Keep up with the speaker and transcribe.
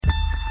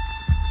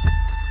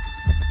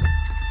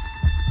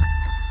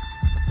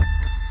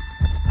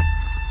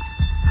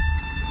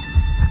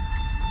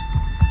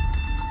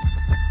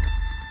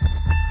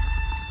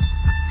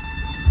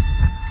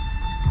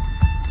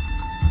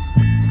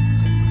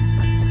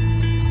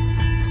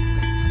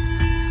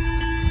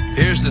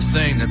Here's the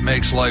thing that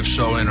makes life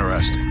so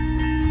interesting.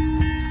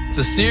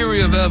 The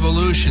theory of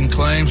evolution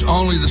claims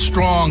only the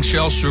strong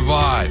shall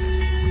survive.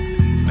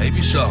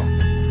 Maybe so.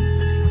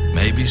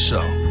 Maybe so.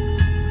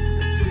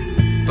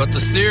 But the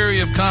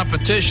theory of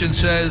competition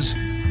says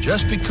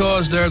just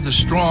because they're the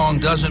strong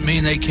doesn't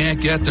mean they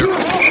can't get their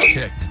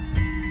kicked.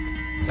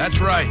 That's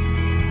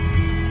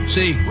right.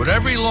 See, what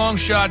every long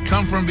shot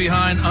come from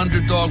behind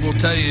underdog will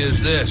tell you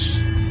is this.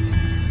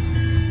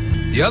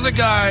 The other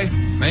guy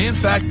may in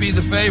fact be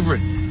the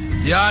favorite.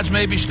 The odds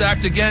may be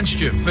stacked against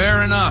you.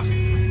 Fair enough.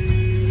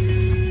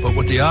 But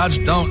what the odds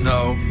don't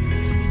know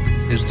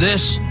is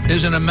this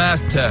isn't a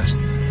math test.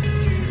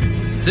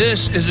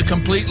 This is a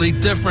completely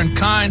different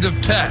kind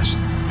of test.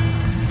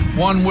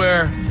 One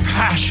where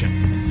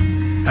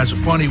passion has a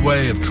funny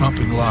way of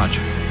trumping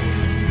logic.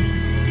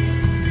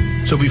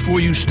 So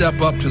before you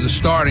step up to the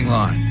starting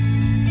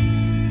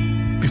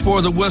line,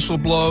 before the whistle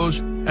blows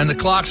and the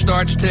clock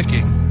starts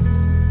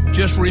ticking,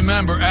 just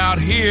remember out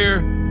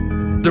here,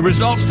 the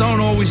results don't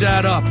always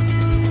add up.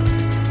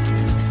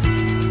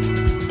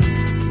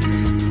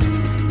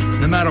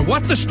 No matter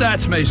what the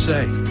stats may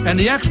say, and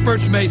the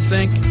experts may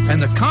think,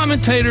 and the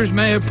commentators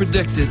may have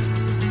predicted,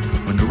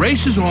 when the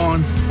race is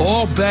on,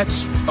 all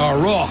bets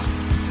are off.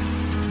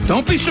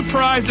 Don't be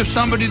surprised if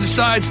somebody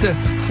decides to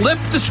flip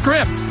the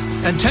script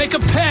and take a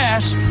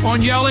pass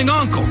on yelling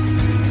uncle.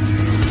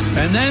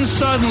 And then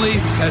suddenly,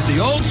 as the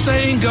old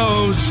saying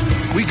goes,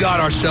 we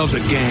got ourselves a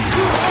game.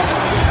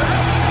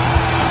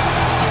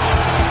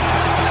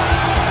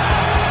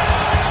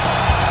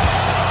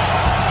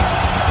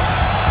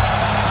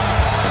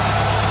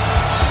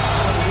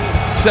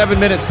 7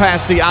 minutes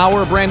past the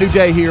hour, a brand new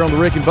day here on the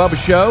Rick and Bubba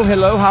Show.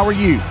 Hello, how are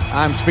you?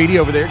 I'm Speedy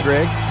over there,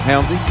 Greg,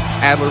 Helmsy,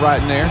 Adler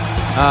right in there.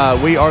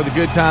 We are the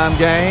Good Time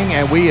Gang,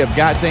 and we have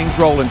got things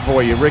rolling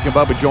for you. Rick and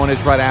Bubba join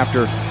us right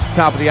after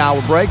top of the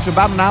hour break. So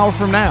about an hour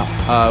from now,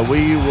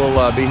 we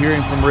will be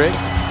hearing from Rick,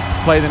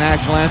 play the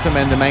national anthem,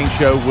 and the main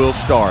show will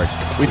start.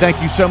 We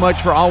thank you so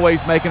much for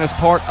always making us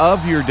part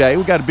of your day.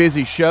 We've got a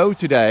busy show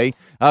today.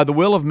 The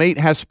Wheel of Meat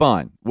has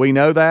spun. We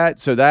know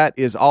that, so that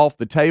is off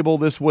the table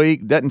this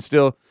week.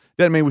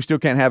 Doesn't mean we still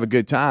can't have a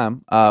good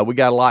time. We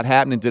got a lot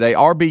happening today.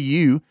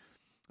 RBU,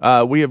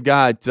 we have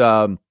got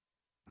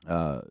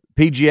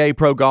PGA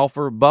pro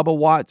golfer Bubba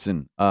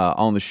Watson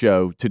on the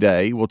show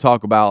today. We'll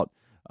talk about,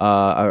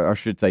 or I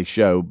should say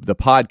show, the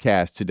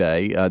podcast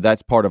today.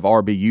 That's part of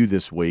RBU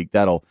this week.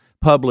 That'll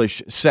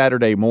publish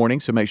Saturday morning,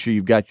 so make sure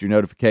you've got your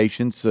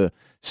notifications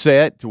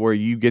set to where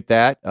you get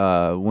that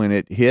when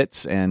it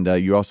hits, and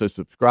you're also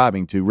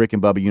subscribing to Rick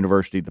and Bubba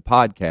University, the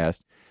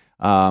podcast.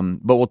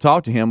 But we'll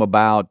talk to him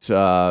about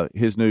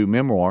his new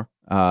memoir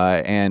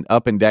and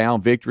up and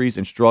down victories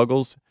and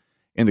struggles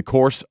in the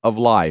course of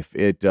life.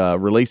 It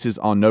releases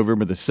on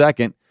November the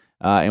 2nd,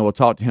 and we'll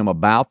talk to him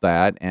about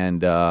that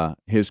and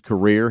his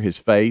career, his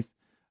faith,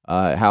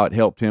 how it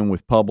helped him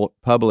with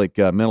public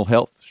mental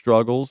health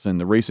struggles and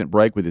the recent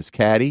break with his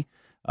caddy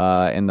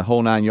and the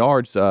whole nine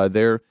yards.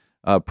 They're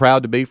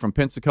proud to be from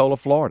Pensacola,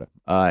 Florida.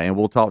 And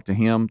we'll talk to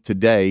him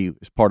today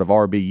as part of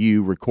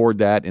RBU, record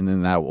that, and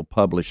then that will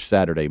publish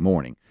Saturday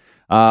morning.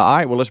 All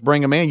right, well, let's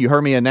bring them in. You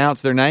heard me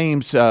announce their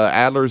names.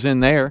 Adler's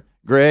in there.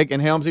 Greg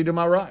and Helmsy to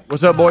my right.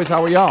 What's up, boys?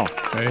 How are y'all?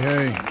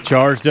 Hey.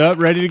 Charged up,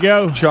 ready to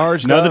go.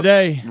 Another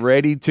day.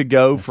 Ready to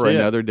go for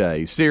another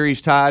day.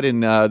 Series tied in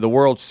the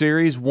World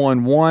Series,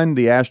 1-1.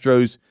 The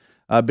Astros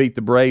beat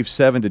the Braves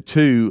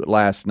 7-2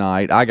 last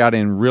night. I got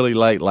in really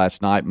late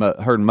last night,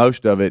 heard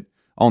most of it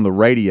on the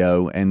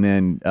radio, and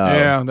then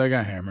they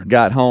got hammered.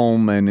 Got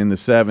home, and in the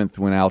seventh,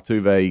 when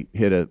Altuve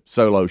hit a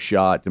solo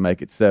shot to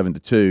make it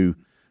 7-2,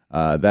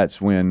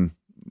 that's when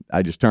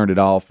I just turned it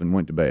off and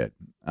went to bed.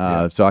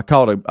 So I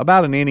caught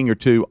about an inning or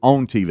two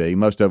on TV.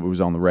 Most of it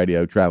was on the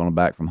radio, traveling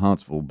back from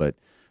Huntsville, but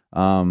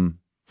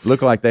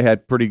looked like they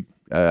had pretty.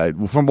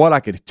 From what I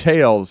could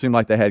tell, it seemed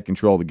like they had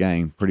control of the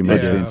game pretty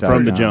much the entire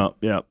from the time. jump.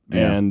 Yeah.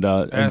 And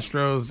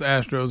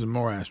Astros, and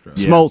more Astros.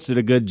 Smoltz did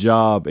a good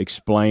job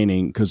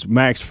explaining, because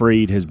Max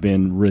Fried has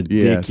been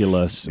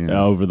ridiculous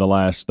over the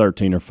last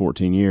 13 or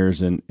 14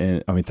 years, and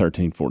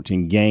 13,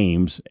 14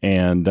 games.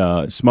 And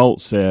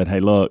Smoltz said, "Hey,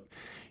 look,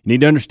 you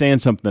need to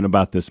understand something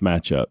about this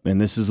matchup, and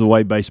this is the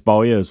way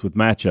baseball is with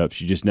matchups.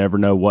 You just never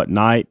know what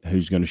night,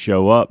 who's going to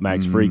show up.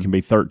 Max Fried can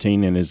be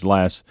 13 and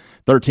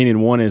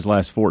 1 in his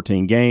last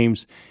 14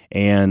 games,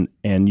 and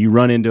you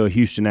run into a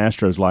Houston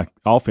Astros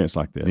offense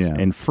like this. Yeah.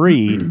 And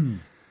Fried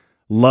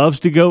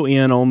loves to go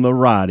in on the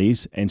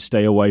righties and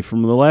stay away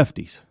from the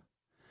lefties.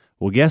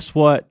 Well, guess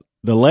what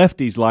the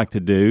lefties like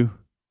to do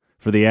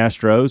for the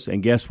Astros,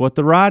 and guess what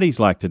the righties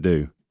like to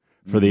do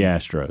for the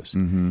Astros.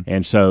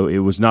 And so it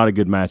was not a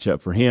good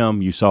matchup for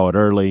him. You saw it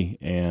early,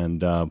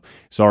 and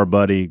saw our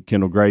buddy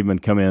Kendall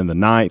Graveman come in the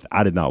ninth.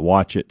 I did not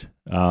watch it.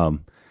 I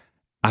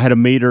had a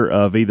meter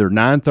of either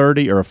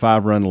 9:30 or a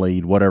 5-run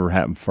lead, whatever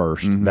happened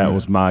first. That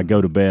was my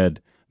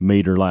go-to-bed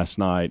meter last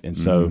night. And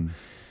so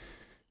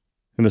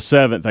In the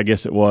 7th, I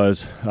guess it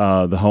was,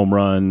 the home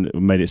run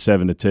made it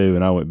 7-2,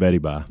 and I went Betty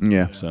Bye.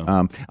 Yeah. So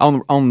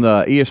on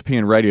the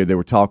ESPN radio, they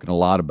were talking a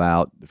lot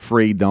about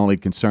Fried. The only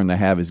concern they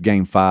have is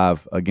Game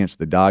 5 against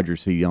the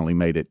Dodgers. He only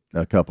made it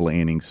a couple of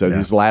innings, so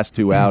his last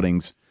 2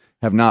 outings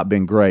have not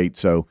been great.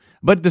 So,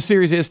 but the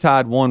series is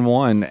tied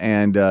 1-1,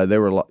 and they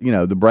were,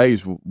 the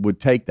Braves would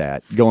take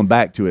that going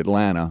back to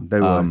Atlanta.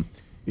 They would.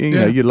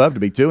 You'd love to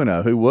be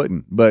 2-0. Who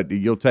wouldn't? But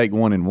you'll take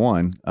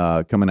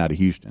 1-1 coming out of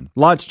Houston.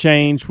 Lots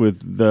changed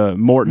with the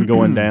Morton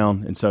going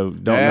down, and so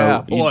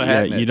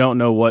you don't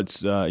know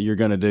what's you're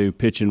going to do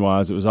pitching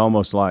wise. It was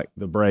almost like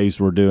the Braves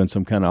were doing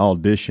some kind of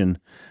audition,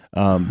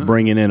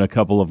 bringing in a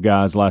couple of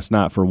guys last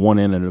night for 1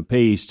 inning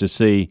apiece to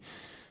see,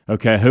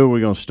 okay, who are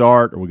we going to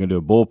start? Are we going to do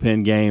a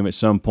bullpen game at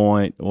some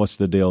point? What's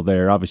the deal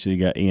there? Obviously, you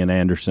got Ian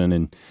Anderson,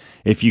 and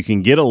if you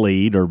can get a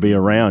lead or be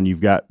around,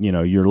 you've got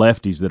your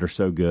lefties that are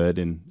so good,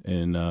 and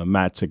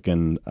Matzik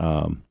and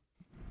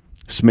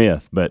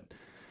Smith. But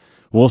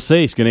we'll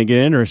see. It's going to get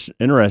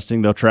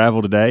interesting. They'll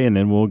travel today, and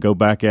then we'll go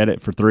back at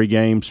it for 3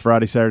 games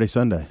Friday, Saturday,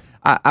 Sunday.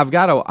 I've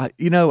got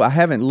I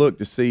haven't looked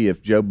to see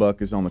if Joe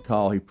Buck is on the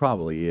call. He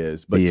probably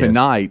is. But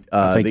tonight, the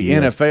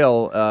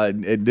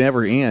NFL, it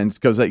never ends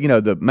because,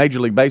 the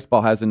Major League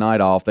Baseball has a night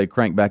off. They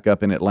crank back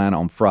up in Atlanta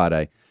on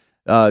Friday.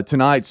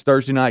 Tonight's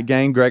Thursday night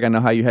game. Greg, I know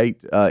how you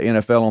hate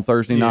NFL on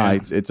Thursday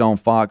nights. It's on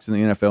Fox and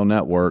the NFL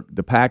Network.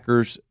 The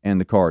Packers and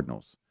the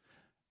Cardinals.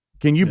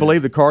 Can you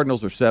believe the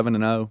Cardinals are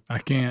 7-0? I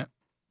can't.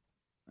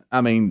 I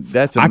mean,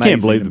 that's amazing. I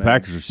can't believe the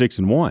Packers are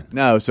 6-1.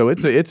 No, so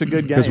it's a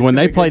good game. Because when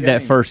they played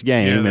that first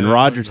game, and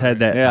Rodgers had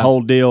that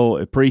whole deal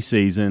at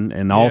preseason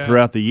and all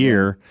throughout the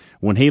year,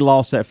 when he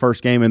lost that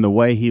first game and the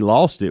way he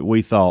lost it,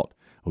 we thought,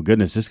 well,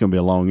 goodness, this is going to be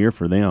a long year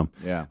for them.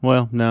 Yeah.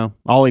 Well, no.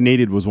 All he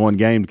needed was one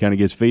game to kind of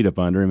get his feet up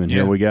under him, and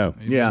here we go.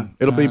 Yeah.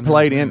 It'll be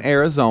played in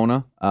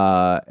Arizona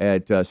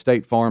at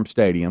State Farm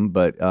Stadium,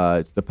 but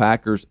it's the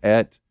Packers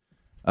at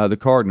the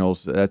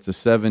Cardinals. That's a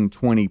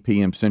 7:20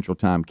 p.m. Central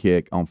Time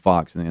kick on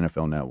Fox and the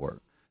NFL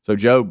Network. So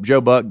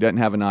Joe Buck doesn't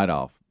have a night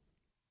off.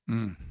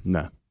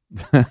 No.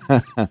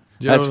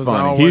 That's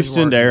funny.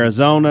 Houston to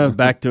Arizona,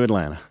 back to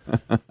Atlanta.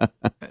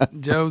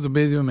 Joe's a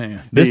busy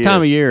man. This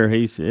time of year,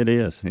 it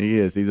is. He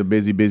is. He's a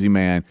busy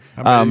man.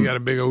 I bet he got a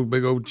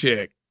big old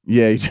check.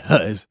 Yeah, he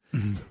does.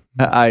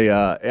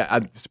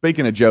 I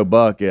speaking of Joe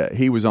Buck,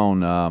 he was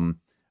on.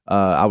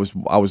 I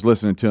was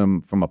listening to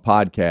him from a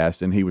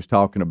podcast, and he was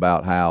talking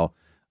about how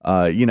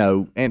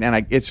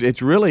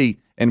it's really,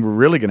 and we're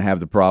really going to have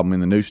the problem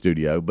in the new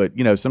studio. But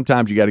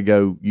sometimes you got to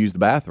go use the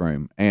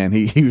bathroom, and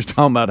he was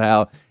talking about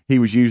how he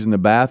was using the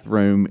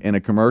bathroom in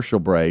a commercial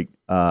break,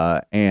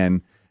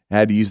 and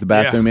had to use the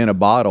bathroom in a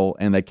bottle,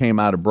 and they came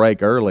out of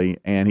break early,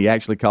 and he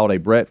actually called a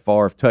Brett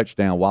Favre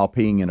touchdown while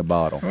peeing in a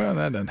bottle. Well,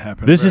 that doesn't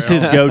happen. This is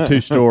his go-to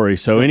story.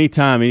 So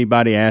anytime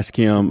anybody asks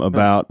him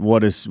about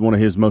what is one of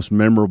his most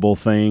memorable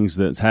things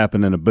that's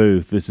happened in a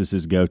booth, this is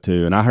his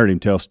go-to. And I heard him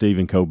tell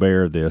Stephen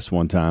Colbert this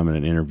one time in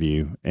an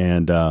interview,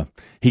 and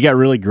he got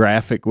really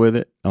graphic with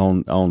it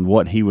on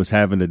what he was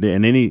having to do.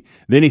 And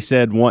then he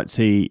said once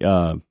he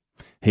got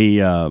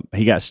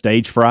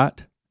stage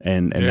fright.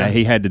 And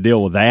he had to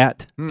deal with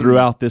that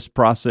throughout this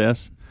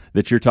process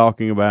that you're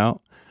talking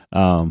about.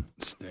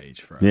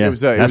 Stage fright. Yeah, it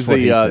was the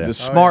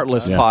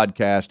Smartless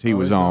podcast he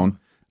was on,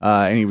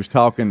 and he was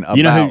talking about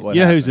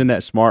who's in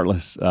that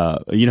Smartless.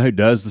 You know who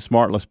does the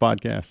Smartless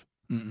podcast?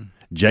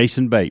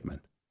 Jason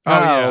Bateman.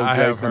 I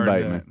have Jason heard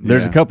Bateman. that.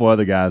 There's a couple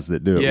other guys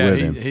that do it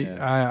with him.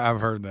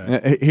 I've heard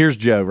that. Here's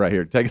Joe right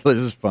here. This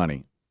is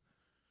funny.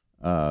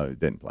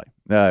 Didn't play.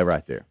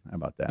 Right there. How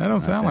about that? That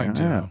don't sound like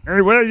Joe.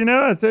 Very well,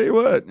 I tell you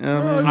what.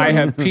 I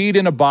have peed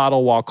in a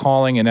bottle while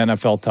calling an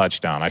NFL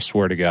touchdown. I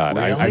swear to God.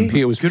 Really?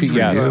 I was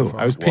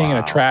peeing in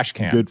a trash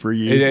can. Good for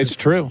you. It's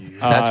true.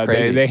 That's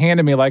crazy. They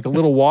handed me like a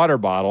little water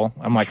bottle.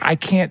 I'm like, I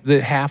can't. The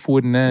half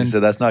wouldn't end. So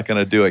that's not going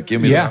to do it. Give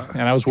me that.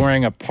 And I was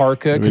wearing a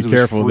parka because it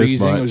was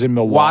freezing. It was in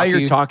Milwaukee. While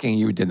you're talking,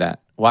 you did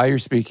that. While you're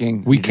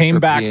speaking, we came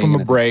back from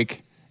a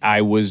break.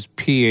 I was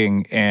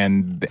peeing,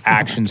 and the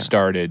action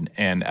started,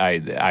 and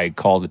I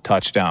called a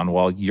touchdown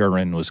while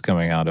urine was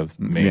coming out of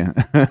me. Yeah.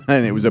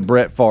 And it was a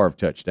Brett Favre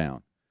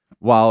touchdown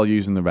while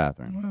using the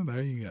bathroom. Well,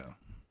 there you go.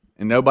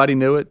 And nobody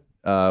knew it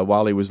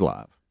while he was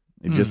live.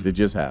 It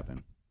just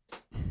happened.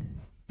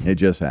 It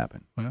just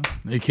happened. Well,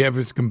 he kept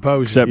his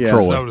composure, except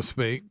Troy, so to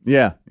speak.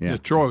 Yeah.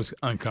 Troy was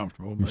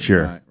uncomfortable. But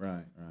sure.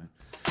 Right.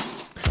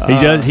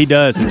 He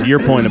does. And to your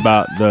point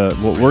about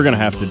what we're going to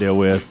have to deal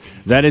with,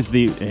 that is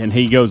and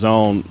he goes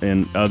on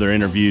in other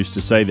interviews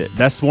to say that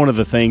that's one of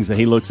the things that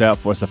he looks out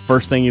for. It's the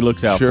first thing he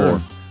looks out for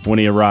when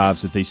he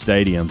arrives at these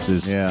stadiums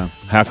is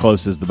how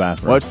close is the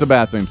bathroom. What's the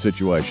bathroom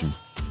situation?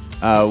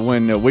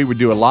 When we would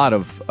do a lot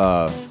of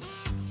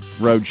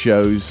road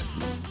shows,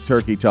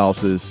 turkey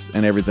tosses,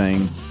 and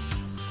everything,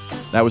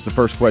 that was the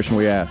first question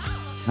we asked.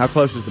 How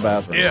close is the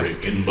bathroom? Yeah.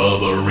 Rick and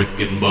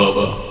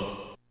Bubba.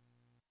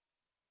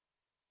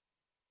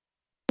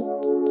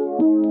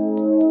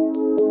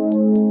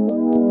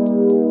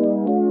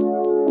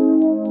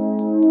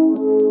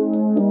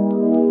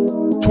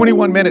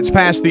 21 minutes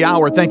past the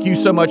hour. Thank you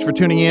so much for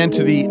tuning in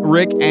to the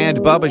Rick and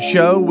Bubba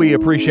Show. We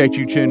appreciate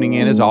you tuning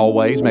in, as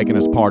always, making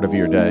us part of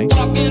your day.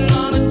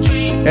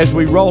 As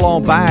we roll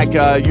on back,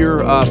 your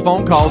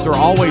phone calls are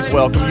always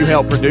welcome. You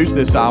help produce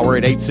this hour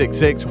at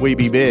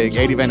 866-WE-BE-BIG.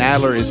 Eddie Van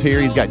Adler is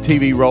here. He's got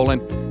TV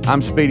rolling.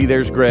 I'm Speedy.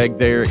 There's Greg.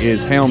 There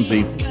is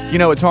Helmsy. You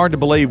know, it's hard to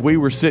believe we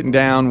were sitting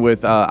down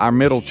with our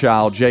middle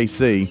child,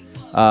 JC,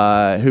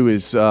 who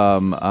is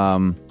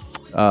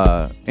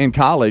in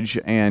college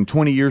and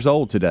 20 years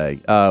old today.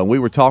 We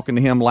were talking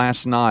to him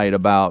last night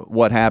about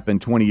what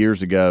happened 20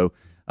 years ago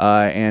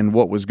and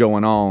what was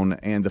going on,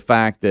 and the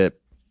fact that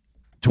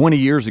 20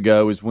 years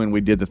ago is when we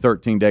did the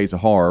 13 Days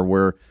of Horror,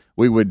 where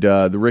we would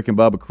the Rick and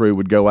Bubba crew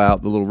would go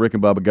out, the little Rick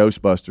and Bubba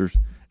Ghostbusters,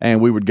 and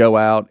we would go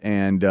out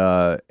and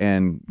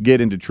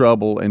get into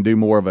trouble and do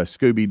more of a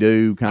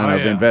Scooby-Doo kind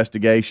of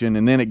investigation,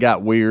 and then it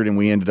got weird, and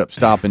we ended up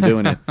stopping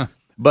doing it.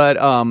 But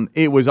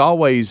it was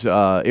always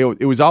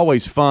it was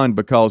always fun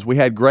because we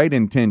had great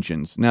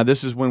intentions. Now,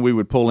 this is when we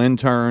would pull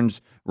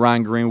interns,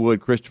 Ryan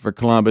Greenwood, Christopher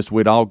Columbus.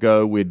 We'd all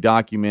go. We'd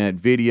document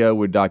video.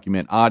 We'd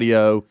document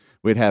audio.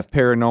 We'd have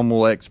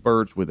paranormal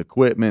experts with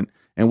equipment,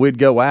 and we'd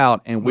go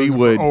out and we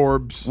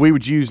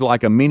would use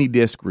like a mini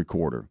disc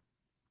recorder,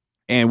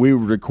 and we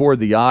would record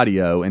the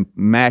audio and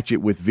match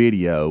it with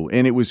video,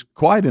 and it was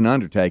quite an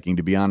undertaking,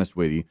 to be honest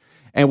with you.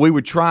 And we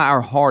would try our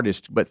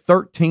hardest, but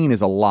 13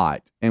 is a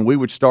lot, and we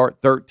would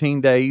start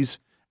 13 days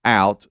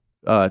out,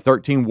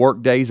 13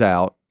 work days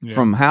out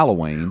from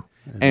Halloween,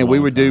 and we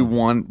would do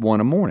one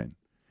a morning.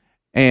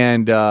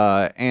 And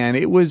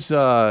it was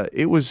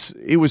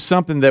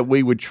something that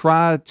we would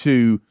try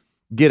to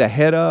get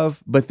ahead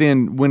of, but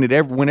then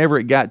whenever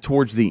it got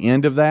towards the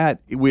end of that,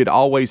 we'd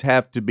always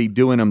have to be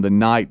doing them the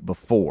night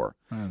before.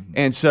 Mm-hmm.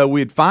 And so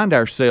we'd find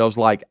ourselves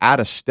like out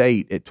of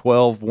state at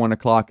 12, 1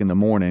 o'clock in the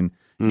morning,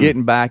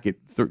 getting back at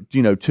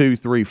 2,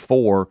 3,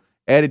 4,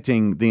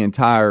 editing the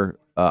entire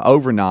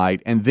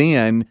overnight, and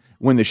then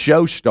when the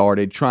show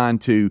started, trying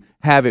to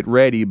have it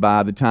ready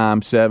by the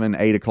time 7,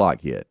 8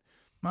 o'clock hit.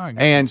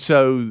 And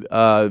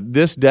so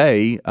this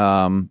day,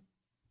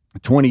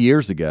 20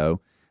 years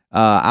ago,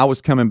 I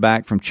was coming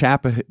back from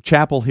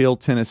Chapel Hill,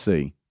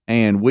 Tennessee,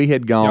 and we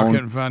had gone. Y'all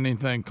couldn't find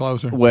anything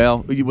closer. Well,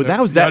 that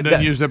was that.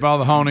 Didn't use up all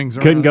the honings.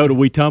 Couldn't go to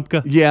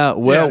Wetumpka. Yeah,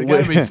 well, there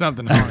got to be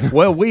something.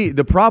 Well,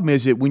 the problem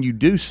is that when you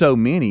do so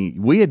many,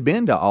 we had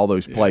been to all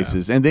those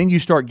places, and then you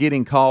start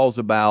getting calls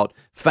about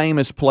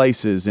famous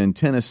places in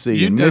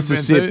Tennessee and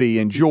Mississippi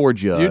and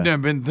Georgia. You've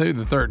done been through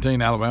the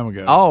 13 Alabama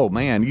guys. Oh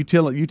man, you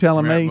telling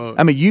me?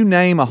 I mean, you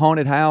name a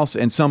haunted house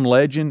and some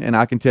legend, and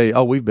I can tell you,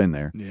 oh, we've been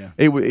there. Yeah,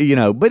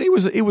 but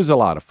it was a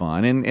lot of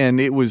fun, and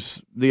it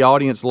was, the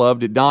audience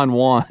loved it. Don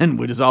Juan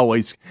would, as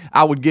always,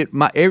 I would get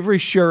every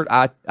shirt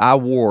I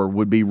wore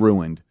would be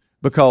ruined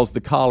because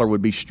the collar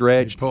would be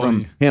stretched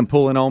from him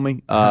pulling on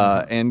me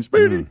and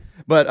spooky.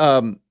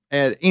 But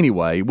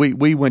anyway,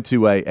 we went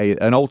to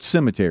an old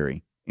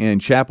cemetery in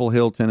Chapel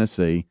Hill,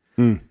 Tennessee,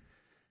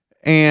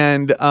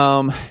 and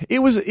it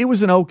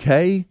was an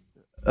okay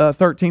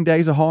 13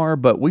 Days of Horror,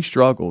 but we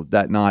struggled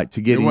that night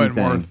to get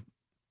anything.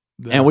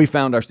 And we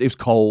found it was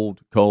cold.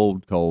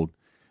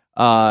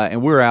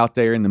 And we're out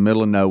there in the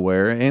middle of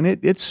nowhere, and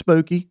it's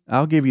spooky.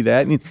 I'll give you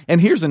that. And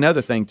here's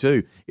another thing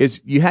too: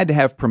 is you had to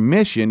have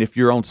permission if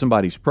you're on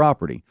somebody's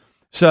property.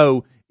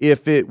 So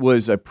if it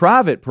was a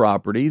private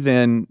property,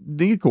 then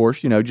of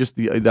course, just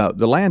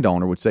the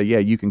landowner would say, yeah,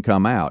 you can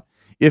come out.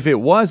 If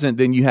it wasn't,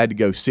 then you had to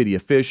go city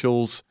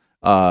officials,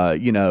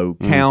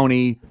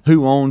 county,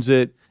 who owns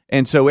it.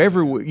 And so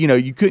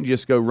you couldn't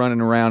just go running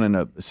around in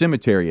a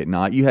cemetery at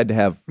night. You had to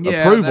have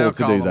approval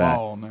to do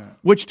that,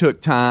 which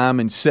took time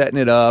and setting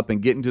it up and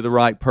getting to the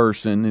right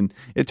person. And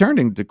it turned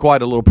into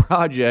quite a little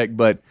project.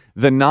 But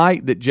the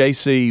night that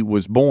JC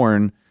was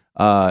born,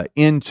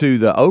 into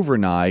the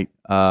overnight,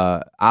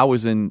 I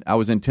was in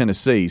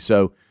Tennessee.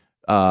 So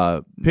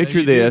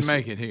picture this. Didn't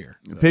make it here.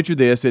 So. Picture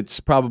this. It's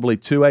probably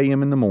 2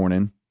 a.m. in the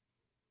morning,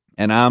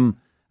 and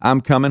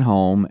I'm coming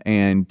home,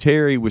 and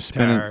Terry was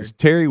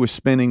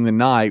spending the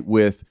night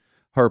with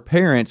her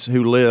parents,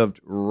 who lived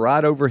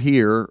right over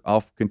here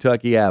off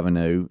Kentucky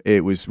Avenue.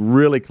 It was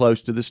really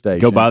close to the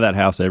station. Go by that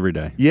house every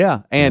day.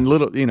 Yeah, and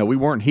we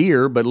weren't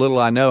here, but little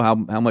I know how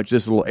much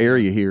this little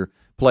area here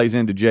plays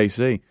into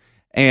JC.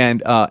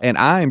 And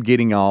I am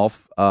getting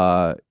off.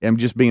 I'm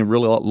just being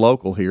really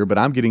local here, but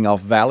I'm getting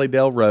off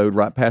Valleydale Road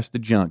right past the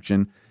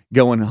junction,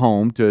 going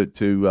home to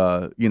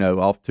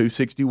off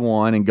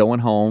 261 and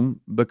going home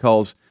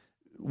because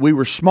we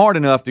were smart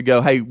enough to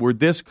go, hey, we're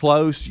this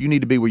close. You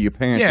need to be with your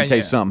parents in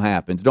case something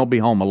happens. Don't be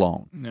home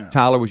alone. No.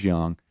 Tyler was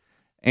young.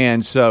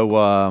 And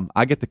so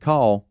I get the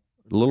call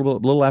a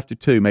little after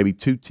 2, maybe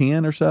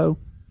 2:10 or so.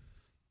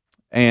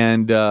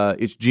 And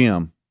it's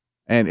Jim.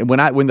 And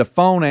when the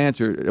phone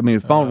answered, the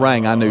phone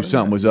rang, I knew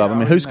something was up.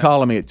 Who's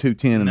calling me at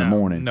 2:10 in the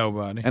morning?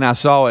 Nobody. And I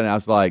saw it, and I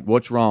was like,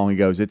 what's wrong? He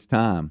goes, it's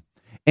time.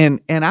 And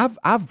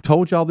I've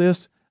told y'all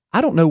this.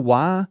 I don't know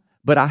why,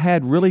 but I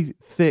had really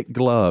thick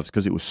gloves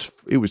because it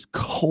was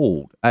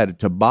cold. I had a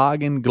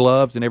toboggan,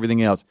 gloves, and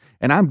everything else.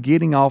 And I'm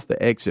getting off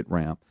the exit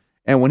ramp,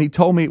 And when he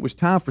told me it was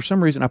time, for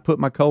some reason, I put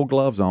my cold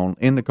gloves on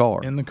in the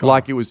car.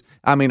 Like it was,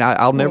 I mean,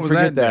 I'll never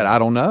forget that. I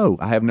don't know.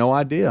 I have no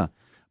idea.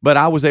 But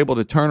I was able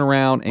to turn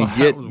around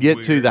and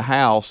get to the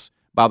house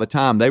by the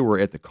time they were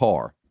at the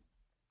car.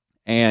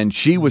 And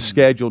she was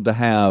scheduled to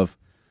have,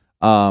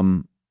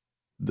 the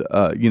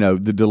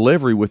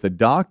delivery with a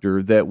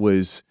doctor that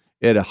was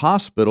at a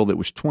hospital that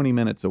was 25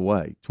 minutes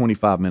away.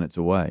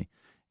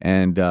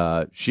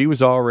 And she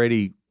was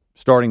already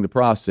starting the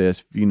process,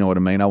 if you know what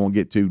I mean. I won't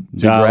get too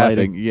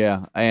graphic.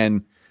 Yeah.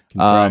 And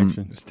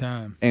it's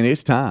time. And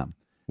it's time.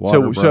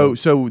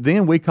 So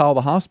then we call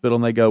the hospital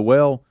and they go,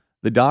 well,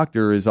 the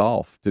doctor is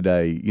off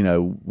today.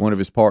 One of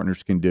his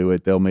partners can do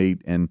it. They'll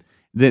meet. And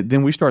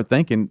then we start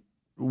thinking,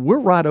 we're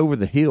right over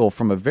the hill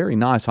from a very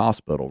nice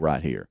hospital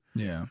right here.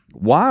 Yeah.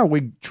 Why are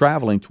we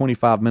traveling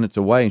 25 minutes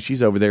away and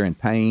she's over there in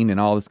pain and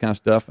all this kind of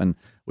stuff? And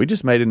we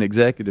just made an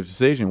executive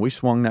decision. We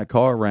swung that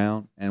car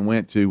around and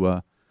went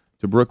to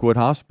Brookwood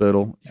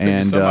Hospital.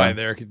 And somebody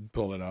there could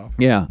pull it off.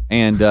 Yeah.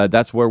 And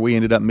that's where we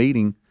ended up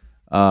meeting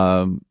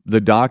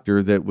the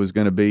doctor that was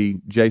going to be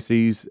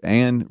JC's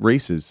and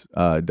Reese's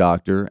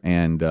doctor,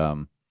 and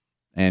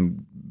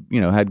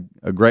had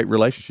a great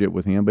relationship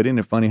with him. But isn't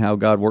it funny how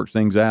God works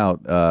things out?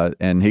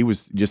 And he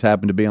just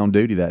happened to be on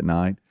duty that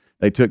night.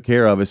 They took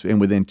care of us, and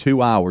within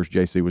 2 hours,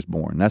 JC was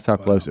born. That's how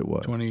close it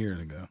was. 20 years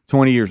ago.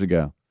 20 years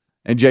ago.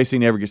 And JC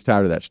never gets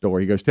tired of that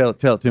story. He goes, tell it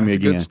to me again. That's a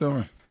good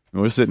story.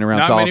 We're sitting around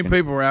Not talking. many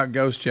people were out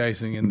ghost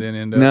chasing and then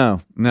end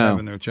up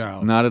having their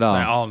child. Not at all.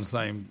 All in the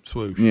same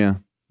swoosh. Yeah.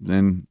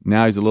 And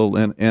now he's a little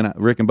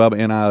Rick and Bubba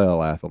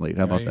NIL athlete.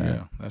 How about that?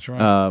 Go. That's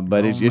right.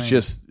 But it's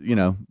just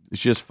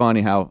it's just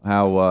funny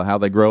how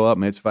they grow up,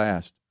 and it's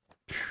fast.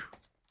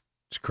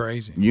 It's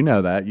crazy. You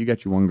know that. You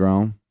got your one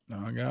grown.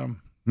 No, I got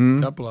them.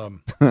 A couple of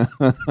them.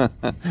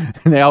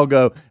 And they all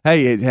go,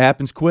 "Hey, it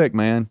happens quick,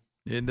 man."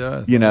 It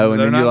does. And they're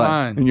then not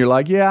lying. And you're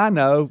like, "Yeah, I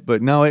know,"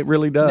 but no, it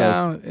really does.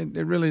 No,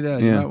 it really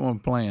does. You might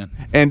want to plan.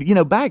 And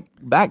back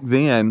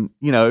then,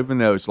 even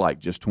though it's like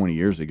just 20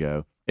 years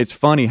ago, it's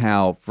funny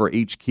how for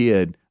each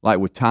kid, like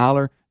with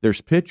Tyler,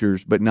 there's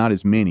pictures, but not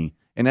as many.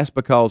 And that's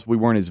because we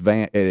weren't as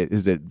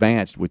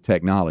advanced with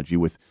technology,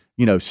 with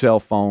cell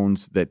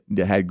phones that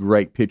had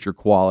great picture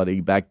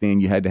quality. Back then,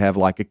 you had to have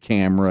like a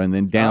camera and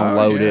then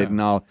download it and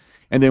all.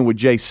 And then with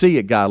JC,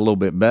 it got a little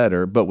bit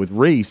better. But with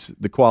Reese,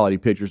 the quality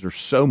pictures are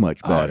so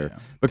much better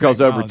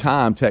because over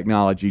time,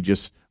 technology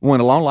just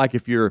went along. Like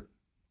if you're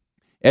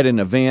at an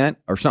event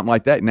or something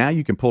like that, now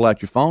you can pull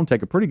out your phone,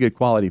 take a pretty good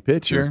quality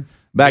picture. Sure.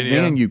 Back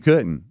then, you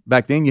couldn't.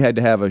 Back then, you had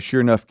to have a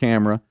sure enough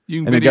camera.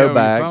 You can and video then go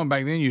back. your phone.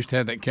 Back then, you used to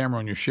have that camera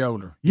on your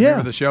shoulder. Yeah.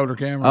 Remember the shoulder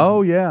camera?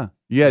 Oh, yeah.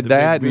 You had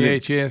that.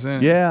 Big VHS in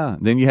it. Yeah.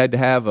 Then you had to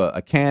have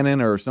a Canon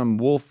or some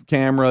Wolf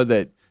camera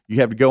that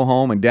you have to go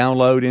home and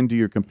download into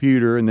your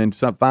computer and then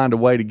find a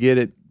way to get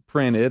it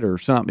printed or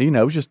something.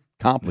 It was just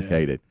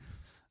complicated.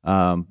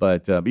 Yeah.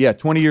 But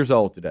 20 years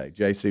old today,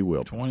 J.C.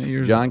 Wilbur. 20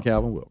 years John old.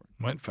 Calvin Wilbur.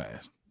 Went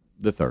fast.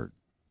 The third.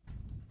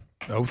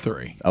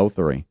 03.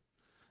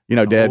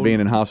 Dad being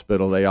in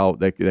hospital, they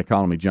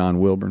call me John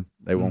Wilburn.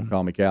 They won't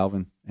call me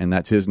Calvin, and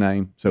that's his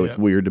name. So it's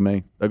weird to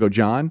me. They go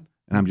John,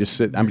 and I'm just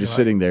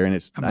sitting there, and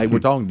it's hey, we're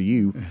talking to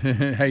you.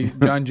 Hey,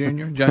 John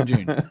Jr. John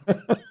Jr.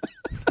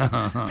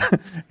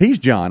 He's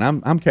John.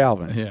 I'm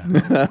Calvin.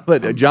 Yeah,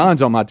 but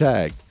John's on my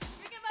tag.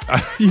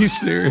 Are you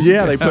serious?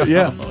 Yeah, they put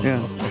yeah.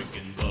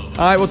 All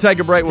right, we'll take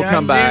a break. We'll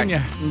come back.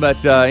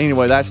 But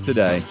anyway, that's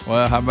today.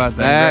 Well, how about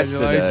that? That's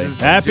today.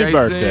 Happy JC,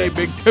 birthday.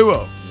 Big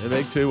 2-0. The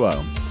big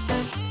 2-0.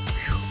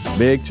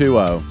 Big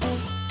 2-0.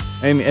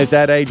 And at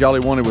that age, all he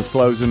wanted was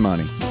clothes and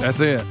money. That's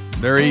it.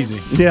 They're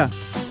easy. Yeah.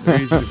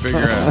 They're easy to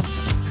figure out.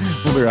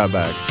 We'll be right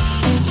back.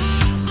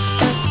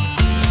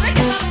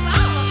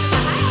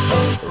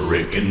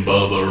 Rick and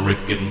Bubba,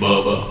 Rick and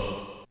Bubba.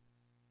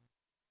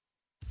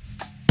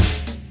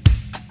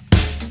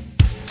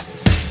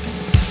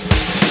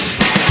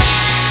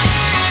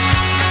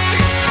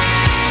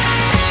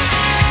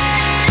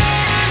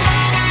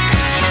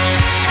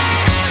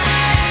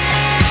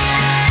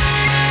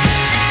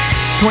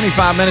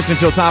 25 minutes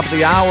until top of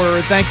the hour.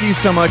 Thank you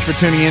so much for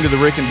tuning in to the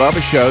Rick and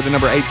Bubba Show, the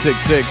number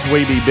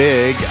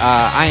 866-WE-BE-BIG.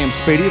 I am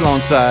Speedy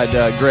alongside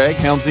Greg,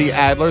 Helmsy,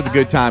 Adler, the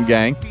Good Time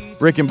Gang.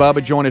 Rick and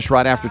Bubba join us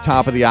right after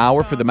top of the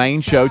hour for the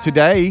main show.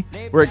 Today,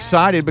 we're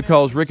excited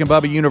because Rick and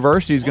Bubba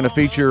University is going to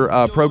feature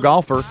pro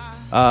golfer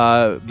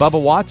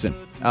Bubba Watson.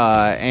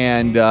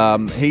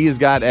 And he has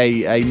got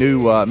a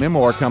new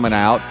memoir coming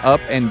out,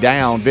 Up and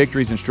Down,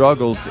 Victories and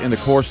Struggles in the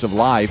Course of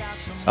Life.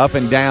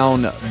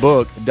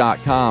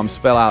 upanddownbook.com,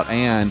 spell out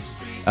and,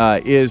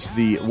 is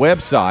the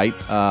website.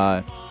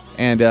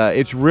 And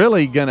it's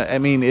really going to,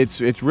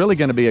 it's really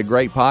going to be a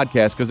great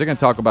podcast because they're going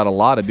to talk about a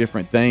lot of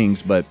different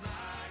things. But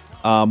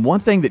one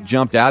thing that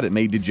jumped out at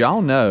me, did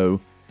y'all know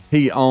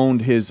he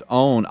owned his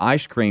own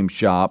ice cream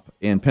shop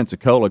in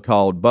Pensacola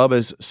called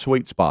Bubba's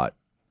Sweet Spot?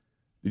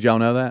 Did y'all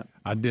know that?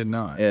 I did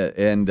not.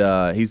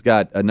 And he's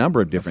got a number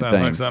of different sounds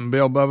things. Like something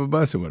Bill Bubba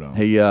Bussey would own.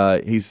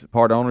 He's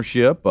part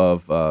ownership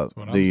of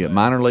the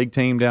minor league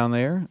team down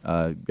there.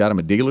 Got him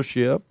a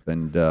dealership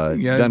and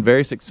done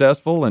very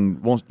successful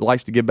and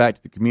likes to give back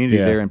to the community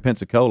there in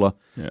Pensacola.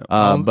 Yeah.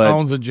 But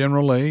owns a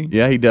General League.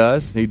 Yeah, he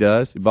does. He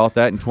bought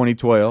that in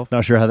 2012.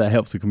 Not sure how that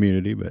helps the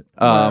community, but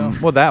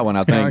well, that one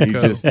I think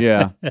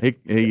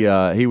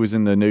he was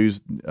in the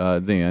news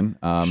then.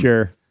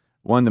 Sure.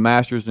 Won the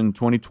Masters in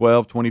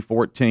 2012,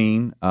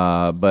 2014.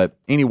 But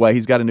anyway,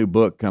 he's got a new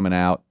book coming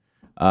out,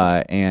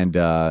 and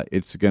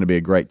it's going to be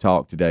a great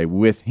talk today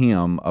with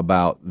him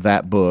about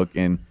that book.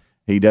 And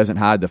he doesn't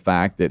hide the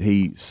fact that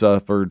he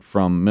suffered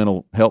from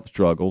mental health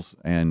struggles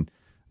and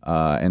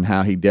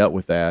how he dealt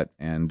with that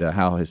and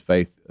how his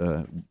faith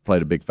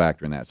played a big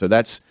factor in that. So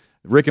that's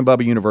Rick and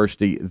Bubba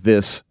University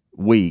this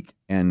week,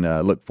 and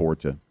look forward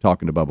to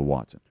talking to Bubba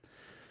Watson.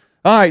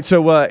 All right,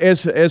 so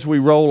as we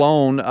roll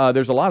on,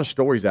 there's a lot of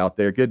stories out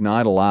there. Good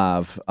night,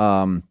 alive.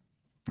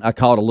 I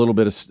caught a little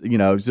bit of,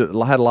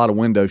 had a lot of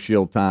window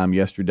shield time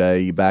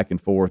yesterday, back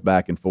and forth.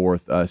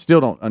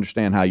 Still don't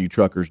understand how you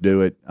truckers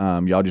do it.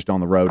 Y'all just on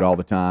the road all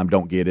the time.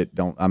 Don't get it.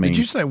 Did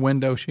you say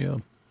window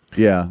shield?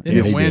 Yeah,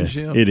 it's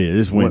windshield. It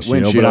is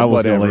windshield, but I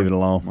was going to leave it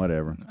alone.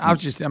 Whatever. I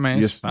was just,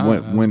 it's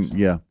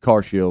fine.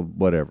 Car shield,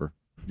 whatever.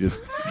 Just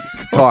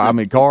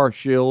car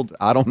shield.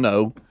 I don't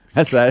know.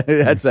 That's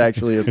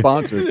actually a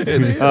sponsor,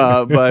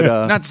 but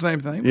not the same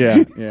thing.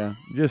 Yeah.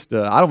 Just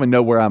I don't even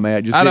know where I'm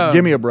at. Just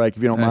give me a break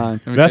if you don't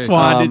mind. That's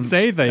why I didn't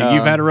say anything.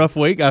 You've had a rough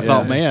week. I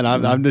thought, man,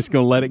 I'm just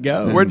going to let it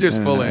go. We're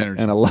just full of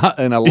energy and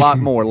a lot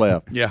more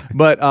left. Yeah.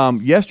 But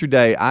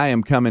yesterday I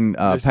am coming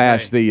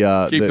past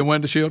the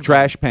window shield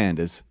Trash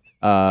Pandas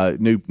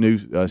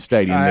new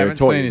stadium there.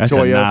 That's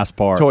a nice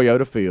part.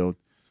 Toyota Field,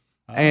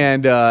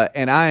 and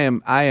I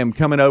am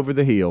coming over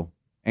the hill.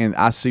 And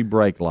I see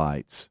brake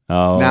lights.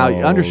 Oh, now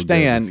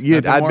understand,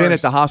 I've been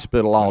at the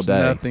hospital all day.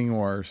 Nothing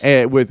worse.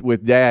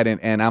 With Dad,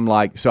 and I'm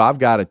like, so I've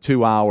got a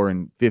 2-hour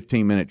and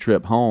 15-minute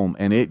trip home,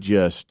 and it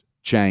just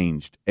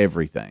changed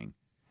everything.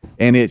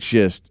 And it's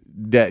just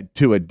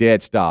to a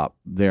dead stop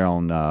there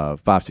on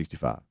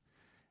 565.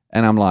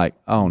 And I'm like,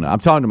 oh no. I'm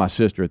talking to my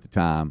sister at the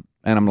time,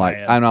 and I'm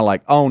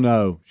like, oh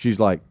no. She's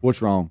like,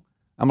 what's wrong?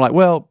 I'm like,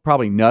 well,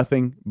 probably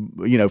nothing.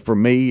 For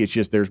me, it's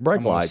just there's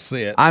brake lights.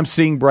 I'm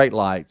seeing brake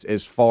lights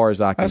as far as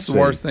I can see. That's the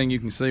worst thing you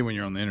can see when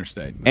you're on the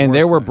interstate. And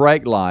there were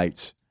brake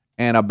lights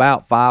and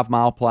about 5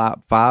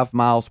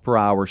 miles per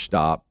hour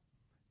stop,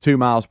 2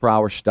 miles per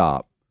hour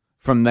stop.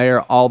 From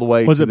there all the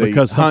way to the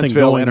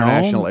Huntsville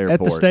International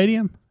Airport. At the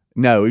stadium?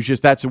 No, it's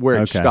just that's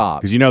where it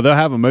stopped. Because they'll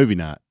have a movie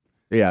night.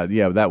 Yeah,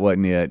 that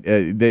wasn't it.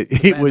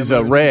 It was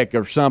a wreck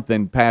or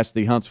something past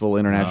the Huntsville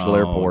International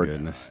Airport,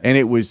 goodness. And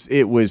it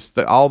was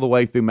all the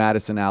way through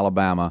Madison,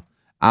 Alabama.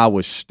 I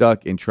was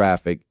stuck in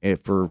traffic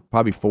for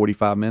probably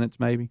 45 minutes,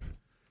 maybe.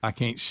 I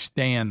can't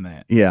stand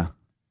that. Yeah,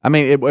 I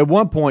mean, at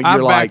one point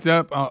you're backed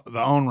up the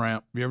on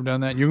ramp. Have you ever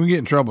done that? You're gonna get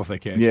in trouble if they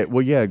catch you. Yeah,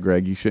 well, yeah,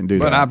 Greg, you shouldn't do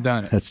that. But I've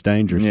done it. That's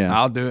dangerous. Yeah,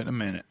 I'll do it in a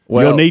minute.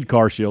 Well, you'll need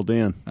car shield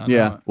then.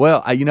 Yeah.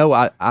 Well,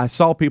 I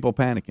saw people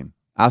panicking.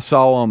 I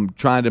saw them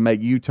trying to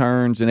make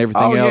U-turns and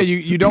everything else. Oh, yeah,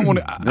 you don't want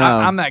to. No.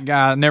 I'm that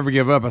guy. I never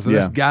give up. I said,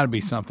 there's got to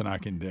be something I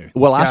can do.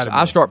 Well,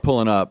 I start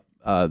pulling up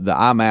the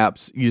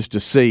iMaps just to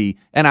see,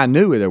 and I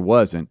knew there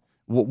wasn't.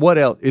 What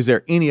else? Is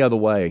there any other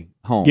way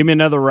home? Give me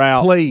another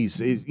route. Please.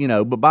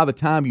 But by the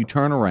time you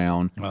turn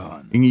around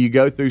and you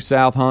go through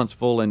South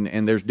Huntsville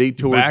and there's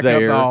detours back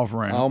there. Up the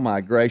off-ramp. Oh,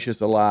 my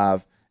gracious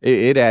alive.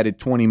 It added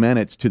 20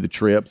 minutes to the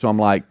trip. So I'm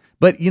like,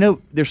 but,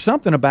 there's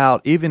something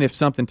about even if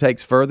something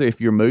takes further, if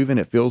you're moving,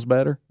 it feels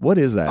better. What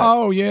is that?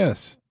 Oh,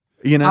 yes.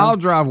 I'll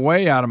drive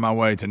way out of my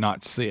way to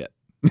not sit.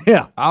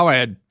 Yeah. I'll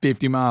add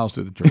 50 miles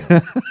to the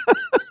trip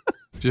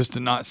just to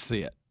not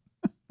sit.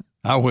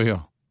 I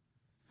will.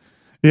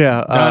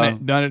 Yeah.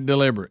 Done it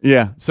deliberate.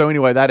 Yeah. So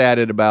anyway, that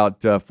added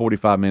about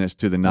 45 minutes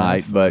to the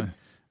night. But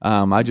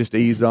I just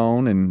eased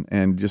on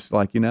and just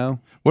like,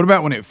 What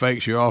about when it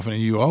fakes you off and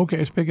you okay,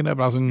 it's picking up?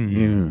 I was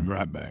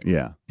right back.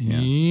 Yeah.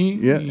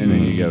 And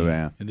then you go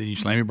down. And then you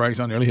slam your brakes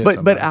on nearly hit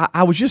somebody. But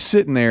I was just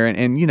sitting there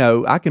and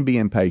I can be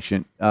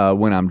impatient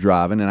when I'm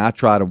driving, and I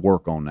try to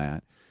work on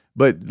that.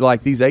 But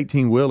like these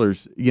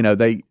 18-wheelers,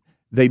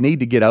 they need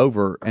to get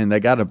over, and they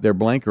got their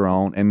blinker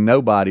on, and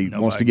nobody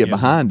wants to get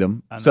behind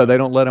them, so they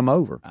don't let them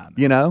over,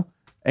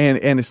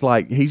 And it's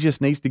like he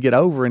just needs to get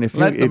over, and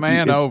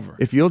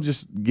if you'll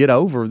just get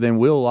over, then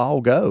we'll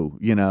all go,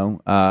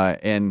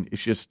 and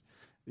it's just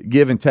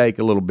give and take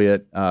a little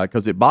bit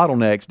because it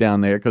bottlenecks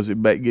down there because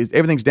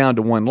everything's down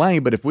to one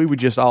lane. But if we would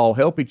just all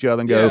help each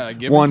other and go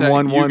one,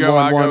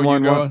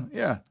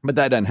 yeah, but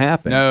that doesn't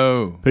happen.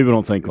 No, people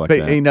don't think like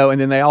that. And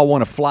then they all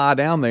want to fly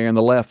down there in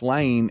the left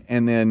lane,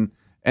 and then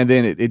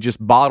it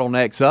just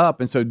bottlenecks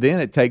up, and so then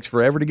it takes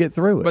forever to get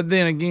through it. But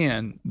then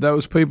again,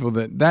 those people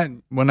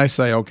that when they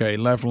say, okay,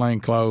 left lane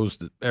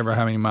closed every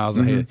how many miles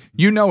ahead,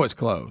 it's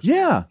closed.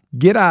 Yeah.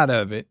 Get out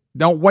of it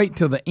don't wait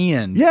till the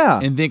end. Yeah.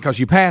 And then, because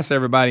you pass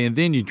everybody and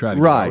then you try to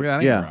go. Right, That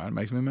ain't yeah. right. It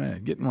makes me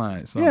mad. Get in line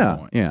at some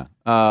point. Yeah.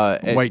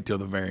 Don't wait till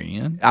the very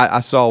end.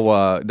 I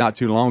saw not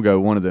too long ago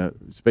one of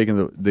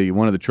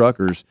the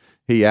truckers.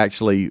 He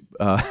actually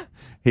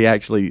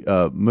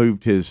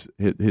moved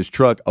his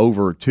truck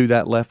over to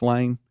that left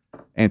lane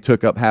and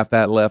took up half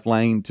that left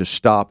lane to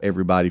stop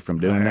everybody from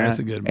doing that. That's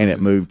a good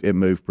and move. it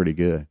moved pretty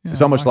good. Yeah,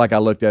 it's almost like I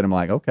looked at him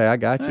like, okay, I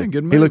got you. Hey,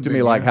 good He move, looked at me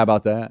big like, guy. how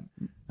about that?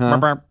 Huh?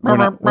 we're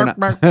not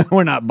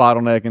we're not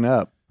bottlenecking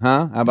up,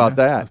 huh? How about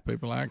that?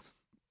 People like.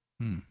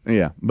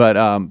 Yeah,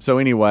 but so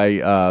anyway,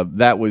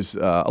 that was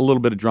a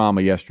little bit of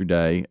drama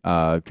yesterday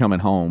coming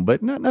home,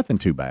 but nothing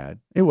too bad.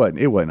 It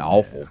wasn't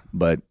awful,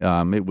 but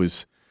it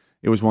was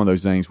one of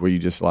those things where you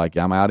just like,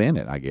 I'm out in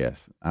it, I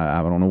guess.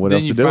 I don't know what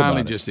else to do Then you about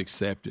finally it. just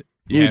accept it.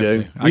 You have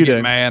do. to. I You get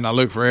do. mad and I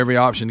look for every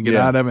option to get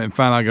Yeah. out of it, and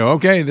finally I go,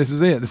 okay, this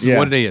is it. This is Yeah.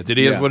 what it is. It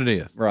is Yeah. what it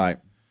is. Right.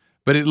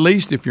 But at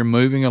least if you're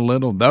moving a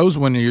little, those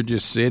when you're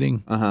just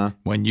sitting,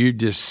 when you're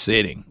just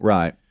sitting,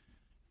 Right.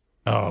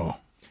 oh,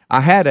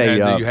 I had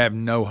you have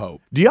no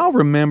hope. do y'all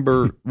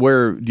remember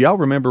where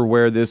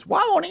this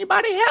 "why won't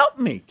anybody help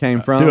me"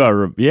 came from? Do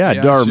I Yeah,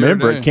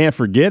 remember sure it? do. Can't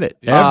forget it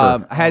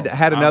ever. Had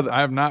another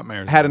I have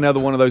nightmares. had another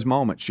one of those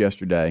moments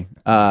yesterday.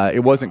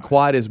 It wasn't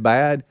quite as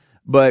bad,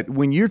 but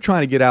when you're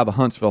trying to get out of the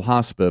Huntsville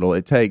Hospital,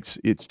 it's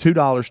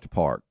 $2 to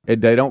park.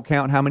 They don't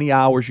count how many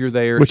hours you're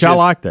there, Which I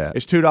like that.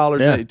 It's $2.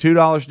 Yeah.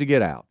 $2 to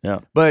get out. Yeah.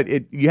 But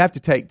you have to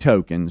take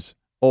tokens,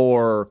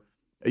 or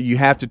you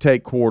have to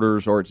take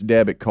quarters, or it's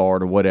debit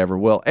card or whatever.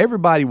 Well,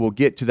 everybody will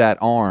get to that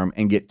arm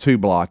and get two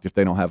blocked if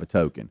they don't have a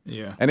token.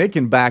 Yeah. And it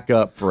can back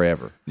up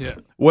forever. Yeah.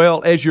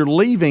 Well, as you're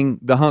leaving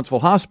the Huntsville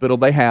Hospital,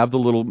 they have the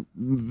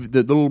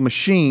little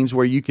machines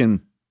where you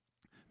can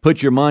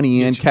put your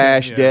money in,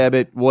 cash,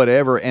 debit,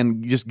 whatever,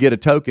 and you just get a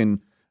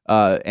token,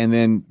 and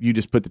then you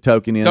just put the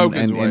token in,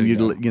 Token's the way and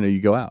to go.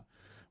 you go out.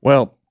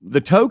 Well,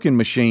 the token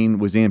machine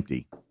was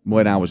empty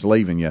when I was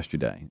leaving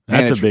yesterday.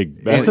 That's And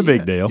a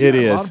big deal. It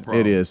Yeah, a lot is. of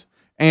problems. It is.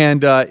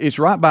 And it's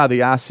right by the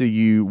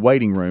ICU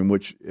waiting room,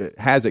 which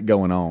has it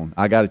going on.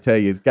 I got to tell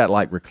you, it's got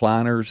like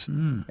recliners,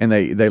 and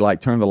they like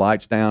turn the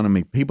lights down. I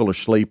mean, people are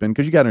sleeping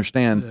because you got to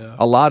understand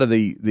a lot of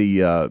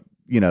the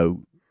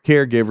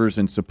caregivers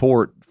and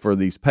support for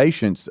these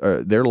patients,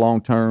 they're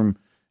long term,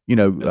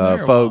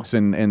 folks,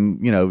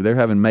 and they're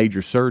having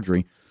major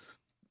surgery,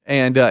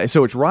 and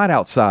so it's right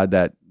outside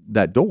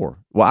that door.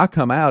 Well, I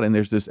come out and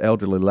there's this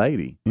elderly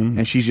lady,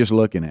 and she's just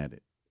looking at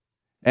it.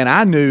 And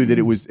I knew that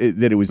it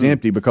was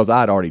empty because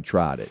I'd already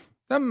tried it.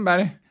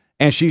 Somebody.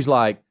 And she's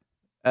like,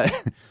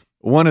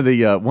 one of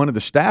the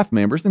staff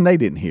members, and they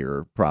didn't hear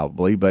her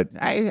probably, but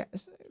hey,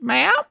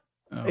 ma'am,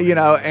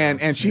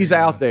 and she's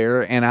out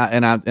there, and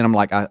I'm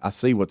like, I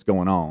see what's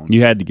going on.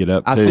 You had to get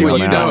up. I too. see what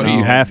mean, you know.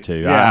 You have to.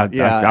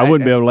 Yeah, I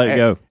wouldn't be able to let it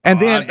go. And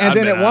then I've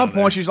been at out one of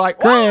point there. she's like,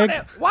 Craig.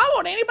 why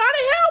won't anybody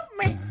help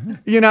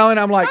me? And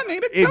I'm like, I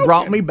need a it token.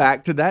 brought me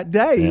back to that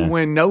day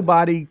when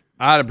nobody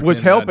I'd have was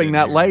pretended I helping didn't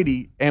that hear.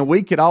 lady, and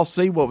we could all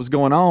see what was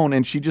going on,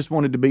 and she just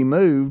wanted to be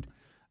moved,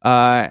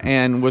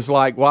 and was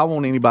like, why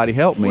won't anybody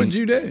help me? What'd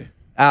you do?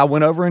 I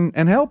went over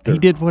and helped her. He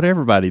did what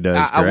everybody does.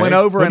 I Greg. went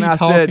over What and are you I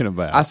talking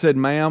said, about?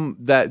 ma'am,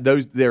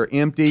 they're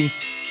empty.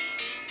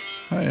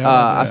 Hey,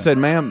 I said,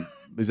 ma'am,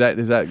 is that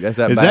Is bad?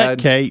 that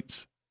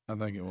Kate's? I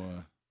think it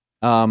was.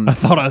 I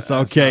thought I saw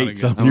That's not a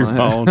Kate's good on your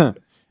phone.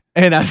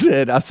 And I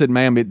said,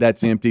 ma'am,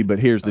 that's empty, but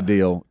here's the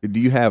deal. Do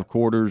you have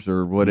quarters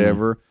or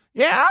whatever?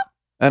 Yeah.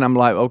 And I'm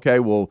like, okay,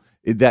 well,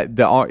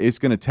 it's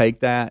going to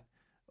take that.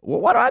 Well,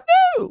 what do I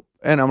do?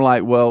 And I'm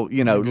like, well,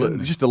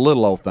 goodness. just a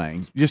little old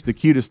thing, just the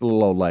cutest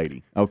little old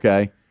lady.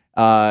 Okay.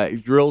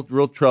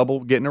 Real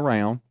trouble getting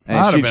around. I'd And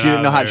have she been didn't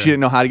out know of how there. she didn't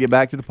know how to get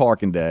back to the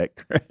parking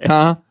deck.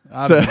 Huh?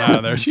 I've been out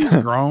of there. She's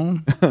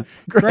grown.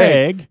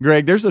 Greg.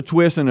 Greg, there's a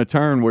twist and a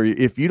turn where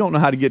if you don't know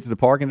how to get to the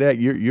parking deck,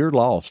 you're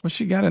lost. Well,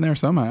 she got in there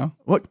somehow.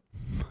 What?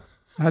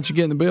 How'd she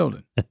get in the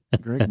building?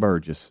 Greg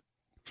Burgess.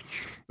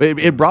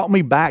 It brought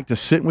me back to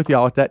sitting with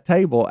y'all at that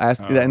table,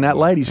 and that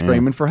lady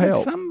screaming for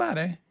help.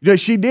 Somebody. Yeah,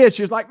 she did.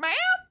 She was like, "Ma'am,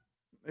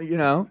 how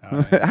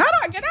do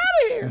I get out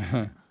of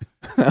here?"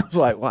 I was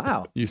like,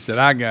 "Wow!" You said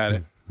I got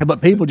it. But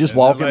people just And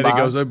walking that lady by.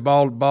 goes, a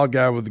bald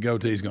guy with the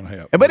goatee is going to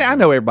help. But I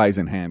know everybody's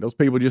in handles.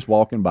 People just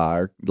walking by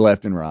her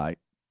left and right.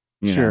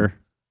 Sure.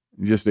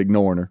 Just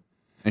ignoring her,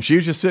 and she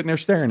was just sitting there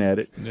staring at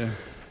it. Yeah.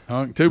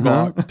 Two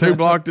blocked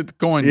at the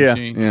coin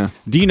machine. Yeah.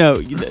 Do you know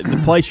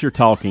the place you're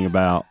talking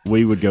about?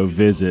 We would go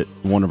visit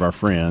one of our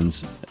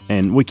friends,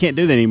 and we can't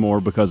do that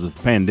anymore because of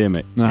the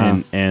pandemic.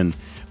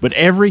 But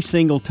every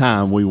single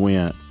time we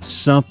went,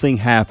 something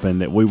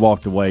happened that we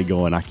walked away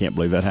going, I can't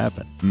believe that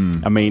happened.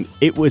 I mean,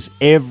 it was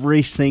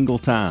every single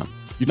time.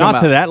 You Not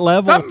talking to about- that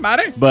level,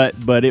 Somebody.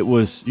 but it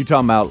was. You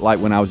talking about like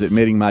when I was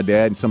admitting my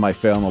dad and somebody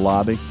fell in the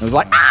lobby? I was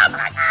like, "Oh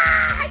my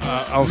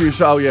god!"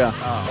 Oh yeah.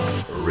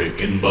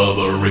 Rick and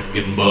Bubba, Rick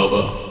and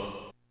Bubba.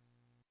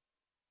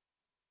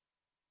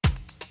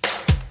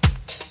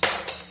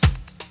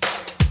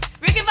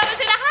 Rick and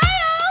Bubba's in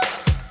Ohio.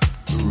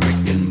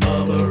 Rick and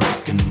Bubba,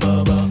 Rick and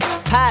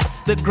Bubba.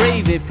 Pass the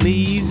gravy,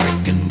 please.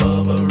 Rick and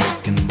Bubba,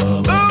 Rick and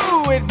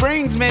Bubba. Ooh, it brings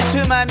me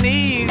to my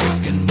knees.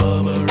 Rick and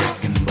Bubba,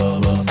 Rick and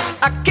Bubba.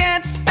 I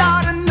can't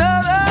start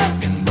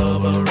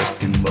another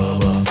Rick and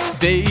Bubba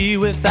day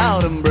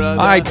without him,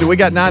 brother. All right, so we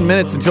got 9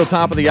 minutes until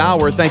top of the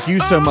hour. Thank you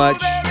so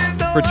much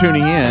for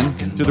tuning in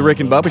to the Rick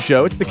and Bubba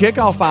Show. It's the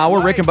kickoff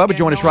hour. Rick and Bubba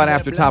join us right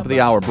after top of the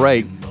hour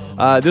break.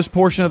 This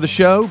portion of the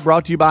show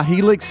brought to you by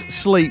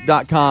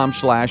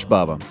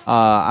HelixSleep.com/Bubba.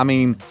 I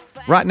mean,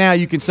 right now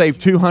you can save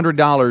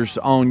 $200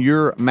 on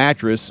your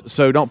mattress,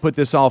 so don't put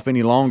this off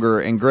any longer.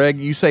 And Greg,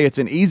 you say it's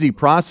an easy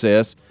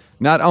process.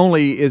 Not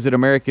only is it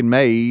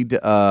American-made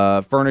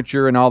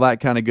furniture and all that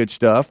kind of good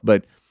stuff,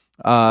 but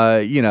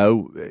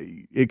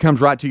it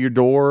comes right to your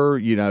door.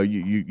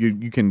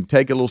 You can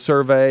take a little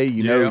survey.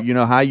 You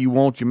know how you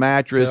want your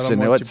mattress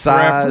and what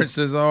size.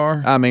 Preferences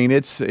are. I mean,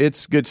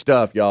 it's good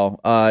stuff,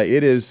 y'all.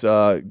 It is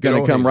going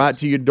to come right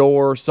to your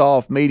door.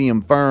 Soft,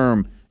 medium,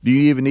 firm. Do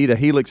you even need a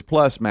Helix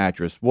Plus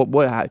mattress? How do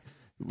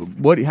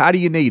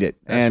you need it?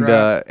 That's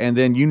right. And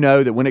then you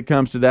know that when it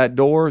comes to that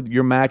door,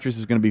 your mattress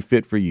is going to be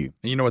fit for you.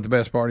 And you know what the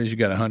best part is? You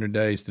got 100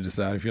 days to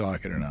decide if you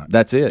like it or not.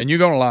 That's it. And you're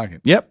going to like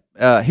it. Yep.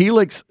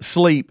 Helix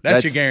Sleep.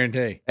 That's your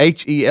guarantee.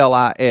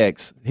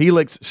 HELIX.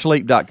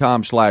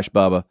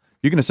 HelixSleep.com/Bubba.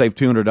 You're going to save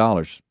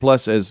 $200.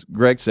 Plus, as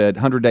Greg said,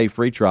 100-day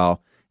free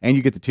trial, and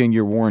you get the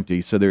 10-year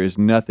warranty, so there is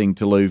nothing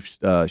to lose,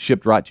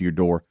 shipped right to your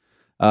door.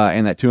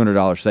 And that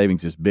 $200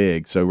 savings is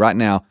big. So right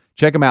now,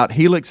 check them out,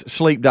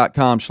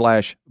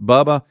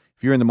 HelixSleep.com/Bubba.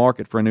 If you're in the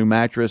market for a new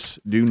mattress,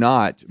 do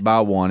not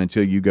buy one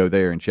until you go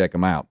there and check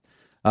them out.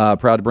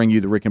 Proud to bring you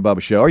the Rick and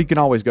Bubba Show. Or you can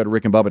always go to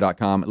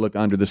rickandbubba.com and look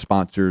under the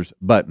sponsors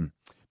button.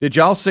 Did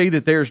y'all see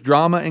that there's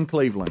drama in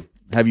Cleveland?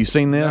 Have you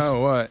seen this?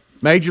 No, what?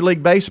 Major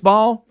League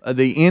Baseball,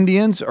 the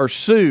Indians are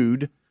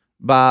sued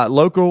by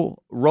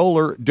local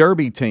roller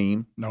derby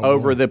team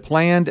over the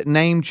planned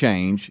name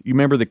change. You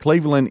remember the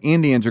Cleveland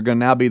Indians are going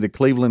to now be the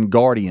Cleveland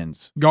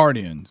Guardians.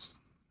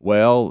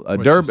 Well,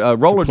 a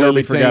roller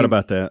derby forgot team,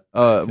 about that.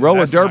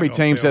 Roller derby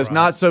team says, right.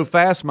 Not so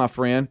fast, my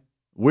friend.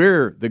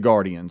 We're the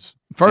Guardians.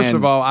 First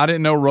of all, I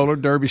didn't know roller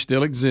derby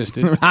still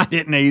existed. I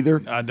didn't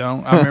either. I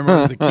don't. I remember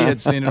as a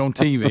kid seeing it on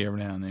TV every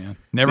now and then.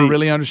 Never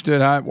really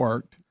understood how it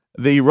worked.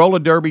 The roller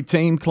derby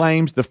team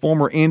claims the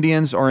former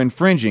Indians are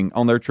infringing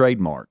on their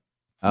trademark.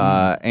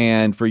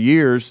 And for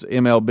years,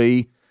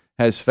 MLB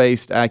has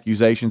faced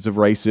accusations of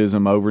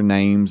racism over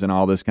names and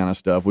all this kind of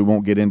stuff. We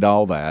won't get into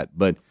all that.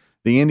 But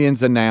the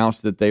Indians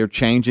announced that they are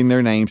changing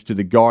their names to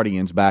the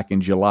Guardians back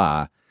in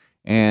July.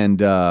 And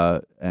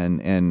now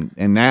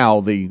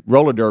the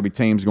roller derby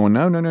team's going,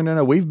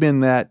 no. We've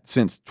been that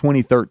since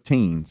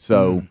 2013.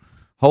 So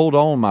hold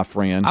on, my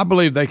friend. I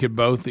believe they could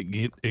both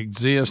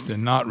exist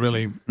and not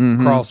really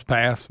cross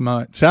paths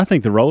much. So I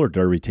think the roller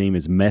derby team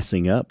is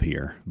messing up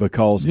here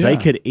because they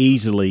could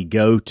easily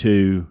go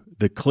to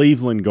the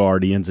Cleveland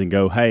Guardians and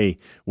go, hey,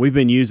 we've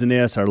been using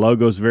this. Our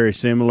logo's very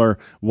similar.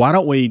 Why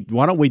don't we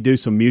do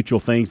some mutual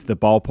things at the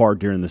ballpark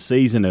during the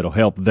season? It'll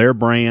help their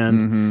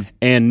brand.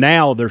 And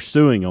now they're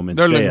suing them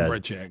instead. They're looking for a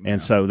check now.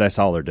 And so that's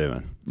all they're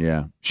doing.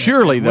 Yeah.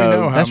 Surely,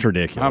 though, that's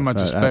ridiculous. How much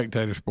a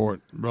spectator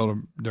sport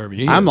roller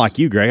derby is. I'm like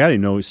you, Greg. I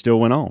didn't know it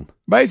still went on.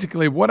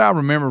 Basically, what I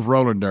remember of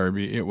roller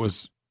derby, it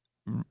was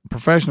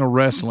professional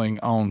wrestling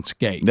on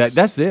skates.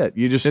 That's it.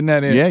 You just, isn't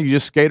that it? Yeah, you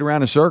just skate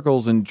around in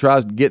circles and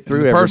try to get through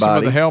everybody. The person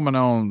everybody. with the helmet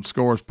on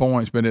scores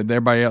points, but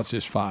everybody else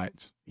just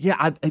fights.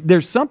 Yeah,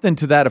 there's something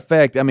to that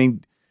effect. I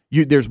mean,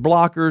 there's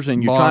blockers,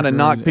 and you're trying to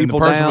knock people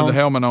down. The person down. with the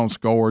helmet on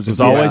scores. It's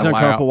always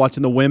uncomfortable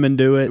watching the women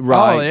do it.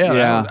 Right. Oh,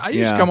 yeah. I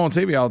used to come on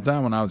TV all the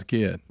time when I was a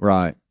kid.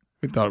 Right.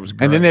 We thought it was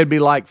great. And then there'd be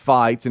like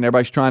fights, and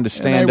everybody's trying to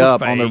stand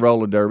up on the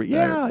roller derby.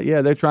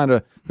 Yeah, they're trying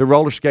to. The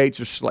roller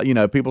skates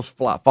are, people's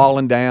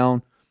falling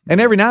down. And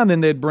every now and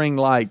then they'd bring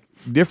like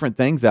different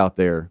things out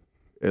there,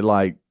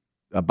 like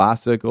a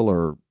bicycle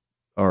or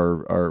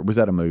was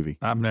that a movie?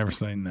 I've never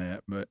seen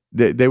that, but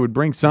they would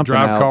bring something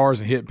drive out. cars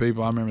and hit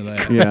people. I remember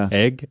that. Yeah,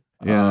 egg.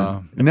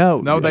 Yeah,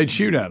 no, they'd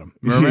shoot at them.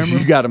 Remember?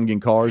 You got them in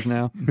cars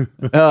now.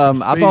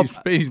 I thought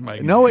Speed's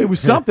making no, it was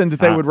something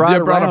that they would ride they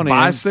brought around a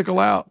bicycle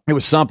out. It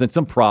was something,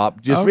 some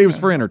prop. It was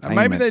for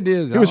entertainment. Maybe they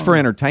did. It was for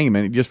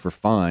entertainment, just for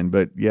fun.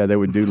 But yeah, they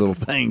would do little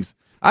things.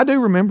 I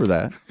do remember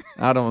that.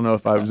 I don't know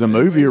if it was a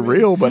movie or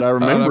real, but I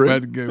remember it. I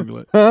had to Google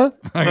it. Huh?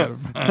 I got to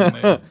find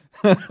that.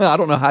 I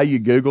don't know how you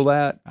Google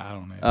that. I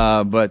don't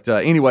know. But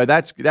anyway,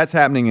 that's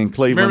happening in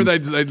Cleveland. Remember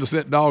they'd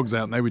sent dogs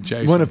out and they would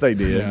chase them. What if they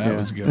did? Yeah, that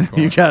was a good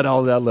part. You got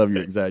all that. I love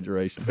your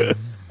exaggeration.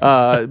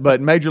 But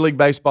Major League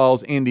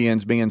Baseball's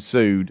Indians being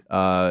sued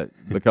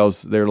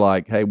because they're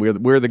like, hey,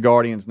 we're the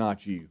Guardians,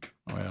 not you.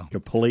 Well,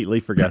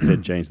 completely forgot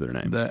they'd changed their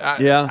name.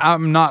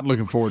 I'm not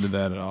looking forward to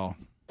that at all.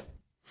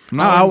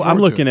 I'm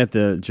looking at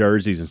the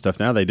jerseys and stuff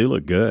now. They do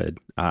look good.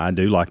 I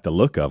do like the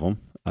look of them,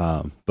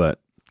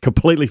 but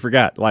completely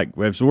forgot. Like,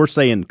 if we're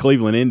saying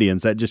Cleveland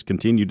Indians, that just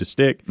continued to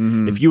stick.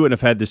 Mm-hmm. If you wouldn't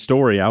have had this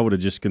story, I would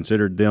have just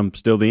considered them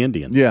still the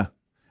Indians. Yeah.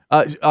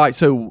 All right,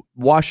 so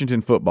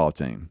Washington football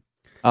team.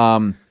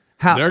 They're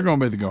going to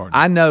be the Guardians.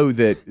 I know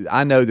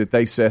that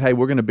they said, hey,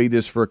 we're going to be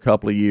this for a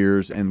couple of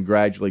years and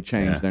gradually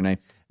change their name.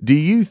 Do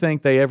you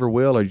think they ever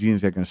will, or do you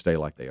think they're going to stay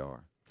like they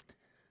are?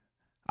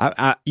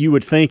 you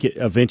would think it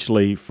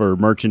eventually for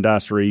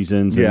merchandise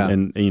reasons,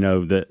 and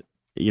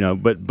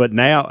but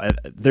now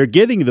they're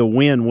getting the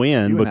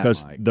win-win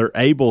because they're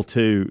able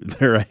to.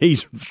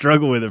 He's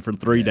struggled with it for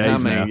 3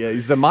 days now. Yeah,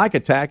 is the mic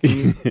attacking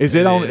you? Is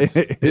it on? Does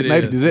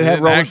it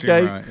have roller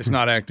skates? Right. It's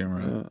not acting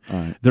right.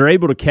 Right. They're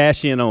able to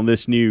cash in on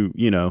this new,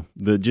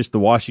 the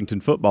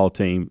Washington football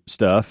team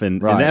stuff, and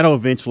that'll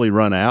eventually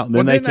run out. And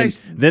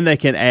then they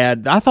can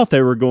add. I thought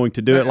they were going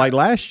to do it like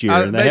last year,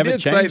 and they haven't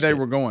changed. They did say they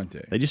were going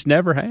to. They just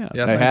never have.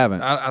 Yeah, they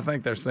haven't. I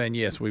think they're saying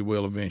yes, we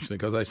will eventually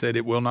because they said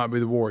it will not be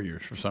the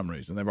Warriors for some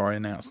reason. They've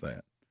already announced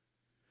that.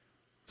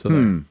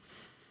 So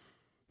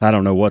I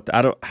don't know what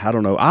I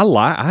don't know.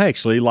 I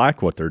actually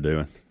like what they're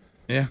doing.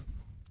 Yeah,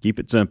 keep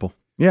it simple.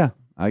 Yeah,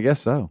 I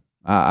guess so.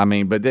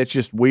 But that's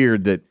just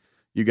weird that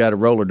you got a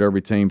roller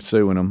derby team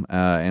suing them,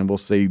 and we'll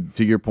see.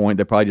 To your point,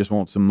 they probably just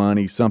want some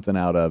money, something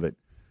out of it.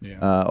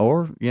 Yeah.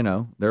 Or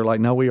they're like,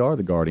 no, we are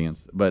the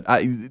Guardians. But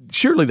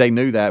surely they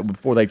knew that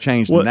before they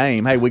changed the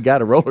name. Hey, we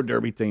got a roller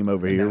derby team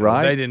over here,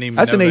 right? They didn't even.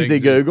 That's an easy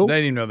Google. They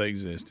didn't even know they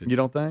existed. You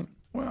don't think?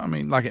 Well, I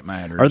mean, like it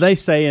matters. Are they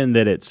saying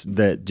that it's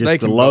that just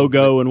the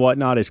logo and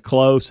whatnot is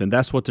close, and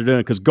that's what they're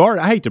doing? Because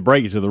I hate to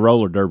break it to the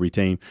roller derby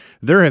team,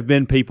 there have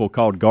been people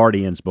called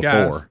Guardians before.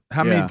 Guys,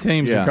 how many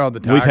teams are called the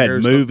Tigers? We've had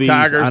movies, the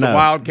Tigers, the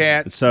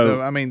Wildcats.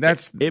 So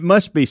it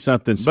must be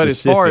something specific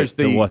as far as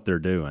to what they're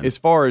doing. As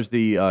far as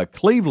the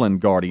Cleveland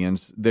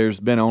Guardians,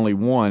 there's been only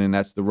one, and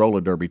that's the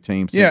roller derby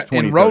team since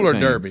 2013. In roller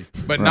derby,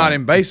 but not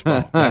in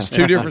baseball. That's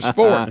two different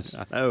sports.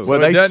 Well,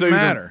 so it doesn't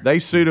matter. They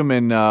sued them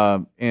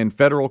in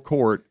federal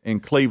court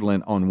in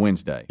Cleveland on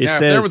Wednesday. If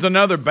there was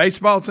another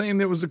baseball team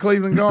that was the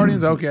Cleveland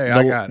Guardians, okay,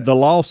 I got it. The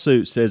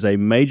lawsuit says a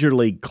major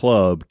league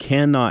club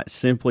cannot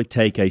simply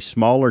take a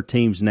smaller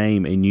team's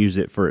name and use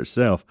it for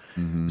itself.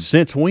 Mm-hmm.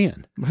 Since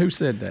when? Who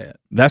said that?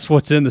 That's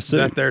what's in the suit.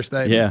 Is that their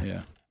statement?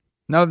 Yeah.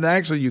 No,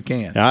 actually, you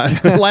can.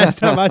 Last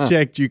time I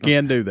checked, you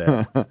can do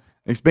that.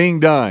 It's being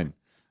done.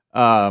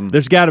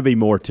 There's got to be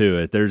more to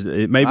it.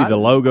 Maybe the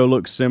logo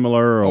looks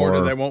similar, or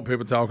do they want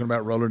people talking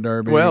about roller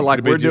derby? Well,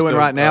 like we're doing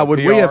right now. Would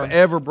we have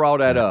ever brought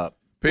that up?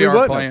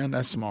 PR plan?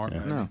 That's smart.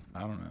 No.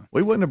 I don't know.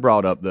 We wouldn't have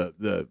brought up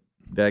the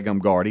daggum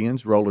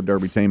Guardians roller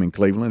derby team in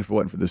Cleveland if it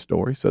wasn't for this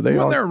story. So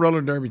wasn't there a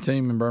roller derby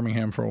team in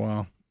Birmingham for a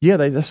while? Yeah,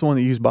 that's the one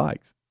that used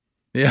bikes.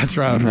 Yeah, that's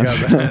right. I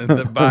forgot about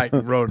the bike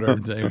roller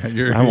derby team.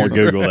 I won't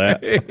Google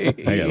that. I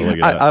got to look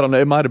it up. I don't know.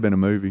 It might have been a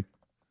movie.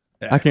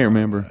 I can't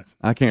remember.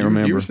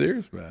 You were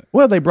serious about it.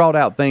 Well, they brought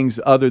out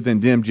things other than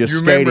them just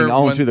skating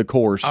onto the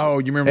course. Oh,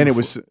 you remember? And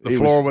the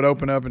floor would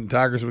open up and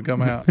Tigers would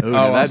come out.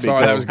 I'm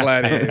sorry, that was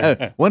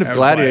Gladiator. What if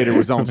Gladiator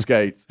was on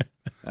skates?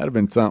 That'd have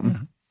been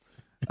something.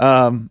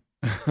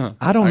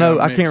 I don't know.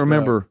 I can't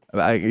remember.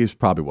 It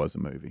probably was a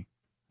movie.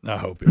 I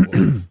hope it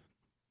was.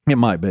 It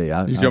might be. You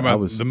talking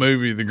about the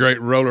movie, The Great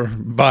Roller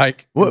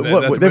Bike?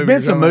 There've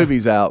been some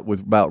movies out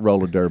about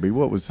roller derby.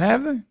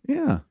 Have they?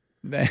 Yeah.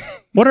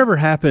 Whatever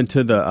happened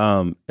to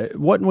the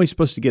wasn't we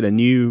supposed to get a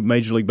new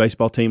Major League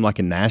Baseball team like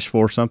in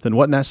Nashville or something?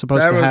 Wasn't that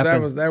supposed to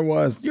happen? That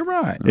was. You're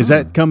right. Is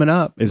that coming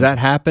up? Is that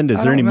happened?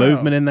 Is there any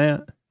movement in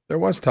that? There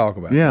was talk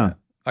about that.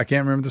 I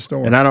can't remember the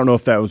story. And I don't know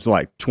if that was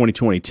like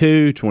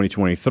 2022,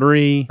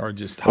 2023, or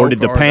just or did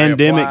the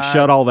pandemic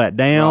shut all that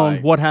down?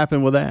 Right. What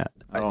happened with that?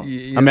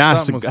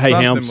 Hey,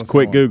 Helms,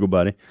 quick Google,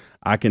 buddy.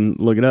 I can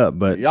look it up,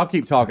 but y'all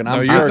keep talking.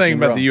 You're thinking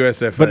about the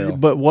USFL.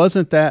 But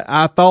wasn't that?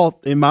 I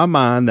thought in my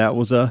mind that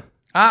was a.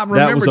 I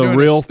remember doing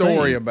a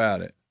story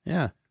about it.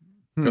 Yeah,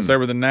 because they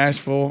were the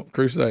Nashville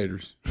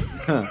Crusaders.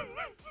 All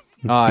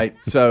right,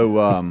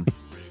 so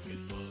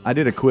I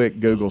did a quick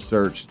Google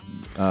search,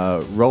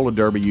 roller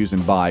derby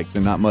using bikes,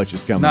 and not much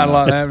is coming. Not up. A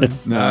lot happening.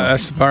 No,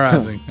 that's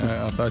surprising.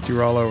 I thought you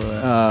were all over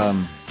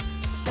that.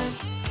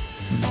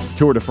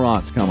 Tour de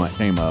France came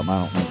up.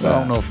 I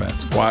don't know if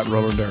that's quite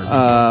roller derby.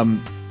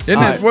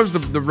 What was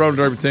the roller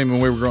derby team when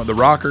we were growing? The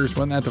Rockers,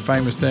 wasn't that the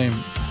famous team?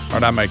 Or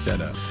did I make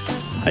that up?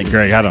 Hey,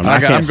 Greg, I don't know.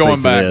 I'm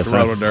going back to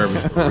roller derby.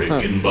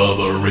 Rick and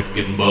Bubba, Rick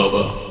and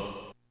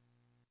Bubba.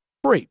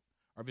 Free.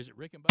 Or visit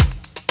Rick and Bubba.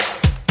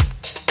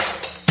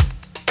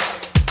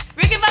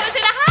 Rick and Bubba's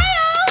in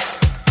Ohio.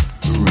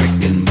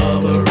 Rick and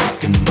Bubba,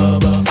 Rick and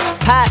Bubba.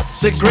 Pass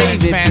the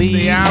gravy, past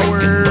the hour.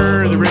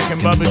 The Rick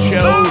and Bubba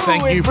Show.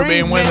 Thank you for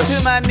being with us.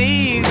 To my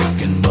knees.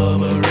 Rick and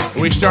Bubba,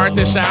 we start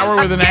this hour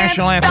with the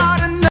national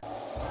anthem.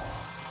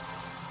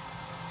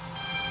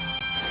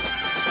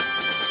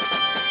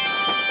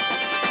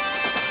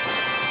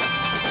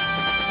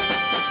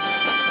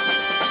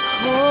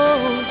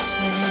 Oh,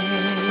 say,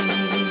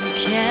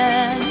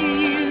 can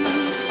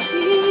you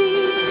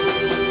see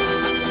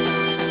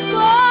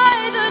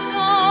by the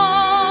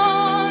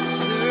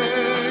dawn's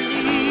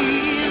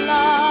early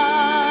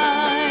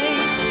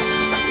light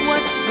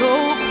what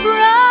so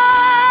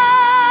proudly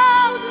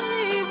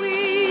we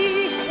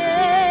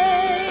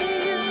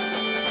hailed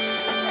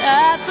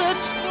at the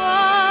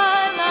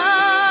twilight's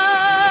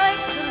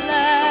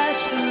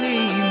last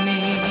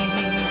gleaming,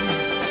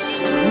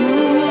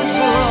 whose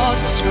broad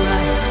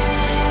stripes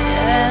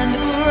and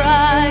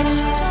bright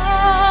stars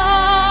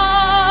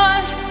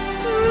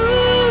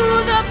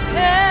through the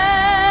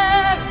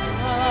perilous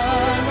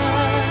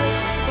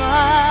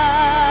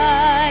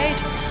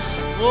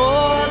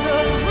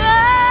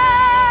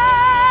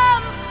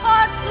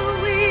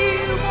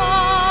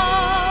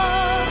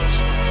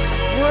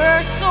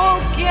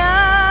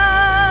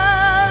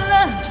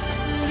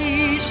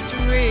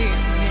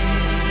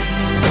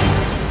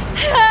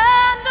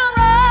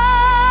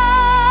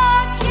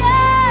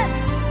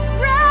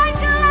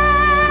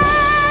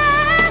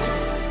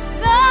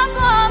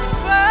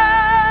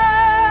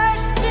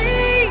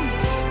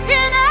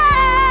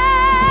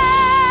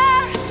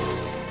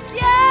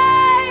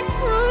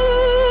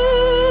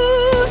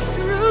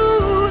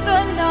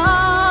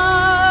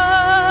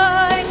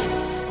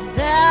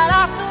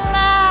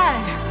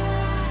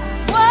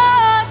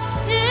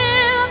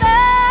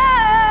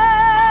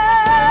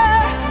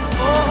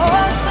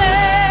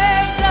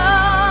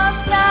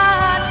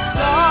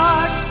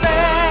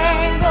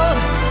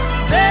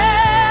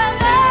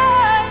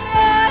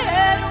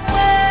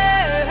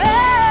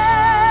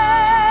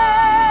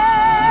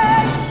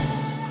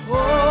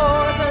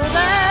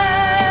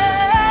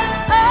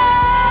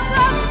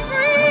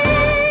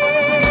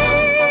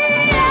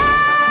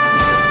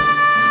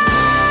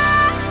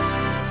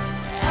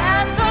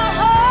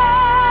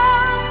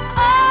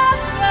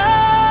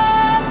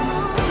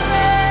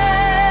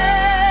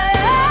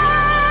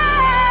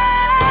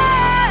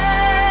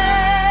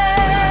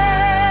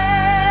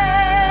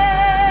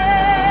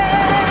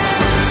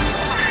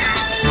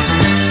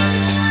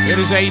It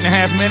is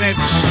 8.5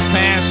 minutes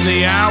past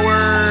the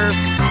hour.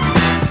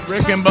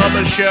 Rick and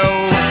Bubba show.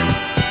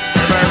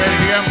 Everybody ready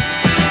to go?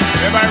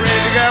 Everybody ready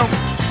to go?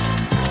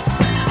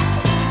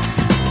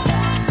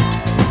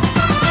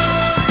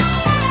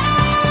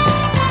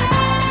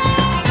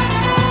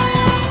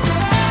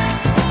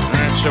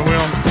 All right, so we'll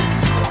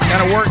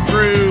kind of work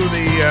through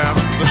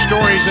the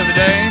stories of the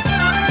day.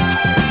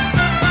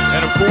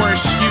 And, of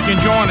course, you can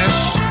join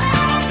us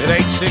at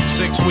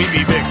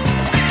 866-WE-BE-BIG.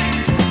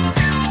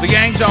 The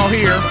gang's all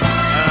here.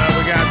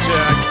 We got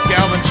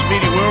Calvin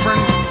Speedy Wilburn.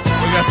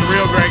 We got the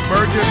real Greg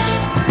Burgess.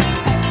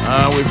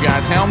 We've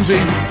got Helmsy.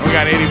 And we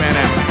got Eddie Van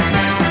Allen.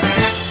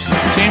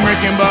 Team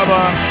Rick and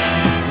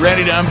Bubba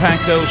ready to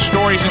unpack those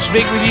stories and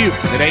speak with you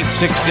at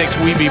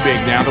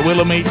 866-WE-BE-BIG. Now, the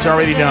Willow Meat's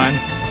already done,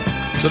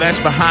 so that's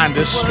behind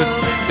us. But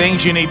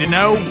things you need to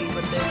know.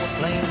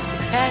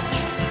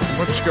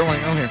 What's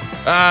going on here?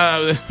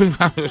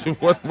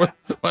 What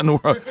in the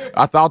world?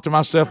 I thought to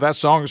myself, that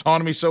song is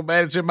haunting me so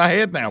bad it's in my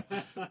head now.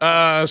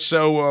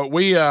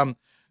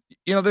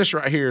 This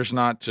right here is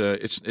not.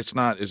 It's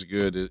not as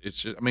good. It's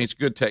just, it's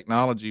good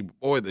technology.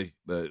 Boy,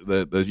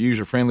 the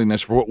user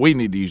friendliness for what we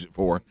need to use it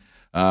for.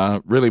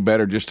 Really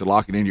better just to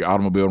lock it into your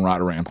automobile and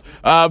ride around.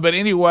 But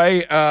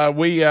anyway,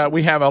 we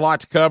have a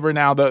lot to cover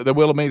now. The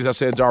Willow Meat, as I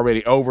said, is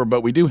already over,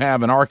 but we do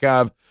have an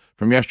archive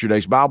from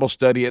yesterday's Bible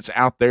study. It's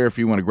out there if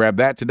you want to grab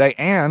that today.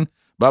 And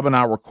Bubba and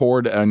I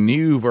record a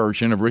new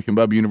version of Rick and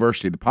Bubba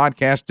University, the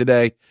podcast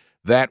today.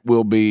 That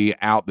will be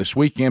out this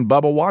weekend.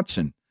 Bubba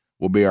Watson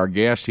will be our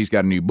guest. He's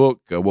got a new book.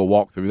 We'll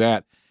walk through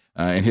that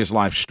and his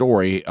life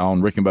story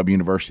on Rick and Bubba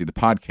University, the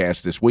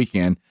podcast this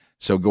weekend.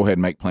 So go ahead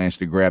and make plans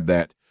to grab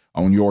that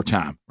on your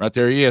time. Right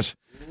there he is.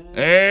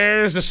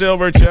 There's the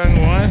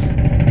silver-tongued one,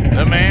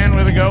 the man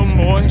with a golden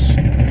voice,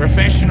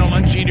 professional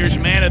lunch-eater's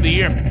man of the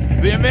year,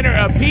 the inventor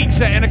of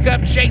pizza and a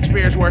cup,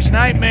 Shakespeare's worst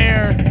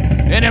nightmare,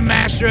 and a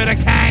master of the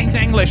King's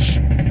English.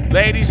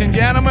 Ladies and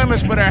gentlemen,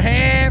 let's put our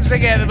hands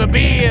together for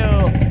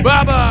Bill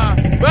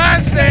Bubba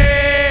Bussey!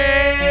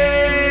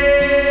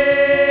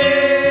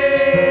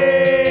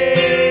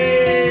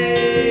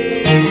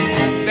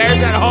 There's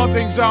that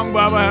haunting song,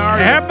 Bubba. How are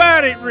you? How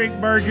about it,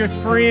 Rick Burgess?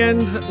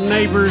 Friends,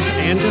 neighbors,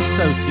 and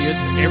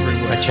associates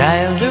everywhere. A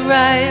child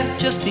arrived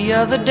just the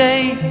other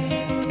day.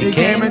 He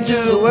came into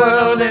the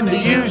world in the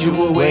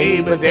usual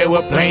way, but there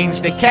were planes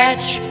to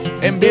catch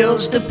and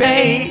bills to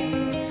pay.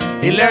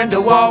 He learned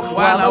to walk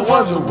while I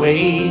was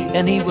away,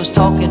 and he was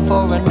talking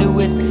for I knew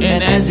it.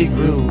 And as he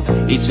grew,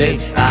 he'd say,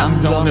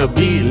 I'm gonna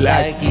be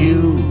like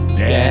you,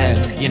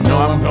 Dad. You know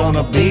I'm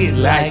gonna be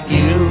like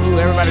you.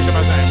 Everybody should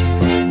say.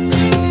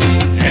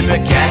 And the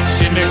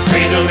cat's in the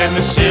cradle and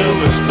the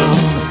silver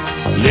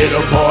spoon,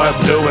 little boy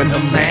blue and the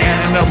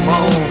man in the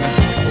moon.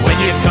 When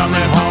you're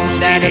coming home,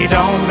 Daddy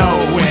don't know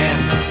when,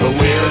 but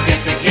we'll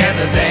get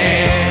together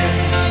then.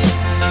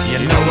 You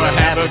know we'll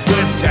have a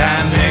good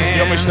time then. You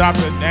want me to stop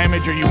the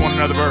damage, or you want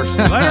another verse?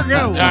 Let her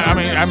go.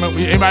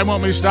 Anybody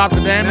want me to stop the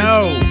damage?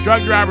 No.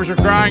 Truck drivers are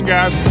crying,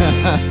 guys.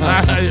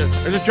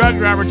 There's a truck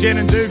driver, 10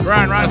 and 2,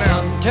 crying right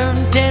now. My son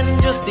turned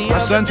 10 just the other day. My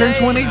son turned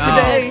 20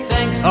 today.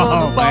 Thanks for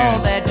the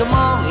ball, Dad. Come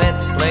on,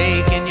 let's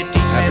play. Can you teach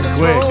me to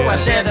throw? I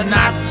said,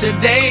 not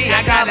today.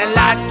 I got a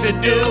lot to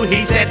do.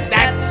 He said,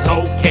 that's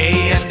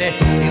okay. And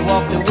he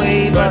walked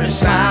away, but his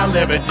smile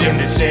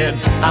evidently said,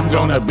 I'm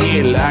gonna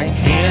be like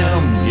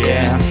him.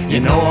 Yeah, you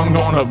know I'm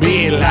gonna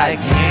be like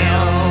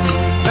him.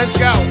 Let's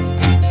go.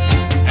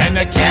 And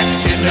the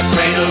cat's in the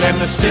cradle and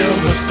the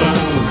silver spoon,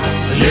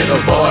 the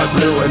little boy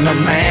blue and the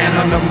man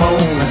on the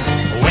moon.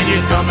 When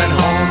you're coming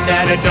home,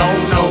 Daddy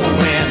don't know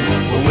when,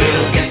 but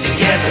we'll get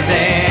together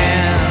then.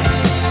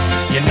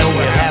 You know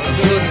we'll have a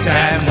good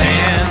time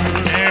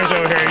then. There's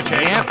old Harry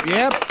Chase.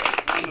 Yep.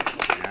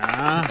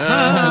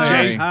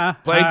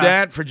 Played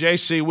that for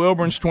J.C.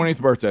 Wilburn's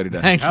 20th birthday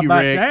today. Thank you,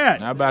 Rick.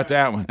 How about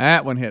that one?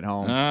 That one hit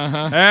home.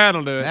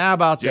 That'll do it. How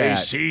about that?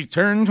 J.C.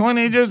 turned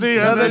 20 just the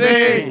other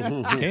day.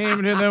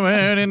 Came to the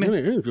wedding.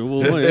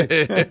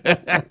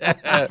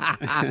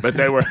 But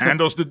there were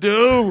handles to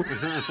do.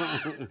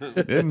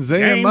 Didn't see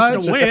him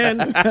much. to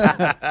win.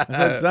 I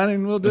said, Sonny,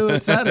 we'll do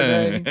it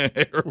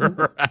Saturday.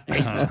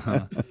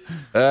 Right.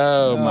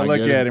 Oh, my look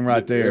goodness. at him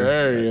right there.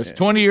 There he is.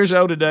 20 years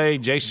old today,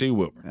 J.C.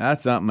 Wilburn.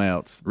 That's something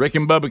else. Rick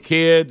and Bubba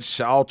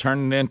kids all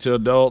turning into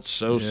adults.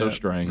 So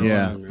strange.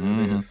 Yeah.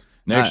 Mm-hmm.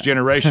 Next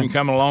generation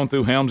coming along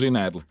through Helmsy and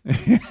Adler.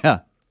 Yeah.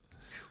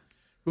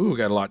 Ooh, we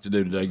got a lot to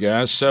do today,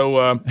 guys. So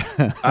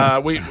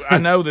I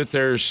know that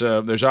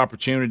there's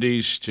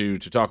opportunities to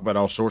talk about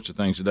all sorts of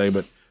things today,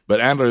 but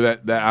Adler,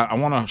 that I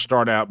want to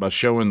start out by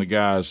showing the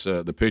guys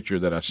the picture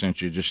that I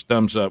sent you. Just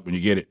thumbs up when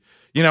you get it.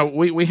 You know,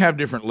 we have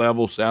different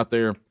levels out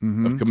there of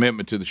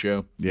commitment to the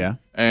show. Yeah,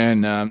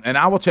 and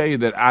I will tell you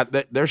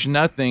that there's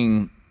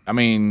nothing. I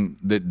mean,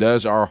 that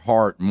does our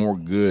heart more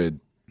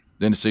good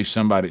than to see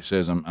somebody that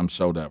says, I'm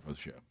sold out for the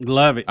show.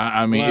 Love it.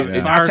 I mean,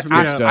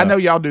 I know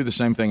y'all do the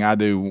same thing I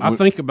do. I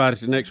think about it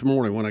the next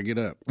morning when I get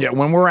up. Yeah,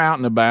 when we're out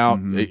and about,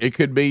 it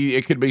could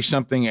be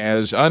something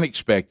as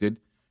unexpected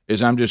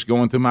as I'm just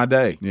going through my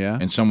day,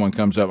 and someone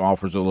comes up and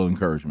offers a little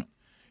encouragement.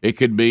 It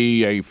could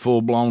be a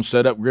full-blown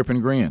set-up grip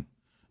and grin,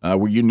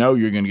 where you know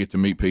you're going to get to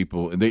meet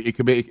people. It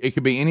could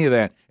be any of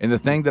that. And the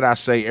thing that I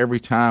say every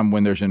time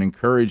when there's an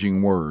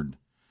encouraging word,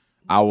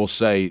 I will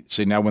say,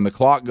 see, now when the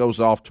clock goes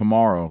off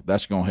tomorrow,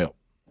 that's going to help.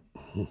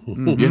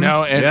 You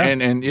know,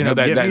 and you know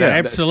that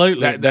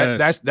absolutely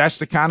that's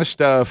the kind of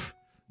stuff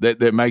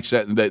that makes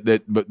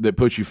that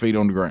puts your feet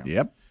on the ground.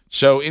 Yep.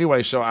 So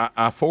anyway,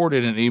 I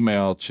forwarded an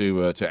email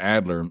to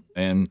Adler,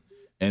 and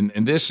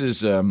this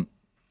is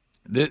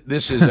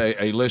this is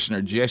a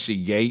listener,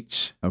 Jesse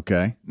Gates.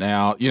 Okay.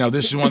 Now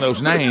this is one of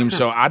those names,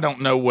 so I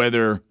don't know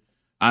whether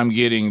I'm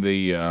getting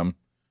the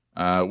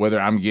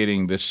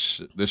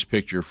this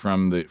picture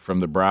from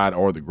the bride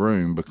or the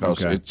groom,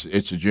 because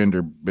it's a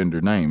gender bender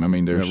name. I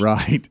mean,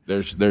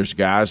 there's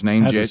guys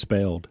named How's Jesse. it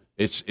spelled?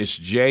 It's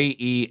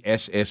Jesse.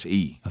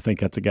 I think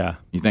that's a guy.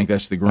 You think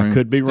that's the groom? I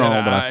could be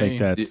wrong, but I think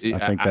that's the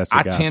guy.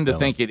 I tend to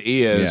think it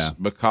is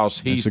because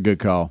he's a good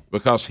call,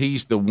 because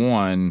he's the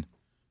one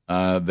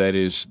that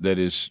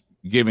is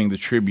giving the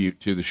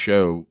tribute to the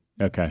show.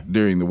 Okay.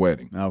 During the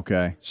wedding.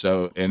 Okay.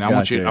 So, and I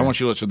want you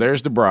to look. So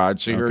there's the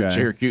bride. See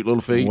her cute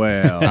little feet.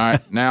 Well. All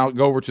right. Now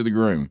go over to the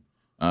groom.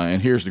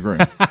 And here's the groom.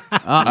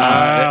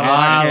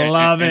 I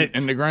love it.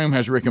 And the groom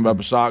has Rick and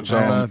Bubba socks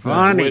on.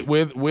 Funny.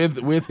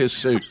 With his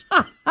suit.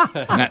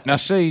 now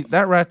see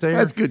that right there.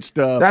 That's good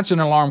stuff. That's an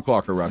alarm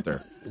clocker right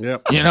there.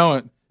 Yep. You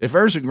know, if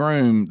there's a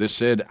groom that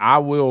said, "I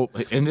will,"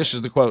 and this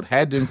is the quote,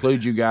 "had to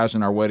include you guys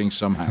in our wedding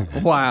somehow."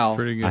 Wow.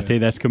 Pretty good. I tell you,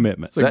 that's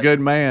commitment. It's a good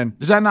man.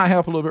 Does that not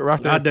help a little bit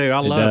right there? I do. I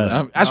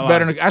love it. That's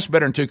better. That's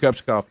better than 2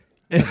 cups of coffee.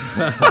 It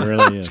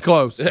really is. It's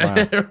close. Wow.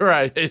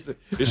 Right.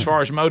 As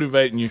far as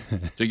motivating you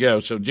to go.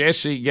 So,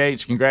 Jesse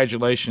Gates,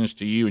 congratulations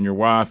to you and your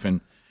wife,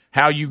 and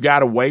how you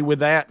got away with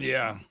that.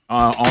 Yeah.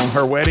 On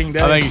her wedding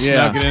day. I think he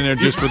snuck it in there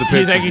just for the picture.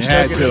 You think he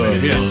snuck it in there?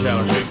 He didn't tell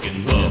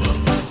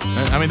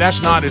her. I mean,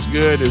 that's not as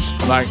good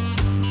as like.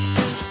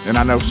 And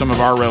I know some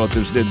of our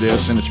relatives did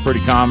this, and it's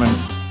pretty common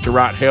to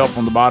write help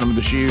on the bottom of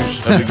the shoes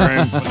of the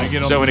groom.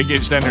 When it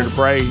gets down there to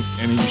pray,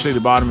 and then you see the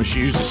bottom of the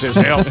shoes that says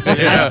help.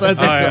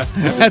 That's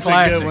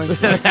a good one.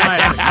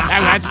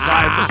 That's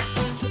classic.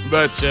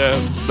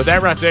 But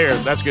that right there,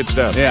 that's good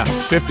stuff. Yeah.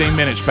 15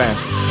 minutes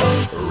past.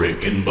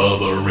 Rick and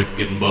Bubba, Rick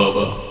and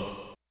Bubba.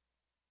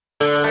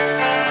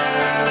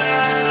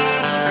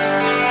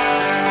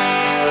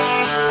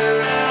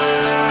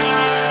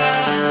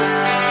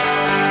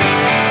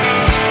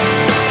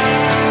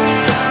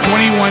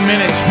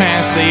 Minutes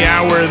past the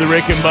hour of the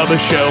Rick and Bubba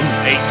Show.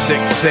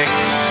 866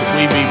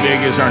 We Be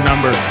Big is our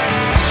number.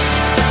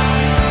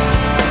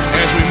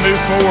 As we move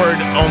forward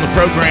on the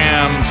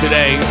program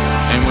today,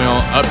 and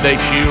we'll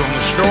update you on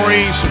the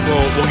stories,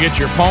 we'll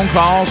get your phone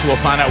calls, we'll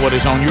find out what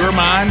is on your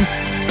mind.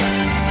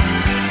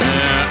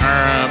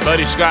 Our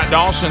buddy Scott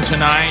Dawson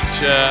tonight,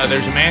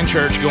 there's a man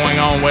church going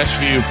on,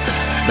 Westview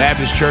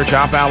Baptist Church,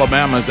 Hop,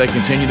 Alabama, as they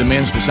continue the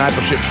men's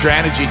discipleship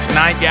strategy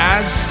tonight,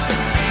 guys.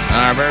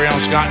 Our very own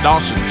Scott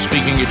Dawson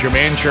speaking at your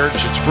man church.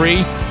 It's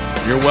free.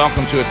 You're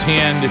welcome to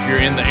attend if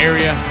you're in the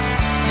area.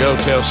 Go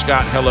tell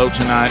Scott hello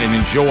tonight and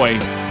enjoy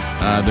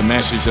the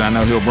message that I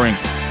know he'll bring.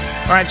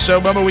 All right,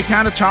 so, Bubba, we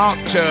kind of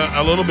talked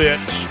a little bit.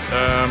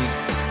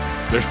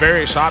 There's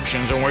various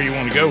options on where you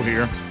want to go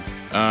here.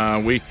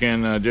 We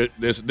can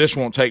this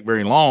won't take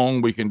very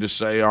long. We can just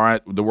say, all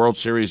right, the World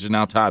Series is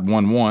now tied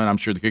 1-1. I'm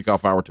sure the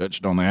kickoff hour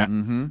touched on that.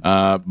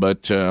 Mm-hmm.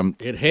 But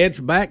it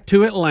heads back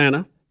to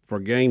Atlanta for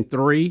Game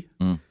 3.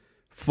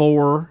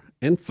 4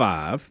 and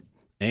 5.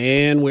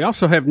 And we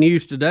also have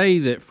news today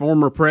that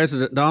former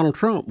President Donald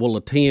Trump will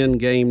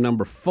attend game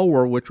number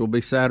 4, which will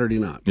be Saturday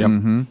night. Yep.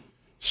 Mm-hmm.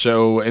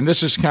 So, and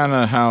this is kind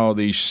of how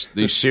these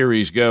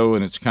series go,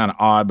 and it's kind of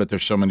odd, but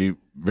there's so many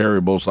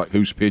variables like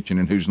who's pitching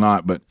and who's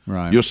not. But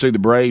you'll see the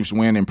Braves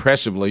win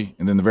impressively,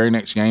 and then the very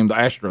next game, the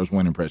Astros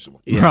win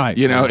impressively. Yeah. Right.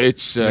 You know,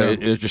 it's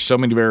there's just so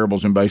many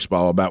variables in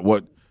baseball about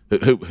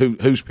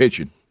who's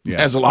pitching. Yeah.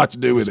 It has a lot to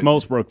do with it.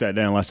 Smoltz broke that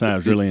down last night. It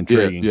was really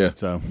intriguing. Yeah.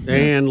 So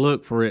and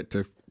look for it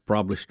to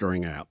probably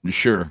string out.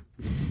 Sure.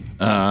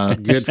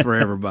 Good for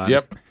everybody.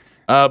 Yep.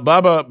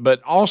 Bubba,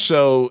 but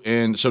also,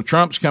 and so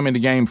Trump's coming to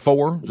Game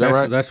 4. Is that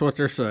right? That's what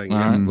they're saying. All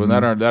right. Well,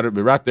 that'll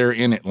be right there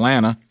in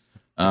Atlanta,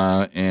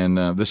 and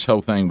this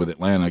whole thing with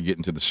Atlanta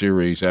getting to the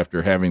series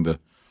after having the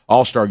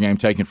All-Star game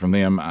taken from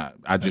them,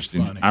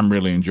 I'm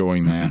really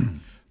enjoying that.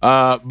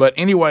 But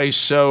anyway,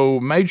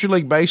 so Major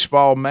League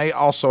Baseball may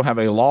also have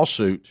a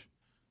lawsuit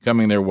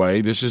coming their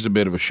way. This is a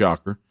bit of a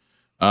shocker.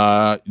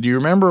 Do you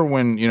remember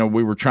when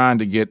we were trying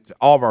to get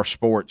all of our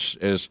sports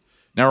as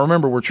now?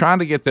 Remember, we're trying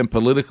to get them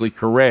politically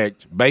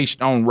correct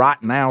based on right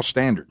now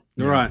standard.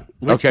 Right.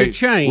 Which could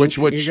change. Which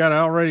you got to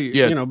already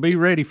be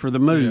ready for the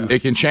move.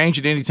 It can change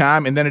at any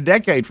time, and then a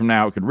decade from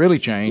now it could really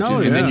change.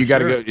 And then you got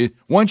to go.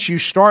 Once you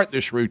start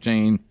this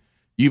routine,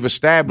 you've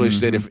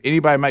established that if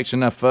anybody makes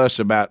enough fuss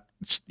about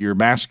your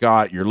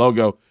mascot, your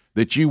logo,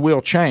 that you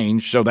will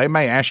change, so they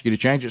may ask you to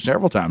change it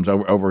several times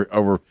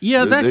over.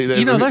 Yeah,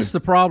 that's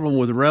the problem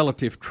with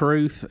relative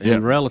truth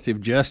and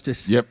relative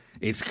justice. Yep,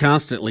 it's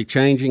constantly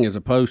changing as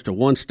opposed to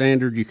one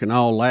standard you can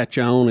all latch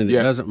on, and it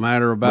doesn't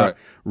matter about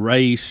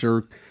race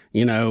or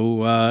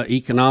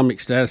economic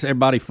status.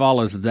 Everybody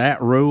follows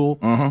that rule,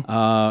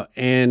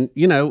 and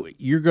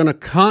you're going to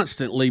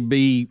constantly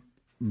be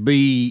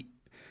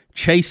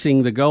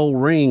chasing the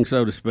gold ring,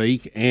 so to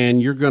speak,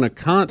 and you're going to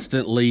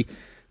constantly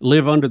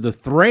live under the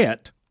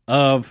threat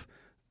of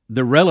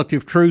the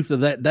relative truth of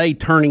that day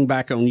turning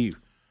back on you.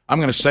 I'm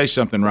going to say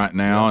something right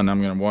now, and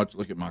I'm going to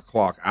look at my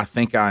clock. I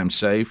think I am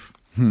safe,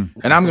 and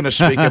I'm going to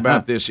speak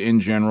about this in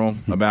general,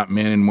 about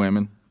men and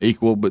women,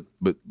 equal but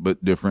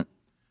different.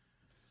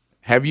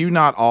 Have you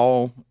not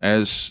all,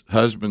 as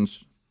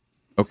husbands,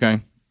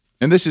 okay,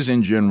 and this is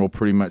in general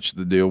pretty much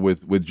the deal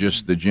with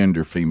just the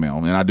gender female,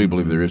 and I do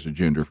believe there is a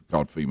gender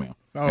called female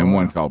and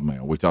one called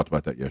male. We talked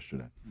about that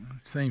yesterday.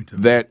 Same to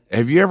me. That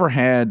have you ever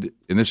had,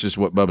 and this is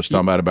what Bubba's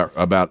talking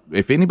about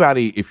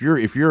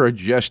if you're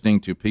adjusting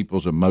to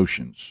people's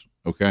emotions,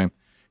 okay?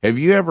 Have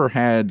you ever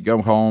had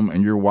go home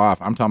and your wife,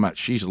 I'm talking about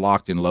she's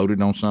locked and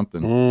loaded on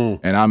something,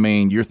 and I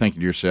mean you're thinking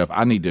to yourself,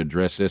 I need to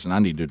address this and I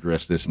need to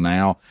address this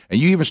now, and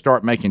you even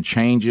start making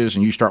changes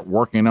and you start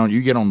working on it,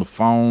 you get on the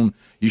phone,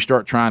 you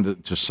start trying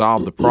to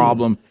solve the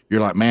problem,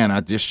 you're like,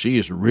 man, she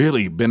has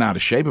really been out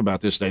of shape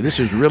about this day. This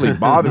is really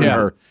bothering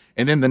her.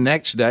 And then the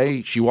next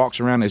day she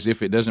walks around as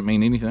if it doesn't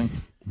mean anything.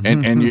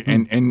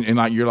 And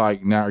like you're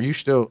like, now are you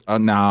still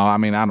no, I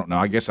mean, I don't know.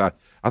 I guess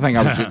I think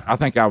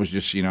I was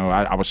just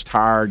I was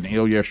tired and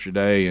ill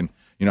yesterday, and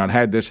I'd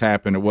had this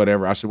happen or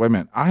whatever. I said, wait a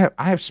minute,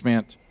 I've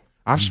spent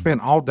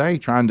all day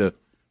trying to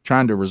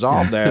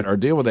resolve that or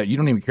deal with that. You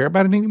don't even care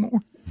about it anymore.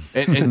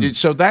 And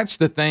so that's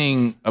the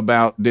thing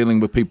about dealing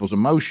with people's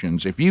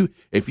emotions. If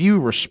you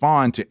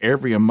respond to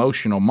every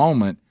emotional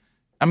moment,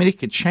 I mean, it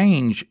could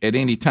change at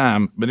any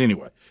time. But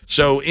anyway,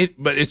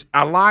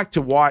 I like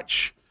to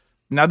watch.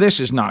 Now, this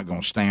is not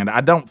going to stand.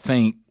 I don't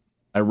think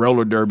a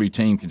roller derby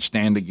team can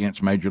stand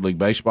against Major League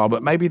Baseball,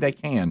 but maybe they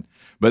can.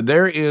 But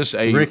there is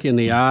Rick, in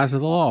the eyes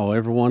of the law,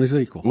 everyone is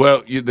equal.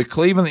 Well, the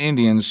Cleveland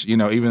Indians,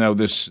 even though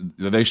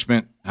they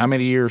spent how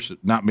many years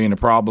not being a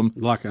problem?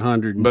 Like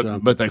 100 and something.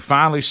 But they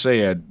finally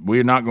said,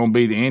 we're not going to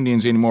be the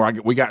Indians anymore.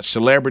 We got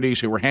celebrities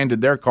who were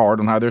handed their card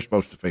on how they're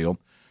supposed to feel.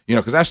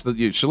 Because that's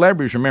the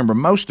celebrities, remember,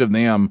 most of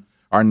them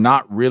are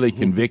not really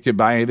convicted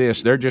by any of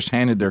this. They're just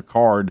handed their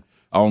card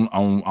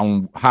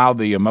on how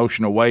the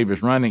emotional wave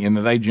is running, and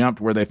that they jumped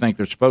where they think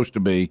they're supposed to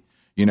be,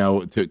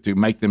 to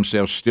make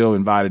themselves still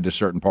invited to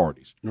certain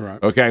parties.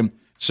 Right. Okay.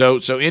 So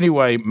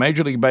anyway,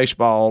 Major League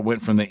Baseball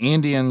went from the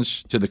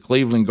Indians to the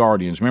Cleveland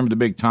Guardians. Remember the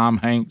big Tom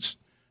Hanks,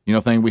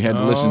 thing we had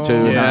to listen to,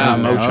 and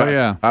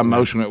how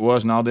emotional it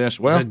was, and all this.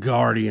 Well, the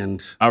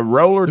Guardians, a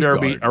roller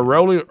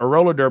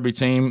derby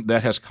team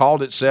that has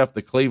called itself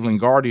the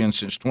Cleveland Guardians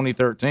since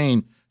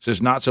 2013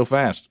 says not so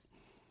fast.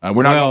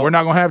 We're not going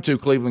to have two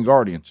Cleveland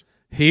Guardians.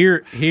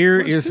 Here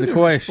is the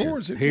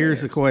question.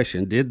 Here's the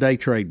question: did they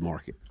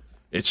trademark it?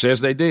 It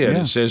says they did.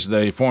 Yeah. It says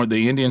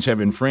the Indians have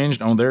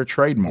infringed on their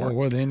trademark.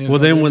 Well,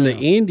 then when the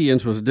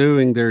Indians was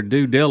doing their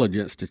due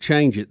diligence to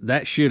change it,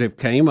 that should have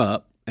came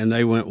up, and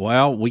they went,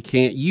 well, we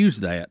can't use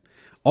that,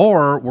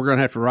 or we're going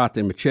to have to write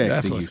them a check.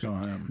 That's what's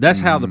going to happen. That's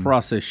how the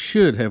process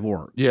should have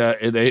worked.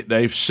 Yeah,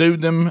 they've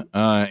sued them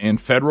in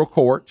federal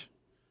court,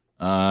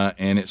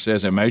 and it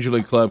says a Major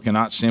League club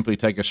cannot simply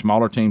take a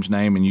smaller team's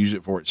name and use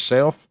it for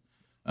itself.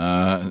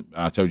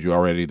 I told you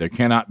already, there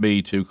cannot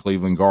be two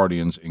Cleveland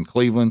Guardians in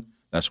Cleveland.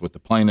 That's what the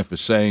plaintiff is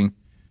saying.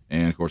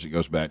 And, of course, it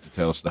goes back to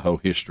tell us the whole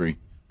history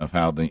of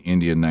how the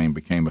Indian name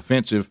became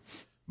offensive.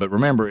 But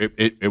remember,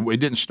 it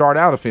didn't start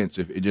out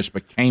offensive. It just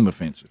became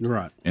offensive.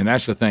 Right. And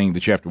that's the thing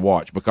that you have to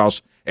watch,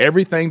 because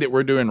everything that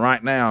we're doing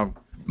right now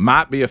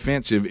might be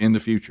offensive in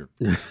the future.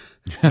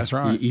 That's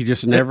right. You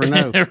just never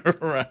know.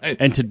 Right.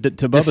 And to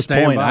Bubba's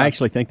point, I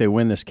actually think they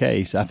win this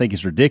case. I think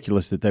it's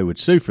ridiculous that they would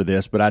sue for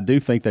this, but I do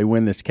think they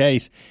win this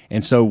case.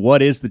 And so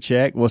what is the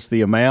check? What's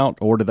the amount?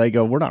 Or do they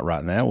go, we're not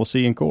writing that. We'll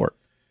see you in court.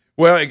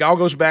 Well, it all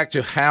goes back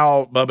to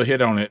how Bubba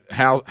hit on it.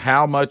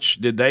 How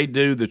much did they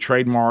do the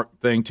trademark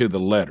thing to the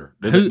letter?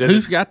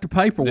 Who's got the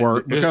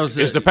paperwork? Because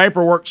is the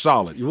paperwork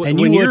solid? And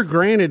when you're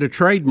granted a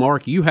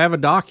trademark, you have a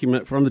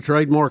document from the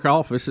trademark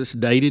office that's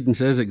dated and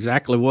says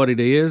exactly what it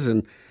is.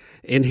 And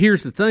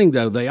here's the thing,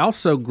 though. They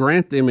also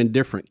grant them in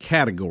different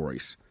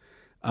categories.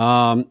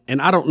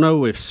 And I don't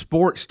know if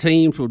sports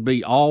teams would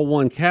be all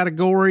one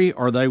category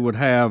or they would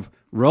have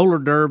roller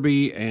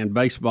derby and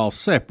baseball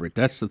separate.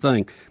 That's the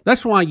thing.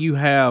 That's why you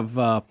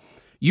have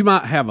you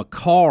might have a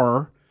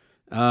car,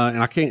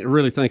 and I can't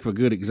really think of a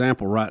good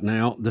example right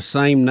now, the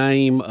same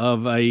name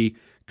of a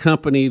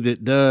company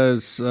that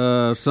does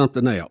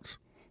something else.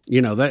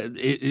 That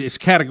it's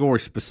category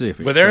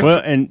specific. But they're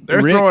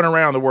throwing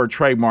around the word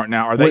trademark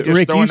now. Are they just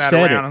Rick, throwing that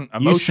around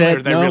emotionally, or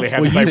do they really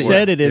have you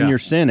said it in your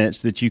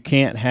sentence that you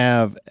can't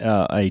have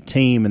a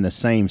team in the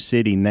same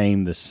city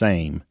named the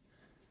same.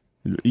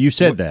 You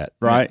said that,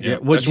 right? Yeah.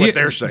 Well, that's what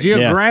they're saying.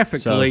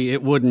 Geographically,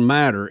 it wouldn't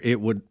matter. It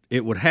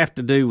would have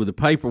to do with the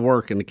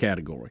paperwork and the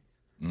category.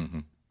 Mm-hmm.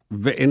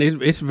 And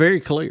it's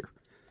very clear.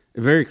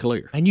 Very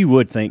clear. And you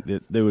would think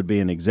that there would be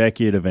an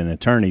executive and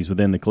attorneys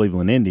within the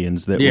Cleveland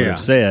Indians that would have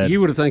said,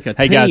 you would think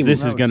hey, guys,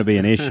 this is going to be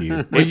an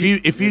issue.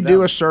 If you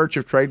do a search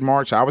of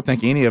trademarks, I would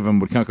think any of them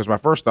would come, because my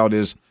first thought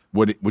is,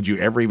 would you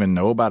ever even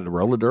know about the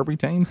roller derby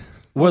team?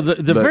 Well,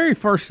 the very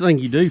first thing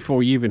you do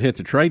before you even hit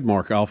the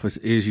trademark office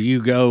is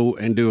you go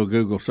and do a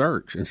Google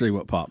search and see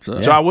what pops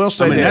up. So I will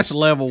say that's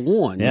level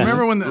one. Yeah.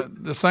 Remember when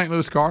the St.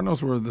 Louis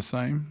Cardinals were the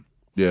same?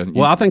 Yeah.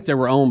 Well, I think they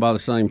were owned by the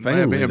same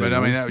family. Yeah, but I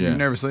mean, you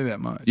never see that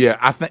much. Yeah,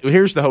 I think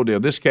here's the whole deal.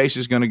 This case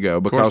is going to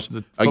go because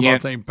the football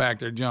team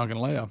packed their junk and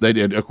left. They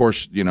did. Of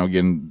course,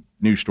 again,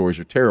 news stories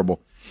are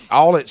terrible.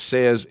 All it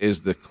says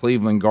is the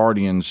Cleveland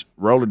Guardians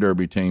roller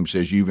derby team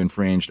says you've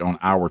infringed on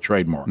our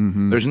trademark.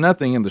 Mm-hmm. There's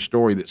nothing in the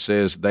story that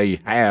says they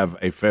have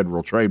a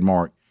federal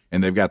trademark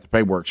and they've got the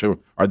paperwork. So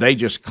are they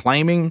just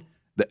claiming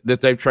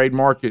that they've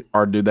trademarked it,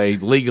 or do they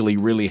legally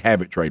really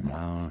have it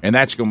trademarked? And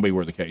that's going to be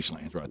where the case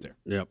lands right there.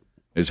 Yep.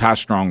 Is how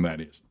strong that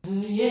is.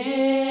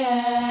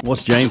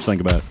 What's James think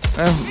about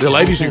it? The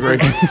ladies agree.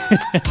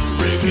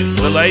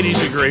 The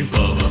ladies agree.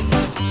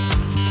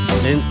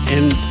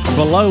 And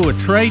below a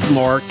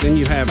trademark, then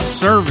you have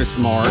service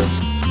marks,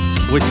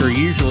 which are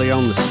usually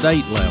on the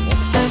state level.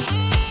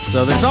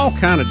 So there's all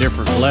kind of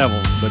different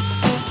levels, but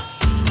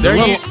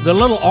the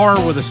little R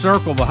with a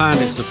circle behind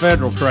it's the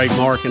federal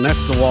trademark, and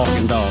that's the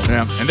walking dog.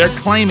 Yeah, and they're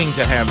claiming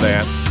to have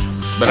that,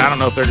 but I don't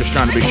know if they're just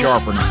trying to be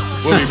sharp or not.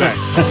 We'll be back.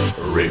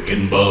 Rick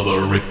and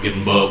Bubba, Rick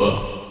and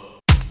Bubba.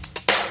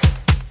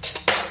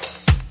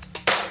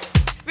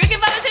 Rick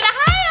and Bubba's in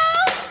Ohio.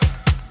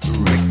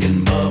 Rick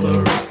and Bubba,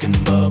 Rick and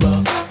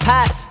Bubba.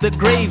 Pass the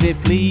gravy,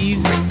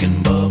 please. Rick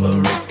and Bubba,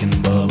 Rick and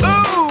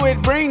Bubba. Ooh,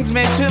 it brings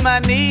me to my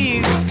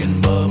knees. Rick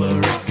and Bubba,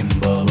 Rick and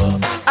Bubba.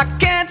 I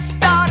can't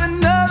start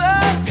another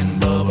Rick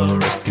and Bubba,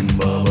 Rick and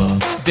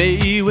Bubba.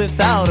 day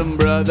without 'em,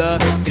 brother.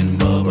 Rick and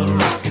Bubba,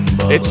 Rick and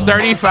Bubba. It's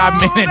 35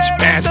 minutes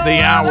past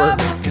the hour.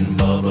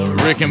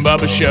 Rick and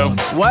Bubba Show.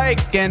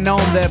 Working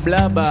on their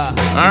blubber.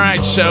 All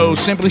right, so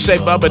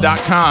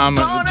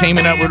simplysafebubba.com,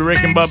 teaming up with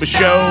Rick and Bubba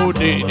Show.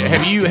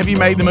 Have you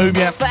made the move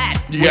yet?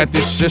 You got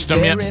this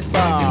system yet?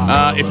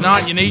 If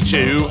not, you need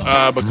to,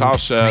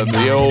 because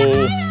the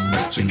old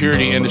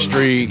security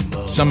industry,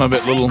 some of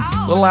it little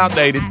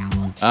outdated,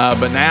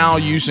 but now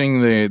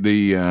using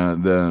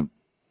the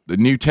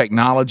new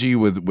technology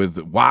with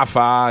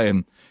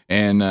Wi-Fi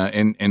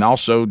and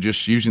also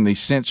just using these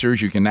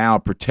sensors, you can now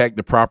protect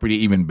the property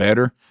even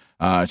better.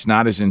 It's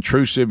not as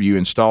intrusive. You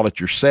install it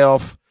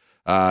yourself.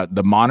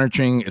 The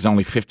monitoring is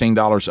only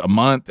 $15 a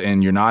month,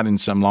 and you're not in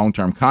some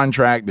long-term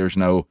contract. There's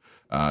no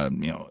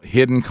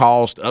hidden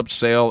cost,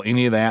 upsell,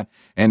 any of that.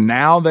 And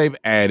now they've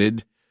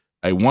added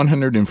a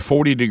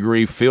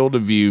 140-degree field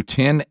of view,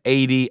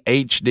 1080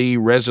 HD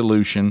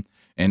resolution,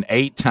 and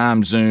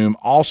 8x zoom.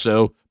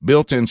 Also,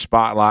 built-in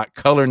spotlight,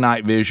 color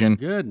night vision.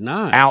 Good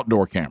night.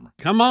 Outdoor camera.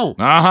 Come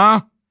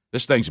on.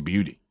 This thing's a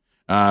beauty.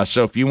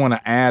 So if you want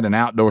to add an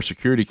outdoor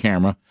security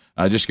camera,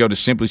 just go to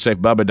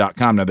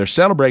simplysafebubba.com. Now, they're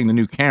celebrating the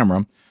new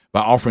camera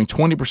by offering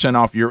 20%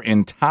 off your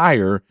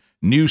entire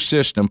new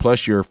system,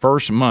 plus your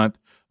first month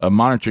of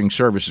monitoring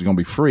service is going to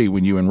be free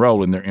when you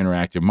enroll in their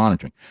interactive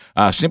monitoring.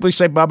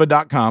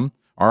 Simplysafebubba.com,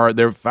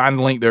 or find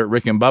the link there at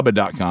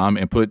rickandbubba.com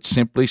and put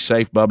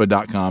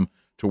simplysafebubba.com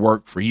to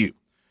work for you.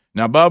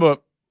 Now, Bubba,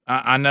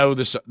 I know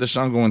this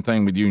ongoing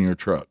thing with you and your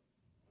truck.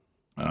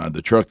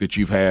 The truck that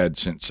you've had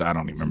since, I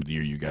don't even remember the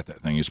year you got that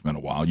thing. It's been a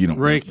while. You don't,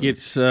 Rick. remember.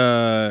 It's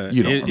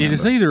it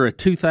is either a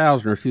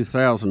 2000 or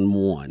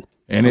 2001,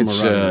 and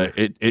it's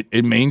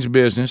it means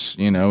business.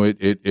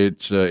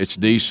 It's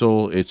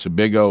diesel. It's a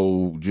big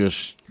old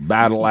just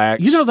battle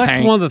axe. That's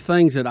tank. one of the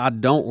things that I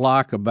don't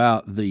like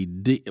about the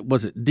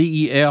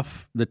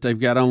DEF that they've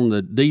got on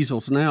the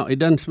diesels now. It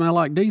doesn't smell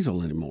like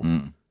diesel anymore.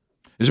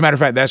 As a matter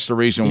of fact, that's the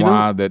reason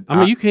why that.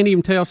 You can't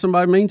even tell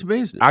somebody means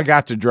business. I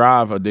got to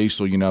drive a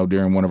diesel,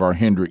 during one of our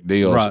Hendrick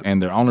deals, right.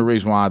 And the only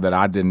reason why that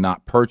I did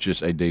not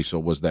purchase a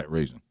diesel was that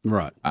reason.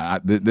 Right.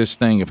 This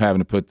thing of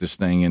having to put this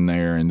thing in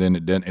there, and then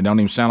it don't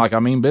even sound like I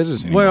mean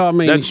business anymore. Well,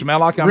 it doesn't smell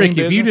like I Rick, mean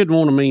business. if you didn't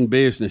want to mean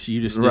business, you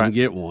just didn't Right.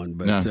 get one.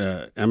 But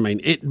No.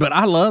 But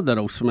I love that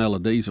old smell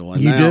of diesel.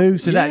 And You now, do?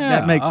 So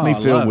that makes me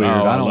feel weird.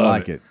 I don't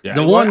like it. Yeah.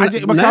 The Well, one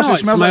because now it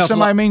smells like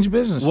somebody like, means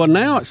business. Well,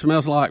 now it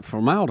smells like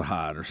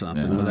formaldehyde or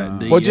something with that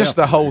DEF. Well, just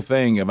the whole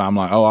thing of I'm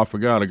like, oh, I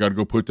forgot, I got to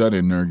go put that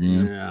in there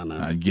again. Yeah, I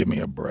know. Give me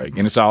a break.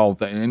 And it's all,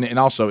 and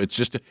also it's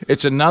just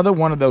it's another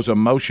one of those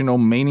emotional,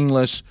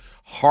 meaningless,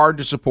 hard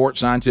to support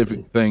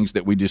scientific things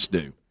that we just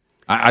do.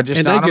 I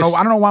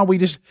don't know why we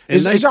just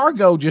is our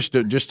goal just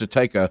to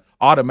take a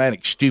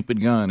automatic stupid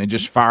gun and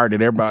just fire it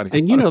at everybody.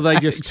 And they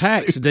just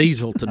tax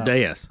diesel to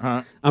death.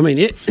 I mean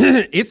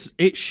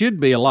it should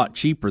be a lot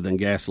cheaper than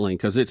gasoline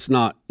because it's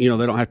not they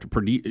don't have to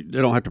produce,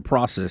 they don't have to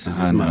process it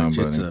as much.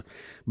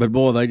 But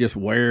boy, they just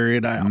wear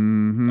it out.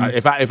 Mm-hmm.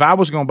 If I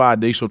was going to buy a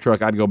diesel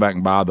truck, I'd go back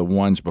and buy the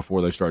ones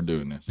before they start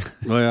doing this.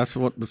 Well,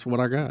 that's what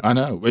I got. I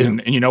know,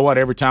 and you know what?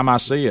 Every time I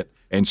see it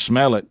and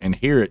smell it and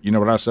hear it, you know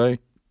what I say?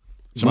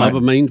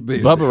 Bubba means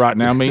business. Bubba right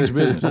now means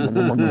business.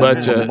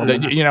 But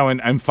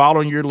and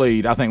following your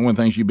lead, I think one of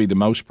the things you'd be the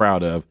most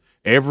proud of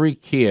every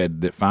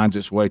kid that finds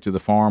its way to the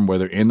farm,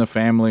 whether in the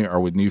family or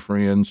with new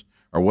friends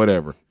or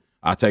whatever,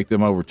 I take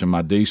them over to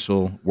my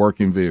diesel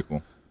working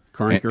vehicle.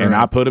 And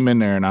I put them in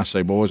there, and I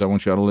say, boys, I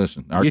want y'all to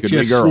listen. Or Get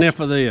you a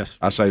sniff of this.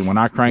 I say, when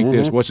I crank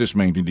this, what's this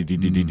mean? And you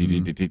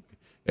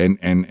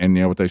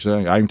know what they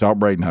say? I even taught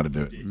Braden how to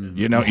do it.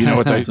 You know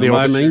what they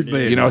Somebody means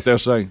business. You know what they'll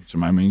say?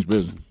 Somebody means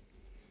business.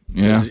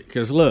 Yeah,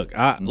 because look,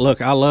 I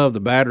love the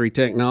battery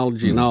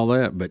technology and all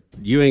that, but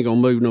you ain't gonna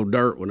move no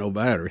dirt with no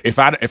battery. If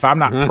I'm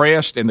not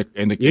pressed and the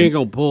you ain't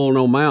gonna pull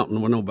no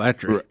mountain with no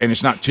battery, and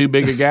it's not too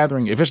big a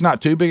gathering. If it's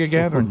not too big a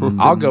gathering,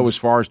 I'll go as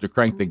far as to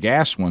crank the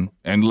gas one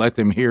and let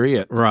them hear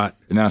it. Right.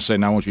 And then I say,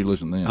 now I want you to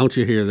listen to this. I want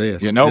you to hear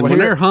this. You know, and when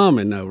they're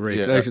humming though,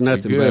 Rick, there's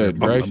nothing good.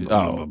 better.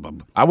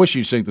 I wish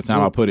you'd seen the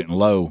time I put it in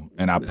low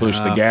and I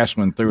pushed the gas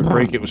one through a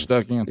creek it was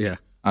stuck in. Yeah.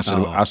 I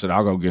said,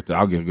 I'll go get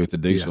the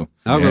diesel.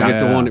 Yeah. I'll go get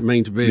the one that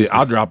means business.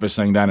 I'll drop this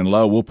thing down in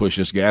low. We'll push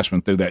this gas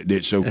one through that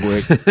ditch so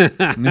quick.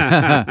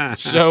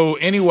 So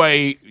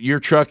anyway, your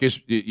truck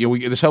is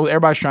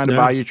everybody's trying to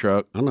buy your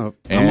truck. I know.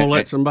 I'm gonna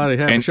let somebody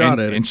have a shot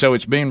at it. And so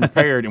it's being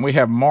repaired, and we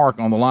have Mark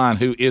on the line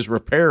who is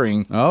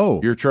repairing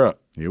your truck.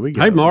 Here we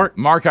go. Hey, Mark.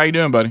 Mark, how you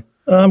doing, buddy?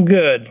 I'm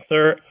good,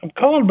 sir. I'm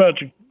calling about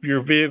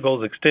your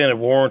vehicle's extended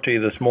warranty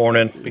this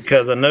morning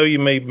because I know you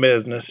mean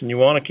business and you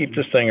want to keep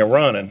this thing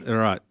running.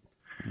 Right.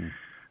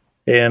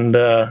 And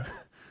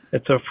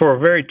it's for a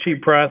very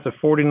cheap price of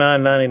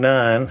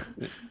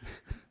 $49.99.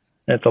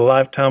 It's a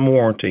lifetime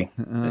warranty.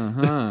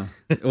 Well,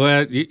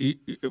 at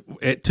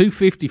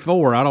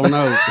 $254, I don't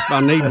know if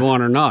I need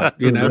one or not.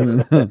 You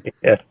know.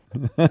 Yeah.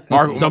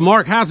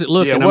 Mark, how's it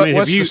looking? Yeah,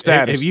 what's the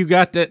status? Have you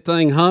got that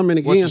thing humming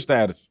again? What's the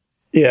status?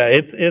 Yeah,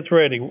 it's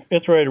ready.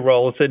 It's ready to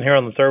roll. It's sitting here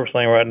on the service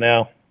lane right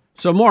now.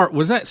 So, Mark,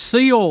 was that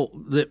seal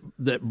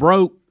that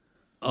broke,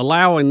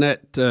 allowing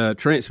that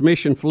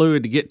transmission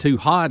fluid to get too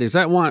hot? Is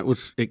that why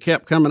it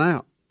kept coming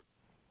out?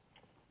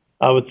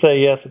 I would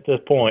say yes at this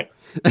point.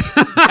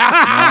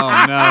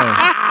 Oh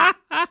no!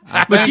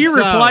 But you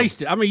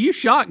replaced it. I mean, you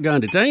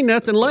shotgunned it. There ain't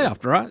nothing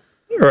left, right?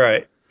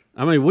 Right.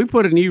 I mean, we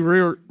put a new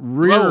rear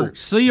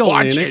seal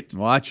in it.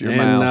 Watch your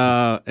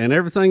mouth. And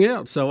everything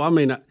else. So I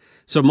mean,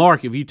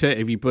 Mark, if you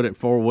put it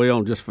 4-wheel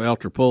and just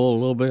felt or pull a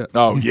little bit.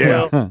 Oh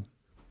yeah. Well,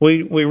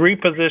 we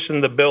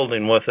repositioned the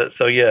building with it,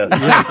 so yes.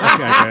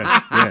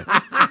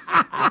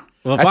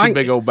 Well, that's a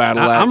big old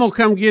battle axe. I'm gonna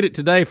come get it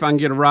today if I can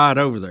get a ride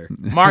over there.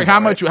 Mark, how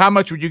much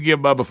would you give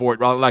Bubba for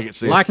it? Like it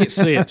sits, like it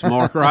sits,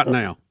 Mark, right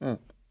now. And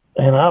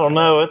I don't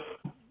know,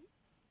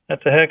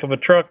 that's a heck of a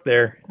truck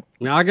there.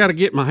 Now I got to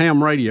get my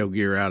ham radio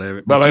gear out of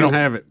it. But they don't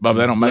have it. But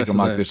they don't make them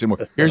like this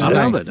anymore. Here's the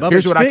thing.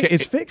 Here's what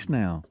it's fixed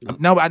now.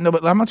 No, but I'm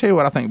gonna tell you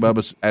what I think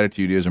Bubba's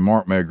attitude is, and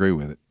Mark may agree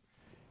with it.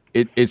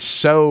 It's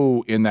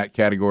so in that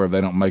category of they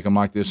don't make them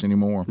like this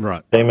anymore.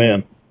 Right.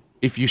 Amen.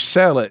 If you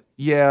sell it,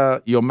 yeah,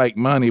 you'll make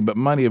money, but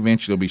money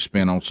eventually will be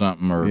spent on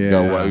something or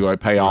go away,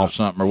 pay off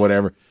something or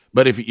whatever.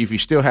 But if you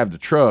still have the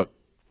truck,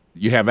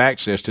 you have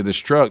access to this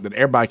truck that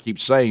everybody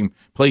keeps saying,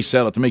 please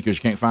sell it to me because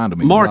you can't find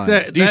them. Mark,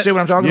 do you see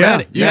what I'm talking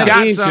about? You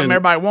got something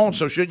everybody wants,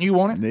 so shouldn't you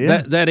want it?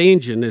 Yeah. That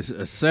engine is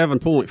a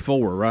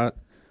 7.4, right?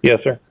 Yes,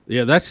 sir.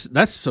 Yeah, that's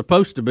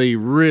supposed to be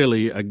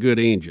really a good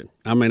engine.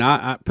 I mean,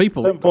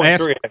 people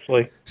 7.3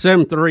 actually.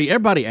 7.3.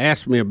 Everybody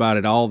asks me about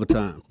it all the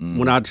time.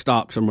 When I'd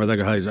stop somewhere, they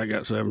go, "Hey, I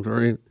got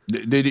 7.3."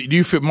 Do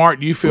you feel, Mark?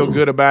 Do you feel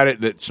good about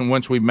it that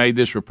once we made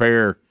this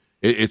repair,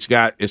 it's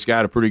got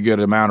a pretty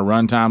good amount of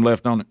runtime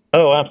left on it?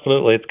 Oh,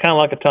 absolutely. It's kind of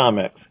like a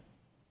Timex.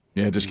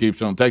 Yeah, it just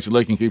keeps on, takes a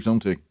lick and keeps on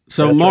ticking.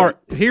 So, that's Mark,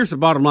 here's the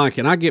bottom line: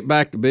 can I get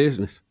back to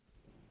business?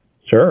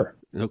 Sure.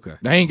 Okay.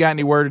 They ain't got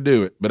anywhere to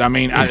do it, but I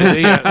mean, get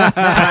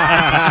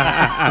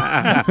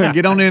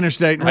on the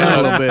interstate and run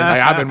a little bit. Hey,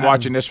 I've been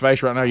watching this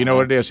face right now. You know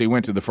what it is? He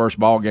went to the first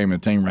ball game and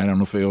the team ran on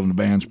the field and the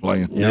band's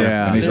playing.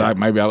 Yeah. And he's like,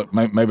 maybe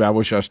I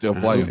wish I was still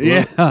playing.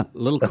 Yeah. A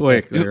little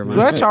quick there, man.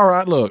 Well, that's all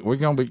right. Look, you're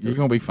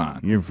gonna be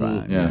fine. You're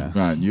fine. Yeah.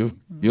 Right.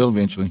 You'll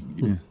eventually.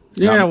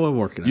 Yeah, we'll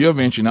work it out. You'll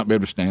eventually not be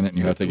able to stand it, and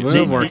you have to take it.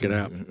 We'll work it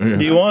out.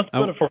 Do you want us to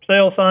put a for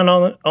sale sign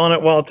on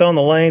it while it's on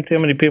the lane? See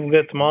how many people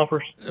get some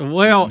offers?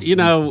 Well, you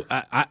know,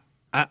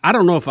 I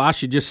don't know if I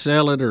should just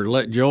sell it or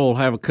let Joel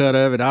have a cut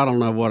of it. I don't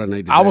know what I need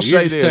to do. I will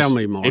say this. Tell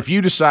me, Mark. If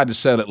you decide to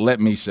sell it, let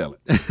me sell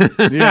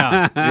it.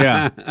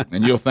 Yeah.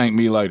 And you'll thank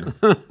me later.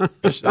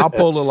 I'll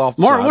pull a little off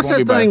the Mark, side. what's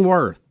that thing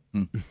worth?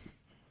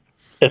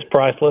 It's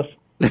priceless.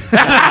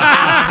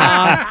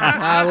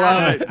 I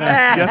love it.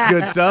 That's just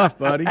good stuff,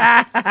 buddy.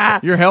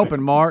 You're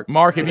helping, Mark.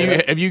 Mark,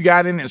 have you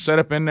got in and set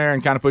up in there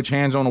and kind of put your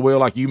hands on the wheel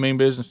like you mean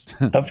business?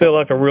 I feel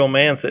like a real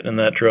man sitting in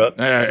that truck.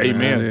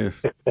 Amen.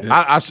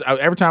 I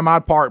every time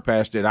I'd park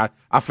past it, I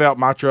felt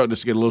my truck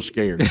just get a little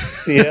scared.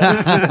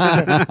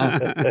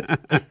 Yeah.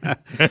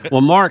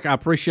 Well, Mark, I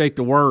appreciate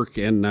the work,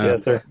 and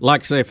yes, sir.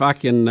 like I say, if I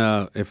can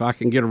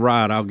get a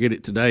ride, I'll get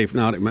it today. If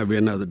not, it may be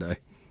another day.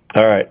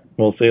 All right.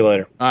 We'll see you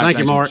later. All right, Thank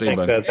you, Mark. See you,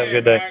 Thanks, buddy. guys. Have a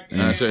good day.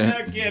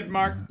 Kid,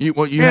 Mark.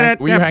 Were you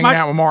hanging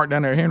out with Mark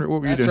down there, Henry?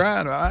 What were you That's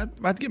doing? right.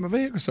 I have to get my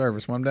vehicle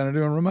service when I'm down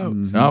there doing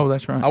remotes. Oh,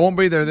 that's right. I won't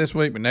be there this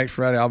week, but next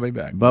Friday I'll be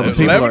back. But It's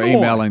people 11 are to 1.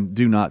 emailing,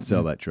 do not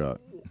sell that truck.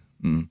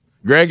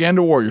 Greg and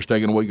the Warriors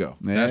taking a week off.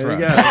 That's right.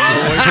 we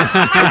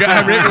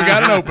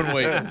got an open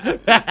week.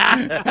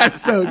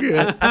 That's so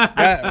good.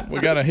 We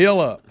got a hill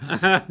up.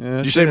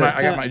 Did you see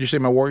did you see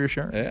my Warrior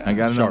shirt? Yeah, I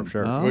got sharp it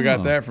shirt. We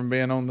got that from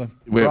being on the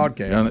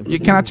broadcast.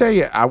 Can I tell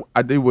you?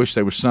 I do wish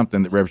there was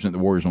something that represented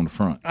the Warriors on the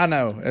front. I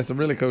know it's a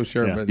really cool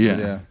shirt, but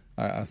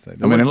I say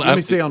that. I mean, let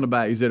me see on the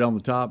back. Is it on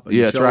the top?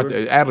 Yeah, it's right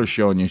there. Adler's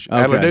showing you.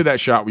 Adler, do that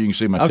shot where you can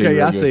see my team.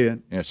 Okay, I see it.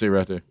 Yeah, see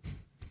right there.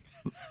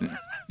 You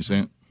see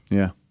it?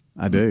 Yeah,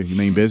 I do. You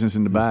mean business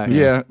in the back?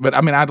 Yeah, but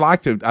I mean, I'd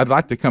like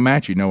to come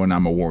at you knowing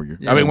I'm a Warrior.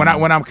 Yeah. I mean, when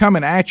I'm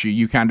coming at you,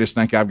 you kind of just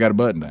think I've got a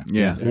button down.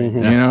 Yeah, you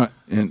know,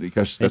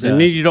 because and then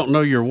you don't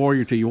know you're a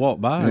Warrior till you walk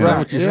by. Is that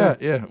what you said?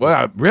 Yeah.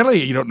 Well,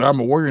 really, you don't know I'm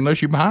a Warrior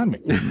unless you're behind me.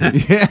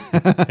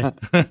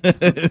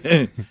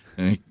 Yeah.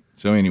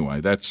 So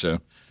anyway, that's.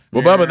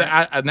 Well,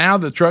 Bubba, now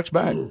the truck's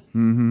back.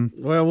 Mm-hmm.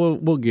 Well,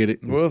 we'll get it.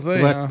 We'll see.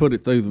 We'll have to put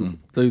it through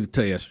the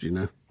test. You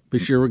know, be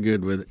sure we're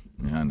good with it.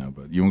 Yeah, I know,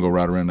 but you want to go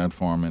ride around that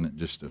farm in it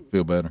just to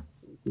feel better?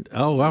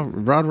 Oh, I'll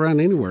ride around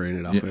anywhere in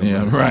it. I feel better.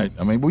 Yeah, right.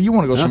 I mean, well, you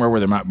want to go somewhere where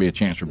there might be a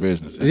chance for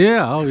business.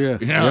 Yeah. Oh, yeah.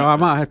 I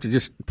might have to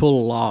just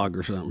pull a log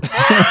or something. Get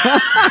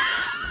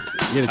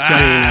a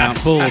chain out.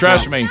 Pull.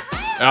 Trust me.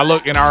 I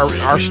look in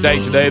our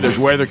state today. There's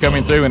weather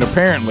coming through, and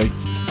apparently,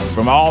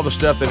 from all the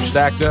stuff that's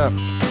stacked up.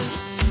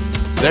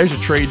 There's a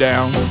tree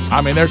down. I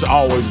mean, there's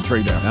always a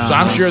tree down. So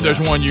I'm sure there's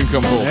one you can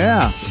come pull.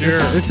 Yeah, sure.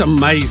 It's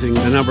amazing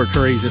the number of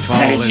trees that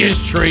fall. It's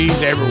just trees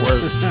everywhere.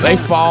 They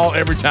fall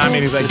every time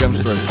anything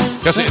comes through.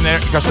 Because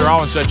they're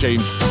all in such a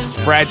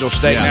fragile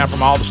state now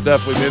from all the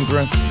stuff we've been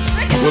through.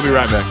 We'll be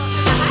right back.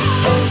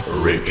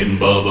 Rick and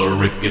Bubba,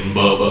 Rick and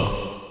Bubba.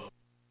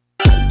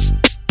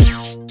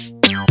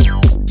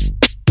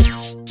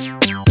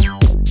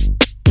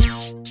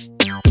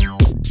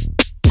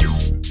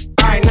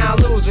 All right, now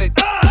lose it.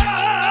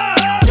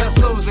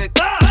 Lose it.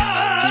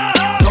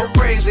 Go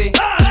crazy.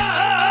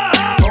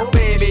 Oh,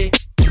 baby.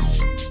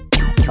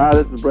 Hi,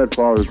 this is Brett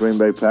Favre of the Green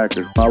Bay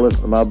Packers. I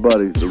listen to my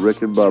buddies, the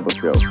Rick and Bubba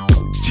Show.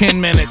 10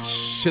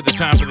 minutes to the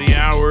top of the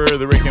hour,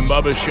 the Rick and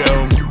Bubba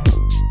Show.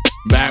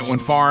 Back when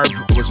Favre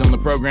was on the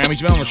program.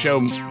 He's been on the show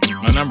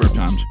a number of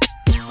times.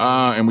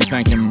 And we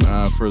thank him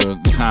for the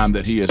time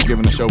that he has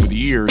given us over the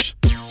years.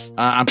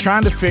 I'm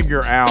trying to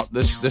figure out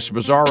this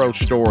bizarro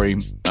story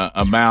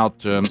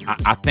about.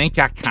 I think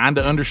I kind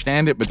of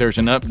understand it, but there's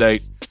an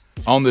update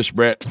on this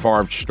Brett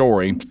Favre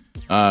story.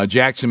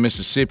 Jackson,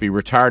 Mississippi,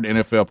 retired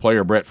NFL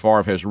player Brett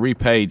Favre has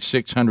repaid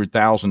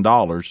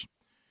 $600,000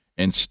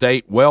 in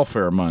state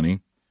welfare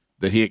money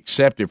that he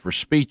accepted for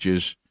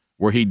speeches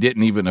where he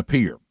didn't even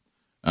appear.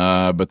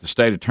 But the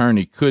state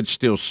attorney could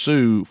still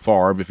sue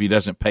Favre if he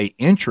doesn't pay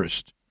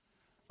interest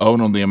owed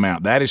on the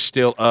amount. That is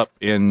still up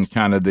in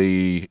kind of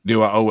the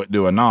do I owe it,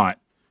 do I not?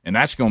 And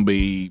that's going to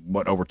be,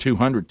 what, over about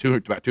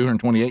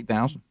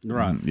 $228,000?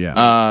 Right.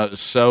 Yeah.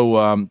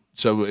 So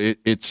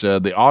it's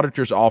the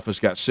auditor's office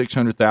got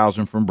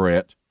 $600,000 from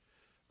Brett,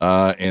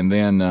 and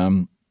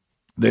then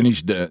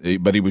he's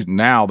but he was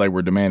now they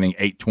were demanding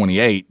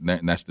 $828,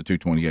 and that's the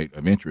 $228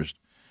 of interest.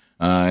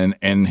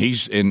 And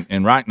he's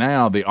and right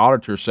now the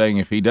auditor is saying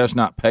if he does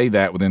not pay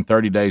that within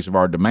 30 days of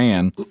our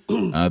demand,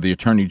 the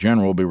attorney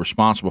general will be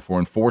responsible for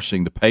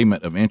enforcing the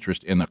payment of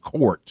interest in the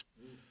court.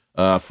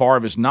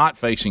 Favre is not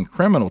facing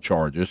criminal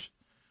charges,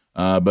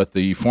 but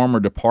the former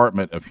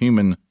Department of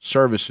Human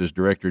Services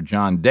Director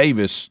John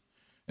Davis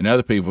and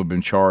other people have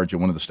been charged in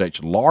one of the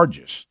state's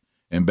largest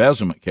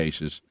embezzlement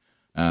cases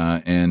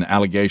and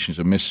allegations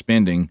of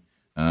misspending.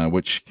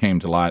 Which came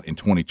to light in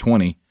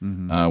 2020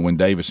 when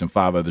Davis and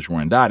 5 others were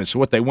indicted. So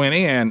what they went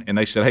in and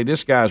they said, hey,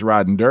 this guy's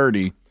riding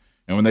dirty.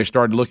 And when they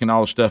started looking at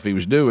all the stuff he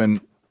was doing,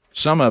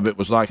 some of it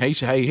was like, hey,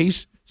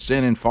 he's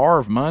sending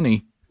Favre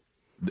money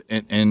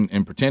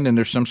and pretending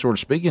there's some sort of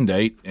speaking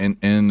date,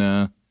 and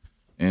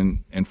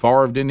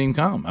Favre didn't even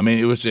come. I mean,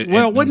 it was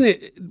wasn't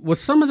it? Was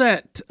some of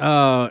that?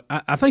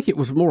 I think it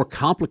was more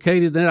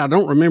complicated than that. I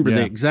don't remember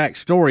the exact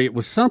story. It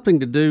was something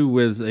to do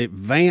with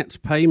advance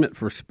payment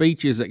for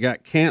speeches that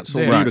got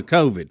canceled due to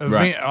COVID.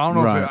 Right. I don't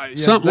know if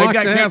something they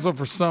got canceled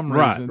for some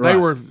reason. They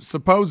were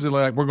supposedly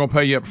like, we're going to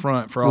pay you up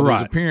front for all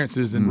those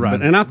appearances, and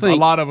and I think a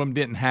lot of them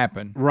didn't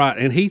happen. Right,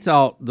 and he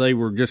thought they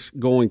were just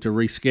going to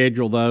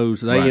reschedule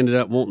those. They ended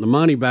up wanting the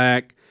money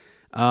back.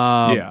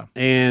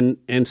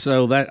 And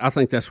so that I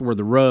think that's where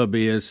the rub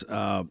is.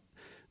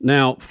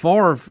 Now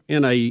Favre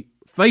in a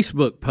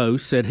Facebook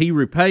post said he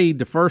repaid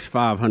the first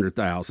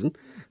 $500,000.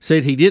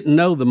 Said he didn't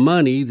know the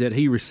money that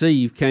he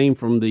received came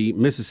from the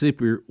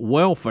Mississippi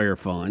welfare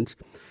funds.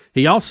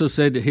 He also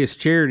said that his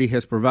charity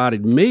has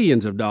provided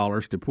millions of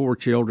dollars to poor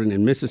children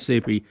in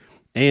Mississippi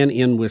and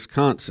in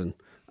Wisconsin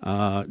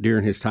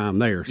during his time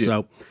there. Yeah.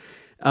 So.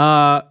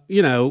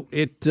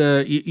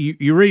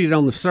 You read it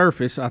on the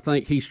surface. I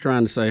think he's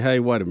trying to say, "Hey,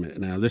 wait a minute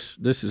now. This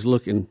is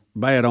looking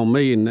bad on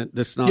me, and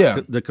that's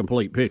not the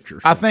complete picture."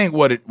 So. I think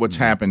what's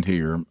happened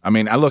here. I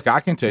mean, I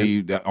can tell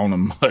you that on a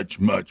much,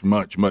 much,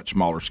 much, much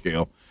smaller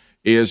scale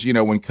is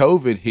when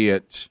COVID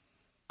hit,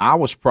 I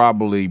was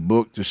probably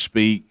booked to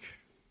speak.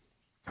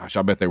 Gosh,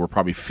 I bet there were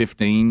probably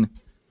 15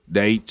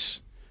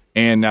 dates,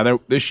 And now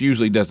this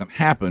usually doesn't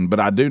happen, but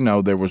I do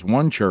know there was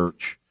one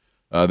church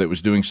that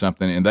was doing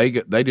something, and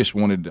they just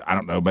wanted, I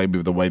don't know,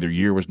 maybe the way their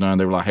year was done,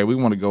 they were like, hey, we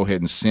want to go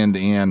ahead and send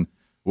in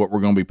what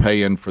we're going to be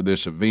paying for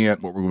this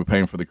event, what we're going to be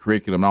paying for the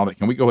curriculum and all that.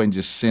 Can we go ahead and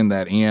just send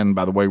that in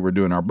by the way we're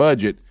doing our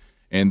budget,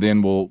 and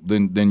then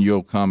then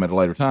you'll come at a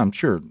later time?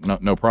 Sure,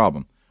 no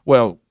problem.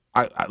 Well,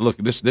 I look,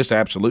 this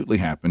absolutely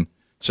happened.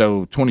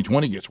 So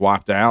 2020 gets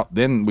wiped out.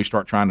 Then we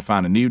start trying to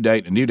find a new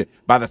date.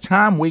 By the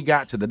time we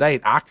got to the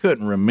date, I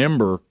couldn't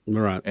remember.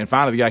 Right. And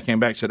finally, the guy came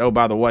back and said, "Oh,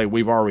 by the way,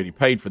 we've already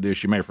paid for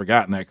this. You may have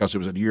forgotten that because it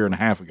was a year and a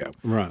half ago."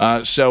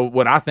 Right. So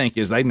what I think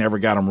is they never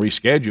got them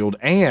rescheduled.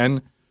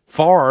 And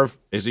Favre,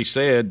 as he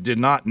said, did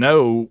not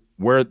know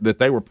that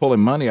they were pulling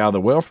money out of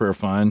the welfare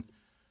fund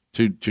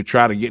to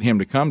try to get him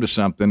to come to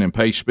something and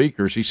pay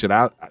speakers. He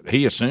said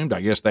he assumed, I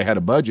guess, they had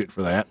a budget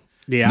for that.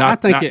 Yeah, I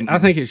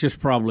think it's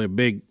just probably a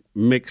big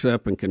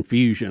mix-up and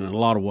confusion in a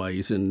lot of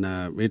ways, and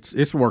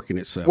it's working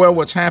itself. Well,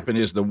 what's happened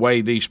is the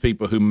way these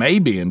people who may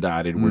be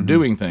indicted were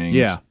doing things.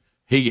 Yeah,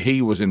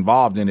 he was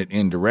involved in it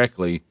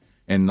indirectly,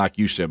 and like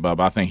you said, Bubba,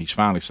 I think he's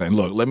finally saying,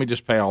 "Look, let me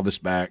just pay all this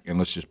back, and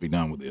let's just be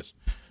done with this."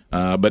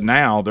 But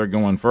now they're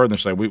going further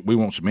and say, "We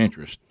want some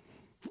interest."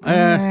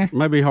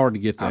 Might be hard to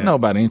get that. I don't know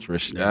about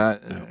interest.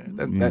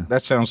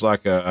 That sounds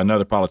like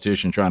another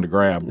politician trying to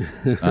grab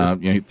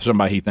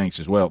somebody he thinks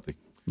is wealthy.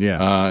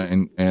 Yeah,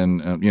 and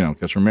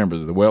because remember,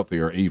 the wealthy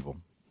are evil.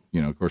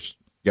 Of course,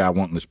 guy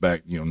wanting this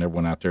back, never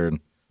went out there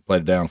and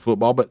played it down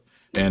football, but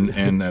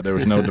and there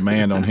was no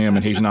demand on him,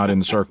 and he's not in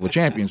the circle of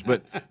champions.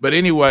 But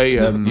anyway,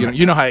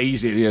 you know how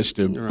easy it is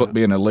to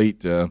be an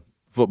elite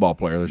football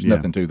player. There's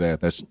nothing to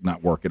that. That's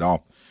not work at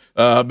all.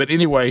 But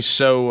anyway,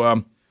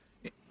 so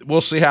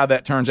we'll see how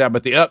that turns out.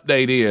 But the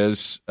update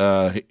is,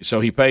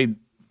 so he paid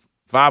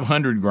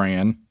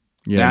 $500,000.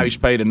 Yeah. Now he's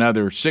paid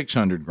another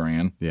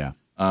 $600,000. Yeah.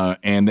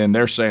 And then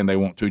they're saying they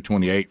want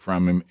 $228,000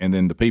 from him, and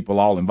then the people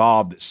all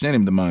involved that sent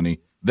him the money,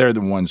 they're the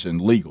ones in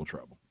legal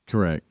trouble.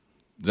 Correct.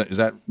 Is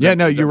that yeah,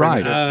 no, you're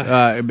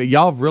right. But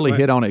y'all have really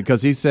hit on it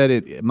because he said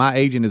it. My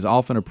agent is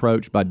often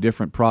approached by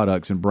different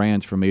products and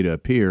brands for me to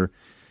appear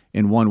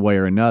in one way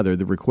or another.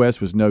 The request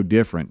was no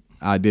different.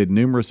 I did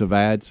numerous of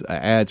ads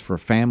for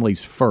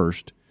Families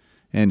First,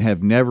 and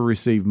have never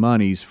received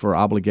monies for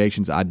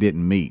obligations I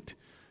didn't meet.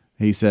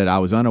 He said, I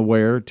was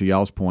unaware, to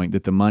y'all's point,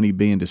 that the money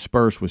being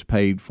dispersed was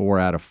paid for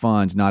out of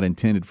funds not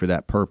intended for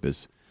that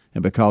purpose.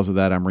 And because of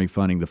that, I'm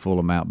refunding the full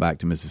amount back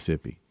to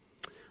Mississippi.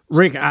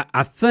 Rick,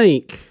 I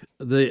think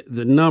the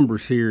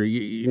numbers here,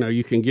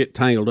 you can get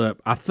tangled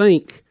up. I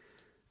think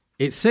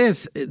it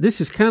says, this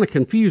is kind of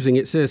confusing.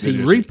 It says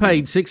he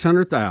repaid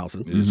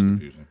 $600,000. It is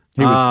confusing.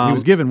 He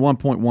was given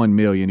 $1.1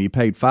 million. He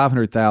paid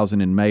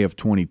 $500,000 in May of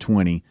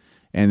 2020.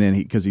 And then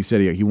because he said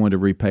he wanted to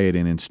repay it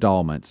in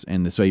installments,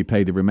 and so he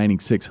paid the remaining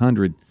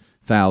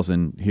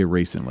 $600,000 here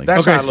recently.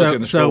 That's how I looked in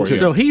the story.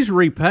 So he's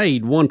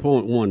repaid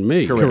 $1.1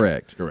 million.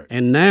 Correct.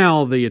 And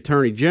now the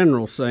Attorney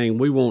General saying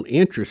we want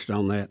interest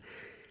on that.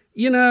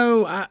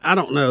 I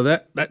don't know.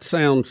 That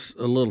sounds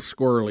a little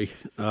squirrely.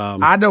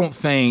 I don't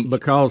think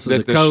because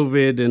of the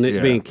COVID and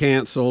it being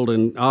canceled,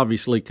 and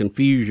obviously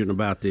confusion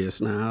about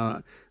this.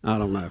 Now I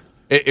don't know.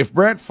 If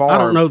Brett Favre, I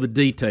don't know the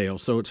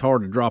details, so it's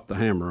hard to drop the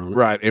hammer on it.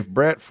 Right. If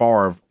Brett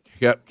Favre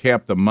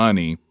kept the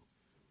money,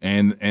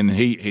 and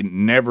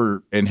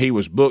he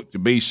was booked to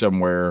be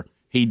somewhere,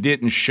 he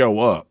didn't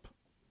show up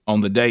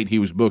on the date he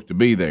was booked to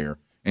be there,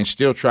 and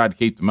still tried to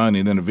keep the money,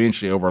 and then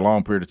eventually over a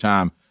long period of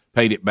time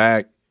paid it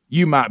back,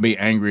 you might be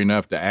angry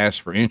enough to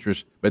ask for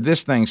interest. But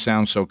this thing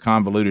sounds so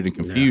convoluted and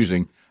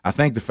confusing. Yeah. I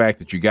think the fact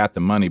that you got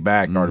the money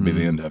back ought to be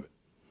the end of it.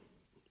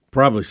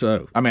 Probably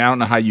so. I mean, I don't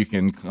know how you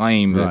can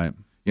claim that. Right.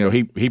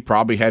 He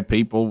probably had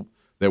people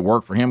that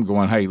work for him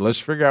going, hey, let's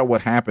figure out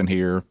what happened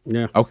here.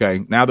 Yeah.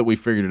 Okay, now that we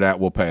figured it out,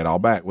 we'll pay it all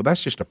back. Well,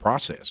 that's just a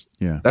process.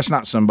 Yeah. That's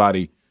not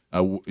somebody,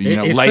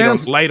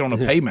 late on a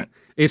payment.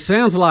 It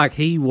sounds like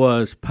he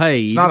was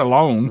paid. It's not a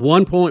loan.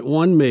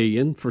 $1.1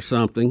 million for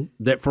something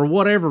that for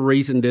whatever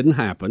reason didn't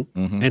happen,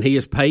 and he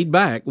has paid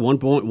back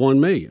 $1.1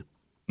 million.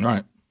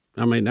 Right.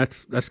 I mean,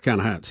 that's kind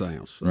of how it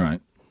sounds. So.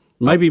 Right.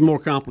 Maybe more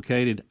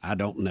complicated. I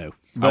don't know.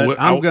 But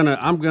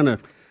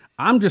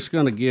I'm just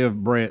going to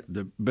give Brett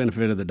the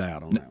benefit of the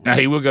doubt on that one. Now,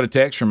 he will get a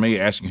text from me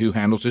asking who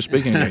handles his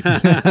speaking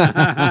engagement.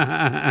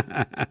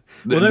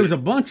 Well, there was a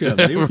bunch of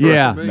them.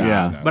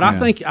 Yeah. But I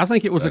think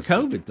it was a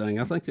COVID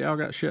thing. I think they all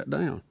got shut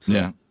down. So.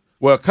 Yeah.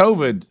 Well,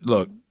 COVID,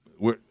 look,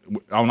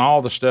 on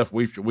all the stuff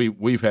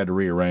we've had to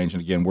rearrange,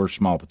 and again, we're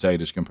small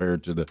potatoes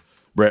compared to the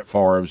Brett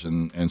Favre's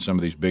and some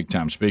of these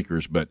big-time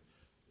speakers, but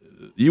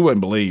you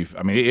wouldn't believe,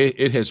 I mean,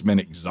 it has been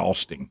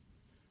exhausting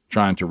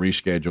trying to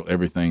reschedule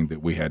everything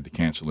that we had to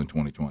cancel in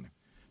 2020.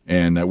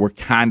 And we're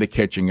kind of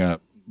catching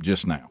up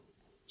just now.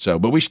 So,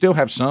 but we still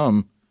have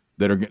some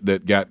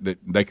that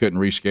they couldn't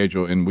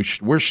reschedule, and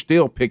we're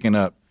still picking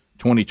up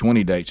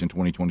 2020 dates in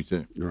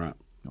 2022. Right.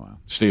 Wow.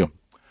 Still.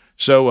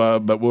 So,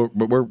 but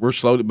we're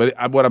slowly.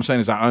 But what I'm saying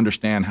is, I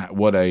understand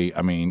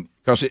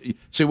because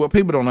what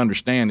people don't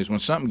understand is when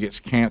something gets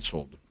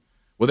canceled.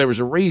 Well, there was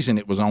a reason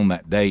it was on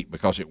that date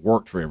because it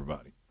worked for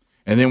everybody.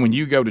 And then when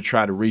you go to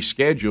try to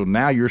reschedule,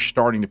 now you're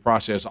starting the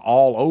process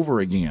all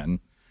over again.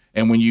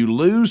 And when you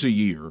lose a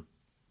year,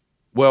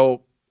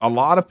 well, a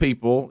lot of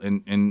people,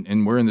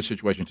 and we're in this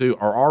situation too,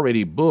 are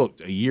already booked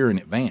a year in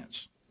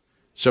advance.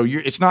 So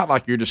it's not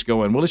like you're just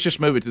going, well, let's just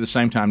move it to the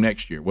same time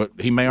next year. Well,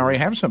 he may already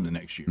have something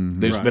next year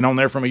that's been on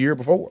there from a year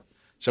before.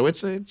 So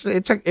it's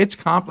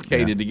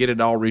complicated to get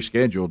it all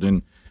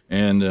rescheduled,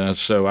 and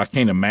so I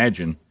can't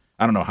imagine.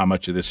 I don't know how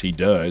much of this he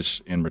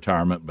does in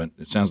retirement, but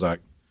it sounds like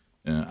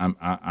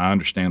I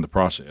understand the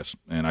process,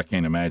 and I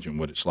can't imagine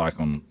what it's like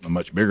on a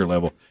much bigger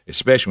level,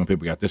 especially when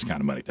people got this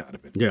kind of money tied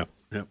up in it. Yeah.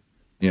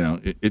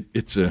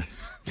 It's a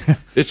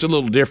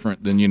little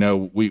different than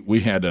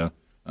we had a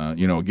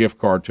gift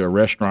card to a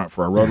restaurant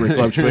for our Rotary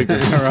Club speaker,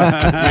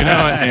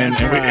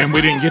 and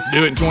we didn't get to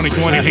do it in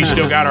 2020. He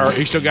still got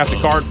the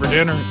card for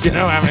dinner. A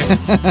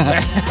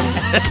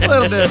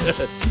little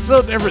different. It's a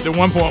little different than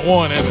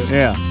 1.1, isn't it?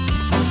 Yeah.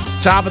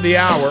 Top of the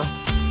hour.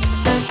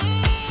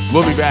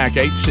 We'll be back.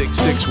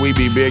 866 We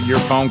Be Big. Your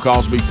phone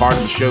calls will be part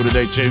of the show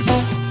today too.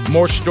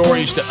 More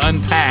stories to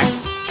unpack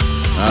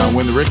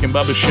when the Rick and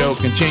Bubba show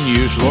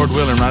continues. Lord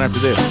willing, right after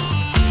this.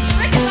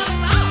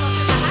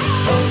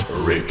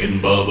 Rick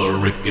and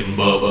Bubba, Rick and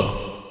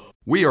Bubba.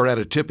 We are at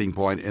a tipping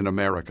point in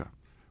America.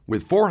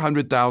 With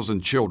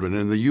 400,000 children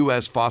in the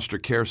U.S. foster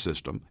care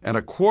system and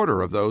a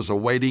quarter of those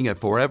awaiting a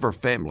forever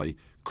family,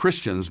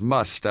 Christians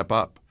must step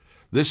up.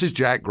 This is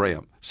Jack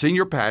Graham,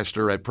 Senior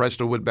Pastor at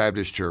Prestonwood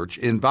Baptist Church,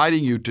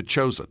 inviting you to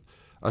Chosen,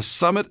 a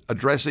summit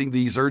addressing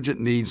these urgent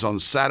needs on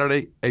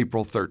Saturday,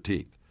 April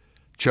 13th.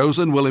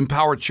 Chosen will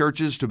empower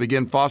churches to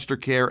begin foster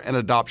care and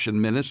adoption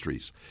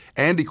ministries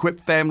and equip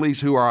families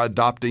who are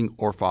adopting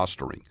or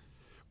fostering.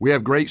 We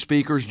have great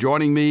speakers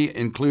joining me,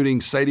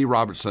 including Sadie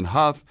Robertson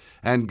Huff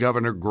and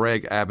Governor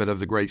Greg Abbott of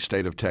the great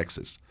state of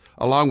Texas,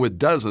 along with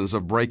dozens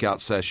of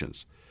breakout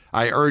sessions.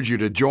 I urge you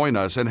to join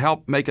us and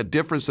help make a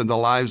difference in the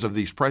lives of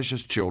these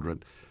precious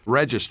children.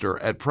 Register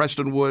at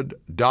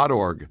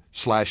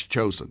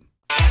prestonwood.org/chosen.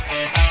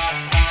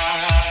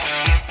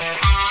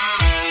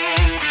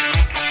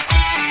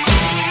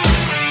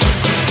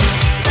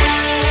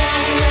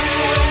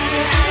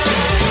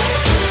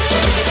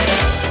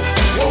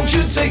 Won't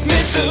you take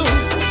me to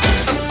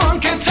a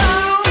funky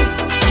town?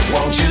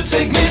 Won't you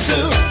take me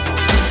to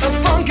a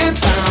funky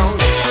town?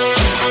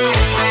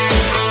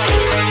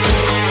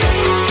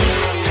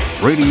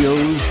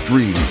 Radio's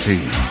Dream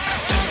Team.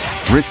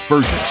 Rick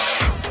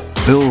Burgess,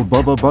 Bill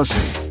Bubba Bussey,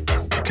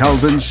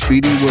 Calvin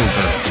Speedy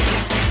Wilbur,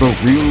 The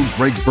Real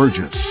Greg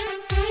Burgess,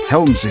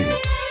 Helmsy,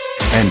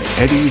 and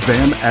Eddie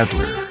Van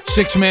Adler.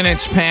 6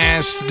 minutes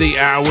past the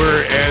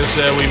hour as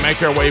we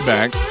make our way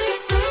back.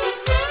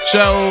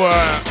 So,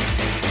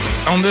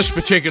 on this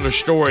particular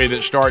story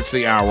that starts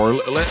the hour,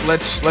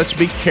 let's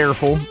be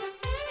careful.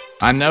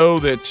 I know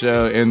that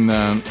in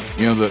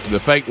the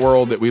fake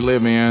world that we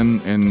live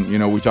in,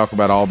 and we talk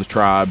about all the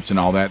tribes and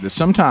all that, that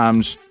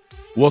sometimes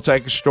we'll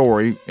take a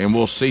story and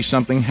we'll see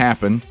something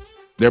happen.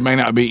 There may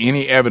not be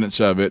any evidence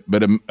of it,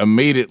 but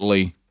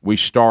immediately we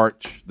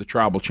start the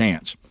tribal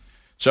chants.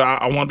 So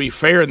I want to be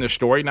fair in this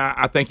story. Now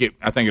I think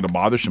it'll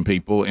bother some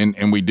people,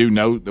 and we do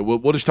know that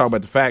we'll just talk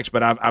about the facts.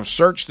 But I've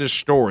searched this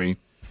story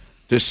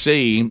to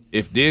see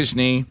if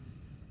Disney,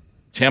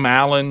 Tim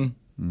Allen,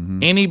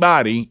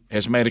 anybody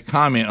has made a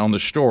comment on the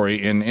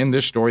story, and in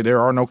this story there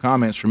are no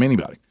comments from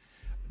anybody.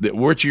 That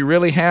what you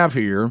really have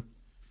here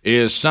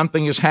is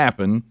something has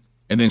happened,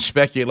 and then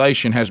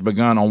speculation has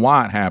begun on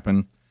why it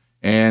happened,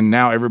 and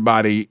now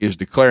everybody is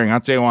declaring,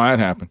 I'll tell you why it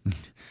happened.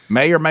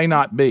 May or may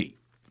not be.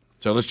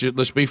 So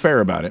let's be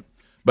fair about it.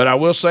 But I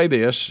will say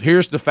this,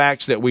 here's the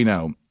facts that we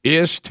know.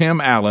 Is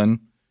Tim Allen,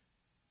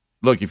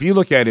 look, if you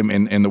look at him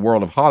in the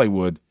world of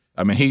Hollywood,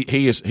 I mean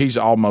he's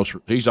almost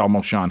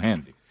Sean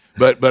Hannity.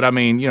 But I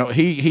mean,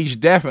 he's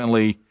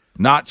definitely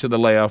not to the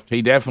left.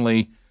 He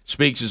definitely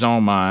speaks his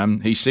own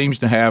mind. He seems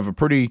to have a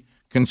pretty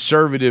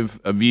conservative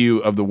view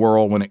of the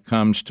world when it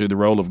comes to the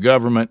role of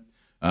government,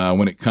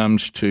 when it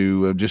comes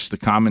to just the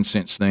common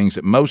sense things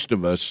that most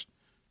of us,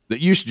 that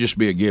used to just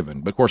be a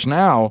given. But of course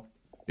now,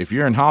 if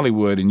you're in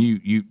Hollywood and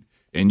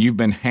you've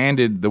been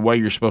handed the way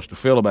you're supposed to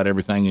feel about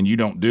everything and you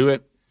don't do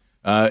it,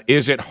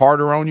 is it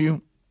harder on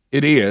you?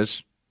 It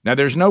is. Now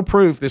there's no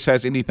proof this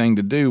has anything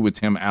to do with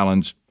Tim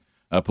Allen's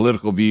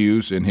political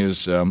views and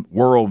his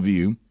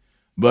worldview,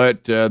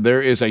 but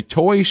there is a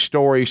Toy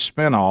Story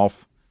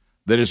spinoff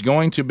that is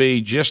going to be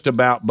just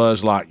about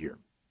Buzz Lightyear.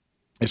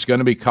 It's going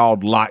to be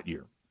called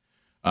Lightyear.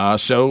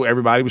 So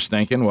everybody was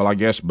thinking, well, I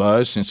guess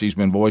Buzz, since he's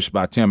been voiced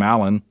by Tim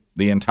Allen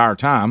the entire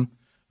time,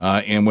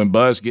 and when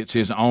Buzz gets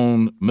his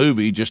own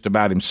movie just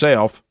about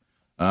himself,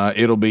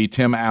 it'll be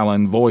Tim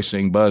Allen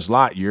voicing Buzz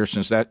Lightyear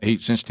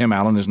since Tim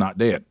Allen is not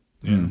dead.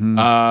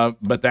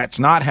 But that's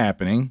not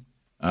happening.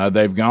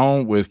 They've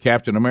gone with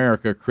Captain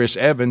America, Chris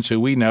Evans, who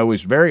we know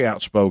is very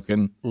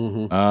outspoken,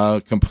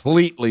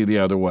 completely the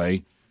other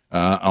way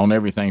on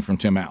everything from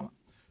Tim Allen.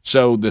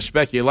 So the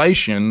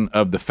speculation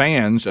of the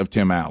fans of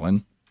Tim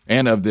Allen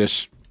and of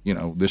this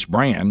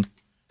brand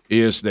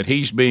is that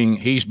he's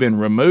been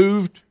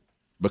removed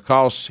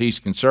because he's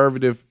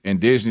conservative and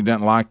Disney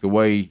doesn't like the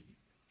way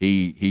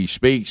he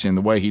speaks and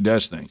the way he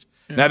does things.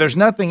 Yeah. Now, there's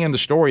nothing in the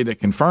story that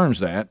confirms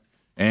that,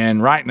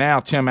 and right now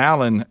Tim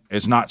Allen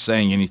is not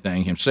saying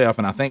anything himself,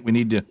 and I think we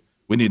need to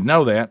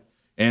know that.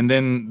 And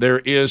then there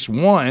is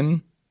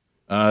one,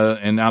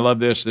 and I love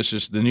this. This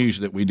is the news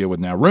that we deal with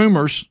now.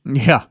 Rumors,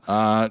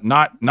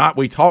 not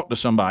we talked to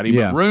somebody,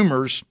 but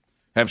rumors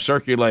have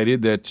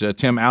circulated that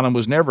Tim Allen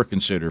was never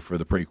considered for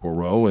the prequel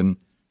role, and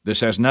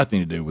this has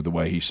nothing to do with the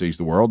way he sees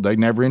the world. They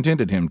never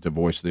intended him to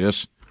voice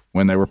this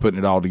when they were putting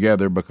it all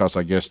together, because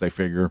I guess they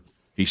figure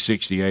he's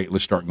 68.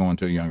 Let's start going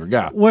to a younger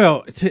guy.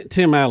 Well,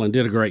 Tim Allen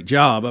did a great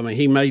job. I mean,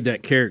 he made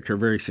that character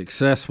very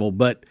successful.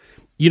 But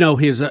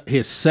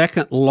his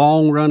second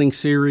long running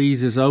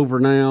series is over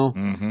now.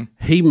 Mm-hmm.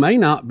 He may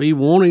not be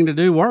wanting to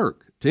do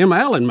work. Tim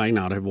Allen may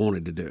not have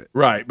wanted to do it.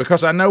 Right,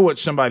 because I know what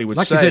somebody would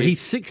say. Like I said, he's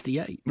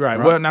 68. Right.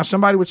 Well, now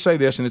somebody would say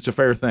this, and it's a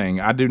fair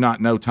thing. I do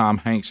not know Tom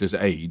Hanks'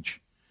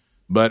 age,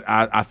 but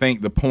I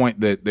think the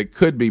point that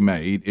could be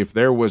made, if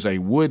there was a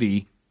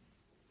Woody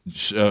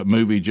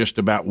movie just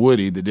about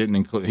Woody that didn't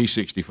include – he's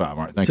 65,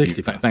 all right. Thank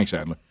 65. You. Thanks,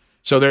 Adler.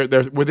 So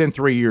they're within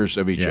 3 years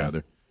of each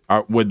other.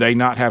 Would they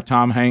not have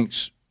Tom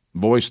Hanks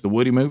voice the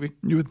Woody movie?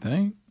 You would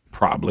think.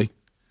 Probably.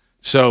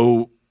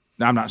 So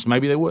I'm not –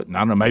 maybe they wouldn't. I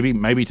don't know.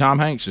 Maybe Tom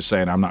Hanks is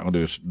saying I'm not going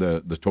to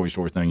do the Toy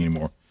Story thing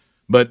anymore.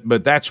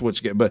 But that's what's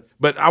 – but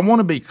I want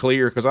to be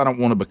clear, because I don't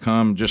want to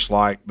become just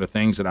like the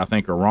things that I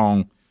think are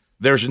wrong.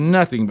 There's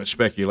nothing but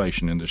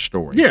speculation in this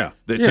story. Yeah.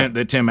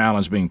 That Tim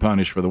Allen's being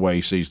punished for the way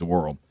he sees the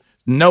world.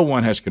 No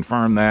one has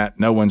confirmed that.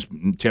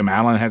 Tim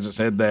Allen hasn't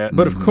said that.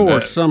 But, of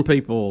course, some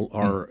people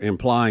are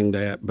implying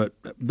that, but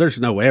there's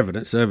no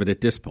evidence of it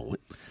at this point.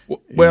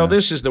 Well,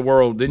 this is the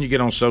world. Then you get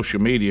on social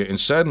media, and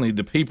suddenly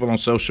the people on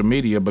social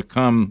media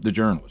become the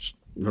journalists.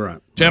 Right.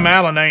 Tim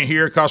Allen ain't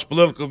here because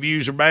political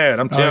views are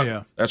bad. I'm telling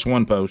you. That's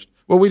one post.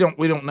 Well, we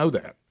don't know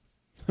that.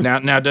 Now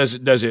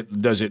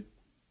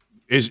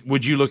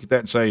would you look at that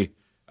and say,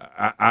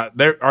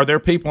 are there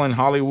people in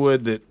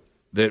Hollywood that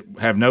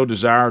have no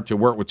desire to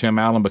work with Tim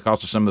Allen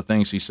because of some of the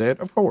things he said?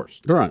 Of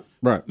course. Right.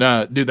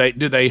 Do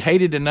they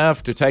hate it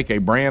enough to take a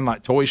brand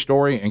like Toy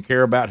Story and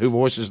care about who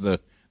voices the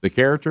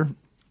character?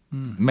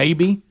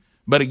 Maybe.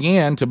 But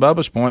again, to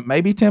Bubba's point,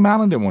 maybe Tim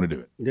Allen didn't want to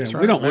do it. Yeah, That's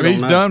right. Maybe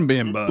he's done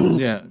being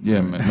Buzz. Yeah.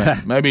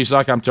 Maybe he's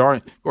like, I'm sorry.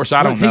 Of course,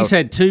 I don't know. He's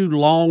had 2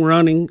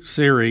 long-running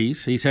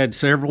series. He's had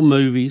several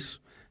movies.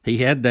 He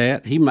had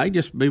that. He may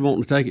just be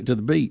wanting to take it to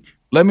the beach.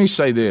 Let me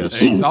say this.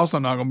 He's also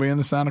not going to be in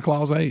the Santa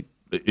Claus 8.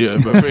 Yeah,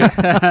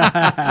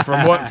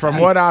 but from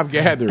what I've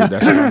gathered,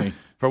 that's funny.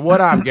 From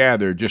what I've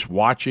gathered, just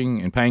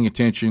watching and paying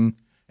attention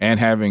and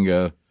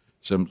having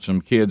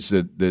some kids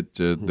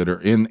that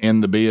are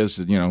in the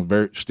biz,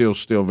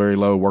 still very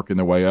low, working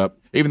their way up.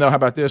 Even though, how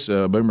about this?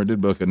 Boomer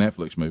did book a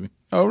Netflix movie.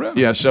 Oh,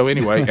 really? Yeah. So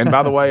anyway, and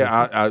by the way,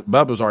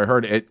 Bubba's already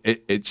heard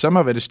it. Some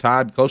of it is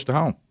tied close to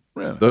home.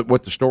 Really?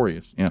 What the story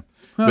is. Yeah.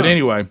 Huh. But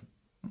anyway.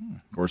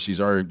 Of course,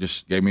 he's already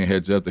just gave me a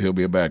heads up that he'll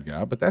be a bad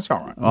guy, but that's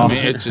all right. I mean,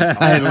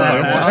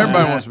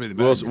 everybody wants to be the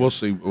bad guy. We'll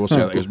see how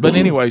that goes. But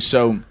anyway,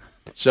 so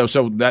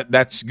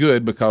that's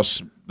good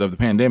because of the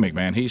pandemic,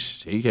 man. He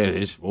had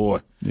his boy.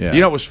 Yeah. You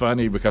know, it was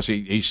funny because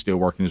he's still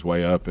working his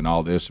way up and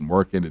all this and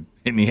working,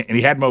 and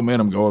he had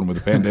momentum going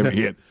with the pandemic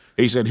hit.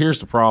 He said, "Here's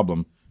the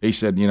problem." He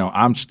said,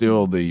 "I'm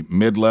still the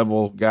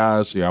mid-level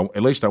guys.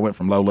 At least I went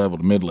from low level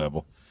to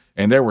mid-level."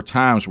 And there were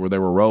times where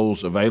there were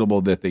roles available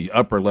that the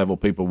upper level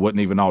people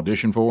wouldn't even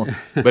audition for,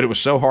 but it was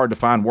so hard to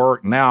find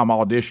work. Now I'm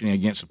auditioning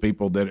against the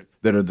people that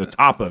are the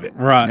top of it.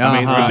 Right. I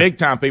mean, the big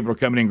time people are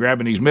coming in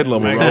grabbing these mid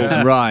level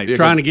roles. Right.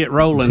 Trying to get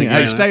rolling again.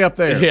 Hey, stay up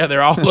there. Yeah,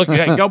 they're all looking.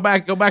 Hey, go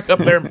back up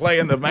there and play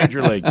in the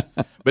major leagues.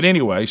 But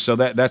anyway, so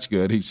that's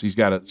good. He's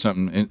got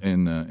something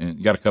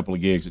in got a couple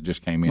of gigs that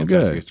just came in. Well,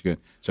 good. So it's good.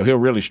 So he'll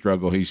really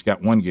struggle. He's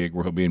got one gig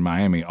where he'll be in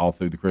Miami all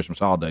through the Christmas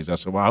holidays. I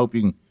said, well, I hope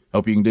you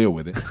can deal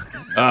with it.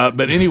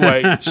 But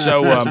anyway,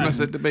 so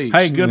at the beach.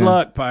 Hey, good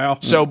luck,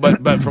 pal. So,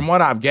 but from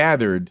what I've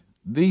gathered,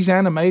 these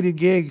animated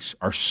gigs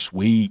are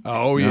sweet.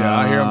 Oh yeah,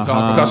 I hear them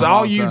talking because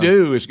all you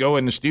do is go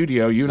in the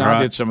studio. You and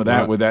I did some of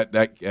that with that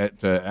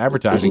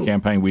advertising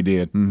campaign we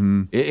did.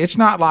 Mm-hmm. It's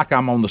not like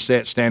I'm on the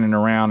set standing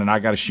around and I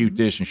got to shoot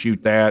this and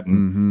shoot that,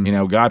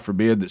 and God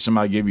forbid that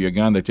somebody give you a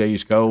gun, they tell you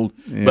it's cold.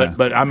 Yeah.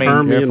 But I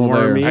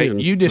mean,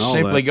 you just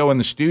simply go in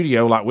the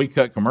studio like we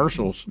cut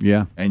commercials.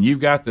 Yeah, and you've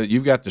got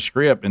the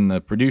script, and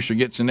the producer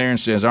gets in there and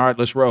says, "All right,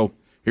 let's roll.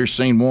 Here's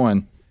scene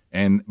 1."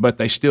 But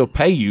they still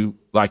pay you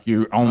like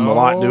you're on the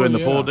lot doing the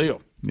full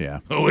deal. Yeah.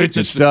 Oh, it's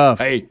just stuff.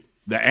 Hey,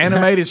 the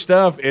animated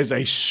stuff is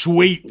a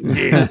sweet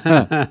gig.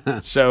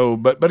 So,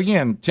 but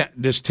again,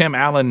 does Tim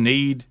Allen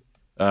need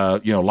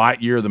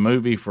Lightyear the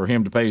movie for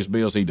him to pay his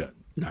bills? He doesn't.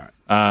 All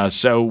right.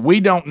 So we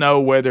don't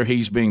know whether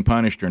he's being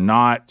punished or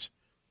not.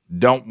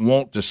 Don't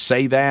want to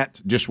say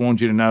that. Just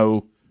want you to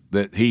know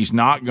that he's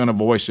not going to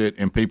voice it,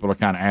 and people are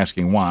kind of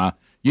asking why.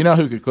 You know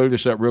who could clear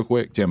this up real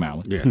quick? Tim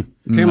Allen. Yeah,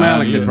 Tim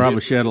Allen could probably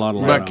shed a lot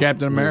of light. But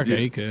Captain America,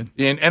 he could.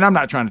 And I'm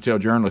not trying to tell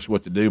journalists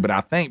what to do, but I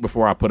think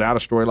before I put out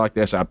a story like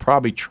this, I'd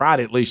probably try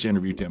to at least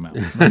interview Tim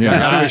Allen.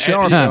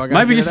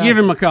 Maybe just give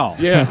him a call.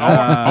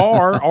 Yeah,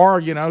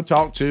 or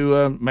talk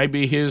to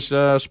maybe his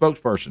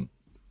spokesperson.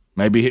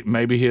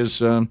 Maybe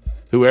his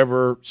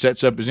whoever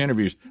sets up his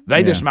interviews.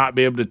 They just might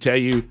be able to tell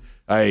you,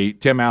 hey,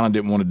 Tim Allen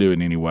didn't want to do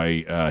it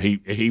anyway.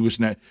 He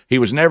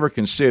was never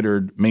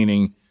considered.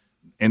 Meaning,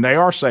 and they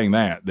are saying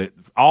that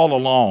all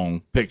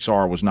along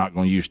Pixar was not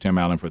going to use Tim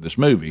Allen for this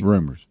movie.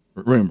 Rumors.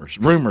 Well,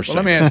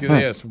 let me ask you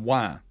this: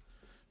 why?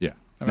 Yeah,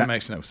 that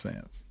makes no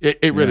sense.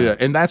 It really does,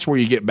 and that's where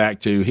you get back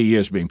to he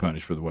is being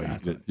punished for the way he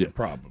did. Yeah.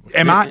 Probably.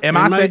 Am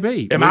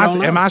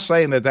I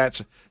saying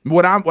that's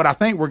what I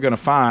think we're going to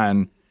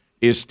find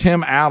is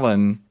Tim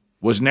Allen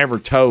was never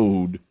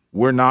told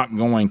we're not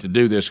going to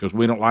do this because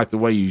we don't like the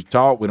way you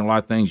talk, we don't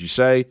like things you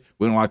say,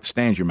 we don't like the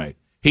stands you made.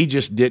 He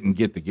just didn't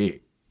get the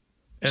gig.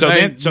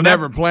 And so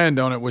never planned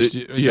on it. Which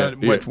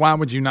why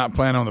would you not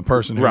plan on the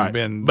person who's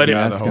been? But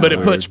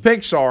it puts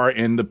Pixar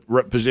in the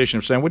position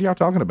of saying, "What are y'all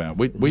talking about?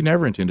 We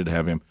never intended to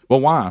have him."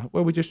 Well, why?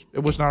 Well,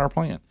 it was not our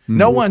plan.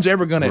 No one's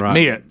ever going to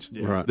admit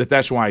that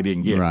that's why he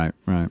didn't get it.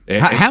 Right.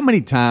 How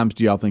many times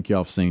do y'all think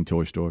y'all have seen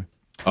Toy Story?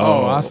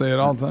 Oh, I say it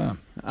all the time.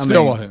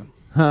 Still him.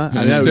 Huh?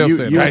 I know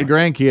you and the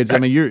grandkids. I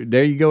mean,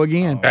 there you go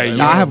again.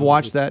 I have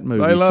watched that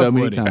movie so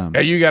many times.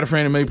 Hey, you got a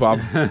friend in me,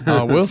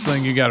 Papa. We'll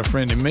sing "You Got a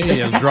Friend in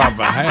Me" at a drop of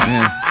a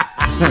hat.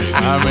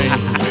 I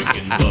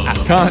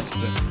mean,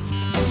 constant.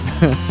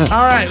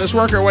 All right, let's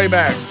work our way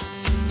back.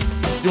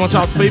 You want to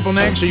talk to people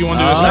next, or you want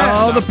to do this next?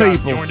 Oh, the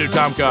people. You want to do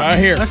Tom Cotton? Right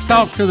here. Let's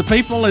talk to the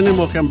people, and then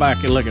we'll come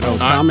back and look at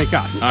Tommy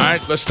Cotton. All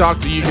right, let's talk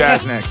to you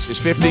guys next. It's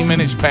 15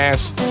 minutes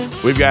past.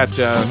 We've got,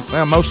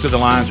 most of the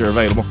lines are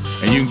available,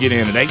 and you can get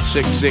in at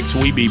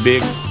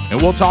 866-WE-BE-BIG,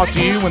 and we'll talk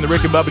to you when the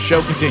Rick and Bubba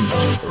Show continues.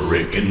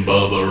 Rick and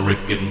Bubba,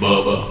 Rick and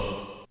Bubba.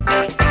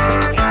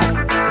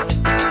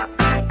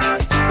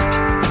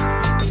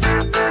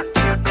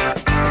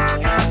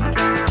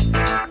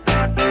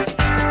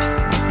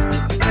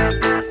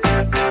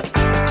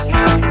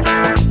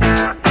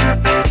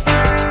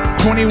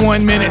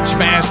 21 minutes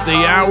past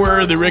the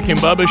hour. The Rick and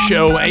Bubba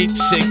Show,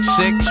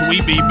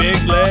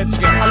 866-WE-BE-BIG. Let's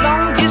go. A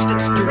long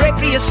distance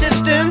directory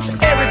assistance.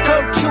 Area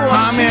code 212.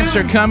 Comments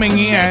are coming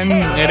in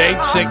at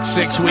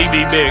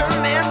 866-WE-BE-BIG.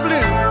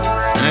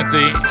 And at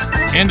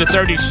the end of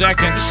 30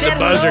 seconds, the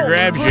buzzer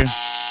grabs you.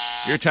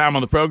 Your time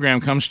on the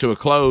program comes to a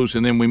close,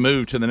 and then we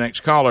move to the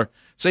next caller.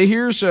 See,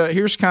 here's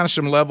kind of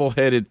some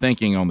level-headed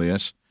thinking on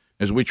this,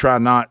 as we try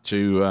not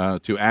to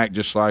act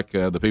just like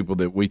the people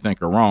that we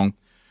think are wrong.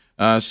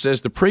 Says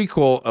the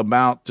prequel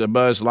about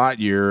Buzz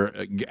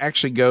Lightyear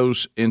actually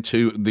goes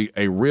into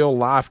a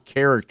real-life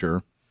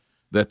character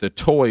that the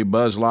toy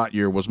Buzz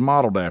Lightyear was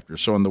modeled after.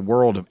 So in the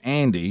world of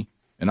Andy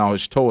and all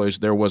his toys,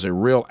 there was a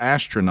real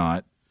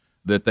astronaut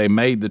that they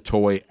made the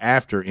toy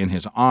after in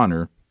his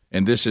honor,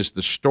 and this is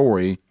the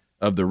story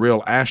of the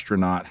real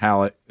astronaut,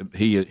 how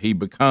he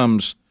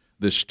becomes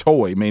this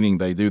toy, meaning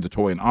they do the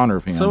toy in honor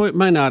of him. So it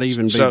may not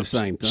even be the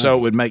same thing. So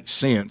it would make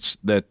sense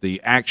that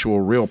the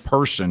actual real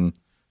person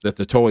that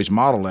the toy's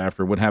modeled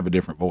after would have a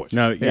different voice.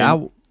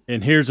 No,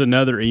 and here's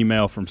another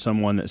email from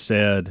someone that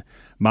said,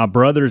 my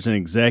brother's an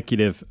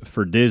executive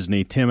for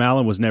Disney. Tim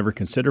Allen was never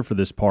considered for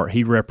this part.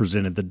 He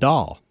represented the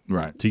doll.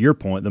 Right. To your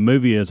point, the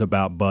movie is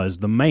about Buzz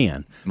the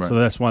man. Right. So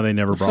that's why they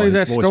never brought his voice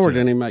to it. See, that story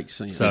didn't make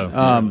sense.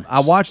 So, I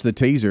watched the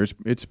teaser.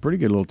 It's a pretty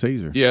good little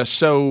teaser. Yeah,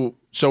 so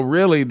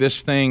really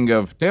this thing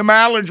of Tim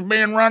Allen's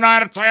being run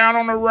out of town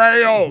on the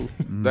rail,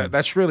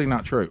 that's really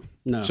not true.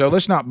 No. So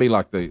let's not be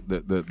like the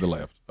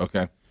left,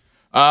 okay?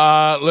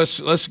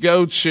 Let's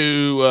go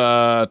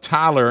to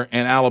Tyler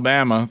in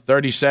Alabama.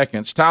 30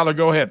 seconds. Tyler,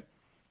 go ahead.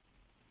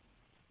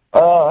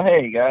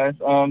 Hey guys.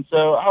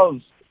 So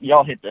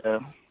y'all hit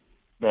the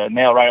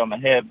nail right on the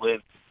head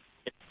with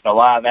a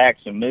live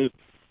action movie,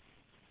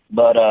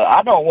 but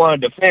I don't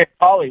want to defend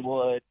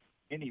Hollywood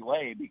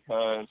anyway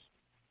because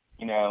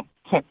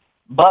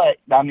but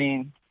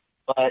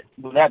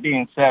with that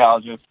being said,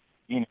 I'll just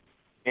Tim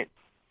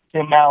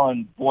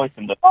Allen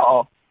voicing the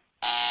doll.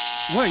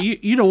 Well,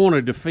 you don't want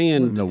to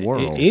defend the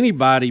world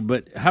anybody,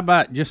 but how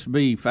about just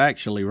be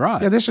factually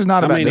right? Yeah, this is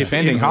not about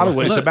defending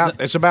Hollywood.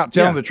 It's about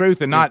telling the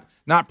truth and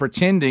not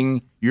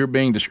pretending you're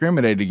being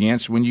discriminated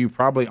against when you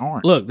probably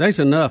aren't. Look, there's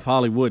enough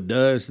Hollywood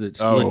does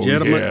that's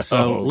legitimate.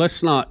 So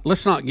let's not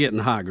get in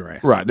high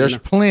grass. Right. There's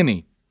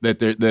plenty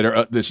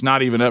that's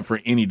not even up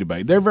for any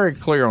debate. They're very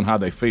clear on how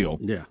they feel.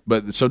 Yeah.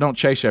 But so don't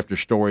chase after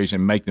stories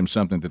and make them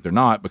something that they're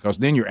not, because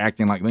then you're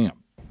acting like them.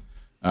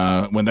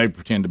 When they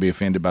pretend to be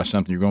offended by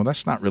something, you're going,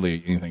 that's not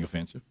really anything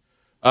offensive.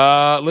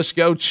 Let's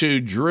go to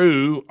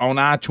Drew on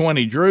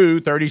I-20. Drew,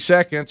 30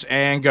 seconds,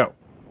 and go.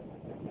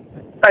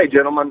 Hey,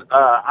 gentlemen.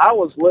 I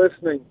was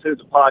listening to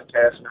the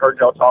podcast and heard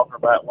y'all talking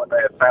about when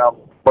they had found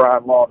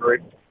Brian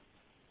Laundrie.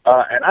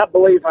 And I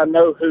believe I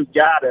know who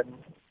got him.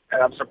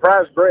 And I'm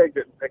surprised Greg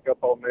didn't pick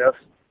up on this.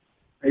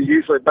 He's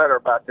usually better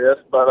about this.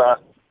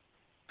 But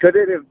could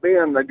it have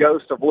been the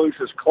ghost of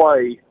Lucius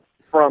Clay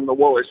from the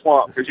woolly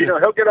swamp because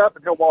he'll get up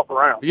and he'll walk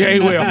around. Yeah, he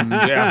will.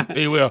 Yeah,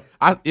 he will.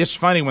 It's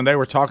funny when they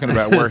were talking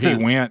about where he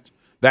went.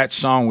 That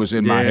song was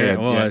in my head. It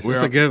was.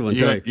 It's a good one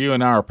too. You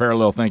and I are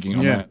parallel thinking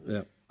on that.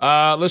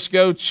 Yeah. Let's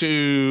go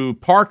to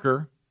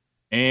Parker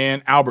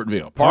in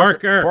Albertville.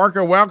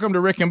 Parker, welcome to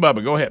Rick and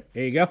Bubba. Go ahead.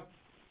 Here you go.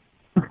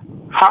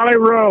 Holly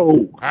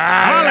Rowe.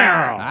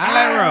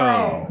 Holly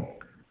Rowe.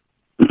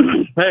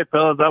 Hey,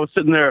 fellas, I was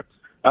sitting there.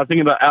 I was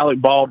thinking about Alec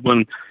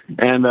Baldwin,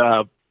 and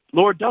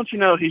Lord, don't you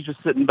know he's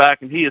just sitting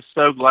back, and he is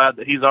so glad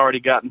that he's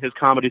already gotten his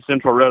Comedy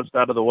Central roast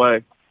out of the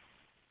way.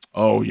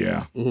 Oh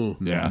yeah,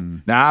 yeah.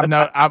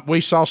 Now we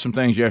saw some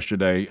things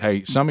yesterday.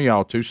 Hey, some of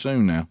y'all too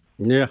soon now.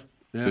 Yeah.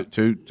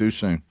 Too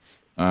soon.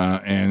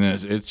 And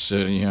it's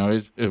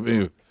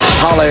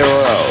Holly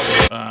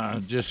Rowe.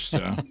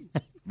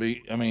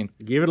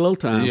 Give it a little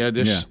time.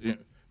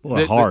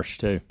 Yeah, harsh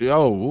too.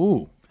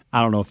 Oh,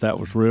 I don't know if that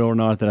was real or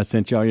not that I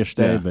sent y'all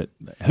yesterday, but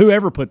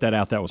whoever put that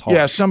out, that was harsh.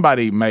 Yeah,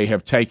 somebody may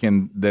have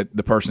taken the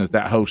person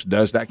that host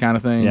does that kind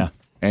of thing. Yeah.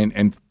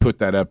 And put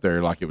that up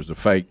there like it was a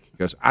fake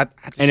because I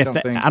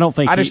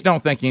just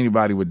don't think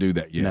anybody would do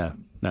that yet.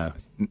 No.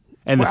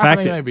 And the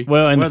fact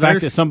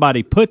that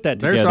somebody put that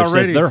together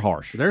says they're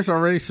harsh. There's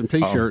already some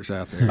T-shirts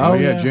out there. Oh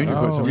yeah, Junior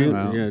put some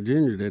out. Yeah,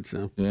 Junior did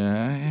some.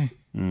 Yeah.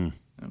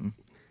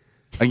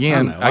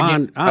 Again,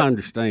 I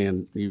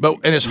understand. And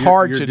it's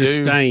hard to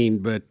disdain,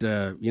 but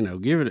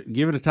give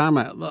it a time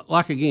out.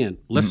 Like again,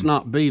 let's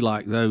not be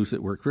like those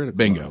that were critical.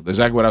 Bingo, that's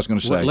exactly what I was going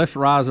to say. Let's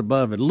rise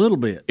above it a little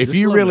bit. If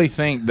you really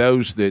think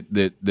those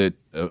that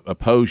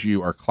oppose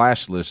you are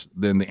classless,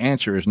 then the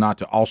answer is not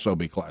to also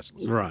be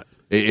classless. Right.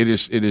 It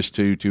is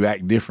to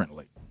act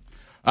differently,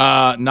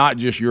 not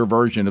just your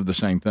version of the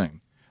same thing.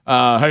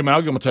 Hey man,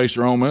 I'll give them a taste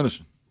of their own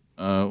medicine.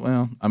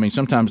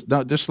 Sometimes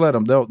just let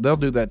them. They'll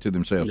do that to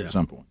themselves at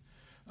some point.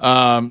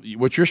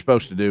 What you're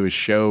supposed to do is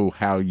show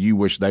how you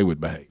wish they would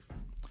behave.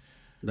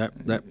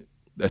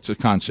 That's a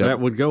concept. That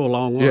would go a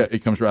long way. Yeah,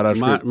 it comes right out of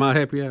Scripture. Might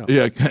help you out.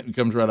 Yeah, it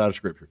comes right out of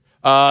Scripture.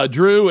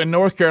 Drew in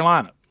North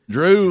Carolina.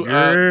 Drew,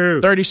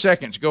 30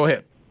 seconds. Go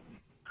ahead.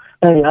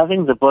 Hey, I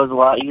think the Buzz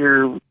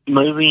Lightyear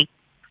movie,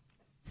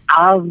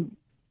 I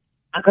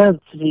kind of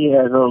see it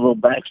as a little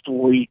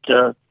backstory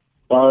to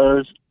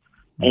Buzz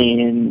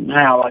and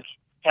how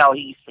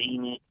he's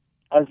seen it,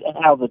 as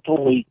how the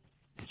toy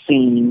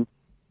seen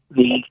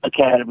the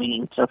Academy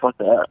and stuff like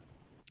that.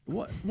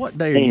 What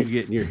day are you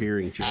getting your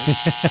hearing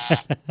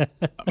checked?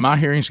 My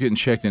hearing's getting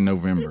checked in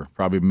November,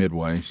 probably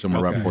midway,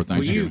 somewhere right before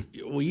Thanksgiving.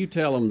 Will you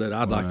tell them that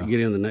I'd like to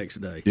get in the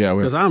next day? Yeah,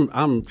 because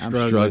I'm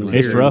struggling.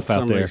 It's rough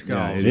out there.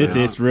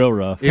 It's real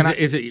rough.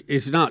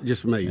 It's not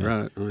just me,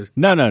 right?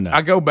 No.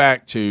 I go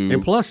back to,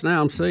 and plus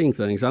now I'm seeing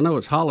things. I know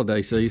it's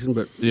holiday season,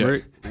 but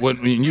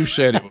when you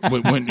said it,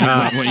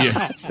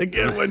 that's a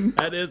good one.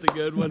 That is a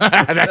good one.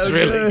 That's so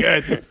really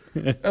good.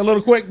 A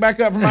little quick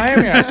back up from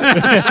Miami.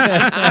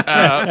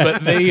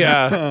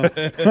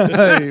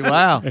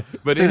 Wow.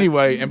 But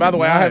anyway, and by the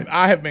way,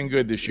 I have been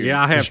good this year.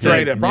 Yeah, I have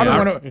straight up.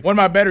 Probably one of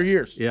my better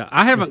years. Yeah,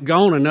 I haven't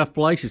gone enough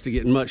places to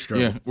get in much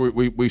trouble. Yeah,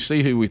 we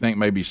see who we think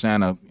may be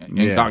Santa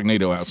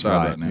incognito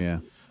outside right now. Yeah.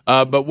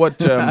 But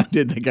what I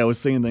did think I was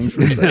seeing things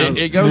from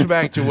it goes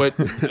back to what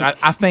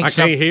I think. I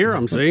can't hear.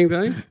 I'm seeing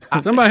things.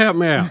 Somebody help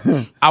me out.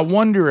 I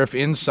wonder if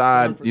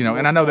inside,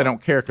 and I know they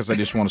don't care because they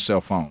just want to sell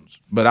phones.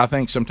 But I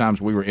think sometimes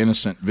we were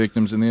innocent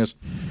victims in this.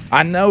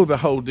 I know the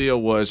whole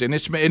deal was, and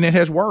it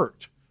has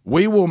worked.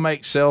 We will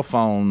make cell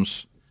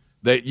phones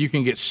that you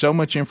can get so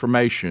much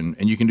information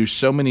and you can do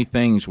so many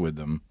things with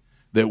them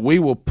that we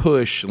will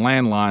push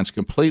landlines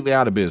completely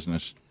out of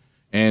business.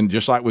 And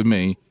just like with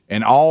me.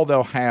 And all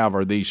they'll have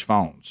are these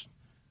phones.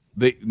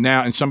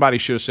 And somebody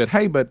should have said,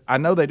 hey, but I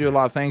know they do a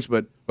lot of things,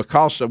 but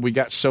because we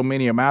got so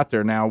many of them out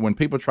there now, when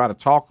people try to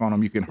talk on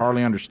them, you can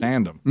hardly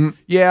understand them.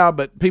 Yeah,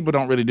 but people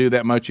don't really do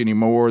that much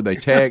anymore. They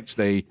text,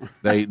 they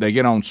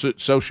get on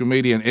social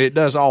media, and it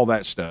does all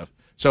that stuff.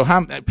 So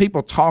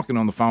people talking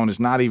on the phone is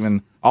not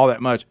even all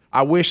that much.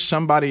 I wish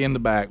somebody in the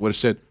back would have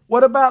said,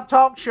 what about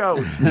talk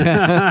shows?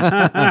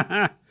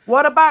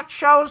 What about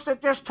shows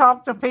that just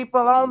talk to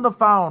people on the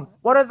phone?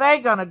 What are they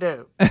going to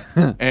do?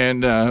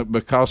 And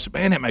because,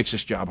 man, it makes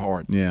this job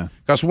hard. Yeah.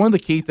 Because one of the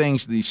key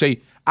things that you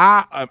see,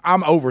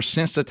 I'm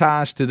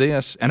oversensitized to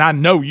this, and I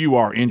know you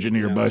are,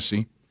 Engineer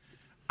Bussy.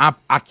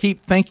 I keep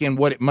thinking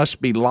what it must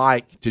be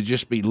like to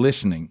just be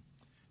listening,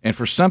 and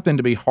for something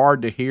to be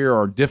hard to hear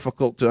or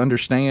difficult to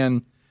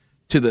understand.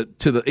 To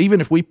the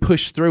even if we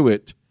push through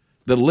it,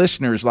 the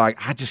listener is like,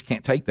 I just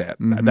can't take that.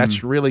 Mm-hmm.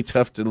 That's really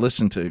tough to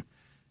listen to.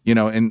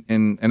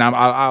 And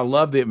I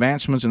love the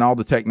advancements and all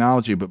the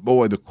technology, but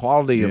boy, the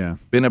quality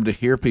of being able to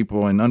hear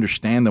people and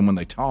understand them when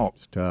they talk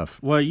is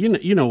tough. Well,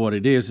 you know what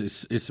it is.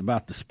 It's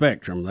about the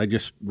spectrum. They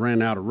just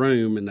ran out of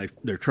room, and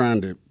they're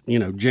trying to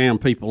jam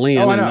people in,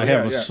 and they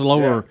have a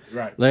slower.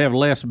 Right. They have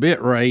less bit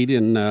rate,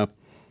 and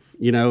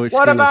it's.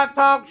 What about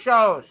talk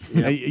shows?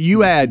 Yeah.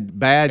 You add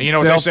bad. And you know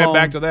what they said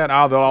back to that?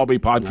 They'll all be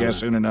podcasts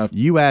soon enough.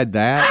 You add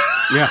that.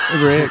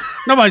 Yeah, Rick.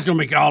 Nobody's going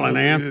to be calling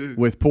in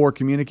with poor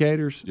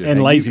communicators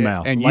and lazy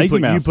mouth. And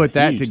you put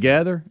that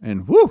together,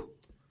 and whoo.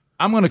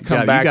 I'm going to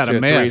come back to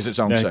 3 as its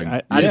own I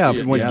segment.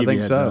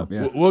 think so.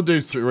 We'll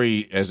do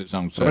 3 as its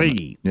own segment.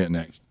 3. Yeah,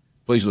 next.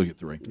 Please look at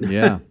 3.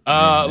 Yeah.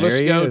 Let's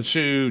go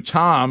to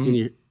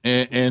Tom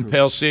in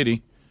Pell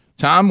City.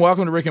 Tom,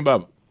 welcome to Rick and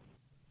Bubba.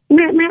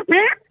 Yeah,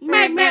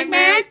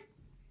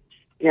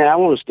 I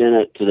want to stand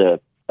up to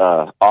the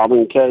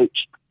Auburn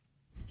coach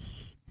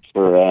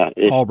for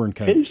Auburn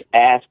coach. Who's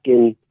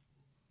asking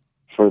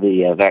for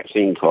the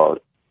vaccine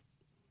card?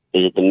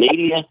 Is it the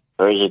media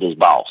or is it his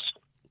boss?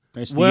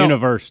 It's the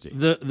university.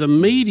 The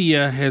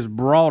media has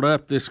brought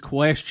up this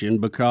question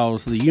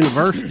because the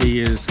university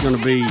is going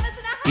to be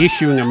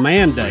issuing a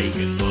mandate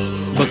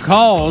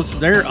because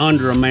they're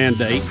under a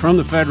mandate from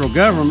the federal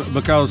government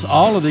because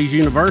all of these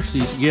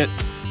universities get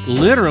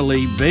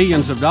literally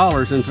billions of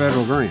dollars in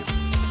federal grants.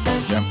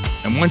 Yeah.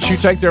 And once you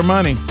take their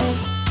money,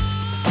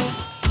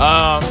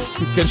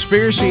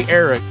 Conspiracy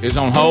Eric is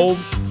on hold.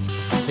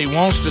 He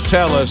wants to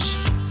tell us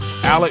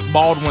Alec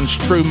Baldwin's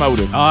true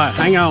motive. All right,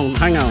 hang on.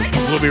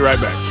 We'll be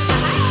right back.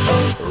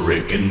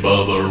 Rick and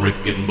Bubba,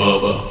 Rick and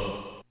Bubba.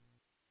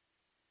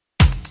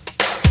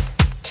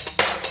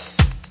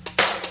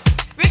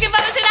 Rick and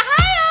Bubba's in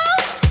Ohio.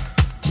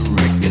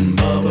 Rick and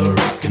Bubba,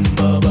 Rick and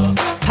Bubba.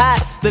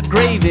 Pass the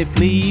gravy,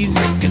 please.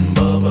 Rick and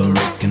Bubba,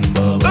 Rick and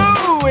Bubba.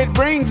 Ooh, it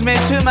brings me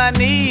to my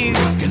knees.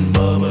 Rick and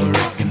Bubba,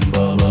 Rick and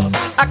Bubba.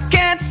 I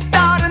can't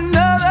start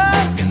another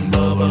Rick and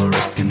Bubba,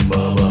 Rick and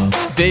Bubba.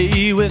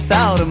 day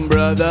without him,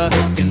 brother.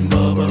 Rick and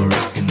Bubba,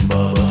 Rick and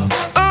Bubba.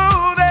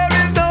 Ooh, there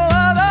is no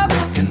other.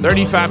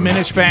 35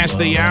 minutes past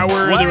the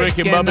hour. The Rick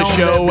and Bubba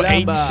Show,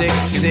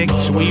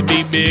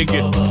 866-WE-BE-BIG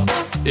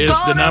is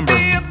the number.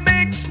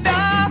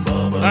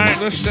 All right,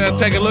 let's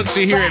take a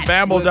look-see here at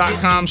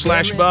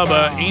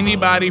Babbel.com/Bubba.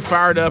 Anybody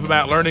fired up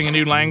about learning a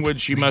new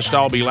language? You must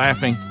all be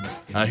laughing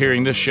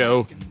hearing this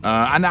show.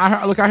 I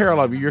hear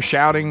all of you. You're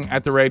shouting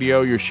at the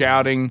radio. You're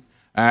shouting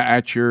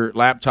at your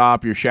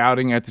laptop. You're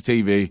shouting at the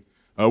TV.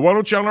 Why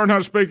don't y'all learn how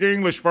to speak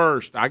English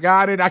first? I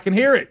got it. I can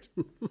hear it.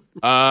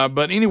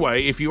 But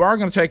anyway, if you are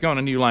going to take on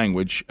a new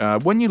language,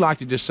 wouldn't you like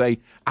to just say,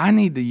 I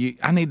need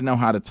to know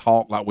how to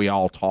talk like we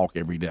all talk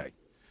every day.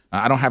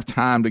 I don't have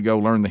time to go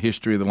learn the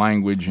history of the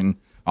language and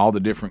all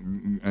the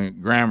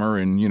different grammar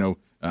and, here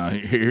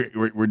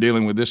we're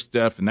dealing with this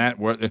stuff and that.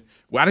 Well,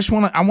 I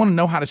want to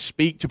know how to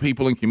speak to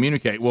people and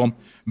communicate. Well,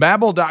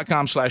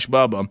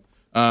 Babbel.com/Bubba,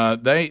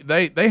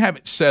 they have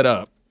it set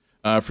up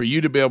for you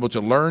to be able to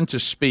learn to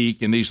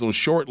speak in these little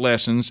short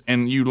lessons,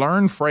 and you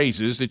learn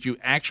phrases that you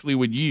actually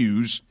would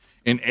use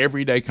in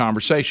everyday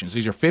conversations.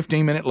 These are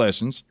 15-minute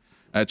lessons.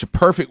 It's a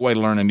perfect way to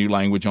learn a new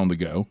language on the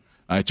go.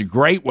 It's a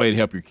great way to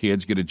help your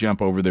kids get a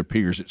jump over their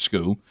peers at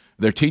school.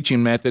 Their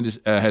teaching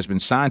method has been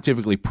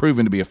scientifically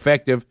proven to be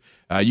effective.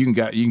 You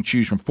can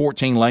choose from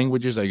 14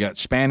 languages. They got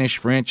Spanish,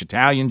 French,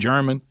 Italian,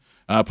 German.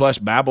 Plus,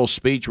 Babbel's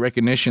speech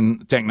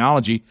recognition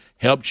technology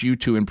helps you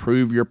to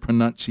improve your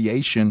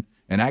pronunciation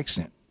and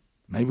accent.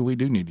 Maybe we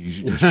do need to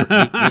use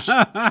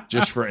it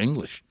just for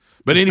English.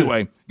 But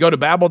anyway, go to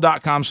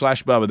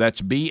Babbel.com/Bubba.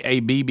 That's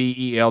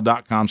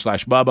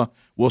BABBEL.com/Bubba.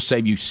 We'll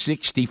save you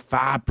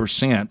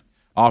 65%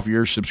 off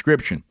your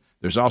subscription.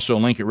 There's also a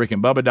link at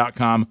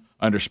rickandbubba.com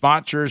under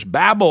sponsors.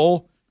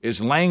 Babbel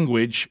is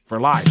language for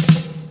life.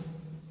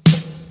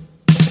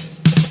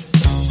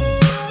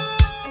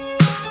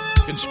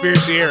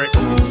 Conspiracy Eric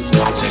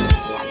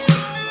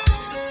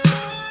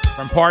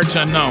from Parts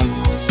Unknown.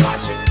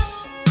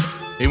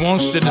 He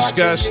wants to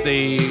discuss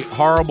the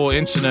horrible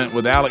incident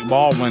with Alec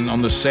Baldwin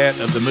on the set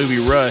of the movie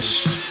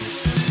Rust.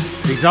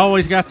 He's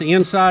always got the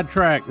inside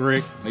track,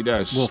 Rick. He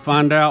does. We'll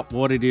find out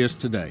what it is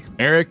today.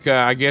 Eric,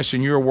 I guess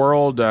in your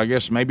world, I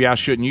guess maybe I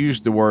shouldn't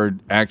use the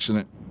word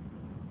accident.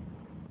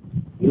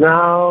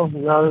 No,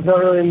 there's not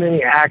really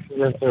many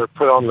accidents that are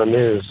put on the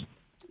news.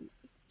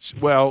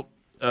 Well,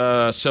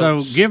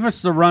 so give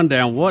us the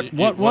rundown. What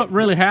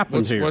really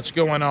happened here? What's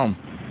going on?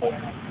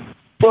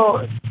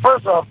 Well,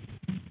 first off,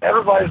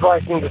 everybody's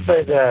liking to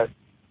say that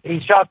he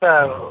shot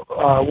that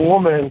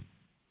woman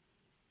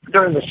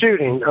during the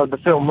shooting of the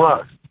film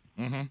Rust.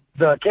 Mm-hmm.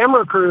 The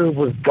camera crew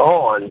was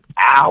gone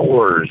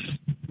hours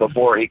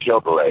before he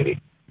killed the lady.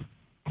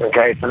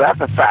 Okay, so that's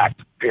a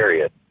fact,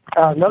 period.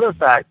 Another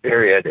fact,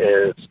 period,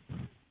 is,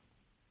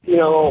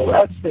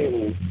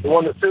 Epstein, the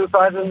one that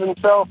suicided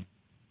himself,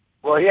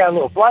 well, he had a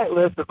little flight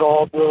list of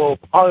all the little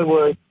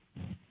Hollywood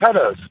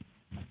pedos.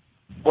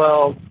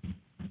 Well,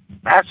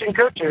 Ashton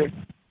Kutcher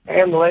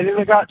and the lady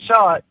that got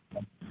shot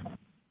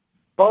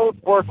both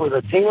work with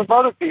a team of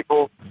other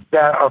people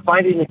that are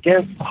fighting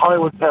against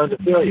Hollywood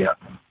pedophilia.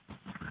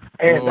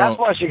 And that's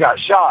why she got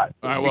shot.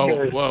 All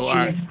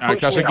right,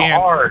 because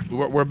again,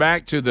 we're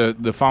back to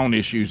the phone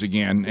issues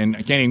again, and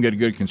I can't even get a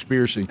good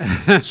conspiracy.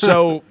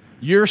 So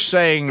you're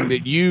saying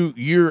that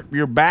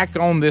you're back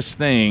on this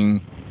thing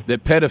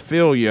that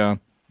pedophilia,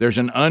 there's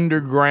an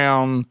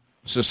underground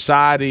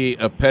society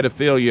of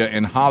pedophilia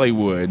in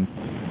Hollywood,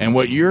 and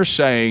what you're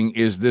saying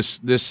is this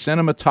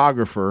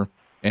cinematographer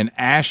and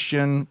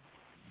Ashton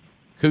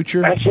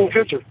Kutcher,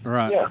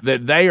 right? Yeah.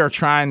 That they are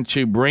trying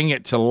to bring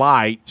it to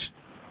light.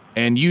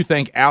 And you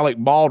think Alec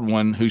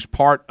Baldwin, who's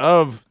part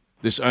of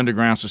this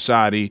underground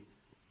society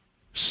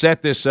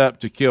set this up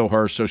to kill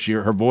her so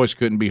her voice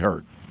couldn't be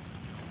heard?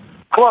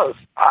 Close.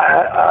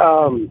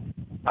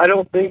 I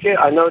don't think it.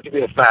 I know it to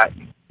be a fact.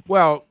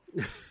 Well,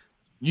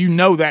 you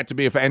know that to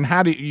be a fact. And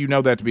how do you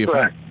know that to be a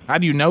Correct. fact? How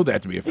do you know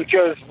that to be a fact?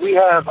 Because we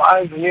have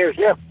eyes and ears.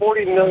 We have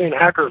 40 million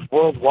hackers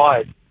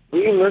worldwide.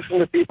 We listen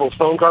to people's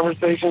phone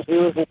conversations. We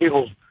listen to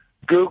people's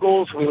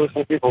Googles. We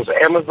listen to people's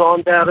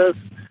Amazon data.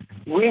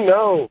 We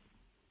know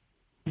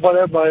what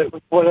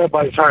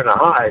everybody's trying to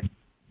hide.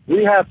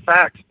 We have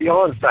facts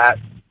beyond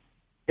facts,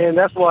 and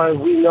that's why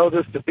we know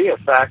this to be a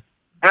fact.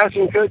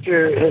 Ashton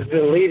Kutcher has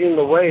been leading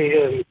the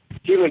way in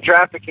human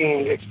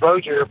trafficking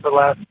exposure for the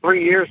last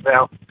 3 years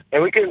now,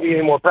 and we couldn't be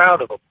any more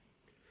proud of him.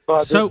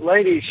 But this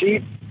lady, she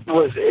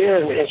was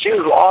in, and she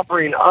was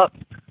offering up,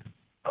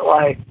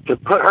 like, to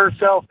put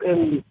herself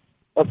in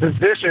a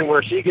position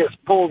where she gets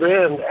pulled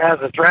in as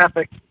a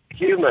trafficked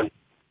human.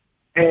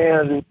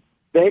 And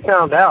they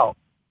found out,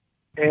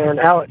 and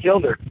Alec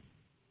killed her.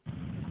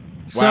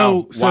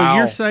 So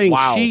you're saying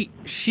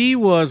she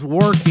was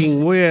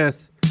working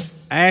with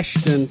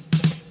Ashton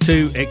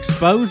to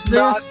expose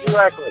this?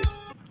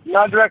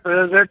 Not directly.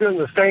 They're doing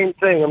the same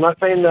thing. I'm not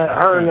saying that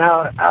her and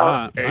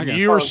Alec. And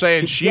you were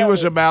saying she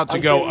was about to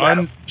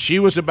go she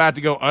was about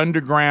to go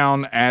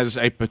underground as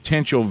a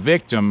potential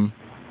victim,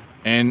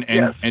 and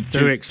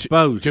to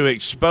expose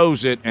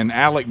it, and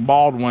Alec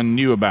Baldwin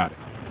knew about it.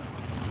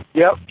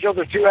 Yep, killed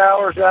her 2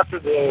 hours after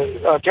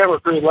the camera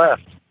crew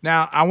left.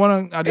 Now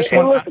whatever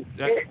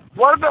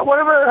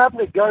happened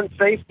to gun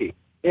safety?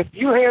 If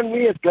you hand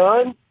me a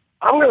gun,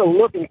 I'm going to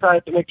look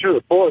inside to make sure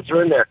the bullets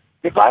are in there.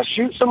 If I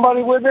shoot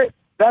somebody with it,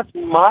 that's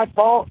my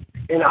fault,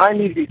 and I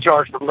need to be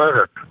charged for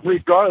murder,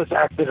 regardless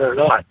accident or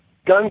not.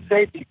 Gun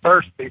safety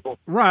first, people.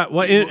 Right.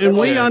 Well, and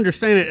we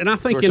understand it, and I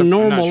think in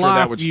normal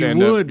life you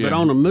would, but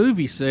on a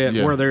movie set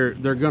where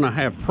they're going to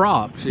have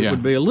props, it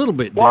would be a little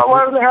bit different.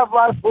 Why do they have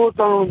live bullets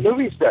on a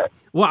movie set?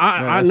 Well,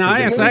 I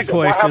asked that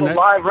question. Have a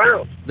live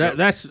round.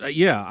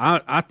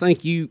 I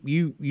think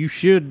you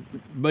should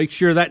make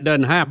sure that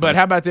doesn't happen. But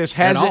how about this?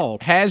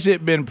 Has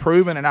it been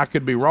proven, and I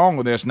could be wrong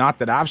with this, not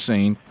that I've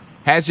seen,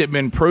 has it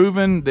been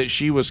proven that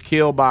she was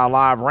killed by a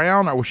live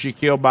round, or was she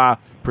killed by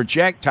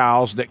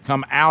projectiles that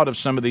come out of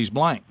some of these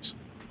blanks?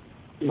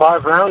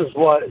 Live round is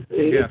what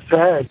it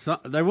said. So,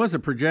 there was a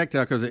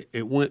projectile because it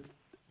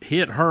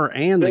hit her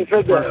and the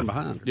person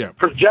behind her. Yeah.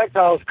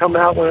 Projectiles come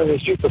out when they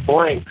shoot the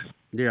blanks.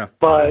 Yeah.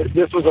 But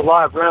this was a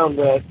live round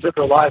that took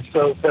her life,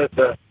 so said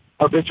the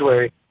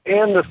obituary.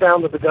 And the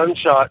sound of the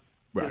gunshot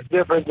is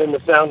different than the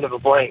sound of a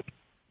blank.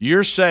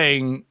 You're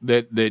saying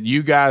that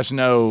you guys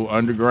know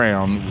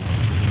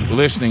underground,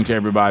 listening to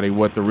everybody,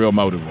 what the real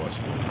motive was.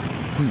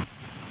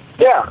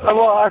 Yeah,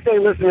 well, I say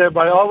listen to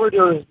everybody. All we're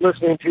doing is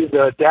listening to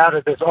the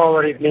data that's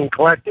already being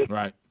collected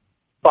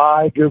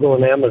by Google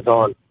and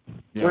Amazon.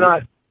 Yeah. We're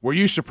not. Were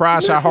you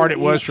surprised how hard it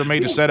was for me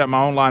to set up my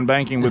online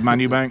banking with my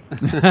new bank?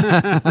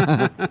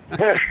 That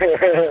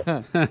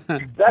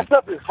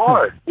stuff is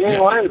hard. You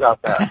ain't lying about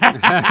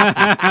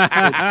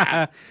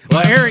that.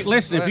 Well, Eric,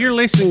 listen, if you're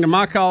listening to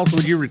my calls,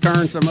 would you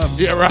return some of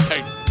them? Yeah,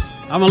 right.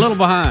 I'm a little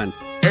behind.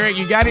 Eric,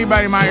 you got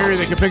anybody in my area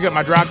that can pick up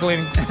my dry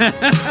cleaning?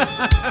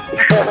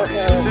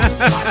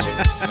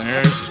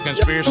 There's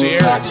Conspiracy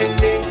Eric.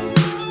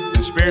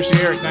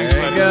 Conspiracy Eric, thanks for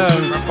that.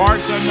 From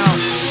parts unknown.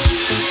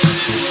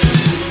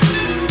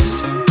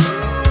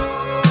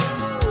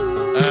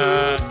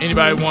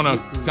 Anybody want to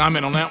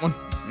comment on that one?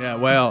 Yeah,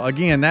 well,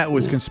 again, that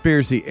was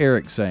Conspiracy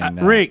Eric saying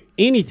that. Rick,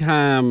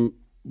 anytime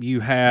you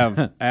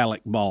have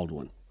Alec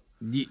Baldwin,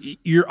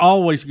 you're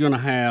always going to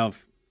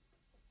have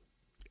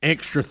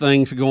extra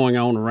things going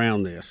on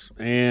around this.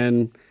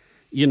 And,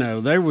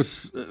 there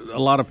was a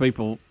lot of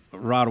people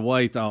right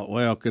away thought,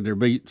 well, could there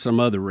be some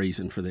other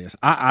reason for this?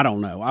 I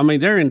don't know. I mean,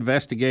 they're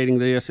investigating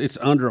this. It's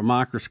under a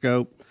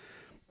microscope.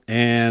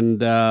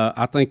 And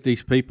I think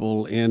these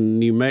people in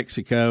New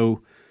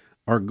Mexico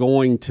are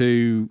going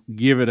to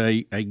give it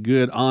a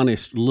good,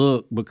 honest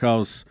look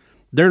because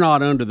they're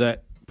not under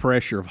that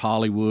pressure of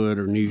Hollywood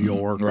or New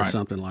York or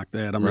something like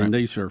that. I mean,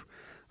 these are,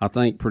 I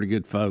think, pretty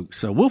good folks.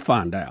 So we'll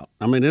find out.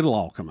 I mean, it'll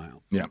all come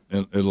out. Yeah,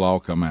 it'll all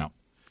come out.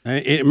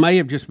 It may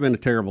have just been a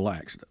terrible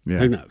accident. Yeah.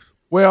 Who knows?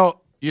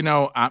 Well,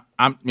 I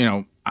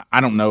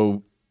don't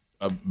know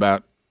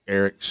about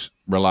Eric's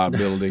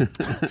reliability.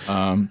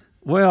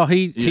 Well,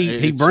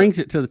 he brings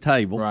it to the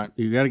table. Right.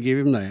 You got to give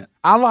him that.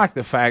 I like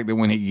the fact that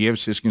when he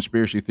gives his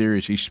conspiracy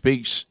theories, he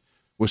speaks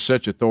with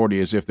such authority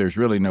as if there's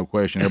really no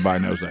question.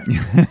 Everybody knows that.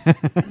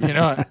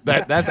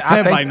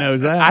 Everybody knows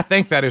that. I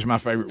think that is my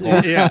favorite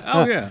one. Yeah.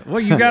 Oh, yeah.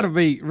 Well, you got to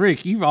be,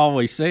 Rick, you've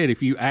always said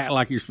if you act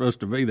like you're supposed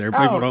to be there,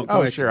 people don't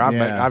question. Oh,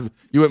 sure.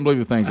 You wouldn't believe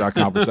the things I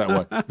accomplished that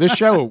way. This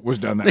show was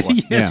done that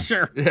way. Yeah,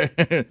 sure.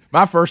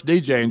 My first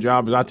DJing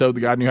job is I told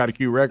the guy I knew how to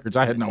cue records.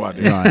 I had no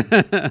idea.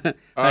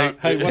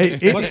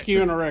 Hey, what's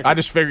cueing a record? I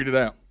just figured it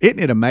out. Isn't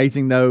it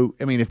amazing, though?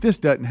 I mean, if this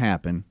doesn't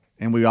happen,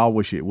 and we all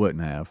wish it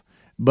wouldn't have,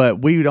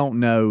 but we don't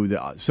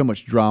know so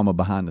much drama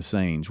behind the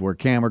scenes where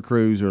camera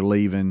crews are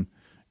leaving.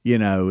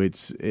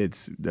 It's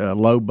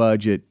low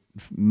budget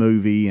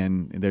movie,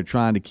 and they're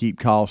trying to keep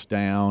costs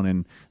down,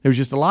 and there's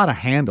just a lot of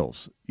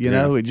handles.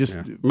 It just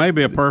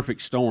maybe a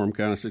perfect storm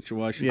kind of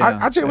situation. Yeah,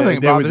 I tell you one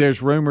thing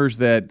there's rumors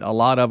that a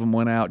lot of them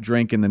went out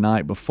drinking the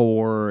night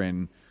before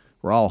and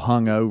were all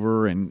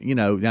hungover, and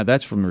now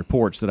that's from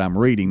reports that I'm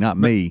reading, not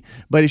me.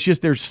 But it's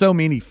just there's so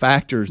many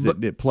factors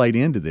that played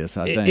into this.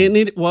 I think, and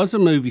it was a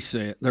movie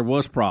set. There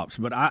was props,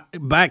 but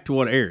back to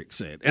what Eric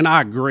said, and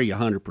I agree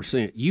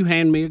 100%. You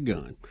hand me a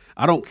gun.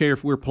 I don't care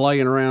if we're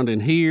playing around in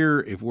here,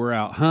 if we're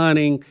out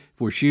hunting, if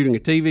we're shooting a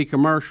TV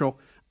commercial.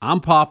 I'm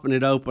popping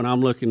it open.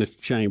 I'm looking at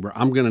the chamber.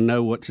 I'm going to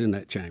know what's in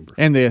that chamber.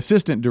 And the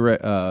assistant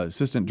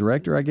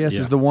director, I guess,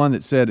 is the one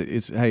that said,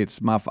 "It's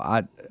my."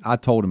 I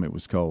told him it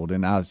was cold,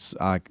 and I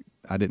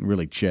didn't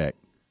really check.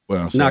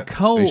 Well, now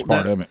cold. He's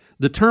part of it.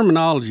 The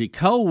terminology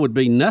cold would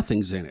be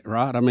nothing's in it,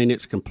 right? I mean,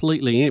 it's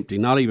completely empty,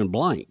 not even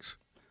blanks.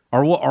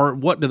 Or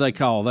what do they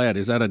call that?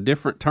 Is that a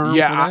different term?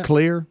 Yeah, for that?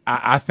 Clear.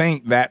 I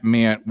think that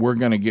meant we're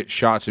going to get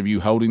shots of you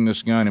holding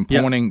this gun and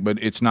pointing, but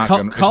it's not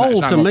going.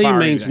 Cold to me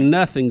means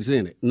nothing's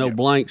in it, no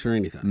blanks or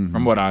anything.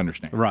 From what I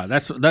understand, right?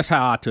 That's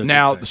how I took it.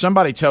 Now,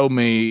 somebody told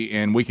me,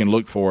 and we can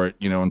look for it,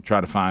 and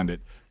try to find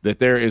it, that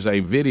there is a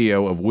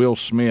video of Will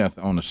Smith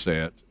on a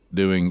set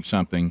doing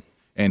something,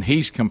 and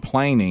he's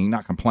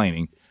not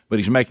complaining, but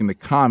he's making the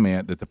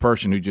comment that the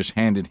person who just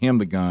handed him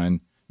the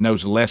gun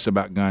knows less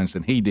about guns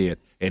than he did,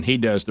 and he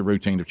does the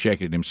routine of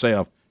checking it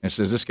himself and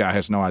says this guy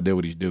has no idea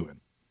what he's doing.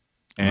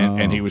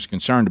 And he was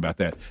concerned about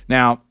that.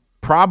 Now,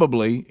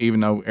 probably, even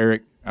though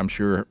Eric, I'm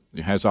sure,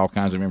 has all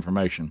kinds of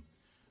information.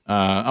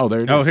 There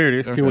it is. Oh, here it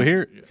is. Okay. Can we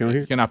hear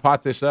it? Can I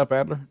pot this up,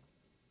 Adler?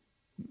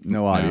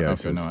 No audio.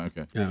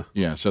 Okay.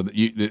 Yeah. So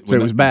it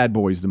was Bad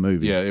Boys, the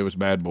movie. Yeah, it was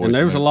Bad Boys. And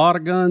there was a lot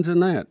of guns in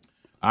that.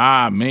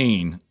 I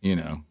mean,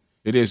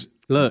 it is.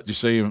 Look. You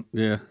see him?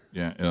 Yeah.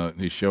 Yeah.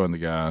 He's showing the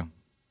guy.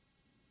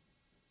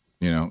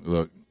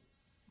 Look,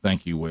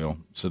 thank you, Will.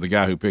 So the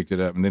guy who picked it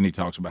up, and then he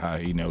talks about how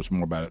he knows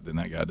more about it than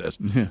that guy does.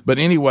 But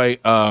anyway,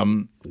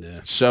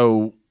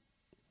 so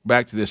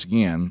back to this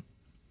again.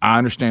 I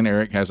understand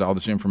Eric has all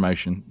this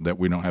information that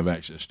we don't have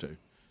access to.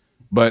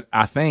 But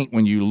I think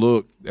when you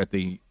look at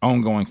the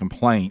ongoing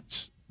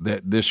complaints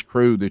that this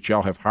crew that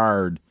y'all have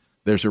hired,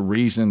 there's a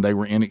reason they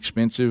were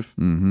inexpensive,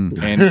 and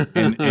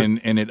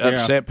it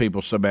upset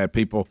people so bad.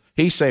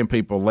 He's saying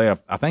people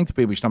left. I think the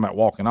people he's talking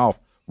about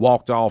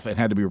walked off and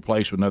had to be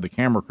replaced with another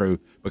camera crew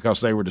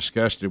because they were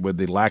disgusted with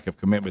the lack of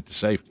commitment to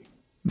safety.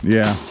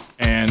 Yeah.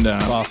 And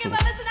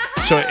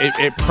so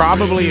it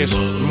probably is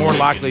more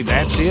likely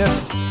that's it.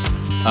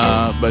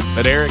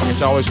 But Eric,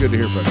 it's always good to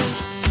hear from you.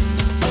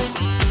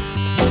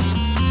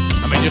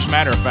 I mean, just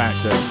matter of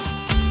fact,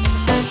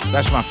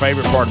 that's my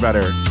favorite part about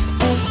Eric.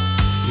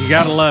 You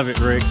got to love it,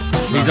 Rick.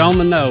 He's on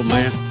the know,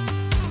 man.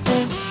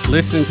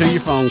 Listening to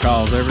your phone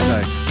calls every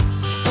day.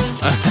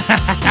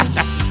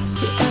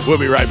 We'll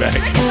be right back.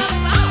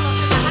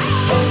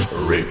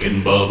 Rick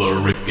and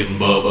Bubba, Rick and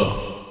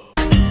Bubba.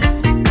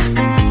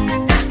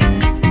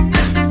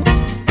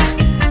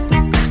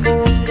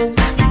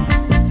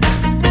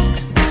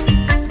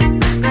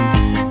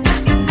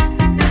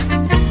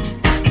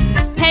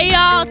 Hey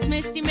y'all, it's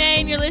Misty May,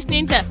 and you're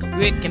listening to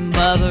Rick and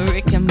Bubba,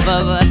 Rick and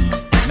Bubba.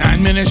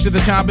 9 minutes to the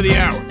top of the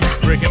hour.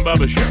 Rick and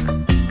Bubba Show.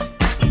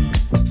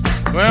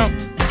 Well,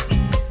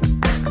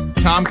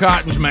 Tom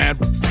Cotton's mad.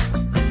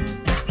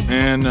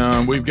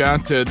 And we've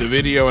got the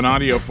video and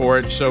audio for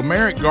it. So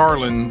Merrick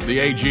Garland, the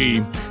AG,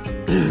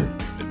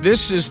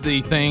 this is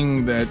the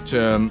thing that,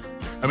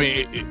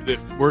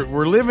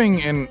 we're living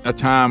in a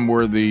time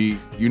where the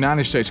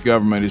United States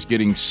government is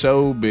getting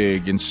so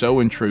big and so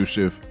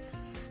intrusive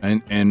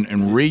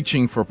and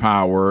reaching for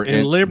power.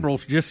 And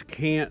liberals just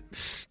can't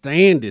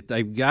stand it.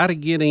 They've got to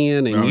get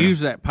in and use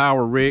that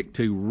power, Rick,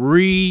 to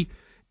re-educate,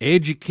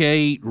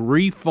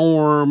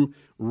 reform,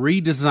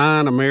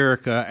 redesign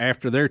America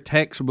after their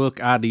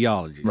textbook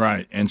ideology.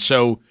 Right. And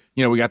so,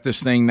 we got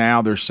this thing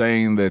now. They're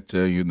saying that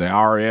the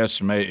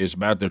IRS is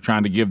they're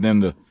trying to give them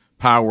the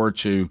power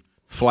to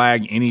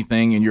flag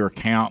anything in your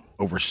account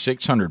over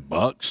 $600.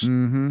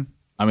 Mm-hmm.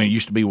 I mean, it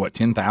used to be, what,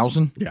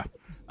 10,000? Yeah.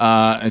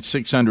 It's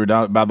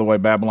 $600. By the way,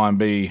 Babylon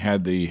B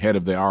had the head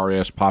of the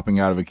IRS popping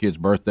out of a kid's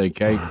birthday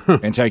cake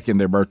and taking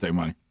their birthday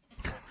money.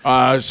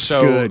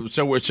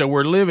 So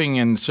we're living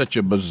in such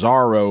a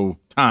bizarro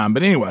time.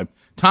 But anyway,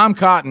 Tom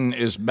Cotton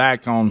is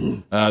back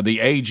on the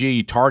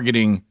AG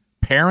targeting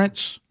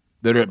parents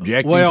that are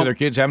objecting to their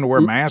kids having to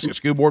wear masks at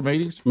school board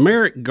meetings.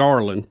 Merrick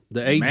Garland,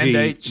 the AG,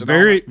 mandates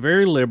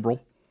very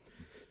liberal.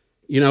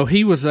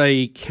 He was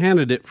a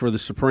candidate for the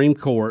Supreme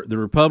Court. The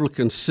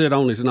Republicans sit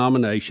on his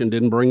nomination,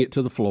 didn't bring it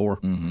to the floor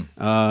in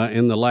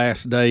the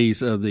last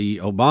days of the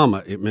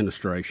Obama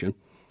administration.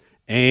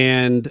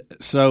 And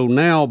so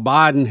now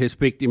Biden has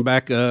picked him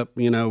back up,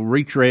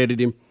 retreaded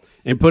him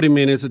and put him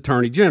in as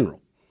Attorney General.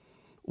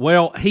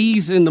 Well,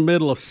 he's in the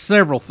middle of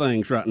several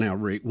things right now,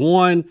 Rick.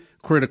 One,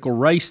 critical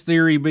race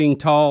theory being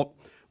taught.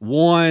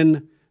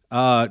 One,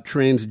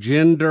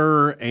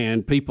 transgender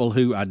and people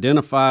who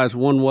identify as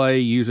one way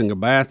using a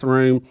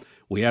bathroom.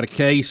 We had a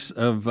case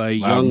of a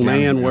young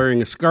man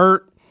wearing a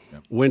skirt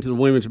went to the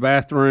women's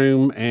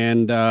bathroom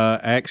and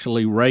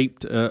actually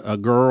raped a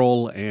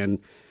girl, and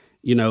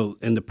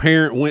and the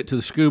parent went to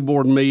the school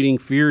board meeting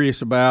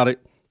furious about it.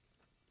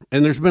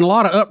 And there's been a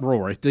lot of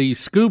uproar at these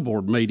school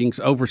board meetings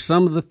over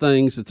some of the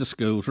things that the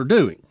schools are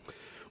doing.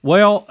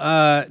 Well,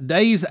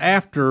 days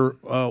after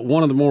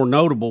one of the more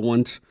notable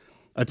ones,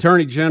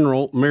 Attorney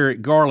General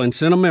Merrick Garland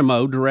sent a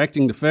memo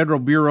directing the Federal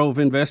Bureau of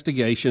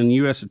Investigation and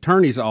U.S.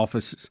 Attorney's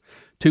offices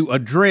to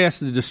address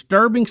the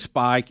disturbing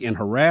spike in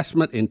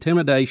harassment,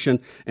 intimidation,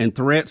 and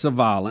threats of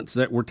violence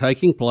that were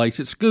taking place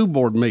at school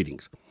board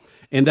meetings.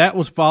 And that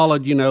was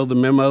followed, the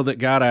memo that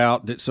got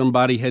out that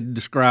somebody had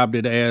described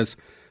it as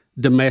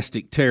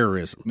domestic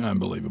terrorism.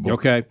 Unbelievable.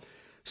 Okay.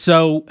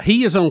 So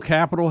he is on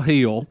Capitol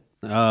Hill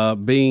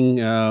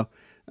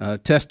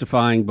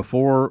testifying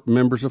before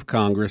members of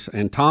Congress,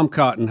 and Tom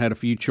Cotton had a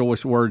few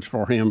choice words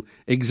for him,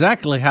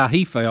 exactly how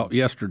he felt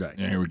yesterday.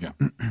 Yeah, here we go.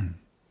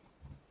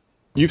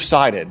 You've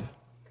cited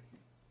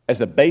as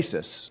the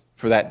basis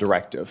for that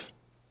directive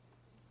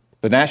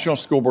the National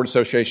School Board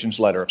Association's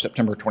letter of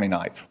September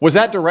 29th. Was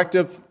that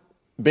directive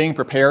being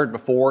prepared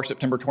before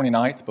September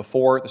 29th,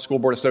 before the School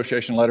Board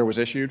Association letter was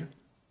issued?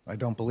 I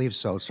don't believe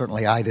so.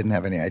 Certainly I didn't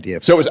have any idea.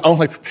 So it was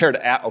only prepared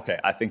okay,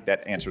 I think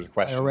that answers the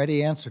question. I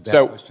already answered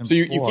that question So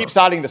you keep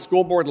citing the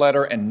school board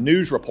letter and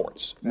news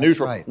reports.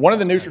 Right. One of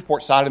the news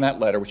reports cited in that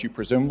letter, which you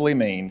presumably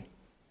mean,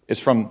 is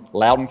from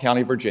Loudoun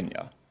County,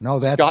 Virginia. No,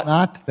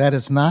 that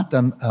is not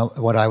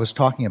what I was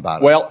talking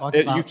about. Well,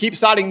 you keep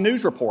citing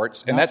news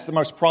reports, and that's the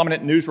most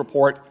prominent news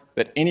report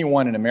that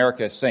anyone in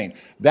America has seen.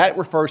 That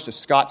refers to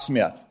Scott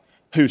Smith,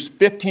 whose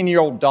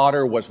 15-year-old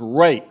daughter was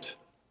raped.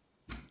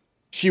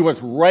 She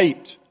was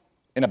raped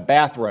in a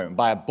bathroom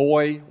by a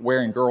boy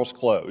wearing girls'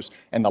 clothes,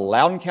 and the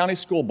Loudoun County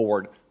School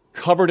Board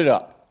covered it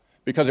up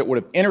because it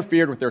would have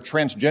interfered with their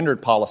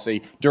transgendered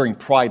policy during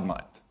Pride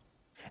Month.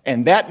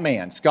 And that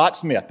man, Scott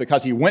Smith,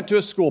 because he went to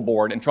a school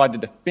board and tried to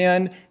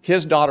defend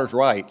his daughter's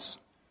rights,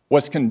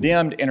 was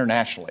condemned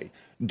internationally.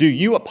 Do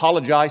you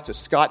apologize to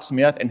Scott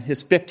Smith and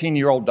his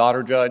 15-year-old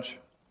daughter, Judge?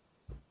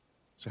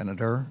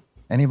 Senator,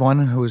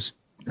 anyone whose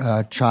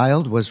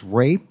child was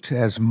raped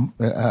is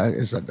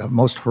the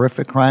most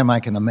horrific crime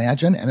I can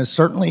imagine, and is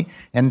certainly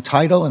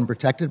entitled and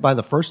protected by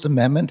the First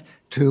Amendment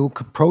to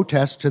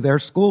protest to their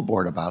school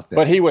board about this.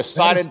 But he was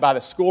cited by the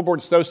School Board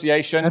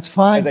Association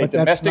as a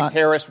domestic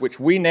terrorist, which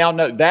we now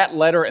know that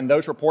letter and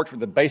those reports were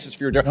the basis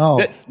for your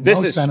Senator,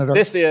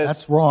 this is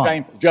that's wrong.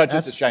 Shameful. Judge,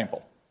 this is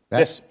shameful.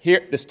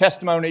 This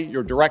testimony,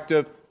 your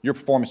directive, your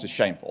performance is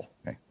shameful.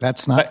 Okay.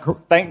 That's not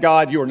correct. Thank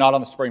God you are not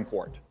on the Supreme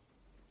Court.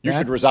 You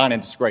should resign in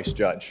disgrace,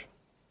 Judge.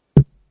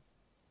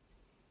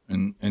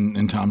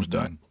 And Tom's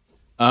done.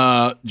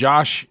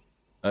 Josh,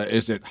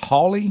 is it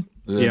Hawley,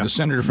 the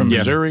senator from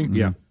Missouri?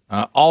 Yeah.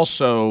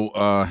 Also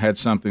had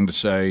something to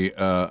say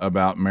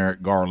about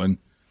Merrick Garland.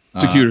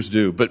 Prosecutors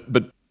do, but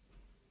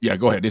yeah,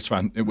 go ahead. It's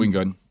fine. We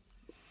can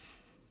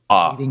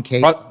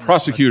go.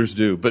 Prosecutors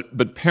do,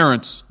 but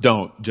parents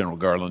don't. General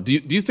Garland, do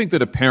you think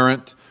that a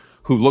parent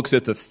who looks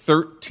at the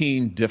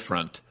 13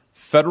 different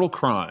federal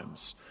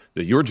crimes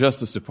that your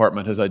Justice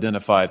Department has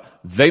identified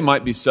they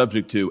might be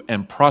subject to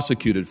and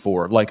prosecuted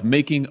for, like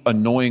making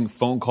annoying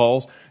phone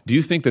calls, do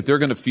you think that they're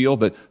going to feel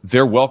that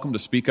they're welcome to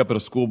speak up at a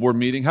school board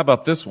meeting? How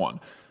about this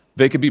one?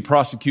 They could be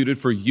prosecuted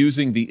for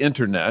using the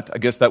internet, I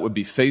guess that would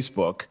be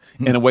Facebook,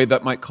 in a way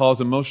that might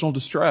cause emotional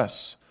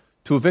distress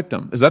to a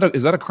victim. Is that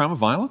a crime of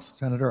violence?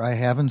 Senator, I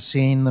haven't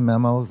seen the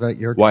memo that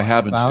you're Why talking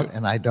haven't about, you?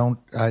 and I don't.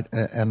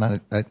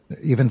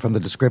 Even from the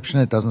description,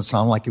 it doesn't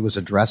sound like it was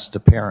addressed to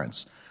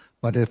parents.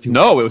 But if you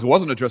No, it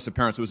wasn't addressed to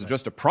parents. It was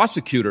addressed to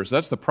prosecutors.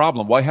 That's the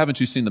problem. Why haven't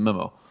you seen the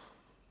memo?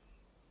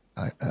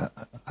 I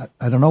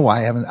don't know why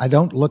I haven't. I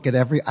don't look at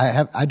every.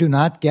 I do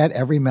not get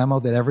every memo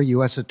that every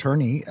U.S.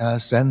 attorney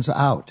sends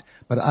out.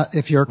 But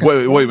if you're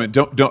wait a minute.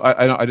 Don't.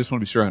 I just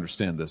want to be sure I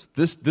understand this.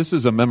 This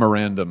is a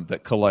memorandum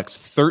that collects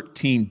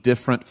 13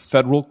 different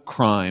federal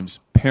crimes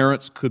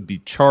parents could be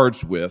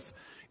charged with.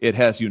 It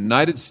has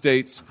United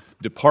States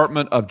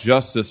Department of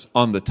Justice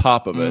on the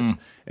top of it.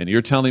 And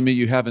you're telling me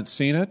you haven't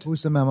seen it?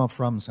 Who's the memo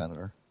from,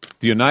 Senator?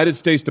 The United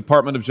States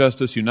Department of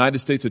Justice, United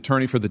States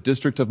Attorney for the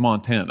District of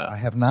Montana. I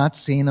have not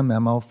seen a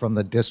memo from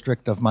the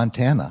District of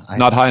Montana.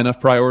 Not high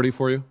enough priority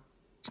for you?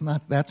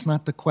 That's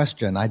not the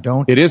question. I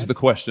don't. It is the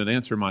question.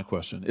 Answer my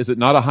question. Is it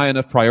not a high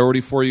enough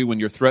priority for you when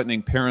you're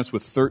threatening parents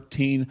with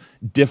 13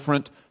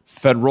 different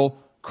federal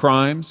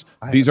crimes?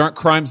 These aren't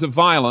crimes of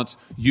violence.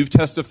 You've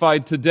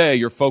testified today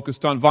you're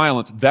focused on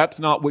violence. That's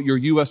not what your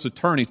U.S.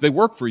 attorneys, they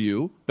work for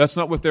you. That's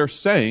not what they're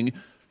saying.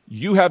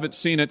 You haven't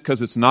seen it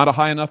because it's not a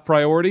high enough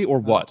priority, or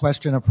what?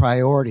 Question of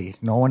priority.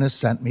 No one has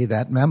sent me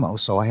that memo,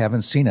 so I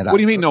haven't seen it. What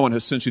do you mean no one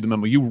has sent you the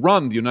memo? You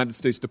run the United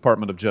States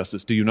Department of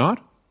Justice, do you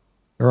not?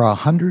 There are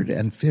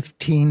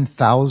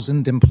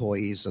 115,000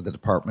 employees of the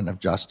Department of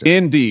Justice.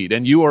 Indeed,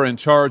 and you are in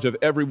charge of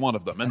every one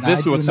of them. And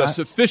this was a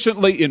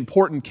sufficiently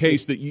important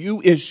case that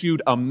you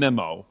issued a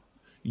memo.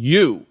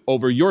 You,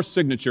 over your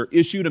signature,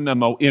 issued a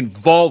memo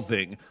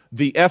involving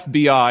the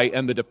FBI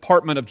and the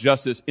Department of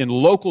Justice in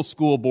local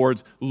school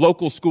boards,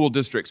 local school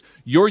districts.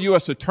 Your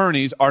U.S.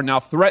 attorneys are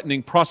now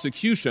threatening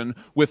prosecution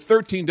with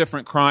 13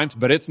 different crimes,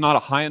 but it's not a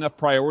high enough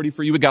priority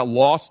for you. It got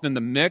lost in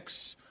the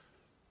mix.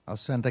 I'll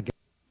send a...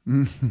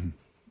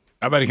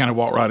 I bet he kind of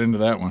walked right into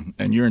that one,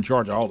 and you're in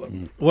charge of all of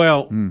them.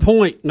 Well,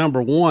 point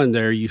number one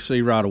there, you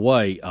see right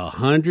away,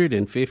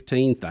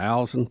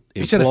 115,000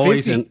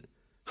 employees.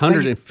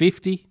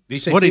 150? Did he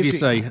say what 50? Did he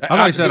say? I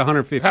thought he said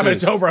 150. How about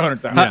it's over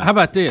 100,000? How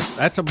about this?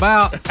 That's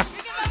about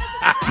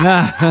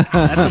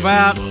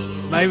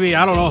maybe,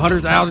 I don't know,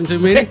 100,000 too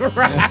many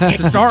Right.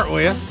 to start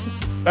with.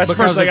 That's the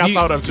first thing I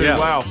thought of, too. Yeah.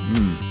 Wow.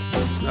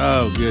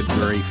 Oh, good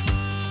grief.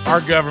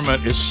 Our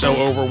government is so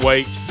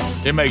overweight,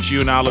 it makes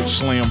you and I look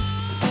slim.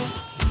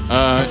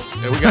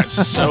 We got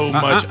so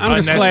much I'm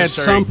just glad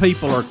unnecessary. some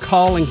people are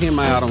calling him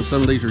out on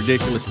some of these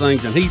ridiculous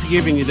things, and he's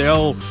giving you the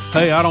old,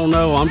 hey, I don't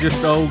know, I'm just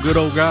an old, good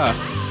old guy.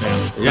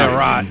 Yeah,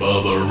 right.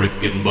 Bubba,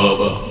 Rick and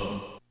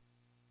Bubba.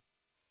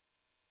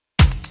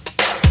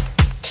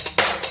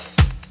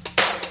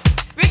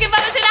 Rick and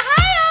Bubba's in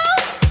Ohio.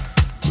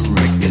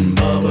 Rick and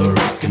Bubba,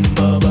 Rick and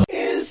Bubba.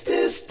 Is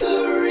this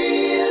the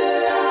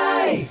real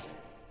life?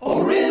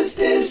 Or is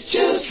this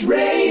just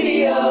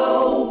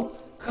radio?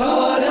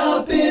 Caught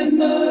up in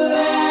the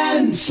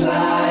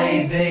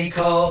landslide they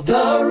call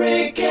the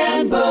Rick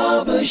and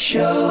Bubba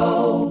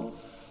Show.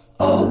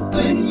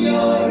 Open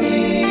your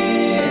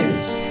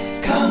ears,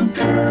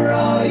 conquer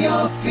all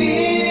your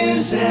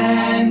fears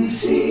and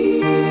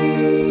see.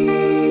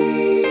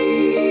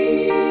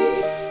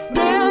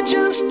 They're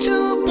just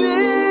two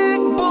big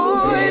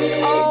boys,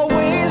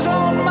 always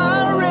on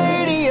my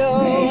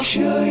radio. Make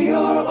sure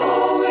you're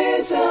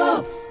always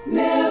up,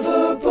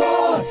 never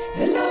bored.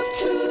 They love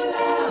to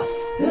laugh,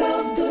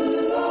 love the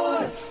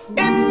Lord.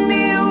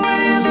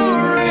 Anywhere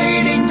the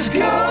ratings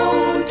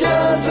go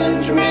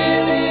doesn't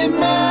really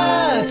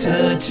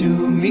matter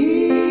to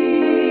me.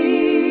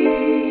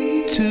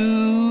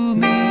 To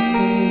me.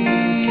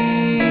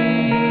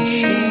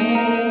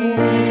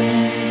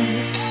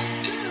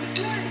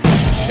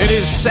 It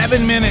is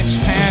 7 minutes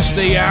past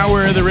the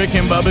hour of the Rick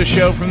and Bubba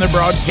Show from the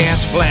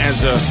Broadcast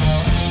Plaza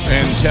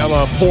in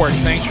Teleport.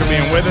 Thanks for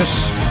being with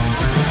us.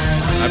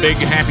 A big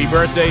happy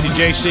birthday to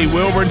J.C.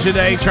 Wilburn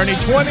today, turning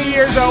 20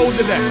 years old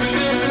today.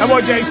 Come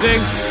on, J.C.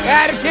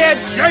 Got a kid,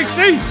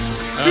 J.C.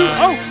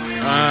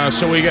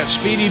 So we got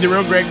Speedy, the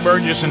real Greg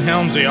Burgess, and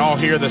Helmsy all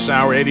here this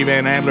hour. Eddie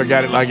Van Andler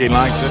got it like he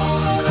likes it.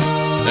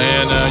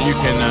 And you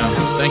can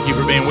thank you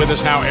for being with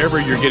us however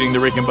you're getting the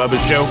Rick and Bubba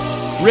Show.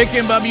 Rick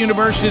and Bubba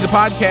University, the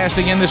podcast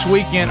again this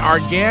weekend. Our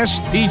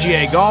guest,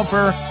 PGA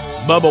golfer,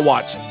 Bubba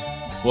Watson.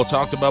 We'll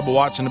talk to Bubba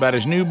Watson about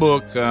his new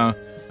book,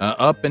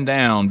 Up and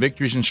Down,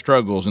 Victories and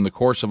Struggles in the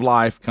Course of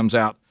Life. Comes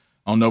out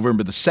on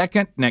November the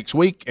 2nd next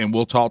week, and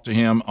we'll talk to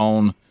him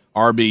on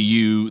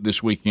RBU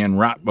this weekend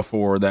right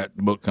before that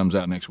book comes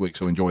out next week,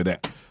 so enjoy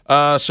that.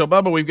 So,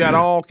 Bubba, we've got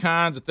all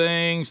kinds of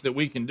things that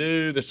we can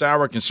do this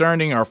hour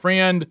concerning our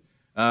friend.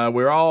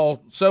 We're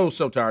all so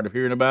tired of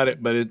hearing about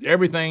it, but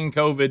everything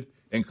COVID,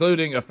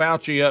 including a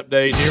Fauci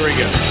update. Here we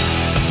go.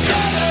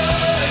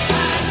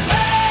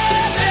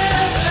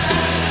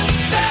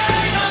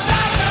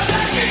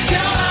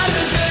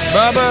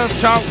 Bubba,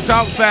 talk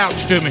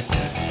Fauci to me.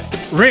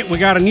 Rick, we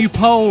got a new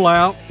poll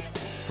out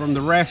from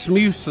the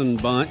Rasmussen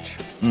bunch.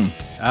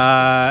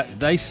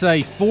 They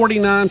say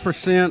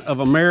 49% of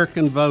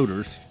American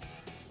voters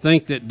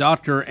think that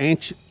Dr.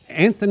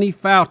 Anthony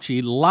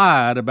Fauci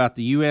lied about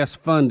the U.S.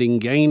 funding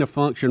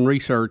gain-of-function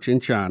research in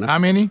China. How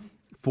many?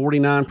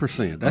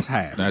 49%. That's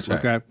half. That's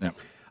half. Okay. Yeah.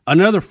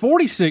 Another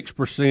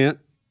 46%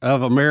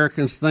 of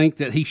Americans think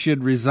that he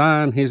should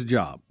resign his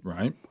job.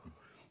 Right.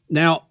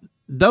 Now,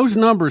 those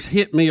numbers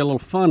hit me a little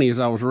funny as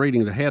I was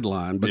reading the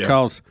headline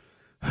because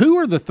who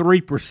are the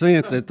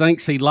 3% that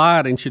thinks he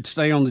lied and should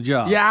stay on the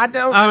job? Yeah, I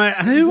don't.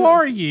 I mean, who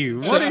are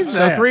you? What is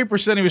that? So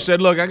 3% of you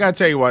said, "Look, I got to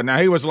tell you what. Now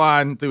he was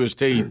lying through his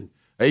teeth.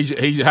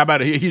 How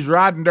about it? He's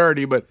riding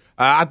dirty, but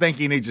I think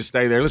he needs to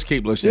stay there. Let's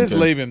keep listening. Just to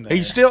leave him there.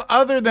 He's still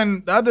other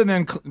than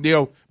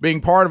being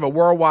part of a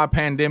worldwide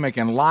pandemic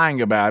and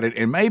lying about it,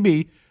 and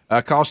maybe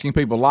costing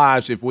people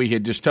lives if we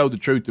had just told the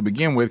truth to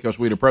begin with because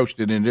we'd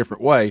approached it in a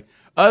different way.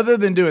 Other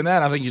than doing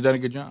that, I think he's done a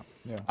good job.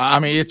 Yeah. I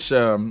mean, it's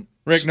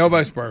Rick.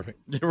 Nobody's perfect,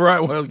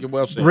 right?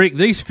 Well said, Rick.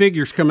 These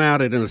figures come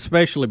out at an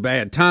especially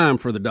bad time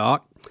for the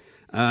doc,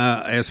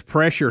 as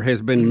pressure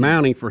has been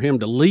mounting for him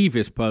to leave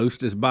his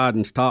post as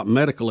Biden's top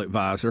medical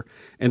advisor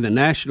and the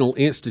National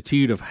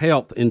Institute of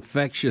Health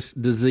infectious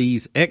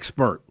disease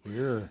expert.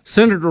 Yeah.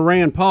 Senator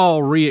Rand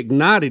Paul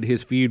reignited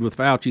his feud with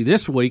Fauci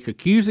this week,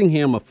 accusing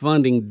him of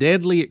funding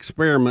deadly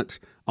experiments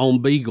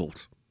on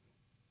beagles.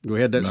 We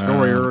had that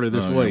story earlier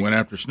this week. Went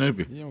after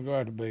Snoopy. You don't go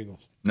after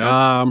beagles.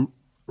 No.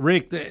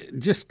 Rick,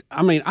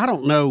 I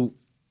don't know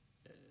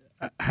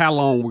how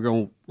long we're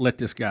going to let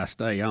this guy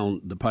stay on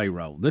the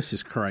payroll. This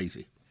is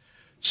crazy.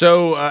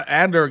 So,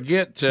 Adler,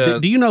 do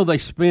you know they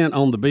spent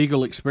on the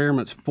beagle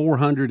experiments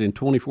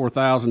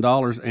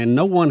 $424,000, and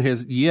no one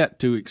has yet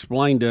to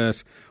explain to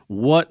us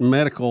what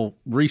medical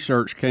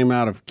research came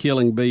out of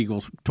killing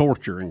beagles,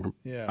 torturing them.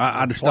 Yeah,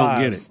 I just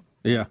don't get it.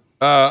 Yeah.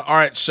 All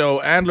right,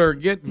 so Adler,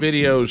 get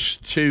videos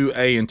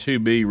 2A and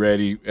 2B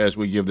ready as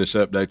we give this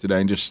update today,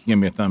 and just give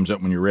me a thumbs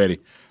up when you're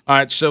ready. All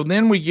right, so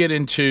then we get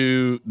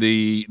into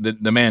the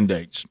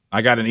mandates.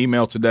 I got an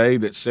email today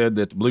that said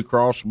that the Blue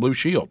Cross Blue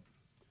Shield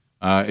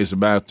is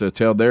about to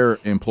tell their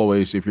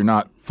employees if you're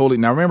not fully.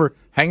 Now remember,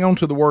 hang on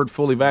to the word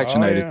fully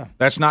vaccinated. Oh, yeah.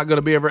 That's not going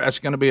to be that's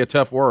going to be a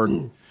tough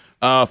word.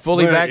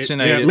 Fully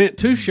vaccinated. It meant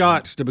 2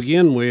 shots to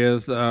begin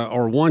with,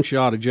 or 1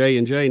 shot of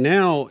J&J.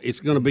 Now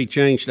it's going to be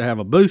changed to have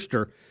a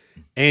booster.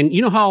 And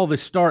you know how all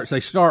this starts? They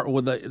start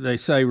with they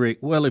say, Rick,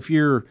 well, if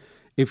you're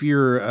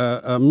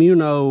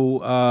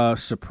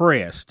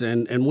immunosuppressed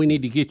and we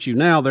need to get you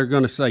now, they're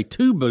going to say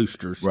 2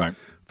 boosters. Right.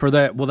 For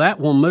that. Well, that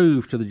will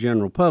move to the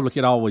general public.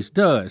 It always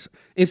does.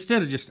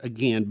 Instead of just,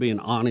 again, being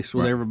honest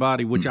with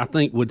everybody, which I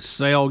think would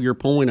sell your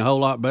point a whole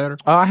lot better.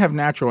 I have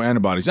natural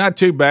antibodies. Not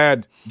too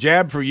bad.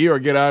 Jab for you or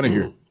get out of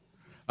here.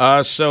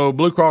 So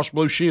Blue Cross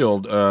Blue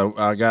Shield,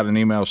 I got an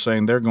email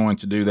saying they're going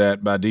to do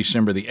that by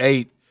December the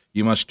 8th.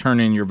 You must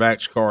turn in your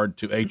Vax card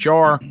to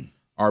HR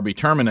or be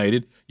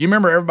terminated. You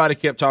remember everybody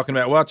kept talking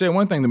about, well, I'll tell you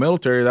one thing, the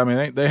military, I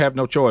mean, they have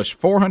no choice.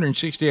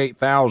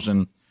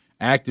 468,000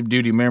 active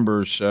duty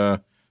members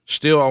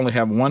still only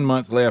have 1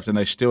 month left, and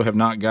they still have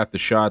not got the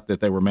shot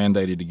that they were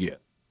mandated to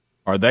get,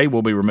 or they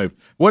will be removed.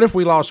 What if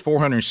we lost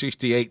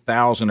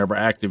 468,000 of our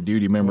active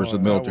duty members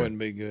of the military? That wouldn't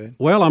be good.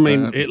 Well, I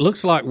mean, it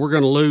looks like we're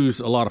going to lose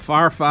a lot of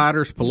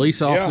firefighters,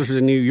 police officers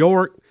in New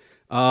York,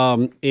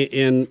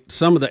 in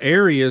some of the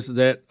areas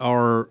that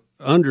are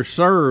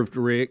underserved,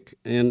 Rick,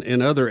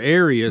 in other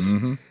areas.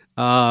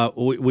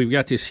 We've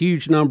got this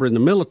huge number in the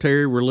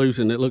military. We're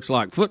losing, it looks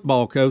like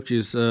football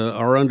coaches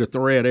are under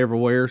threat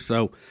everywhere.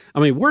 So, I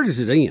mean, where does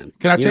it end?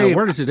 Can I tell you?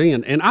 Where does it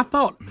end? And I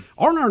thought,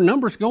 aren't our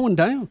numbers going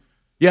down?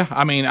 Yeah,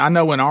 I mean, I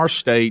know in our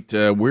state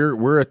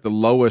we're at the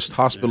lowest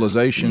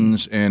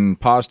hospitalizations and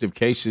positive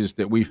cases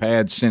that we've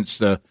had since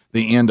the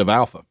end of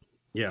Alpha.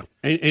 Yeah.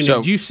 And so,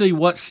 did you see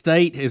what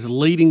state is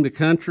leading the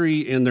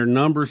country in their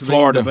numbers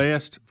Florida. being the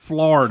best?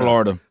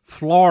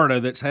 Florida,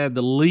 that's had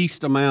the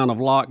least amount of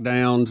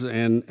lockdowns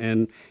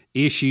and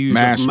issues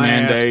mask of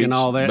mandates, and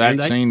all that.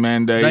 Vaccine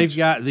mandates. They've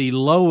got the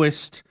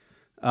lowest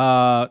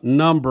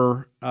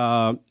number,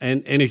 and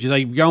if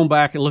they've gone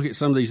back and look at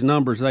some of these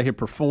numbers, they have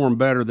performed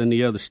better than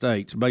the other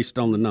states based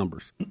on the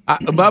numbers.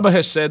 Bubba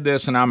has said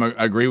this, and I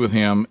agree with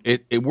him.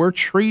 We're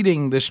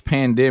treating this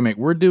pandemic,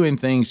 we're doing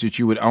things that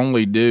you would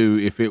only do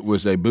if it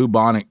was a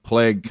bubonic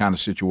plague kind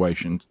of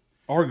situation.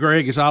 Or,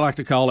 Greg, as I like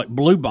to call it,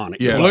 blue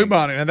bonnet. Yeah, blue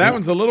bonnet, and that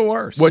one's a little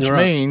worse. Which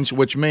means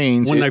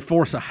when they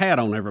force a hat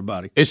on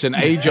everybody. It's an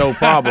age-old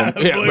problem.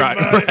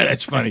 Right.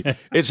 That's funny.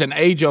 It's an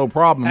age-old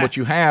problem. What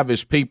you have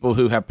is people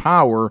who have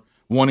power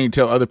wanting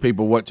to tell other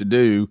people what to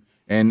do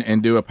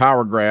and do a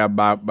power grab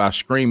by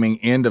screaming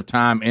end of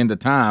time.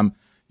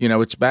 You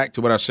know, it's back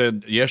to what I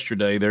said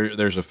yesterday.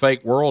 There's a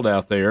fake world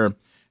out there,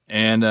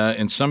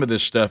 and some of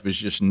this stuff is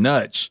just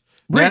nuts.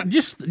 Rick,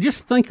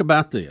 just think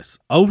about this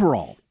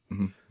overall.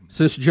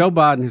 Since Joe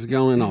Biden has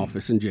gone in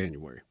office in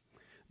January,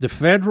 the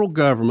federal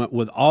government,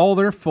 with all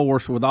their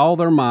force, with all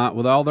their might,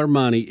 with all their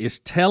money, is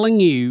telling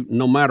you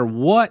no matter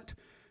what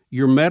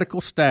your medical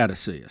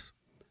status is,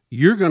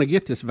 you're going to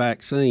get this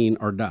vaccine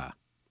or die.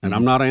 And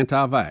I'm not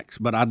anti-vax,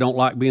 but I don't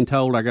like being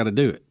told I got to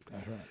do it.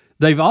 That's right.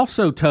 They've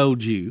also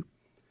told you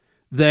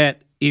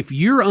that if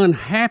you're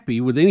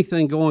unhappy with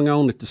anything going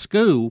on at the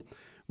school,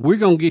 we're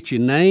going to get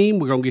your name,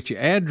 we're going to get your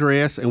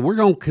address, and we're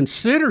going to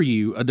consider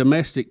you a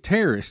domestic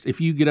terrorist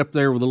if you get up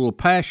there with a little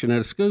passion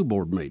at a school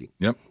board meeting.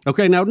 Yep.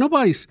 Okay, now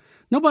nobody's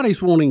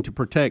wanting to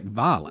protect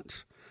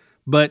violence,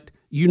 but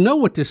you know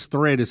what this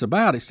threat is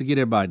about. It's to get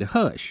everybody to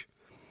hush.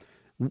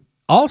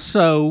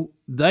 Also,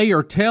 they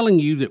are telling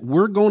you that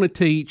we're going to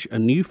teach a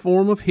new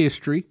form of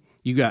history.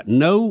 You got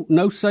no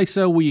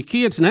say-so with your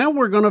kids. Now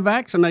we're going to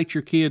vaccinate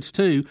your kids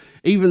too,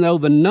 even though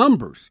the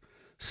numbers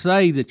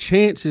say the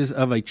chances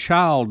of a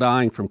child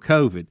dying from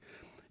COVID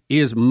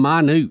is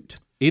minute.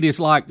 It is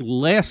like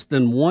less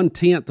than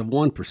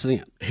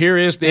 0.1%. Here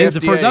is the FDA.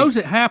 FDA. For those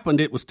that happened,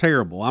 it was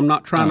terrible. I'm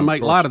not trying to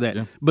make light of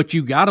that, but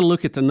you got to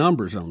look at the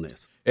numbers on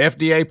this.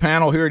 FDA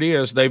panel, here it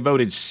is. They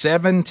voted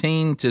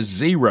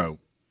 17-0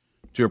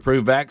 to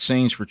approve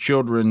vaccines for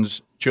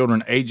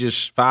children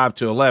ages 5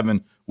 to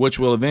 11, which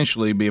will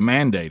eventually be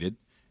mandated.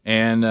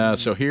 And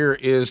so here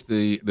is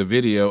the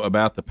video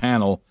about the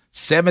panel,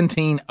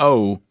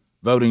 17-0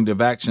 voting to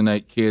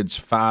vaccinate kids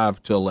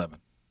 5 to 11.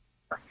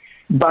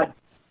 But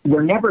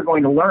we're never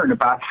going to learn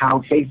about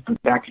how safe the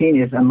vaccine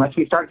is unless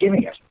we start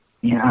giving it.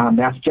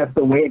 That's just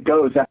the way it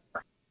goes.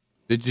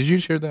 Did you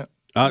hear that?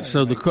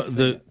 So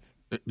the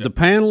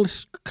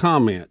panelist's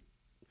comment,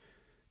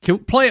 can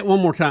we play it one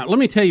more time? Let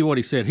me tell you what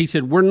he said. He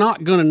said, we're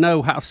not going to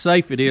know how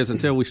safe it is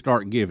until we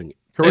start giving it.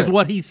 Correct. Is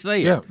what he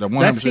said. Yeah,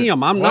 that's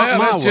him. I'm not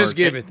my let's just word.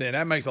 give it then.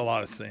 That makes a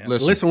lot of sense.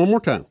 Listen one more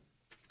time.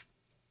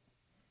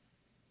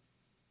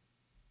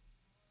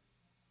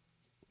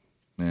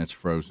 It's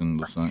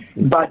frozen.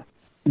 But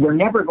we're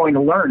never going to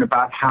learn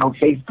about how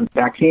safe the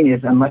vaccine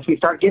is unless we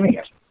start giving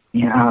it.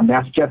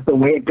 That's just the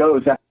way it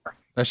goes.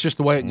 That's just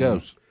the way it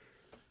goes.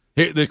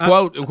 Here, the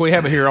quote, we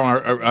have it here on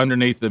our,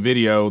 underneath the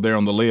video there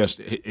on the list,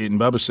 and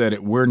Bubba said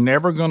it, we're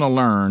never going to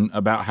learn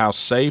about how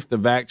safe the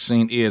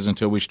vaccine is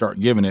until we start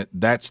giving it.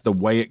 That's the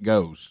way it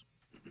goes.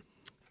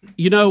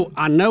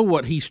 I know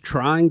what he's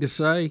trying to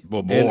say.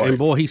 Well, boy. And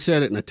boy, he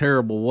said it in a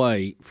terrible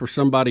way for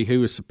somebody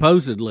who is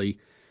supposedly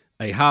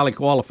a highly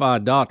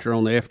qualified doctor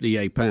on the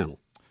FDA panel.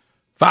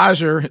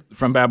 Pfizer,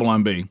 from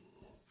Babylon B.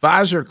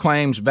 Pfizer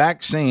claims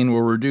vaccine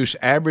will reduce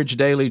average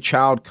daily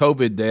child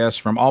COVID deaths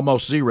from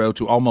almost zero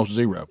to almost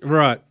zero.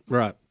 Right.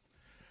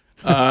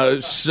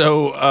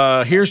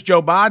 So here's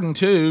Joe Biden,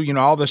 too.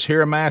 All this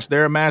here a mask,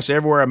 there a mask,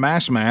 everywhere a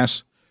mask.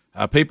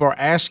 People are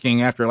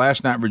asking after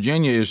last night in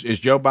Virginia, is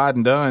Joe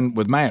Biden done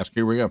with masks?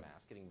 Here we go.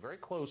 Getting very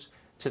close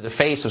to the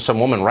face of some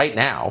woman right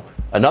now,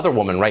 another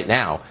woman right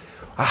now.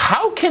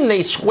 How can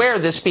they square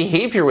this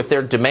behavior with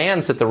their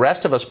demands that the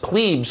rest of us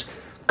plebes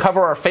cover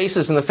our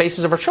faces and the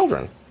faces of our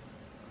children?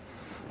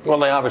 Well,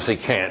 they obviously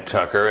can't,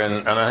 Tucker,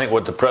 and I think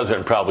what the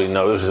president probably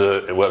knows,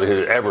 what he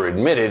ever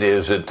admitted,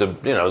 is that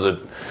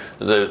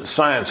the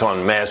science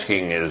on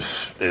masking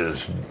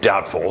is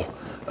doubtful,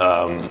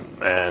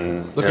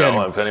 and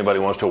if anybody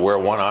wants to wear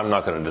one, I'm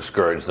not going to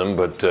discourage them.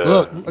 But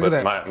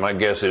my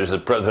guess is the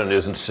president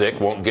isn't sick,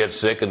 won't get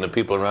sick, and the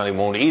people around him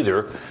won't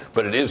either.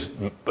 But it is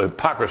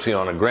hypocrisy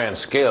on a grand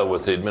scale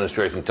with the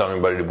administration telling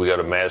everybody we got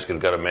to mask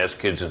and got to mask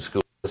kids in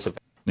school.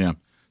 Yeah.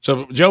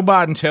 So Joe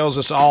Biden tells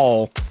us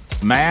all.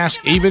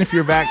 Mask, even if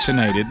you're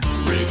vaccinated.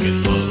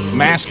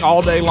 Mask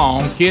all day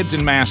long. Kids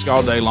in mask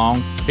all day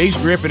long. He's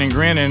gripping and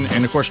grinning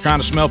and, of course,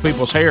 trying to smell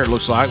people's hair, it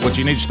looks like, which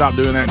you need to stop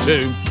doing that,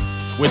 too,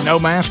 with no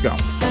mask on.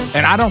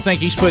 And I don't think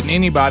he's putting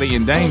anybody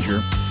in danger,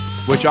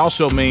 which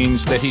also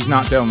means that he's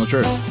not telling the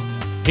truth.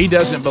 He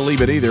doesn't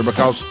believe it either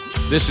because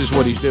this is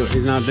what he's doing.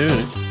 He's not doing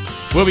it.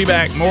 We'll be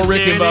back. More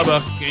Rick and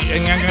Bubba.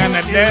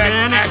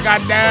 I got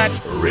that.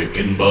 Rick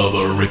and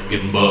Bubba, Rick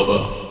and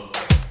Bubba.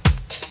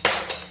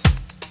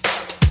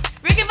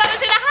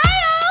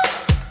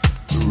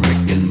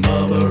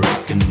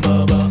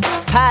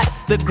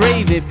 Pass the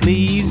gravy,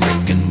 please.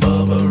 Rick and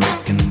Bubba,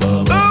 Rick and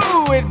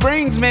Bubba. Ooh, it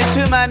brings me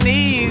to my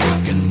knees.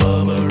 Rick and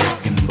Bubba,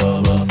 Rick and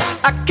Bubba.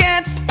 I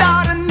can't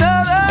start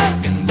another.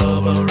 Rick and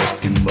Bubba,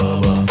 Rick and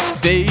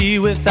Bubba. Day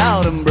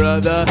without 'em,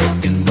 brother.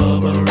 Rick and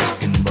Bubba,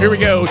 Rick and Bubba. Here we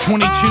go,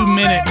 22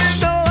 minutes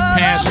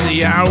past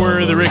the hour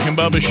of the Rick and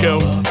Bubba Show.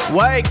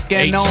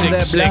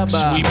 866,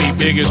 we be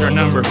big as our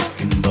number.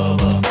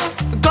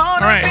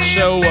 All right,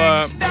 so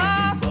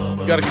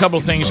got a couple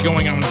of things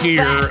going on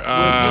here.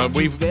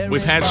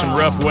 We've had some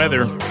rough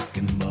weather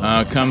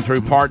come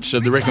through parts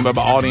of the Rick and Bubba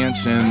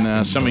audience,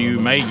 and some of you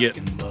may get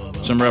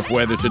some rough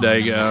weather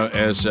today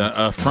as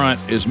a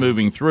front is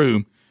moving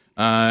through.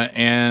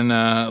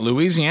 And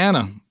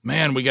Louisiana,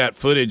 man, we got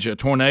footage, a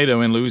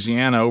tornado in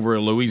Louisiana over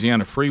a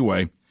Louisiana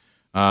freeway.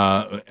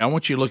 I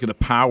want you to look at the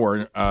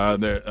power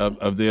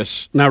of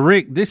this. Now,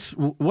 Rick,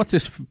 what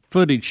this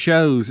footage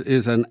shows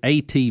is an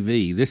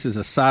ATV. This is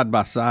a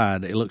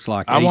side-by-side. It looks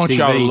like I ATV want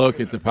y'all to look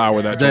at the power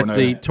of that tornado.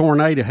 The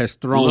tornado has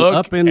thrown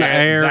up in the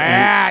air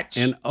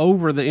and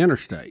over the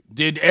interstate.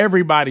 Did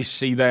everybody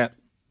see that?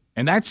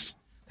 And that's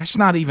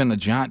not even a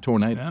giant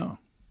tornado. No.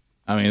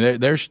 I mean,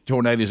 there's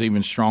tornadoes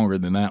even stronger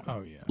than that.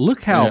 Oh, yeah.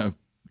 Look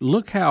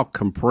how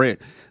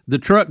compressed. The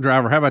truck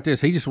driver, how about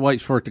this? He just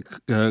waits for it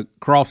to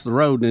cross the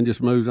road and then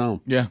just moves on.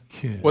 Yeah.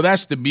 Well,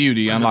 that's the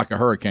beauty, unlike a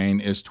hurricane,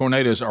 is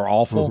tornadoes are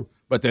awful,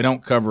 but they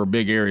don't cover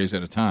big areas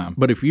at a time.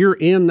 But if you're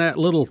in that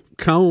little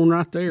cone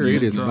right there,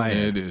 it is bad.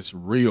 It is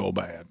real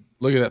bad.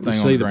 Look at that thing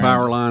on see the ground.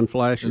 Power line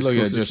flashes. Look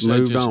at it, just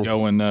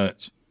going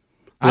nuts.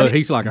 Well,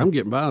 he's like, I'm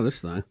getting by this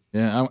thing.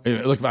 Yeah,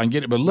 look if I can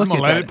get it. But look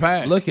at that.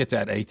 Pass. Look at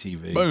that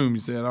ATV. Boom! You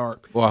said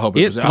arc. Well, I hope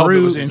it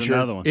was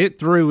insured. It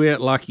threw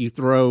it like you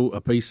throw a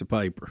piece of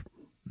paper.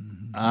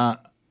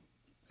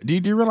 Do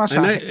you realize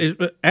how?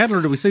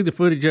 Adler, do we see the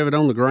footage of it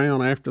on the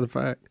ground after the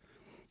fact?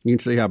 You can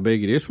see how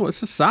big it is. Well,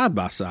 it's a side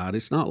by side.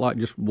 It's not like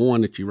just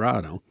one that you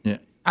ride on. Yeah.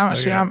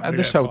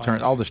 This whole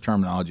all this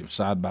terminology of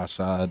side by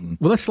side.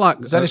 Well, it's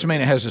like does that just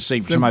mean it has a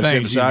seat for somebody to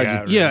sit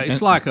beside you? Yeah,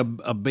 it's like a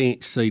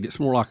bench seat. It's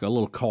more like a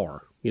little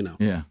car.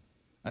 Yeah.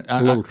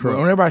 A little truck.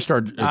 Whenever I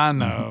start, I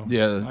know.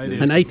 Yeah,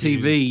 an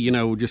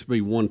ATV, would just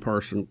be one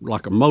person,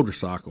 like a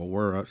motorcycle.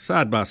 Where a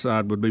side by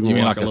side would be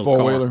more like a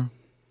four wheeler.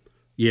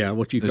 Yeah,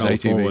 what you call a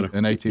four-wheeler.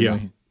 An ATV. Yeah.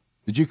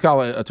 Did you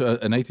call it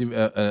an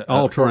ATV?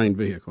 All-terrain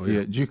vehicle.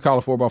 Yeah. Did you call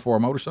a 4x4 a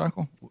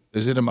motorcycle?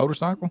 Is it a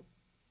motorcycle?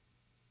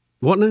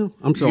 What now?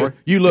 I'm sorry.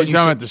 You look. You're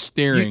talking at the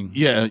steering.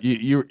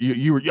 You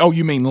were. Oh,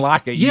 you mean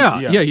like a? Yeah.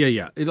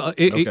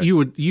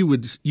 You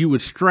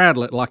would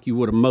straddle it like you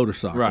would a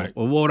motorcycle. Right.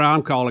 Well, what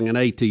I'm calling an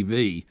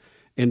ATV,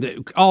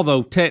 and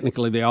although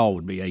technically they all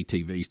would be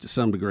ATVs to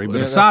some degree,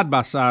 but a side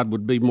by side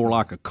would be more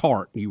like a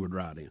cart you would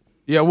ride in.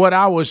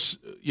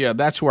 Yeah,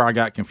 that's where I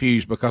got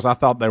confused because I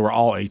thought they were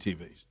all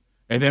ATVs,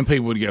 and then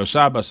people would go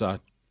side by side.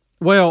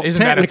 Well, isn't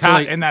that a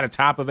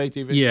type of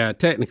ATV? Yeah,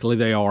 technically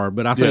they are,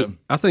 but I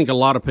think a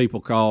lot of people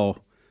call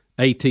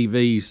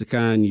ATVs the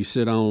kind you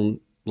sit on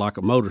like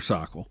a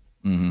motorcycle,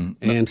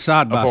 and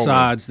side by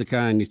side's the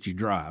kind that you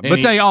drive.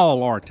 But they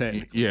all are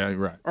technical. Yeah,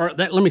 right. Or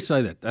let me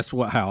say that. That's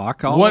how I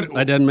call it.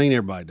 That doesn't mean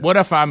everybody does. What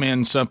if I'm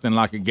in something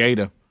like a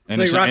Gator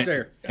and See, right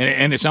there.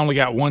 and it's only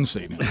got one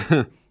seat in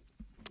it?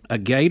 A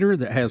Gator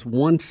that has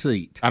one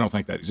seat. I don't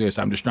think that exists.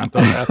 I'm just trying to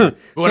throw it out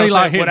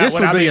there. This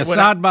would be a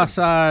side by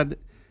side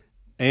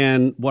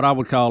and what I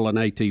would call an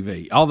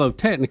ATV. Although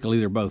technically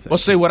they're both. Well,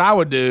 see, what I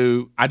would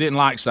do, I didn't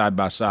like side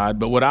by side,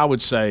 but what I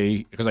would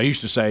say, because I used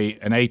to say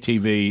an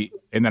ATV,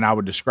 and then I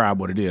would describe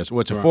what it is.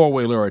 Well, it's a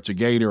four-wheeler, or it's a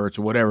Gator, or it's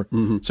a whatever.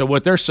 So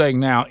what they're saying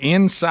now,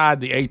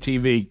 inside the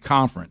ATV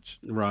conference,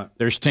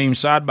 there's team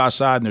side by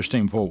side and there's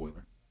team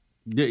four-wheeler.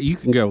 Yeah, you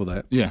can go with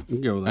that. Yeah, you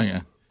can go with that.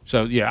 Yeah.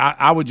 So yeah,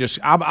 I would just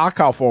I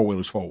call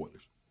four-wheelers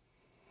four-wheelers.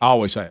 I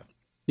always have.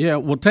 Yeah,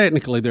 well,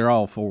 technically they're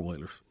all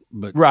four-wheelers.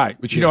 But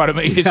you know what I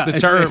mean? It's the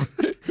term.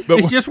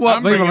 It's just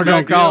what people are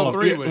going to call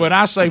them. When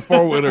I say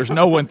four-wheelers,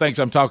 no one thinks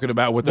I'm talking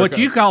about what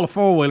you call a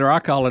four-wheeler, I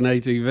call an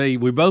ATV.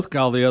 We both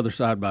call the other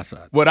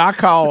side-by-side. What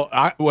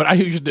I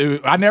used to do,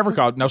 I never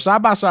called, no,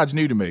 side-by-side's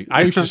new to me.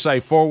 I used to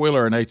say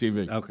four-wheeler and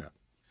ATV. Okay.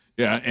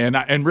 Yeah,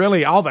 and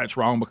really all that's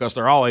wrong because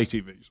they're all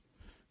ATVs.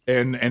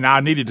 And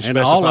I needed to specify.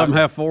 And all of them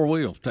have four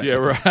wheels. Yeah,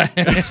 right.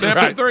 Except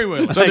right. a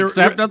three-wheeler.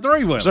 Except a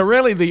three-wheeler. So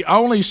really the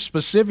only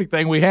specific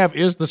thing we have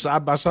is the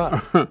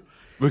side-by-side.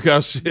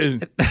 Because I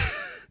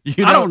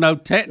don't know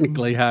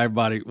technically how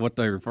what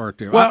they refer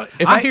to. Well,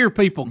 I hear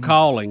people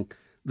calling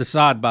the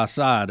side by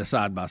side a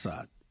side by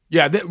side.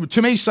 Yeah,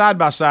 to me, side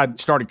by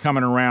side started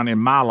coming around in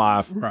my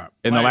life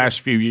in the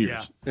last few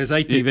years. Yeah. As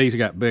ATVs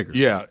got bigger.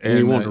 Yeah, and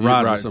you want to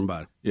ride with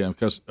somebody. Yeah,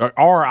 because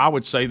or I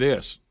would say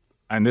this,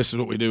 and this is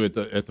what we do at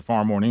the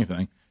farm more than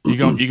anything. You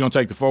gonna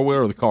take the four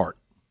wheeler or the cart?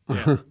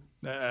 Yeah.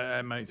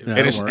 That makes it.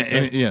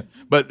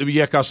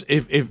 Because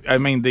if I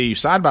mean the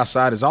side by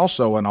side is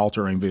also an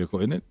all-terrain vehicle,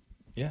 isn't it?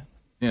 Yeah.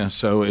 Yeah.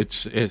 So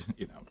it's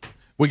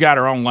we got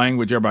our own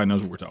language. Everybody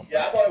knows what we're talking.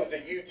 Yeah, I thought it was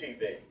a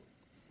UTV,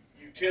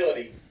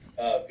 utility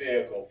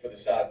vehicle for the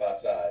side by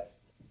sides.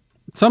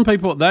 Some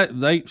people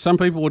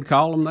would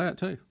call them that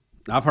too.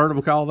 I've heard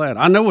them call that.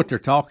 I know what they're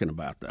talking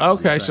about. Though.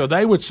 Okay, so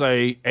they would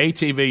say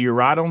ATV. You're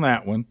right on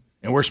that one,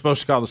 and we're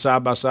supposed to call the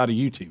side by side a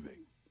UTV.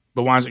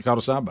 But why is it called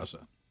a side by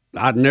side?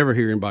 I'd never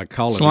hear anybody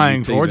call it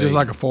slang a UTV. for it, just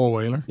like a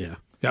four-wheeler. Yeah.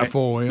 Got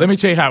four-wheeler. Let me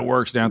tell you how it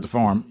works down at the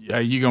farm.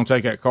 You going to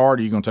take that cart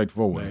or you going to take the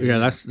four-wheeler?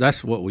 Yeah,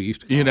 that's what we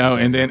used to call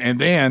it. And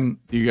then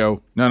you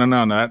go, no,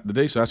 the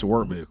diesel, that's a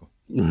work vehicle.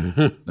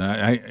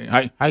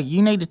 Hey,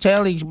 you need to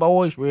tell these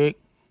boys, Rick,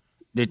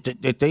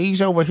 that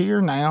these over here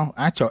now,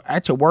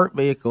 that's a work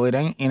vehicle. It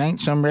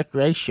ain't some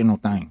recreational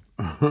thing.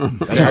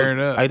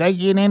 They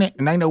get in it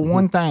and they know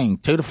one thing,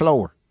 to the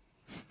floor.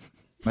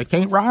 They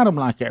can't ride them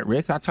like that,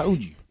 Rick. I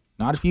told you.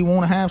 Not if you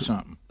want to have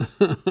something.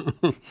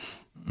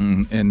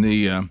 And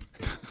the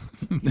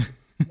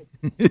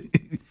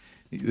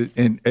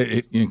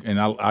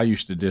and I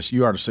used to just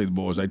you ought to see the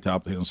boys. They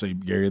top the hill and see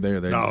Gary there.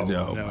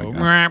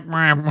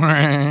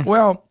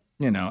 Well,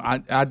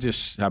 I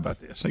just how about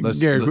this?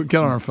 Gary, quit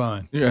killing our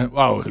fun. Yeah.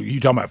 Oh, you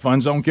talking about fun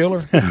zone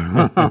killer?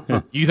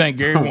 You think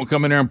Gary won't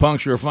come in there and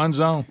puncture a fun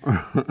zone?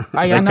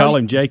 They call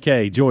him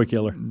JK, Joy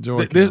Killer.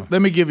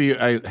 Let me give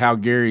you how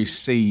Gary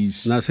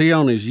sees. Now, is he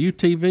on his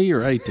UTV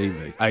or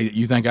ATV?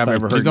 You think I've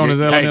ever heard?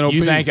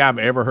 You think I've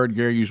ever heard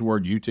Gary use the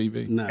word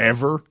UTV? No.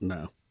 Ever?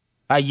 No.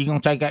 Hey, you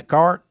gonna take that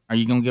cart or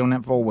you gonna get on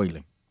that four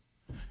wheeler?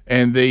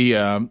 And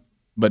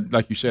but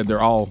like you said,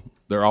 they're all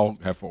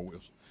have four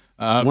wheels.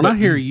 When I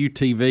hear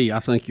UTV,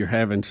 I think you're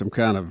having some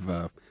kind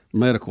of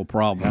medical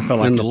problem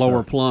in the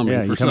lower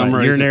plumbing for some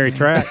reason. Urinary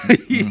tract. By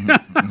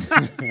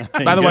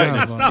the way,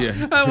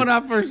 when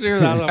I first hear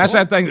that, that's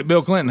that thing that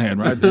Bill Clinton had,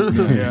 right? The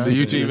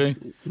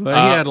UTV. Well,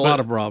 he had a lot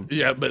of problems.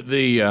 Yeah, but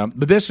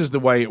this is the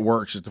way it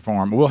works at the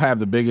farm. We'll have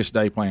the biggest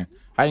day planned.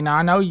 Hey, now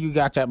I know you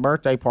got that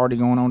birthday party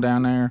going on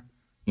down there.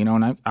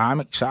 And I'm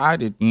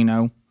excited.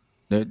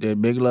 That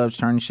Big Love's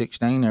turning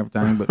 16 and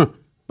everything, but.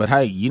 But,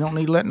 hey, you don't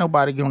need to let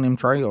nobody get on them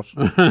trails.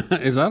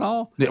 Is that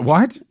all?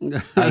 What?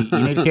 Hey, you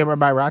need to keep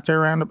everybody right there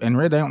around them. And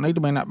really, they don't need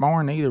to be in that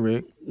barn either,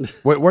 Rick.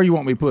 Where you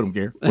want me to put them,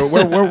 Gary?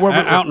 Where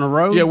out in the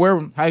road? Yeah,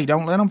 hey,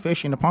 don't let them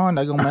fish in the pond.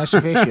 They're going to mess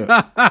the fish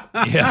up.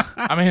 Yeah.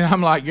 I mean,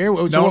 I'm like, Gary.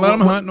 Don't let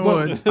them hunt in the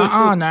woods.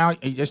 Now,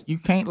 you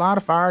can't light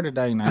a fire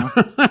today now.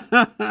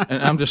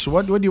 And I'm just,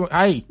 what do you want?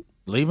 Hey.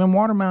 Leave them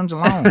watermelons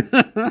alone.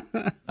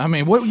 I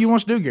mean, what you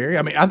want to do, Gary?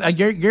 I mean,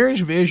 Gary's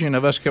vision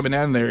of us coming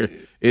down there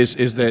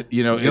is that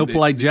he'll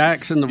play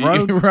jacks in the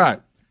road, right?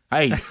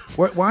 Hey,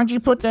 why'd you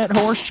put that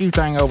horseshoe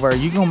thing over there?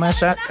 You gonna mess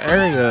that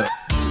area up?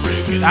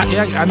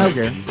 I know,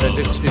 Gary.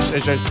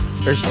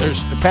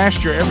 There's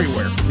pasture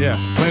everywhere. Yeah,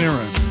 plenty of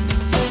room.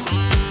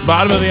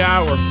 Bottom of the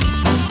hour.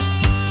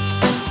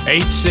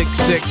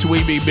 866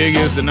 We Be Big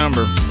is the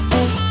number.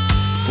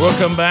 We'll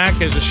come back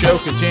as the show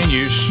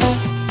continues.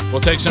 We'll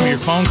take some of your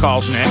phone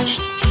calls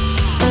next.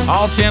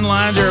 All 10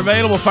 lines are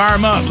available. Fire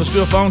them up. Let's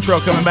do a phone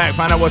trail coming back.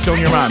 Find out what's on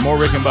your mind. More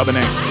Rick and Bubba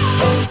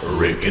next.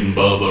 Rick and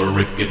Bubba,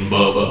 Rick and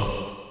Bubba.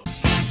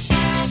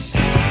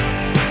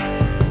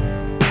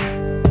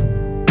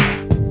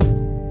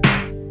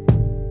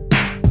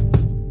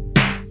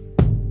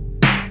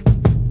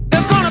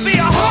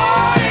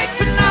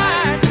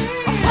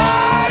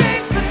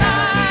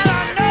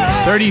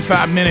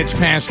 35 minutes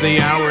past the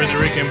hour of the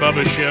Rick and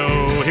Bubba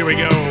Show. Here we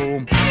go.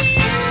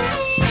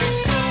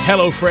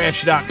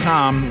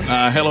 HelloFresh.com.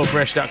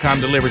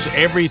 HelloFresh.com delivers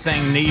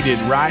everything needed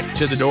right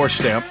to the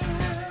doorstep.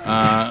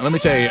 Let me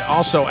tell you,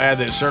 also add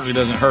that it certainly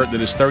doesn't hurt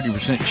that it's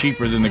 30%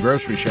 cheaper than the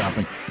grocery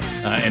shopping.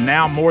 And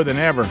now more than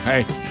ever,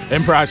 hey,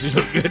 them prices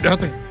look good,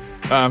 don't they?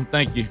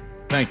 Thank you.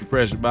 Thank you,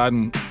 President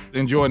Biden.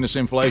 Enjoying this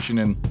inflation,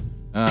 and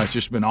it's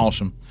just been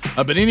awesome.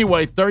 But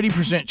anyway,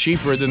 30%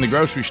 cheaper than the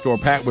grocery store,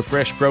 packed with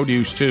fresh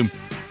produce, too.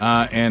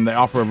 And they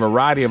offer a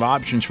variety of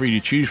options for you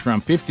to choose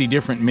from, 50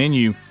 different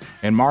menu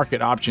and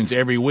market options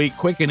every week.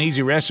 Quick and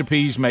easy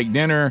recipes make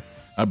dinner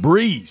a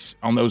breeze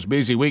on those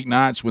busy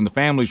weeknights when the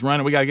family's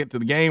running. We got to get to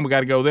the game. We got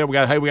to go there. We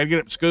got to get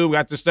up to school. We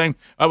got this thing.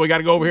 Oh, we got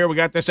to go over here. We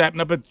got this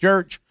happening up at the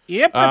church.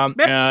 Yep.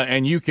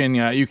 And you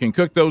can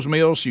cook those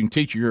meals. You can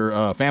teach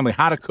your family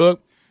how to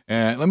cook.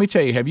 Let me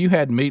tell you, have you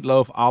had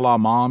meatloaf a la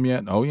mom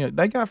yet? Oh, yeah.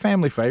 They got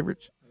family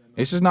favorites.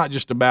 This is not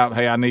just about,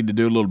 hey, I need to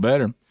do a little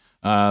better.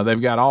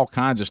 They've got all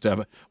kinds of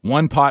stuff.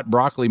 One pot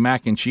broccoli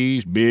mac and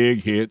cheese,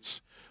 big hits.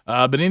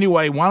 But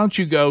anyway, why don't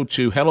you go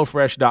to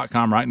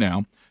HelloFresh.com right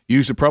now.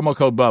 Use the promo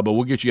code Bubba.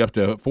 We'll get you up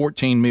to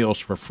 14 meals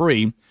for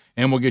free,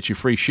 and we'll get you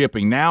free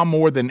shipping. Now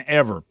more than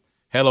ever,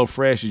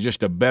 HelloFresh is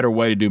just a better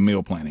way to do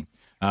meal planning.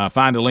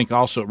 Find a link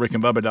also at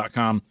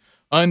rickandbubba.com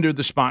under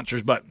the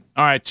sponsors button.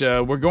 All right,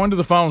 we're going to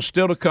the phone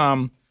still to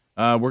come.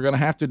 We're going to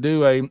have to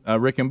do a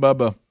Rick and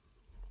Bubba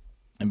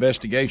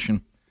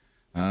investigation.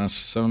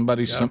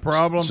 Somebody's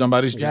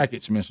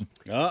jacket's missing.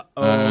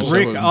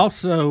 Rick,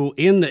 also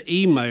in the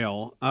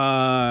email,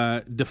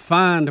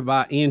 defined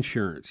by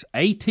insurance,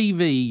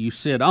 ATV you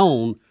sit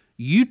on,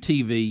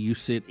 UTV you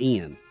sit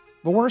in.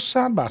 But where's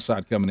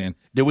side-by-side coming in?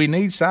 Do we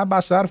need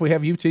side-by-side if we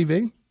have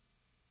UTV?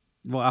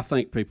 Well, I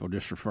think people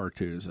just refer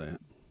to it as that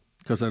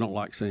because they don't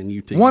like saying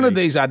UTV. One of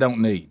these I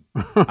don't need.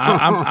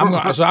 I'm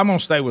going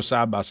to stay with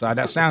side-by-side.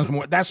 That sounds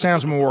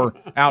more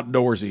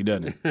outdoorsy,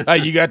 doesn't it? Hey,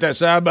 you got that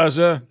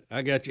side-by-side?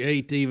 I got your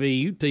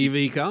ATV,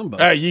 UTV combo.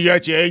 Hey, you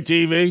got your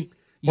ATV?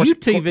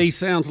 UTV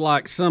sounds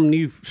like some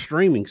new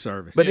streaming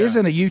service. But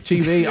isn't a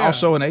UTV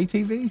also an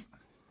ATV?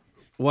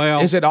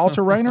 Well, is it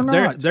all-terrain or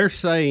not? They're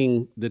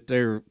saying that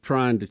they're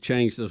trying to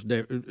change those,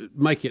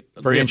 make it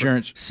for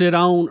insurance. Sit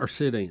on or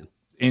sit in.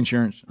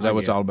 Insurance? Is that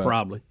what it's all about?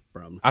 Probably.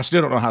 I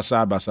still don't know how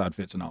side-by-side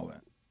fits in all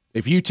that.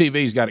 If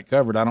UTV's got it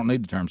covered, I don't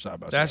need the term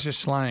side-by-side. That's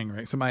just slang,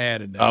 Rick. Somebody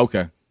added that. Oh,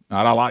 okay.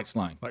 I like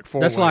slang. It's like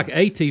That's like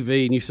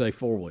ATV, and you say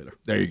four-wheeler.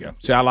 There you go.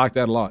 See, I like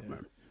that a lot.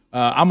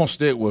 I'm going to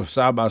stick with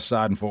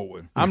side-by-side and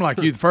four-wheel. I'm like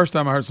you. The first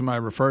time I heard somebody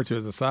refer to it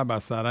as a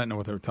side-by-side, I didn't know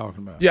what they were talking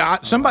about. Yeah,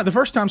 the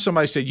first time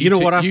somebody said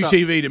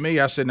UTV to me,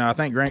 I said, no, I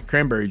think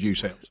cranberry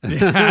juice helps.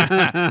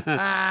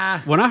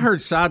 When I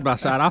heard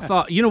side-by-side, I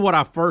thought, you know what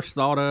I first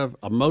thought of?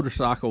 A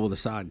motorcycle with a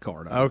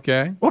sidecar.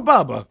 Okay. Well,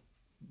 Bubba.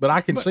 But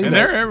I can see that. And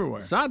they're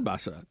everywhere.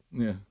 Side-by-side.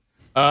 Yeah.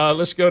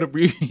 Let's go to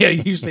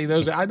you see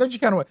those. Don't you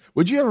kind of?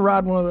 Would you ever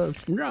ride one of those?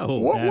 No.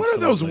 What are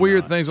those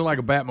weird things that are like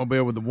a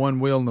Batmobile with the one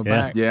wheel in the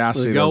back? Yeah, I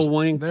see the those. gold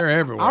wing. They're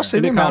everywhere. I'll see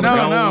them. No. I'm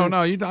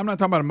not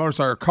talking about a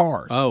motorcycle.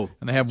 Cars. Oh,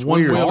 and they have one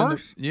wheel.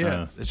 Cars?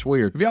 Yes, it's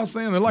weird. Have y'all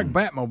seen them? They're like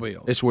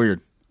Batmobiles. It's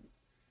weird.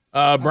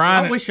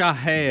 Brian, I wish I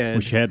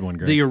had. One.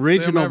 Greg. The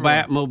original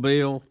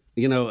Batmobile.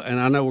 You know, and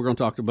I know we're going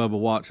to talk to Bubba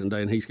Watson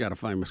today, and he's got a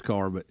famous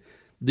car, but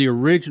the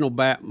original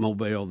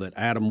Batmobile that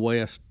Adam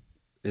West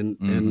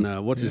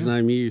and what's his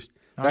name used.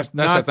 That's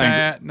not the thing.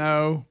 That.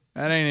 No,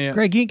 that ain't it.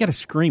 Greg, you ain't got to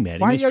scream at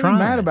him. Why are He's you trying.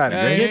 mad about it?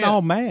 You're getting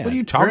all mad. What are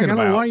you talking Greg, I don't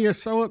about? know why you're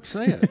so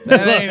upset.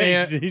 That ain't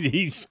it.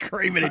 He's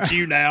screaming at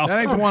you now. That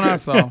ain't the one I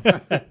saw.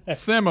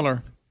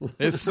 Similar.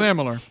 It's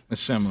similar.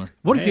 It's similar.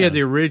 What if you had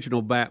the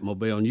original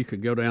Batmobile and you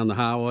could go down the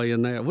highway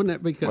in that? Wouldn't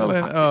that be cool?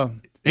 Well,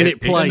 and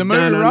it played in the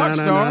movie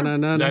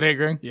Rockstar. Is that it,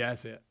 Greg? Yeah,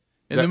 that's it.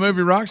 In the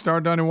movie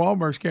Rockstar, Donnie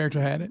Wahlberg's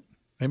character had it.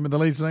 Him, the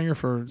lead singer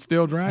for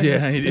Still Dragon.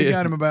 Yeah, he did. He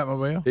got him a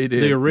Batmobile. He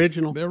did. The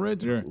original? The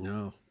original.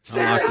 No.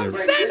 Stand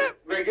up.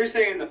 Greg, you're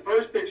saying the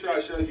first picture I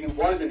showed you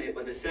wasn't it,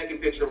 but the second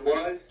picture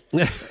was?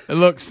 It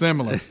looks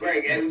similar.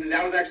 Greg,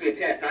 that was actually a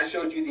test. I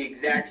showed you the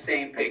exact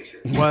same picture.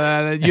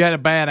 Well, you had a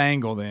bad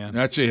angle then.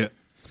 That's it.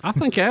 I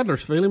think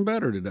Adler's feeling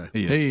better today.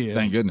 He is.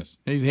 Thank goodness.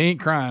 He ain't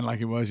crying like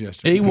he was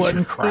yesterday. He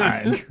wasn't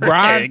crying.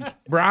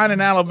 Brian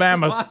in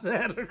Alabama. Why's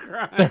Adler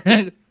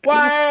crying?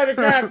 Why Adler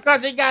crying?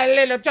 Because he got a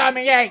little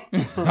tummy ache.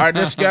 All right,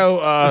 let's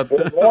go.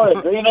 Good morning,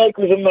 Green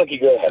Acres and Monkey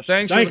Grass.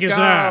 Thank you,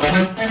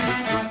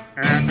 sir.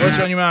 What's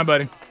on your mind,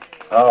 buddy?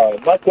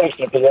 My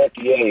question for the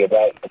FDA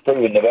about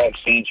approving the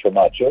vaccines for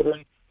my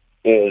children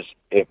is,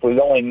 if we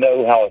only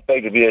know how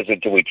effective it is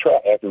after we try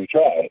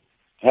it,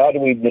 how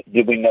did we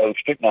know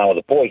strychnine was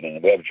a poison?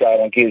 Have we ever tried it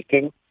on kids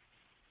too?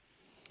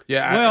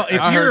 Yeah. Well,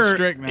 I heard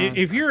strychnine.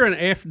 if you're an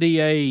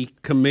FDA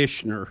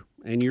commissioner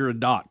and you're a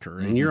doctor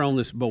and you're on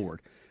this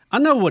board, I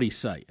know what he's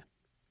saying,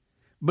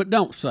 but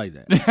don't say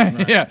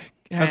that. Yeah.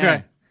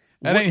 Okay.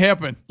 That ain't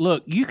helping.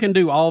 Look, you can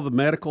do all the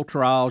medical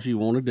trials you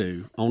want to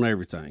do on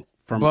everything,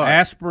 from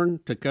aspirin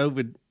to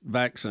COVID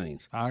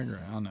vaccines. I agree.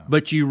 I know.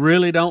 But you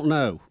really don't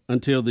know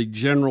until the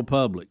general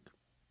public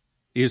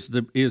is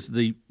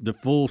the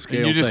full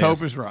scale. You just test.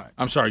 hope it's right.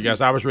 I'm sorry,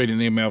 guys. I was reading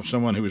an email of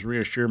someone who was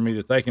reassuring me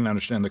that they can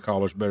understand the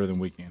callers better than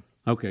we can.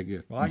 Okay,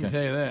 good. Well, I can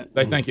tell you that.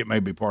 They think it may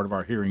be part of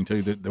our hearing,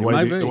 too, the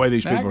way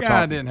these people are talking. That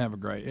guy didn't have a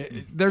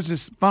great there's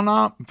this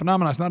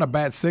phenomenon. It's not a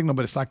bad signal,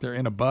 but it's like they're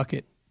in a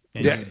bucket.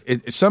 Yeah,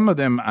 some of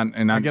them,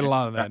 and I get a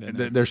lot of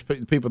that. There's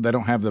people that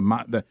don't have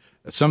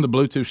some of the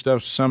Bluetooth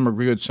stuff. Some are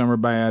good, some are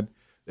bad.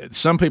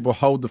 Some people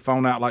hold the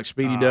phone out like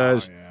Speedy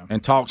does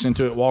and talks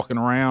into it walking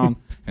around,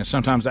 and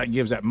sometimes that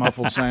gives that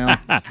muffled sound.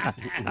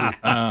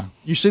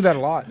 You see that a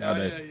lot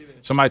nowadays.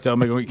 Somebody tell them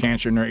they're going to get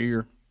cancer in their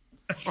ear.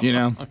 You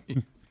know.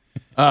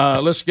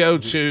 Let's go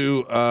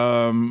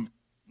to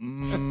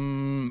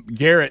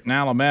Garrett in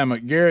Alabama.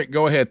 Garrett,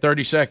 go ahead.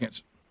 30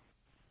 seconds.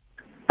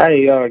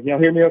 Hey, y'all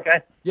hear me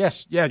okay?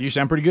 Yes. Yeah, you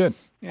sound pretty good.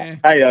 Yeah.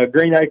 Hey,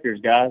 Green Acres,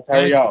 guys. How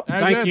are y'all?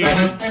 Thank you.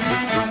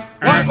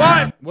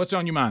 What's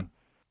on your mind?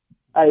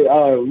 Hey,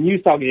 when you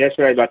was talking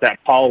yesterday about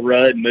that Paul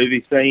Rudd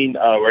movie scene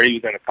where he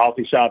was in a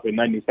coffee shop, it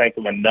made me think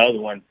of another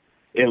one.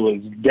 It was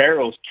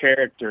Daryl's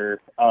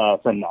character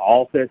from The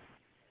Office,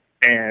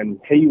 and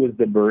he was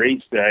the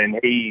barista,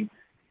 and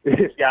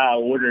this guy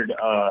ordered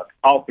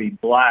coffee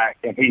black,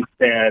 and he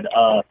said,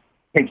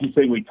 "Can't you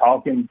see we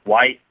talking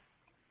white?"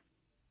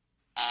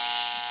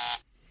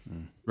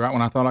 Right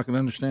when I thought I could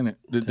understand it.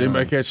 Did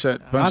anybody catch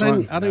that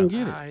punchline? I didn't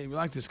get it. He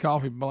likes his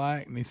coffee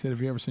black, and he said,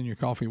 "Have you ever seen your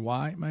coffee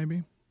white?"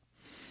 Maybe.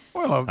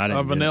 Well,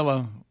 a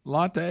vanilla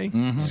latte,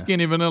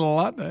 skinny vanilla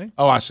latte.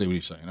 Oh, I see what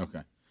he's saying.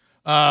 Okay.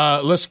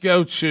 Let's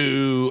go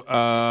to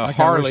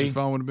Harley. His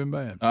phone would have been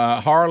bad.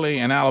 Harley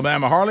in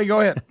Alabama. Harley,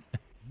 go ahead.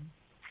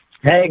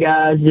 Hey,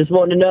 guys. Just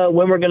wanting to know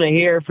when we're going to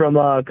hear from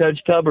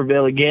Coach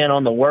Tuberville again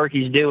on the work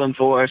he's doing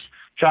for us.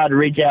 Tried to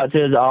reach out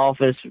to his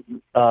office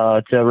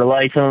to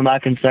relay some of my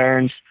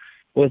concerns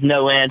with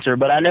no answer.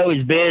 But I know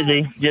he's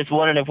busy. Just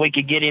wondering if we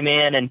could get him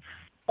in and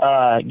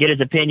get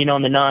his opinion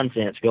on the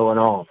nonsense going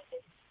on.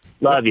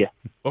 Love you.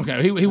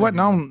 Okay, he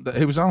wasn't on.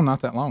 He was on not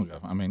that long ago.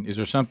 I mean, is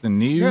there something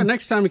new? Yeah,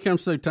 next time he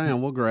comes through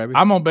town, we'll grab him.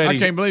 I'm gonna bet. I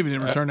can't believe he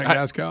didn't return that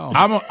guy's call.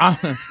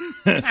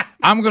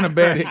 I'm gonna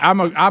bet.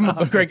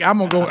 Greg. I'm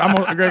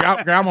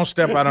gonna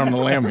step out on the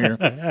limb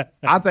here.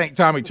 I think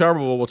Tommy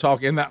Tuberville will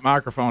talk in that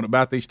microphone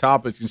about these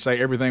topics and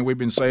say everything we've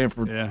been saying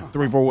for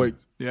 3-4 weeks.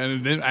 Yeah,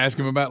 and then ask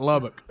him about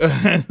Lubbock.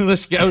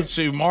 Let's go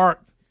to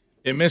Mark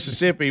in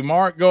Mississippi.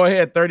 Mark, go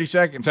ahead. 30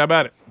 seconds. How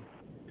about it?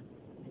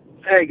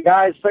 Hey,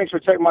 guys, thanks for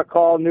taking my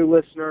call, new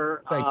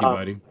listener. Thank you,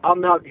 buddy.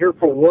 I'm out here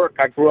for work.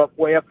 I grew up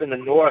way up in the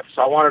north,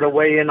 so I wanted to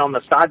weigh in on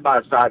the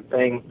side-by-side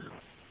thing.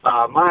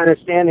 My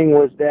understanding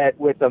was that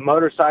with a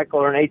motorcycle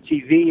or an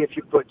ATV, if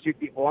you put two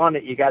people on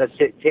it, you got to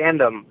sit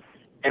tandem.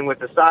 And with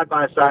the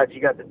side-by-sides, you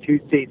got the two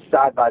seats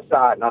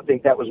side-by-side. And I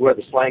think that was where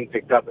the slang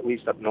picked up, at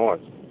least up north.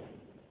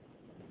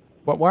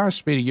 Why is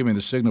Speedy giving me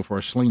the signal for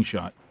a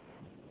slingshot?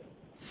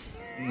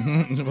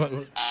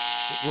 Why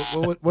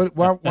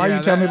are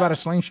you telling me about a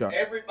slingshot?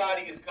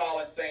 Everybody is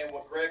calling saying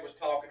what Greg was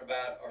talking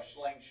about are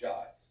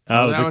slingshots.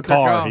 Oh, the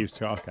car he was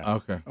talking.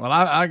 Okay. Well,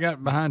 I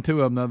got behind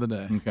two of them the other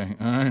day. Okay.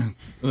 All right.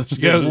 Let's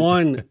Get go.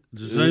 one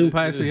zoom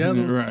past the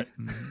other. Right.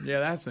 Yeah,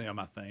 that's him,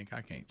 I think.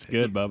 I can't see.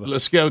 Good, Bubba.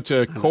 Let's go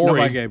to Corey.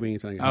 Nobody gave me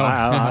anything.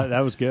 That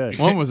was good.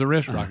 One was a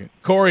wrist rocket.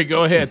 Corey,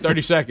 go ahead.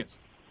 30 seconds.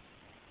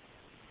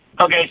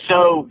 Okay,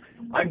 so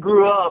I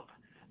grew up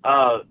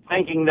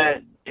thinking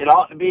that it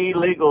ought to be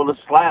illegal to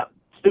slap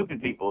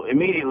stupid people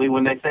immediately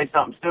when they say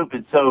something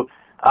stupid. So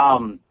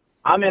I'm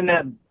in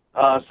that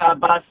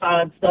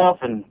side-by-side stuff,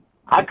 and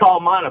I call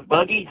mine a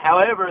buggy.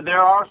 However,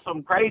 there are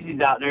some crazies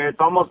out there. It's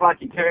almost like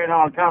you're carrying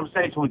on a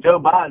conversation with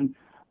Joe Biden.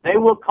 They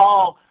will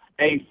call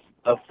a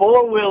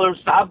four-wheeler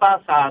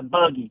side-by-side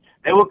buggy.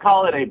 They will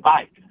call it a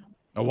bike.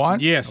 A what?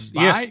 Yes,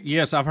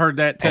 yes, I've heard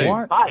that too. A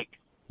what? Bike.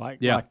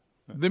 Yeah.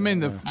 They mean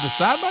the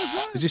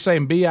side-by-side? Is he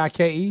saying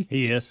B-I-K-E?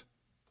 He is.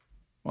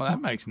 Well,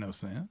 that makes no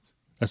sense.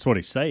 That's what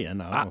he's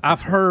saying.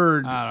 I've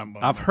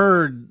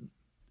heard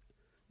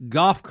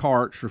golf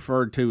carts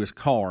referred to as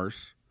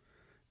cars,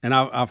 and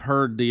I've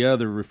heard the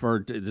other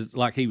referred to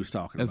like he was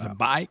talking as about. a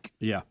bike.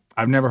 Yeah,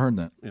 I've never heard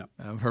that. Yeah,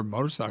 I've heard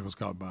motorcycles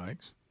called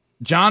bikes.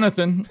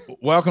 Jonathan,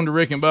 welcome to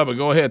Rick and Bubba.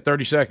 Go ahead,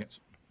 30 seconds.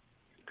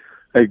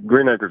 Hey,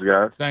 Green Acres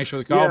guys. Thanks for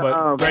the call,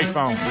 but great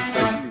phone.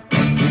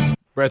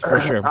 Breath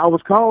fresh air. I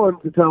was calling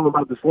to tell them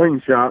about the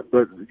slingshot,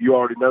 but you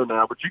already know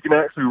now. But you can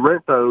actually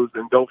rent those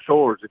in Gulf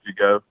Shores if you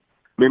go.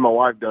 Me and my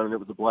wife done it. It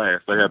was a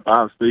blast. They had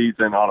 5 speeds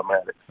and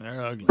automatic.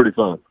 They're ugly. Pretty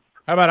fun.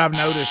 How about I've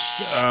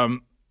noticed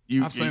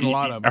I've seen a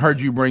lot of them. I heard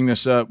you bring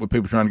this up with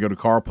people trying to go to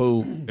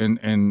carpool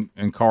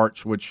and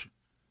carts, which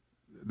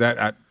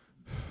I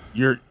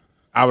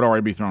would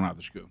already be thrown out of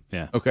the school.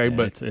 Yeah. Okay, yeah,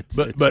 but it's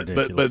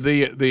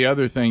the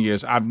other thing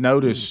is I've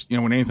noticed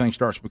when anything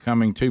starts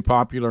becoming too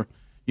popular,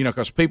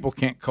 because people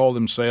can't call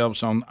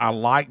themselves on I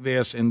like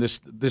this and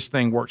this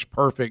thing works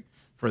perfect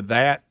for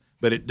that.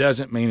 But it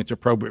doesn't mean it's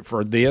appropriate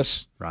for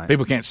this. Right.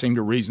 People can't seem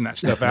to reason that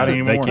stuff out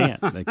anymore.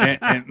 They can't.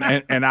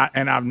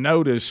 And I've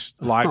noticed,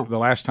 like the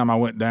last time I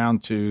went down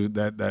to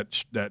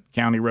that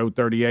County Road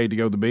 38 to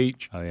go to the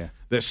beach. Oh yeah.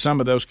 That some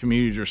of those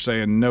communities are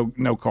saying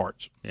no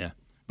carts. Yeah.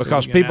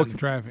 because Getting people out in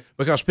traffic.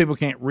 because people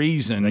can't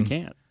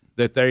reason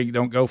that they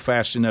don't go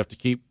fast enough to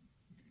keep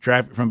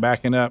traffic from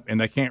backing up, and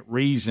they can't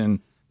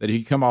reason that if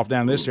you come off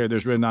down this area,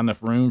 there's really not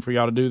enough room for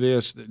y'all to do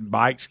this. That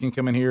bikes can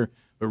come in here,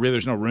 but really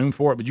there's no room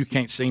for it. But you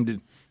can't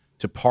seem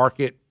to park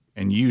it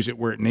and use it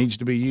where it needs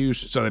to be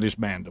used, so they just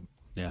banned them.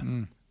 Yeah.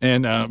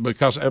 And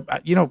because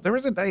there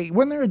was a day,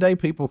 wasn't there a day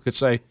people could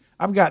say,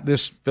 I've got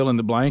this fill in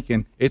the blank,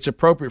 and it's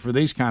appropriate for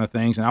these kind of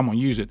things, and I'm going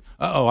to use it.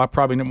 I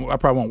probably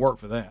won't work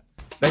for that.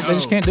 They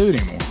just can't do it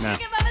anymore. No.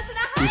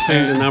 You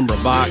seen the number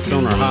of bikes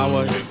on our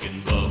highway?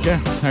 Yeah,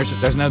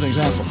 that's another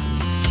example.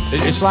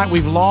 It's like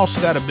we've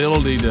lost that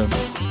ability to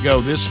go,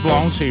 this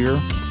belongs here.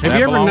 Have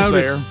you ever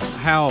noticed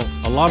how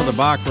a lot of the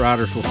bike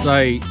riders will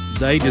say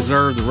they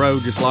deserve the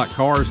road just like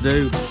cars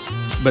do,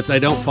 but they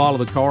don't follow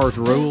the car's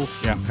rules?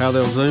 Yeah. How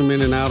they'll zoom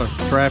in and out of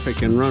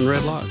traffic and run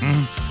red lights.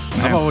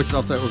 Mm-hmm. I've always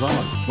thought that was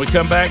odd. We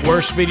come back,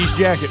 where's Speedy's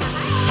jacket?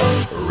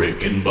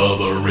 Rick and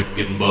Bubba, Rick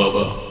and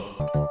Bubba.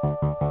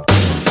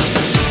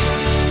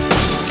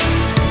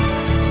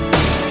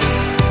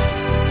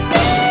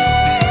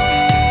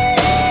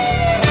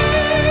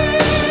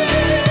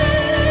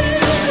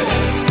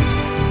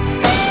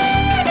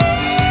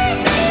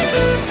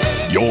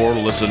 You're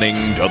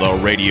listening to the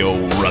Radio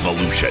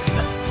Revolution.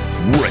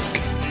 Rick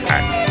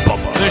and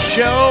Bubba. The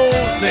show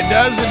that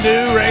doesn't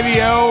do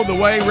radio the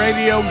way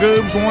radio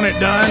goobs want it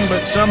done,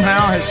 but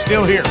somehow is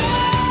still here.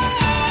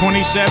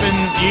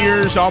 27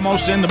 years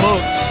almost in the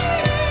books.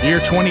 Year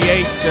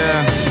 28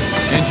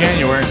 in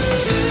January.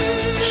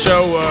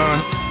 So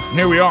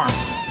here we are,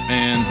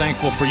 and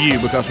thankful for you,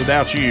 because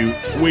without you,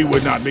 we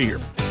would not be here.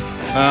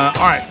 All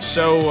right,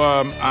 so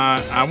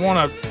I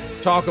want to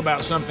talk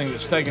about something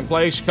that's taken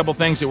place, a couple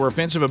things that were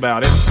offensive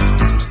about it.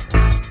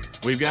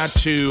 We've got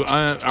to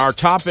our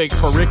topic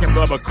for Rick and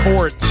Bubba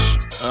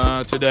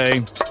Courts today.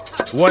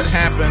 What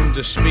happened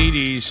to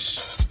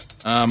Speedy's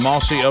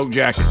Mossy Oak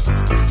jacket?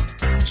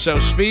 So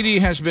Speedy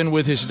has been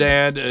with his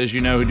dad, as you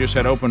know, who just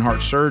had open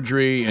heart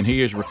surgery, and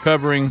he is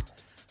recovering.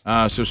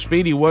 So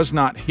Speedy was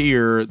not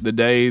here the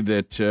day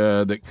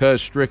that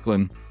Cuz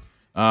Strickland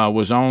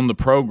was on the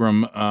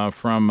program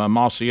from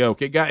Mossy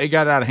Oak. It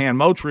got out of hand.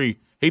 Moultrie,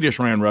 he just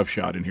ran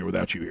roughshod in here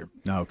without you here.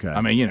 Okay.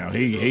 I mean,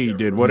 he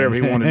did whatever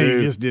he wanted to do.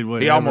 He just did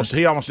whatever.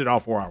 He almost did all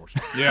 4 hours.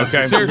 Yeah.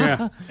 Okay.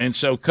 Seriously. And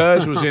so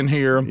Cuz was in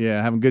here.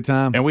 Yeah, having a good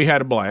time. And we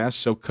had a blast.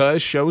 So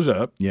Cuz shows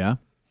up. Yeah.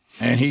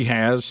 And he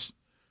has,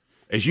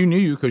 as you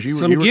knew, because you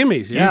some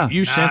gimmies. Yeah.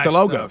 You sent the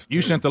logo.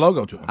 You sent the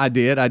logo to him. I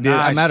did. As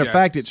a matter of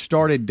fact, it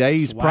started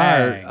days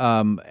prior.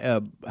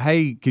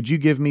 Hey, could you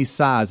give me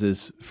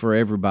sizes for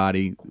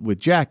everybody with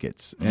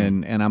jackets?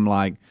 And I'm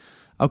like,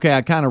 okay,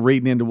 I kind of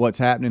reading into what's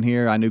happening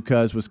here. I knew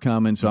Cuz was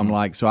coming, so I'm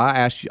like, so I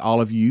asked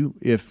all of you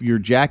if your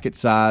jacket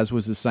size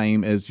was the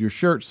same as your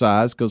shirt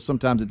size, because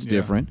sometimes it's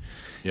different.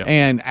 Yep.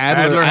 And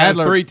Adler had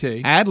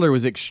 3T. Adler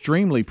was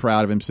extremely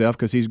proud of himself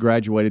because he's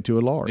graduated to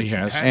a large. He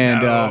has.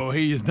 And, no,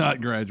 he is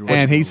not graduating.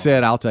 And he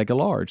said, I'll take a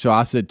large. So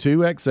I said 2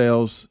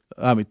 XLs,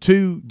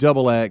 2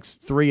 double X,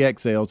 3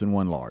 XLs, and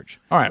 1 large.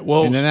 All right.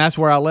 Well, and then that's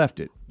where I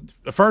left it.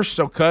 First,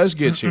 so Cuz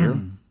gets here.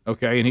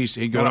 Okay, and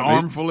he got an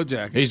armful of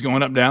jackets. He's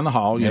going up down the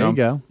hall. You you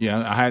go. Yeah,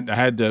 I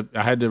had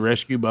to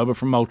rescue Bubba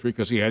from Moultrie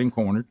because he had him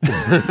cornered.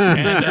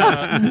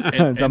 and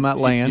talking about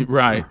land,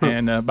 right?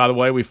 And by the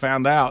way, we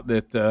found out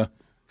that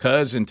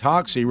Cuz and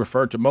Toxie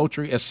referred to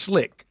Moultrie as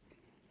slick.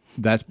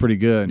 That's pretty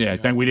good. Yeah, I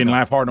think we didn't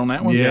laugh hard on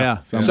that one.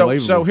 Yeah,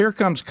 so here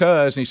comes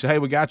Cuz, and he said, "Hey,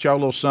 we got y'all a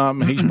little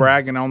something." He's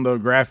bragging on the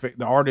graphic,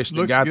 the artist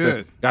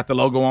that got the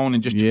logo on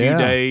in just a few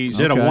days.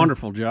 Did a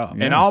wonderful job.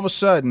 And all of a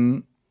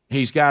sudden,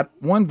 he's got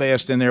one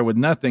vest in there with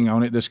nothing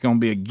on it. That's going to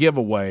be a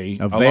giveaway.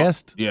 A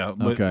vest? Yeah.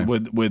 Okay.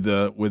 With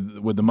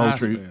the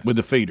Moultrie, with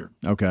the feeder.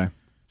 Okay.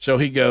 So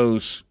he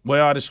goes,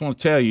 well, I just want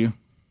to tell you.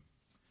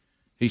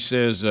 He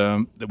says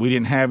that we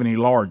didn't have any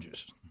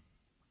larges.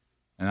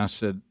 And I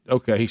said,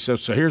 okay. He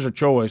says, so here's a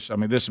choice. I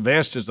mean, this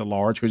vest is the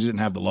large because he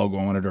didn't have the logo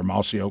on it or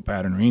Mossy Oak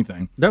pattern or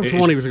anything. That was the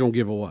one he was going to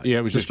give away. Yeah,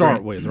 it was to just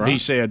start with, right? He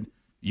said,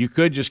 you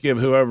could just give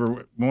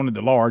whoever wanted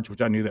the large,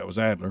 which I knew that was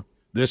Adler,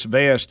 this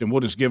vest, and we'll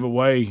just give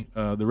away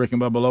the Rick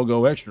and Bubba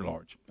logo extra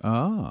large.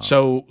 Oh.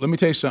 So let me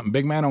tell you something.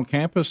 Big man on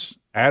campus,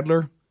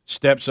 Adler,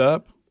 steps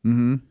up,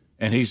 and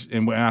I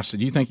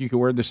said, you think you could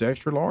wear this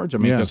extra large? I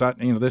mean,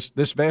 because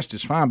this vest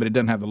is fine, but it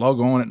doesn't have the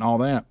logo on it and all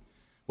that.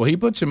 Well, he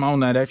puts him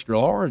on that extra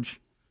large.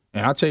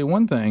 And I'll tell you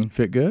one thing.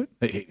 Fit good?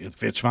 It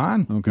fits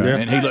fine. Okay. Yeah.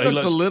 And he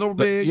looks a little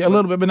big. Yeah, a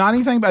little bit, but not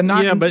anything. But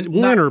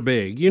winter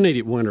big. You need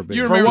it winter big.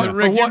 You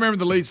remember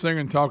the lead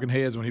singer in Talking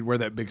Heads when he'd wear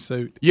that big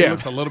suit? Yeah. He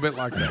looks a little bit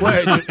like that.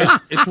 Well,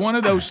 it's one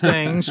of those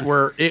things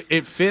where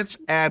it fits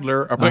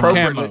Adler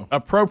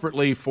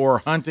appropriately for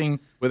hunting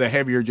with a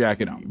heavier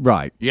jacket on.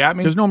 Right. Yeah, I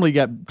mean, because normally you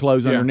got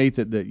clothes underneath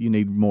it that you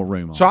need more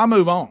room on. So I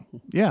move on.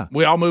 Yeah.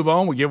 We all move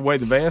on. We give away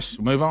the vest.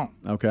 We move on.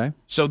 Okay.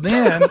 So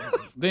then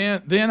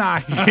I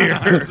hear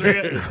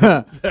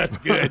that's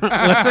good.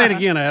 Let's say it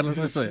again, Adler.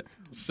 Let's say it.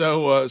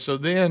 So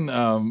then.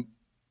 Or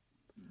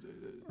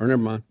never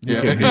mind.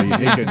 Yeah.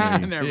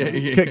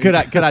 Could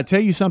I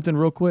tell you something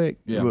real quick?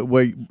 Yeah.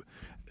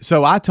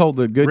 So I told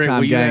the Good Rick, Time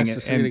will you gang ask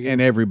to see it again?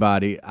 and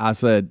everybody, I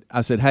said,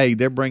 hey,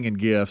 they're bringing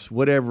gifts,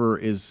 whatever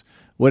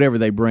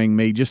they bring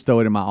me, just throw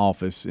it in my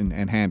office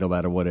and handle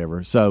that or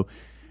whatever. So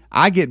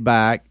I get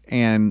back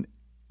and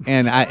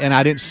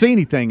I didn't see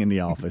anything in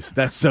the office.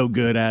 That's so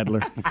good,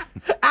 Adler.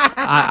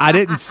 I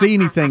didn't see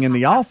anything in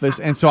the office,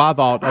 and so I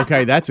thought,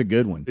 okay, that's a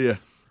good one. Yeah.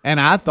 And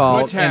I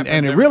thought,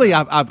 and it really,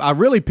 I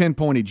really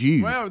pinpointed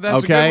you. Well,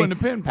 that's okay? a good one to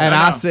pinpoint. And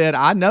I said,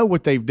 I know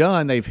what they've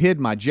done. They've hid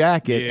my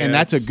jacket, and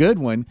that's a good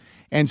one.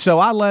 And so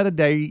I let a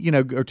day,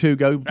 or two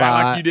go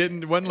by. Like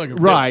you wasn't looking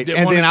right.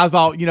 And then I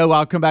thought,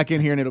 I'll come back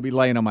in here and it'll be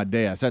laying on my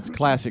desk. That's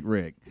classic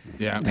Rick.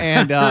 Yeah.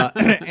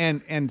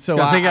 And so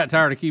he got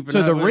tired of keeping. So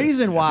up the with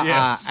reason it. why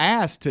I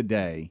asked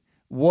today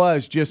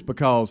was just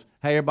because,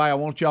 hey, everybody, I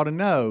want y'all to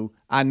know,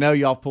 I know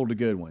y'all pulled a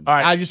good one. All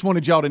right. I just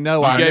wanted y'all to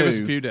know You I gave knew. us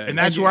a few days. And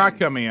that's where I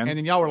come in. And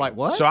then y'all were like,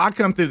 what? So I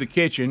come through the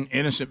kitchen,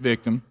 innocent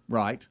victim.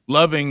 Right. A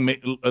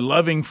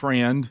loving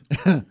friend.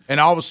 And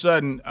all of a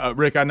sudden,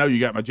 Rick, I know you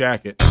got my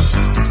jacket.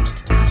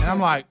 And I'm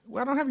like,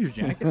 well, I don't have your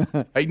jacket.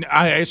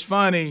 It's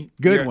funny.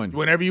 Good one.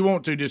 Whenever you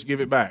want to, just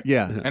give it back.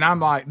 Yeah. And I'm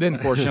like, then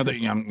of course, I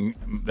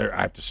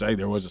have to say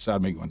there was a side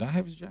of me going, do I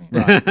have his jacket?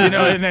 Right.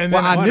 And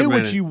well, I knew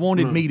what you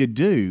wanted me to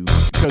do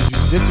because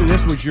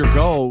this was your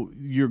goal.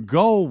 Your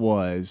goal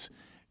was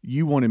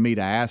you wanted me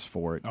to ask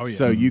for it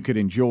so you could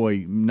enjoy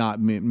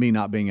me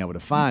not being able to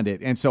find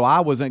it. And so I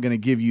wasn't going to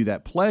give you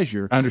that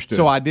pleasure. Understood.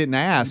 So I didn't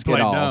ask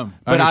at all. Dumb.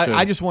 But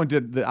I just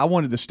wanted I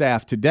wanted the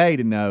staff today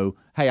to know,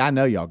 hey, I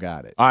know y'all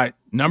got it. All right.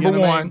 Number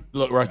what I one, mean?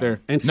 look right there.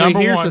 And see, Number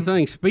here's one, the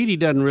thing: Speedy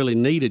doesn't really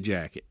need a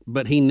jacket,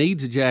 but he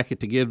needs a jacket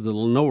to give the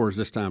Lenores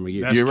this time of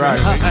year. You're right.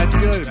 That's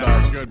good.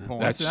 That's a good point.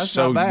 That's not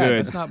so bad.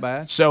 good. That's not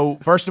bad. So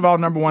first of all,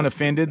 number one,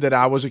 offended that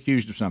I was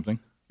accused of something.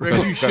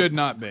 Rick, you should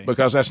not be.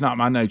 Because that's not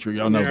my nature.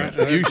 Y'all know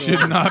that. You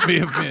should not be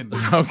offended.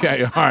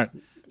 Okay, all right.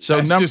 So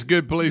that's just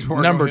good police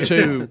work. Number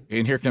two,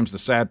 and here comes the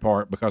sad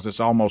part, because it's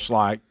almost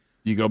like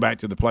you go back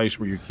to the place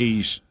where your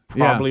keys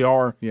probably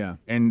are,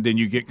 and then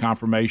you get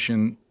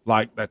confirmation,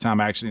 like that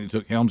time I accidentally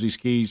took Helmsy's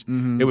keys.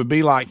 Mm-hmm. It would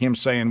be like him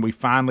saying, we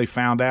finally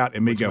found out,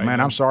 and me go, man,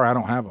 I'm sorry, I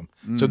don't have them.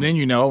 So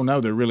then oh,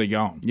 no, they're really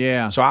gone.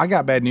 Yeah. So I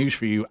got bad news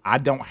for you. I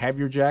don't have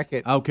your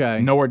jacket.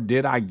 Okay. Nor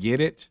did I get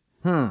it.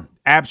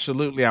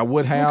 Absolutely, I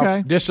would have.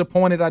 Okay.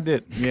 Disappointed I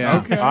didn't.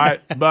 Yeah. Okay. All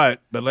right,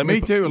 but let me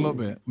Me too, a little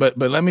bit. But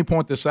let me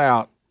point this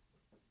out.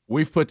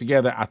 We've put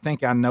together. I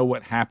think I know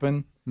what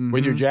happened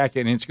with your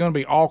jacket, and it's going to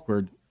be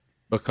awkward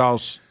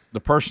because the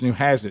person who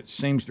has it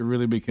seems to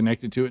really be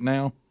connected to it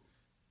now.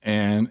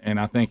 And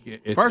I think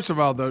it First of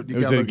all, though, you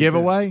was it a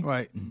giveaway?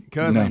 Wait,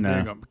 Cuz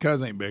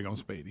ain't big on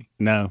Speedy.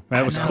 No,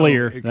 that was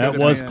clear. That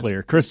was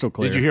clear, crystal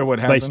clear. Did you hear what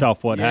happened? Based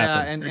off what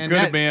happened. And It could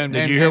have been.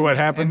 Did you hear what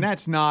happened? And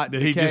that's not.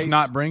 Did he just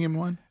not bring him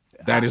one?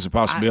 That is a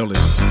possibility.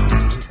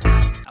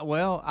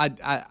 Well,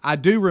 I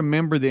do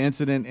remember the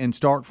incident in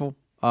Starkville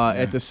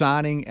at the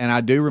signing, and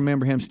I do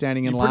remember him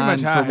standing in line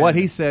for what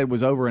he said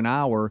was over an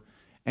hour,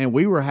 and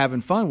we were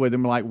having fun with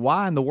him. Like,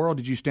 why in the world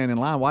did you stand in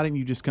line? Why didn't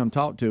you just come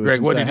talk to us? Greg,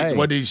 and what say, did hey?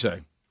 what did he say?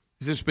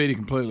 He said Speedy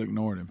completely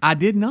ignored him. I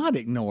did not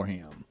ignore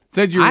him.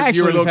 Said you I were a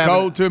actually little was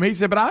cold to him. He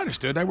said, but I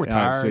understood. They were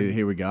tired. See,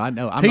 here we go. I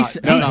know. He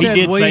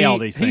did say all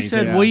these things. He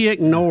said we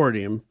ignored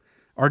him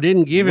or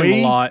didn't give him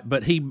a lot,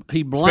 but he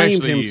blamed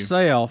Especially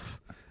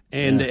himself.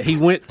 And he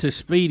went to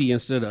Speedy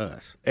instead of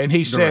us. And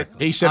he said,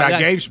 I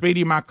gave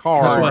Speedy my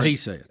card. That's what he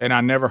said. And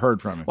I never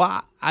heard from him.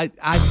 Well, I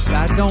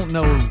don't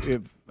know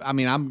if I'm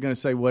going to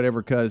say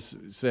whatever Cuz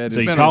said.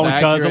 So you calling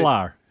Cuz a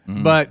liar?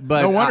 But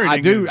No wonder I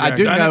he do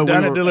didn't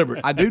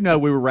know I do know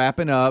we were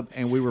wrapping up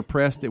and we were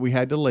pressed that we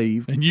had to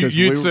leave. And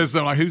you said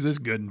something like, "Who's this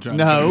good?" And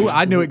no,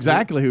 I knew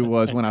exactly who it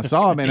was when I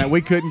saw him, and we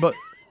couldn't. But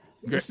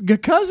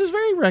Cuz is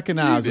very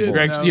recognizable.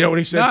 Greg, you know what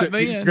he said?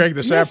 Greg,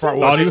 the sad part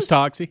was thought he was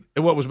Toxie.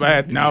 What was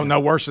bad? No,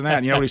 worse than that.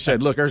 And you know what he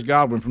said? Look, there's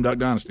Godwin from Duck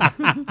Dynasty.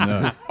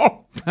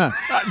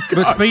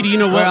 But Speedy, you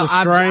know what was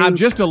strange? I'm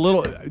just a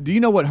little. Do you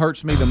know what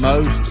hurts me the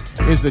most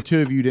is the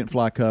two of you didn't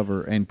fly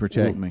cover and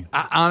protect me.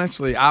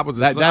 Honestly, I was.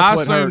 That's I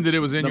what assumed hurts that it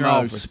was in the your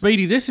most. office.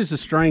 Speedy, this is the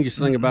strangest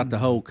thing about the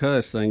whole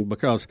Cuz thing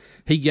because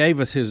he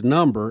gave us his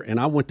number and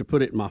I went to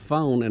put it in my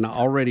phone and I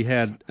already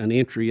had an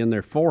entry in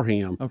there for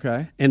him.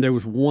 Okay. And there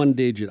was one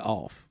digit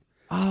off.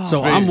 Oh,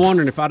 so I'm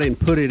wondering if I didn't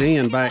put it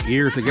in back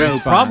years ago.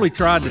 Probably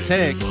tried to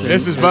text.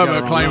 This is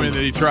Bubba claiming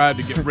that he tried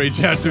to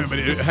reach out to him, but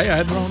hey, I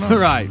had the wrong number.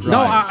 Right.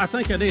 No, I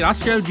think I did. I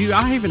showed you.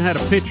 I even had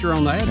a picture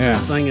on the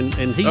address thing,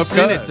 and he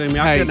sent it to me.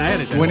 I couldn't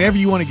add it. Whenever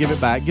you want to give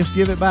it back, just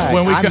give it back.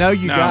 I know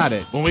you got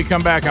it. When we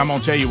come back, I'm going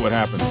to tell you what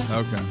happened.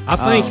 Okay. I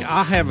think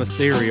I have a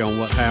theory on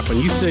what happened.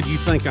 You said you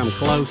think I'm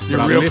close, but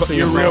I'm missing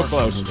You're a real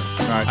part. close.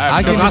 All right.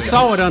 I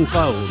saw it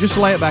unfold. Just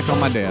lay it back on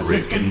my desk.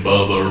 Rick and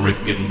Bubba,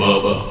 Rick and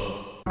Bubba.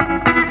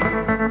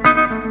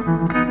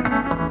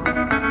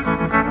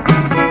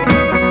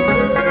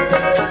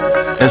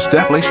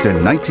 Established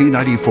in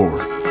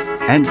 1994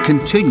 and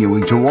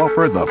continuing to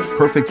offer the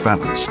perfect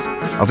balance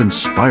of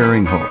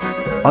inspiring hope,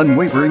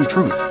 unwavering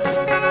truth,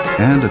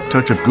 and a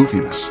touch of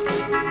goofiness.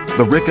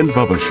 The Rick and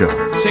Bubba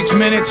Show. 6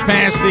 minutes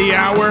past the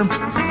hour.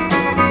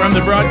 From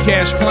the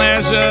Broadcast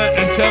Plaza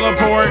in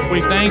Teleport,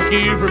 we thank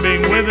you for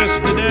being with us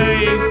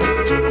today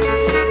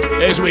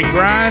as we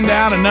grind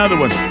out another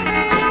one.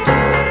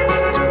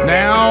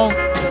 Now,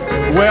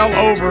 well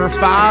over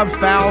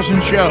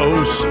 5,000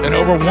 shows and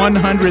over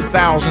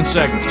 100,000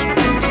 segments.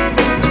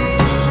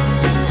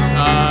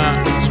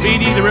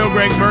 Speedy, the real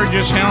Greg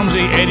Burgess,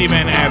 Helmsy, Eddie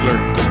Van Adler,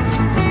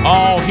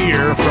 all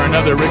here for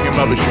another Rick and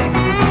Bubba show.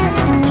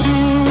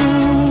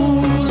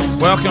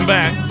 Welcome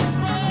back,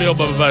 Bill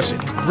Bubba Bussey.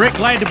 Rick,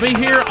 glad to be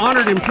here,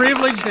 honored and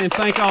privileged, and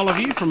thank all of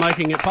you for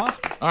making it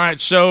possible. All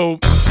right, so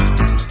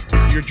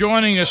you're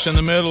joining us in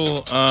the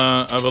middle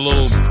of a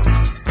little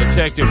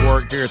detective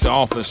work here at the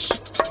office.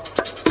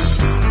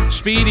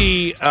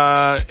 Speedy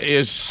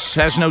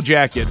has no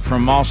jacket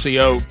from Mossy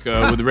Oak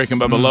with the Rick and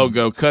Bubba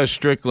logo. Cuz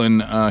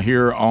Strickland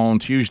here on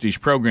Tuesday's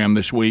program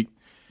this week.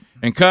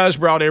 And Cuz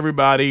brought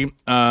everybody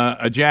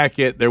a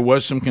jacket. There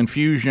was some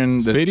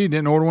confusion. Speedy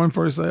didn't order one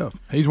for himself.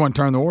 He's one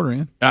turned the order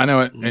in. I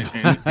know it.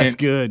 That's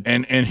good.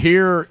 And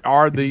here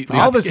are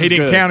all this. He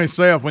didn't count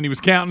himself when he was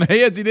counting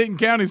heads. He didn't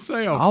count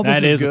himself.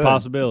 That is a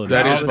possibility.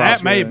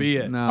 That may be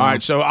it. No. All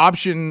right. So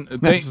option.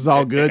 This is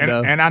all good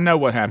though. And I know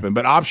what happened.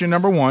 But option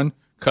number one,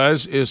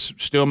 Cuz is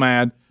still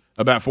mad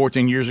about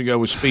 14 years ago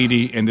with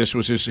Speedy, and this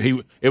was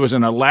it was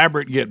an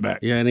elaborate get back.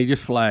 Yeah, and he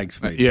just flagged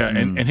Speedy. Yeah,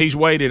 and he's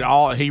waited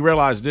he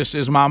realized this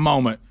is my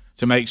moment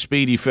to make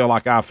Speedy feel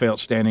like I felt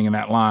standing in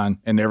that line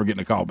and never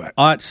getting a call back.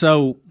 All right,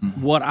 so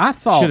what I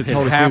thought should have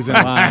told us he was in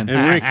line.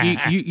 And Rick,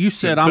 you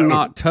said I'm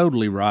not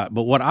totally right,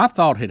 but what I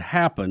thought had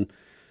happened,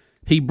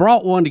 he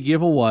brought one to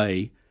give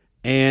away,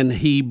 and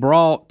he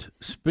brought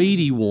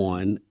Speedy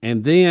one,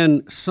 and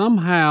then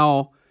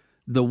somehow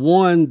the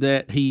one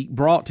that he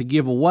brought to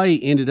give away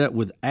ended up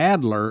with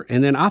Adler,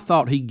 and then I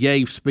thought he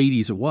gave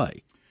Speedy's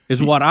away,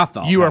 is what I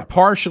thought. You are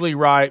partially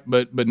right,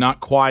 but not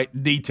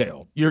quite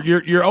detailed.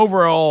 Your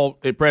overall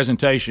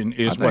presentation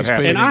is what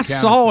happened. And I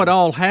saw it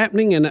all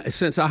happening, and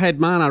since I had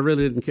mine, I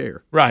really didn't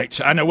care. Right.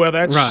 I know. Well,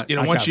 that's right.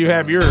 Once you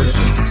have yours,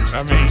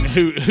 I mean,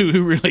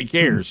 who really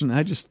cares?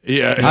 I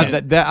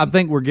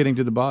think we're getting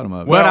to the bottom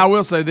of it. Well, I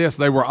will say this: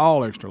 they were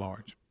all extra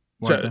large.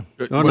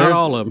 Not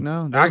all of them.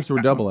 No, those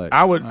were double X.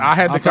 I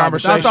had the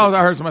conversation. I thought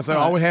I heard somebody say,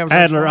 "All we have is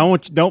Adler." I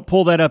want you, don't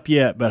pull that up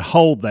yet, but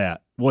hold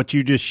that. What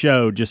you just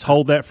showed, just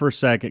hold that for a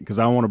second because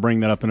I want to bring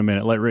that up in a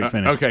minute. Let Rick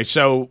finish. Okay,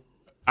 so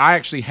I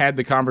actually had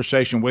the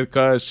conversation with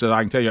Cuz, so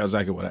I can tell you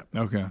exactly what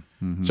happened. Okay.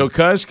 Mm-hmm. So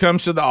Cuz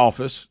comes to the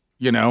office,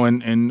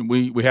 and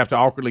we have to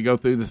awkwardly go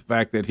through the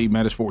fact that he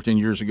met us 14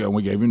 years ago and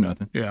we gave him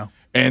nothing. Yeah.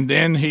 And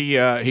then he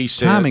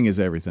said, timing is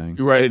everything.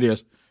 Right, it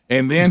is.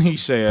 And then he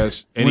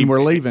says, when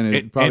we're leaving,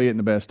 it probably isn't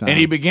the best time. And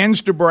he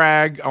begins to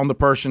brag on the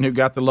person who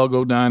got the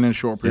logo done in a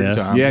short period of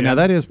time. Yeah, now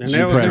that is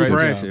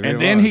impressive. And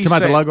then he said,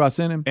 the logo I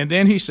sent him. And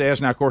then he says,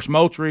 now of course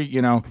Moultrie,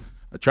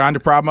 trying to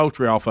pry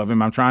Moultrie off of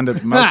him. I'm trying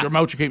to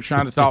Moultrie keeps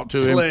trying to talk to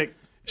him.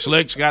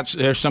 Slick's got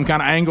there's some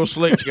kind of angle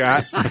Slick's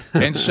got,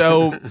 and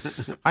so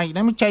hey,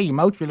 let me tell you,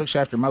 Moultrie looks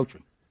after Moultrie.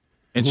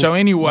 And so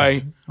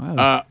anyway,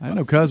 I didn't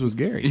know Cuz was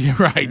Gary.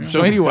 Right. So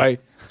anyway.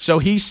 So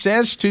he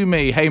says to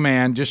me, hey,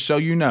 man, just so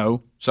you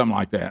know, something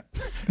like that.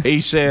 He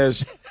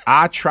says,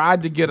 I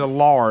tried to get a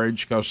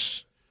large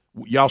because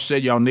y'all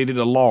said y'all needed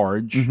a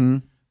large.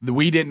 Mm-hmm.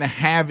 We didn't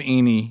have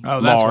any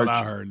large. That's what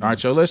I heard. All right,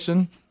 so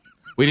listen.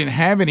 We didn't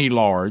have any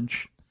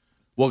large.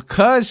 Well,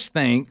 Cuz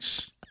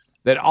thinks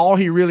that all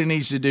he really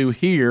needs to do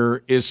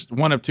here is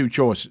one of two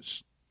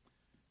choices.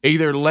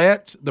 Either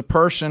let the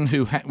person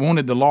who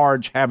wanted the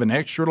large have an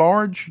extra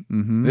large.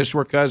 Mm-hmm. This is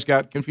where Cuz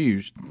got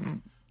confused.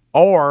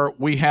 Or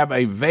we have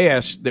a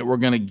vest that we're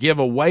going to give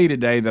away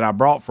today that I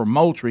brought from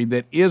Moultrie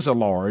that is a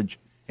large,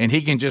 and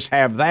he can just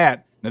have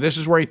that. Now, this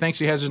is where he thinks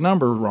he has his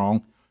number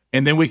wrong,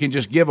 and then we can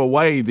just give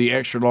away the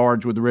extra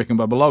large with the Rick and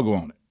Bubba logo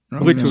on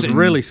it. Which was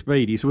really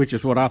Speedy's, which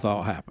is what I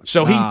thought happened.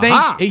 So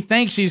he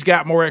thinks he's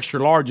got more extra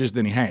larges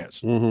than he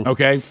has. Mm-hmm.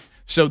 Okay?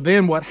 So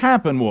then what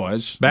happened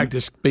was back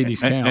to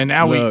Speedy's count. And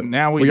now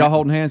we were y'all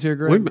holding hands here,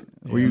 Greg?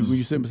 Were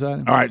you sitting beside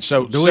him? All right,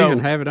 so do we even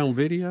have it on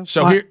video?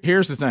 So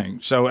here's the thing.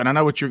 So and I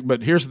know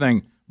but here's the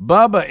thing.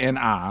 Bubba and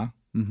I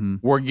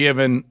were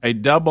given a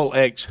double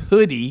X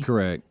hoodie,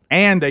 correct,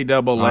 and a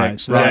double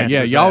X. Right.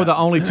 Yeah, y'all were the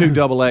only two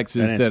double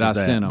X's that I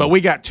sent them. But we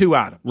got two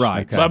items.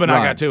 Right. Okay. Bubba and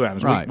I got two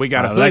items. Right. We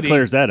got a hoodie. That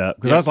clears that up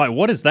because I was like,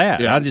 "What is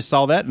that?" Yeah. I just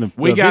saw that in the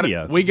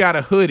video. We got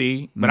a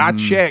hoodie, but I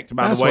checked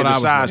by the way the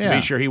size to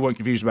be sure he wasn't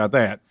confused about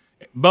that.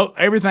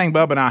 Everything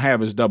Bubba and I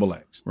have is double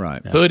X.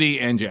 Right. Hoodie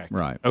and jacket.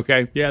 Right.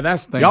 Okay. Yeah,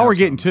 that's the thing. Y'all were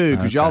getting two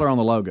because y'all are on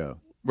the logo.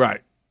 Right.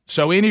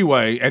 So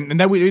anyway, and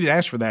then we didn't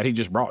ask for that. He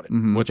just brought it,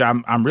 which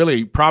I'm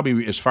really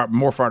probably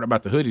more fired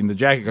about the hoodie than the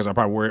jacket because I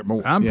probably wear it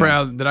more. I'm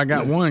proud that I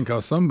got one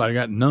because somebody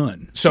got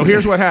none. So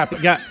here's what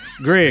happened.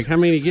 Greg, how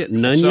many get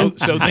none?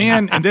 So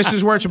then, and this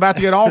is where it's about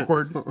to get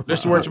awkward.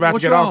 This is where it's about to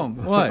get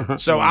awkward. What?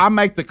 So I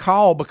make the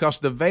call because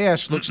the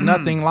vest looks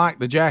nothing like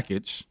the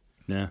jackets.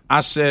 Yeah.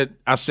 I said,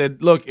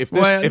 look, if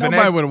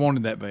nobody would have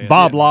wanted that vest.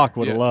 Bob Locke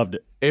would have loved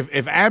it.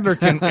 If Adler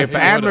can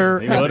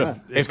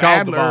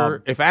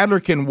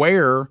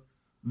wear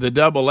the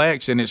double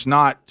X and it's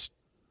not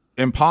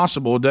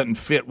impossible, it doesn't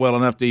fit well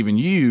enough to even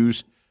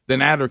use,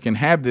 then Adler can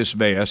have this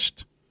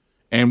vest,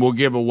 and we'll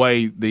give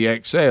away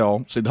the XL.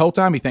 So the whole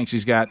time he thinks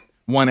he's got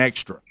one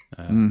extra,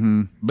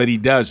 but he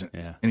doesn't,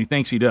 and he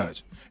thinks he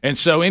does. And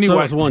so anyway, so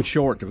it was one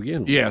short to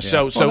begin with. Yeah,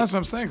 so that's what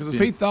I'm saying. Because if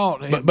he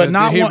thought, but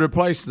not he'd one,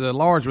 replace the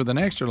large with an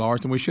extra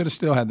large, then we should have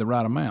still had the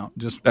right amount.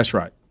 That's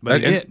right.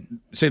 But he didn't.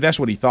 See, that's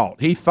what he thought.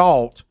 He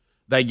thought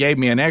they gave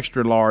me an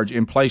extra large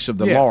in place of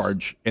the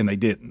large, and they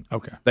didn't.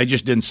 Okay, they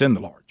just didn't send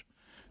the large.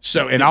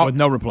 So with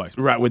no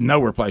replacement, right? With no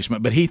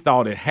replacement, but he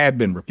thought it had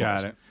been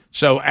replaced. Got it.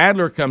 So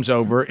Adler comes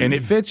over, and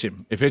it fits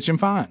him. It fits him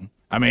fine.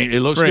 I mean, it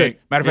looks good.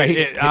 Matter of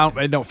fact,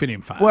 it don't fit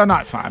him fine. Well,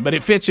 not fine, but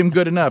it fits him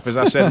good enough, as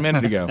I said a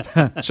minute ago.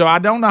 So I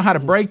don't know how to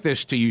break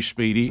this to you,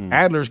 Speedy.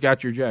 Adler's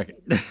got your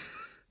jacket.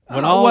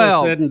 When all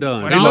is said and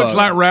done. He looks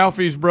like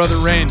Ralphie's brother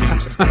Randy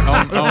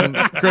on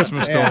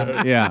Christmas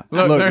Story. Yeah.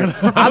 Look,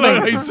 I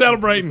think he's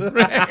celebrating.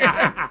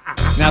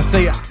 Now,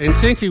 see, and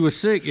since he was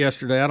sick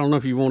yesterday, I don't know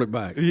if you want it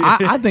back.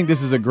 I think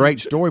this is a great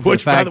story for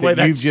Which, the by fact the way,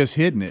 that you've that's- just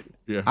hidden it.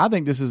 Yeah. I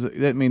think this is.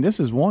 I mean, this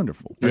is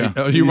wonderful. Yeah.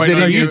 So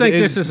you think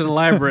this is an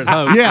elaborate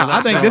hoax? Yeah,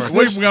 I think this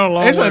We've gone a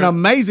long it's way. an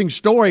amazing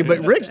story,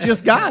 but Rick's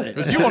just got it.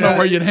 You want to know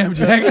where you'd have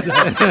jacket?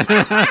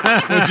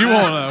 What you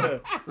want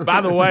to know?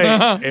 By the way,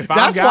 if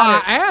That's I why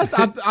got I asked.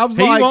 I was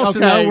He like, wants okay.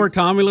 to know where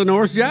Tommy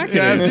Lenore's jacket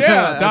is.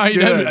 Yeah, he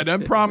good.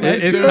 doesn't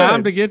promise. It's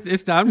time to get.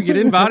 It's time to get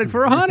invited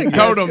for a hunting.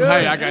 Told him,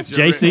 hey, I got you.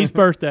 JC's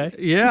birthday.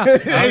 Yeah.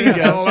 There you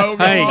go.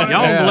 Hey, y'all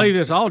don't believe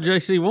this? All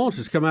JC wants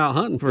is come out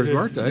hunting for his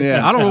birthday.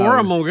 Yeah. I don't know where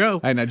I'm gonna go.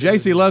 Hey, now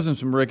JC loves him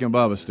some Rick and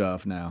Bubba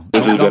stuff. Now,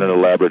 This has been an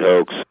elaborate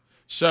hoax.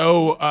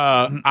 So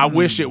I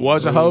wish it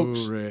was a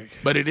hoax, Rick.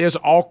 but it is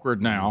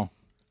awkward now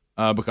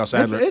because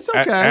Adler, it's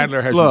okay.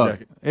 Adler has your Look,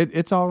 jacket.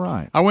 it's all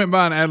right. I went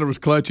by and Adler was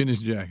clutching his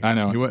jacket. I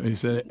know. He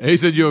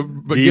said you'll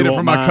get you it want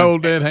from my mine?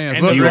 cold dead hands.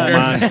 And Look, do you Rick,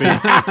 want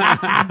there's-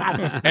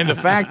 mine, And the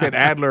fact that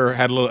Adler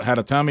had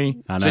a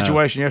tummy I know.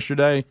 situation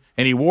yesterday,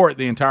 and he wore it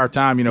the entire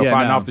time, fighting no.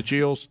 off the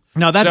chills.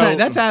 No, that's So-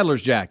 that's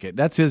Adler's jacket.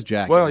 That's his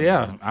jacket. Well,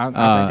 yeah,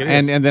 I think it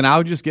is. and then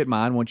I'll just get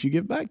mine once you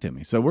give it back to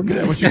me. So we're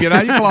good. Once you get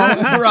out of your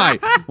closet.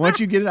 Right. Once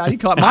you get it out of your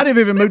closet. Might have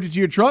even moved it to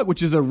your truck,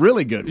 which is a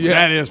really good one. Yeah,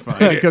 that is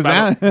funny. Because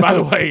by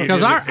the way,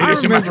 Because I it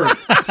is in my remember,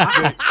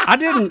 truck.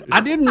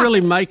 I didn't really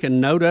make a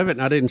note of it,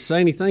 and I didn't say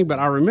anything. But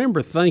I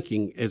remember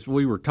thinking as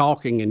we were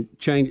talking and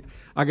changing,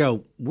 I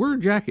go, "We're a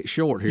jacket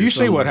short here." You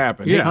see what somewhere."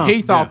 happened? Yeah,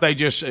 He thought they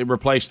just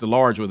replaced the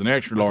large with an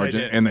extra large,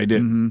 and they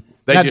didn't.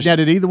 They Now, just. now,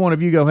 did either one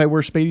of you go, hey,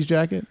 where's Speedy's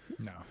jacket?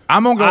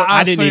 I'm gonna go.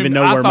 I didn't assumed- even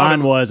know I where thought mine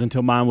it- was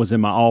until mine was in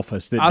my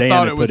office that I Dan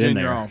thought had it was put in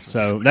in your there. office.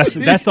 So that's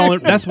the only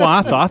that's why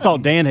I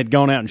thought Dan had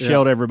gone out and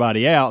shelled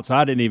everybody out. So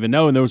I didn't even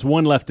know, and there was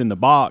one left in the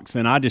box,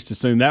 and I just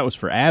assumed that was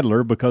for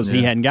Adler because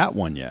he hadn't got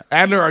one yet.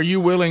 Adler, are you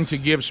willing to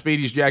give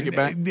Speedy's jacket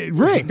back?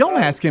 Rick, don't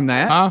ask him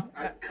that. Huh?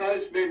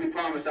 Cuz made me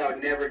promise I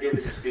would never give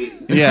it to Speedy.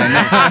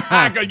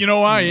 Yeah. You know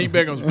why? He ain't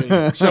big on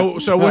speed. So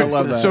I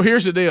love that. So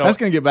here's the deal. That's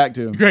going to get back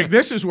to him. Greg,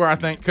 this is where I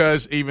think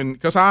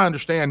because I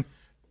understand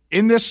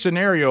in this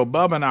scenario,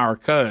 Bubba and I are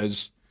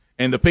cuz,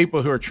 and the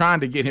people who are trying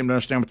to get him to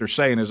understand what they're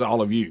saying is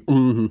all of you,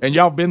 and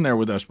y'all been there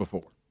with us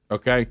before.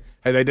 Okay,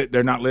 hey,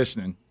 they're not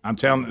listening. I'm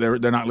telling you,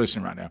 they're not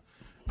listening right now.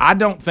 I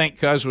don't think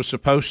cuz was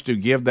supposed to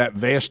give that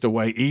vest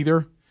away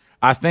either.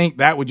 I think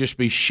that would just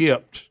be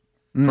shipped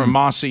from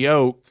Mossy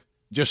Oak,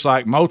 just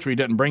like Moultrie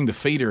doesn't bring the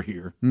feeder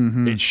here.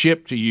 It's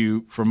shipped to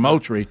you from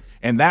Moultrie,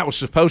 and that was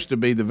supposed to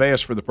be the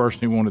vest for the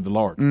person who wanted the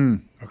large.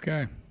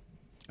 Okay.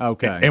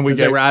 Okay. And we Because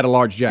they gave- were out of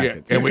large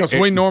jackets. Yeah, and Because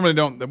we normally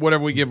don't,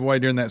 whatever we give away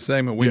during that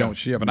segment, we Yeah. don't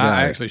ship. And Right.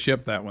 I actually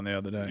shipped that one the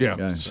other day. Yeah.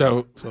 Okay.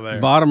 So there.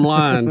 Bottom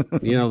line, the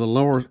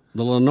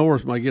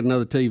Lenores might get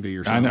another TV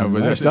or I something. know,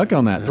 but I that's stuck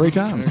on that 3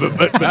 times. Hey,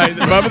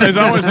 Bubba, there's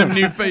always some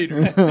new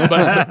feeders.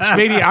 But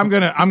Speedy, I'm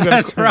gonna.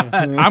 That's right.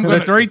 I'm The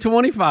gonna.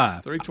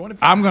 325. 325.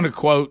 I'm gonna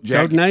quote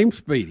Jack. Code name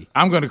Speedy.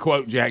 I'm gonna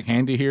quote Jack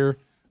Handy here,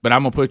 but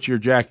I'm gonna put your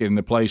jacket in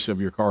the place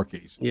of your car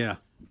keys. Yeah.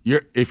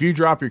 If you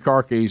drop your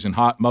car keys in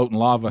hot molten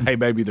lava, hey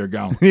baby, they're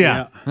gone.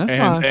 Yeah. That's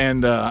fine.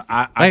 And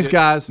I Thanks,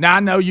 guys. Now I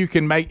know you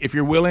can make if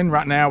you're willing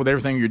right now with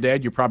everything you're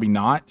dead. You're probably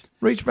not.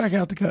 Reach back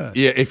out to Cuz.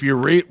 Yeah, if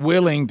you're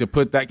willing to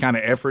put that kind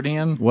of effort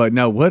in. Well,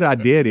 no, what I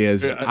did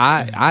is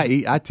I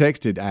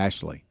texted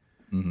Ashley,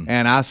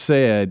 and I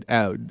said,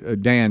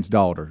 Dan's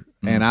daughter,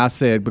 and I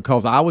said,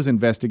 because I was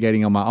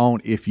investigating on my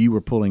own if you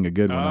were pulling a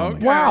good one on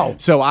me. Wow.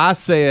 So I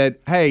said,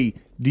 hey,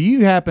 do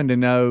you happen to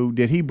know,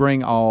 did he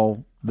bring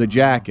all the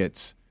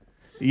jackets?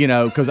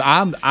 Because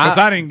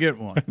I didn't get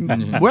one.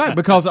 Right,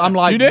 because I'm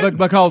like, You didn't?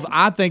 because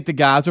I think the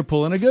guys are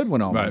pulling a good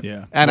one on Right. me.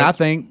 Yeah. And I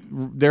think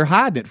they're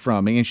hiding it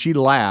from me. And she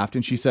laughed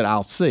and she said,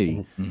 I'll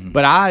see.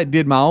 But I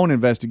did my own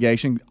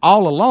investigation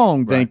all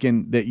along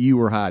thinking that you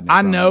were hiding it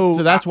I from me. know-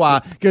 So that's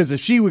why, because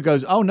if she would go,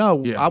 oh,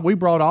 no, Yeah. we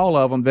brought all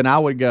of them, then I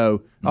would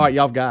go, all right,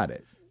 y'all got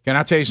it. Can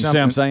I tell you You see something?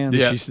 what I'm saying?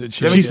 Yeah. She said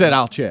She said,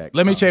 I'll check.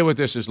 Let me tell you what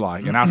this is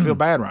like, and I feel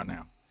bad right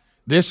now.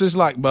 This is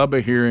like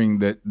Bubba hearing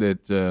that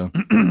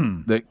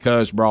that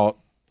Cuz brought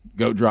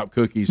goat drop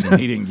cookies and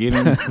he didn't get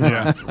them.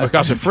 Yeah.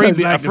 Because a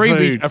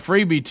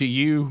freebie to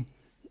you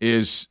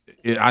is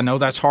I know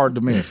that's hard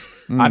to miss.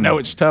 I know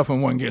it's tough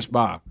when one gets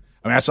by.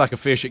 I mean that's like a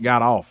fish that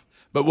got off.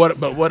 But what?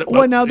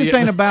 Well, no, this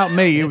ain't about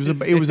me. It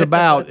was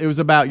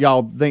about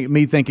y'all.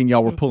 Me thinking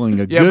y'all were pulling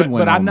a good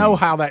one. But I on know me.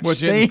 how that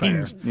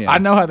stings. Yeah. I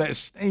know how that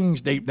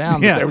stings deep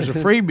down. That there was a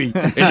freebie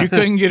and you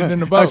couldn't get it in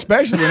the boat,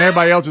 especially when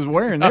everybody else is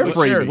wearing their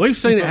freebie. Sure. We've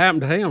seen it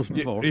happen to Hams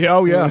before. Yeah,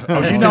 oh yeah.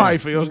 Oh, you know how he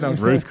feels, don't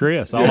you? Ruth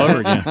Chris all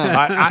over again.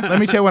 Let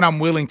me tell you what I'm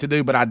willing to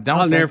do, but I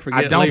don't think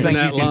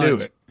you can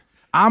do it.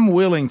 I'm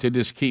willing to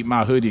just keep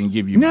my hoodie and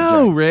give you.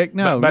 No, Rick.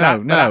 No.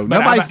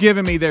 Nobody's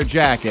giving me their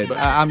jacket.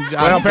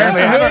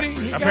 Apparently,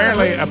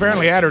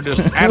 Adler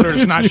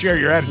does not share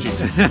your attitude.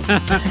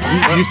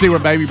 You see where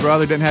baby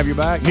brother didn't have your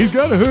back? He's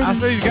got a hoodie. I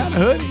said he's got a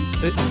hoodie.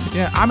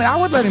 Yeah, I mean, I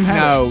would let him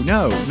have it.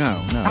 No.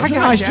 It's a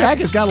nice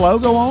jacket. It's got a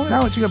logo on it.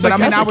 No, it's good. But I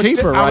mean, I would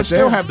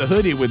still have the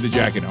hoodie with the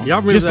jacket on.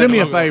 Just do me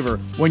a favor.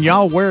 When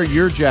y'all wear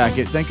your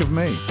jacket, think of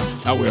me.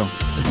 I will.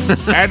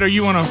 Adler,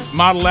 you want to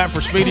model that for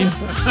Speedy? Look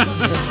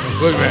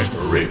at that.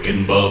 Rick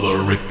and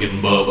Bubba, Rick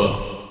and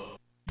Bubba.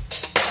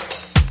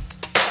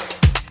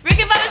 Rick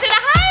and Bubba's in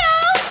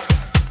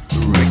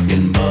Ohio. Rick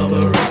and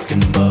Bubba, Rick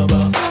and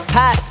Bubba.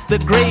 Pass the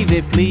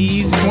gravy,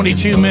 please.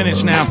 22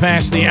 minutes now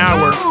past the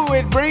hour. Ooh,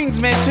 it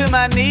brings me to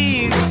my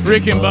knees.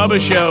 Rick and Bubba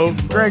show.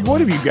 Greg,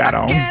 what have you got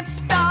on?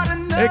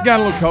 It got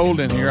a little cold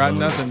in here. I'm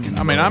not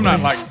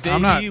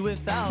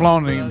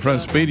flaunting in front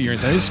of Speedy or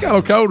anything. It's got a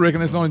little cold, Rick,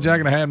 and it's the only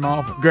jacket I had in my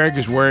office. Greg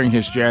is wearing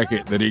his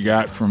jacket that he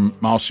got from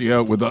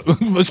Mossio with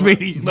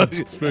Speedy.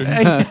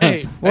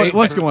 Hey,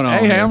 what's going on?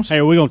 Hey, Hams. Hey,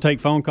 are we going to take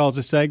phone calls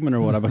this segment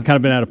or what? I've kind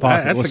of been out of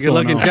pocket. That's what's a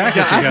good-looking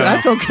jacket.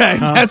 That's okay.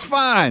 That's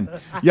fine.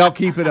 Y'all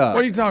keep it up.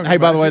 What are you talking Hey,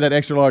 about? by the way, that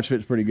extra large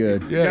fit's pretty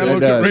good. Yeah, it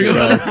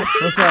does.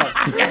 What's up?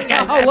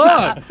 Oh,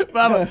 look.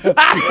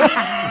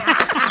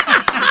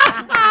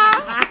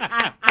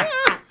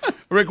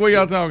 Rick, what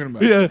y'all talking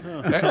about? Yeah.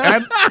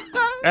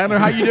 Adler,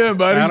 how you doing,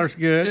 buddy? Adler's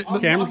good.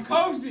 I'm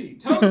cozy,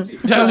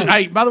 toasty.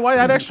 Hey, by the way,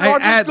 that extra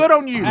large is good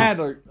on you.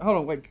 Adler, hold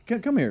on, wait,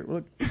 come here.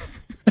 Look.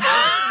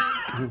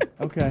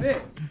 Okay.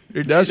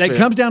 It does fit. It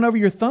comes down over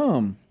your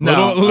thumb.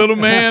 No. Little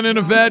man in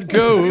a fat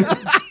coat.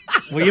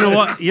 Well,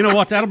 you know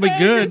what? That'll be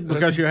good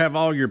because you have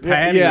all your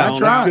padding on.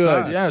 That's right.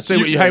 Good. Yeah.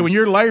 See, hey, when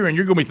you're layering,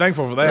 you're gonna be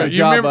thankful for that. Good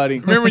job, buddy.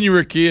 Remember when you were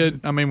a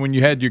kid? I mean, when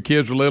you had your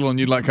kids were little and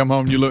you'd like come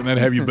home and you look and they'd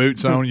have your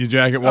boots on, your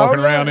jacket, walking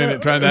around in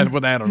it, trying that's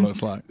what Adler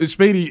looks like.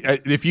 Speedy,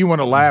 if you want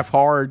to laugh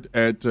hard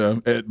at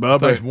Bubba,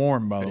 stays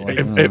warm by the way.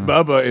 At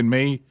Bubba and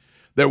me.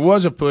 There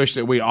was a push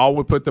that we all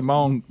would put them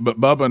on,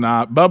 but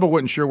Bubba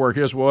wasn't sure where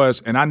his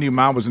was, and I knew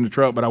mine was in the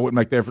truck, but I wouldn't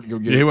make the effort to go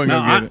get it. He wouldn't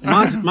go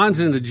get it. Mine's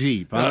in the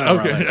Jeep.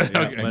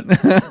 Okay.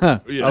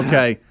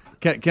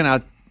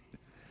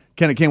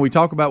 Can we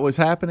talk about what's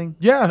happening?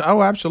 Yeah.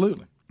 Oh,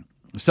 absolutely.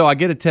 So I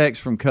get a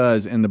text from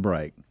Cuz in the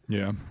break.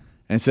 Yeah.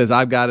 And says,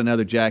 I've got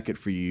another jacket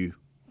for you.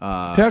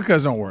 Tell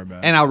Cuz don't worry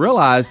about it. And I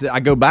realized that I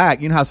go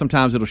back. You know how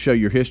sometimes it'll show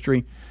your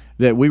history?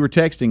 That we were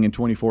texting in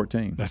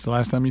 2014. That's the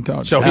last time you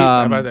talked. So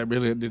how about that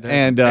really did happen?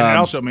 And it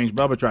also means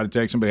Bubba tried to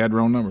text somebody had the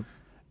wrong number.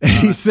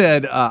 He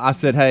said, I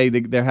said, hey,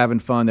 they're having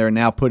fun. They're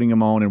now putting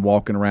them on and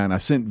walking around. I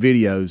sent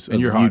videos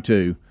of you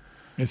two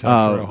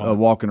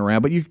walking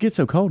around. But you get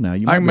so cold now.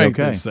 You might I can be make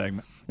okay. this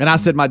segment. And I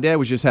said, my dad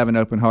was just having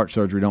open heart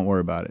surgery. Don't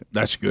worry about it.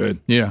 That's good.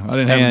 Yeah, I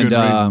didn't have a good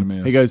reason to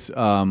miss. He goes,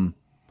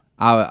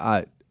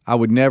 I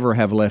would never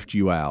have left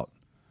you out.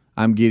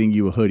 I'm getting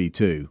you a hoodie,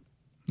 too.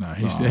 No,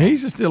 he's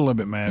still a little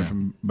bit mad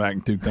from back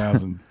in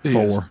 2004.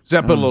 Does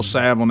that put a little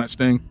salve on that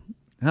sting?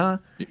 Huh?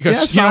 Yeah,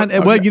 that's fine.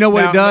 Well, you know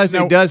what it does?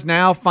 It does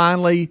now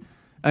finally,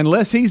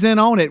 unless he's in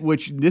on it,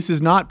 which this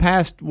is not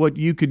past what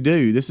you could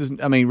do. This is,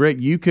 I mean, Rick,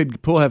 you could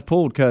have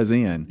pulled Cuz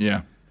in.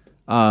 Yeah.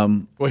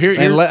 Well,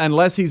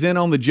 unless he's in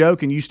on the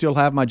joke and you still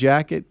have my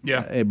jacket.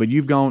 Yeah. But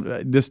you've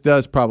gone. This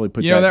does probably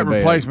put that to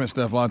replacement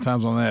stuff. A lot of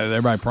times on that,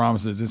 everybody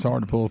promises it's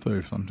hard to pull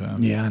through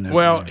sometimes. Yeah, I know.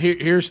 Well,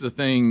 here's the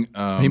thing.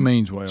 He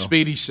means well.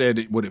 Speedy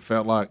said what it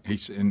felt like. He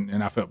said,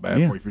 and I felt bad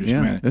for you for just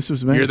a minute. This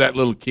was me. You're that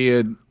little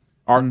kid.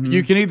 Or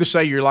you can either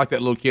say you're like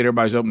that little kid,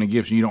 everybody's opening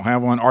gifts and you don't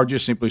have one, or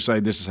just simply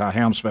say this is how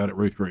Helms felt at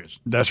Ruth Chris.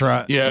 That's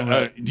right.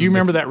 Yeah. Do you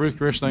remember that Ruth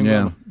Chris thing?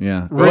 Yeah. Bubba?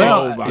 Yeah.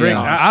 Well,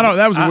 I don't.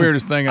 That was the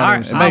weirdest thing I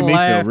ever seen. It made me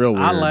feel real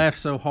weird. I laughed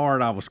so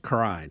hard I was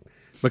crying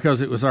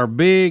because it was our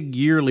big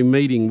yearly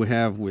meeting we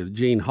have with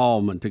Gene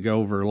Hallman to go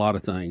over a lot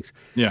of things.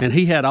 Yeah. And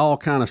he had all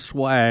kind of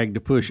swag to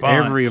push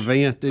every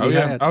event that he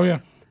had. Oh, yeah.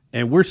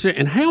 And we're sitting,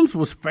 and Helms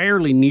was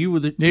fairly new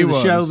to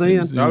the show then. He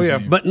was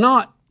but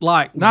not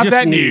like not just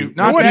that new.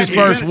 Not that his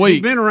first week.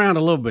 He'd been around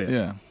a little bit.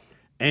 Yeah.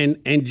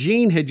 And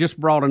Gene had just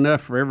brought enough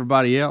for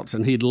everybody else,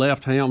 and he'd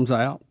left Helms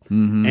out.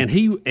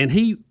 Mm-hmm. And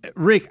he,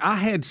 Rick, I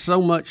had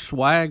so much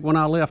swag when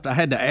I left. I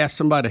had to ask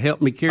somebody to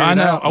help me carry it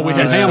out. Oh, we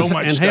had so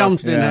much and stuff.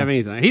 Helms didn't have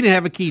anything. He didn't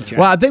have a keychain.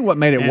 Well, I think what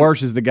made it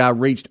worse is the guy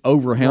reached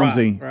over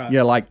Helmsy. Right.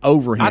 Yeah, like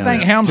over him. I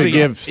think Helmsy to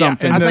give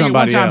something I to think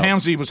somebody one time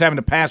else. Helmsy was having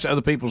to pass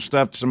other people's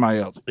stuff to somebody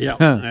else. Yeah,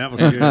 that was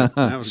good.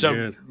 That was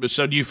good.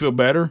 So do you feel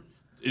better?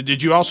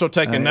 Did you also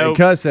take a note?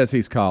 Cuz says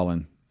he's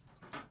calling.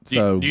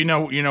 So do you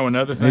know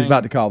another thing? He's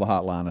about to call the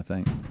hotline, I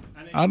think.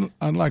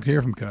 I'd like to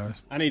hear from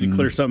Cuz. I need to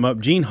clear something up.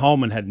 Gene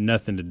Hallman had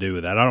nothing to do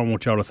with that. I don't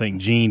want y'all to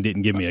think Gene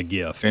didn't give me a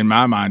gift. In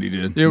my mind, he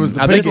did. It was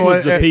the I think it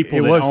was the people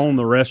it that was- owned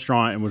the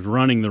restaurant and was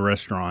running the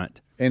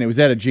restaurant. And it was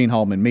at a Gene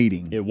Hallman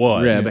meeting. It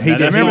was. Yeah, but he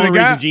That's didn't. the only the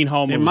guy- reason Gene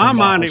Hallman In was my involved.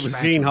 mind, it was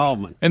Gene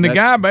Hallman. And the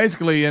That's- guy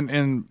basically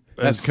in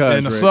That's in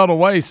Cuz, a Rick. subtle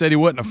way said he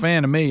wasn't a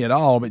fan of me at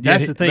all. But yet,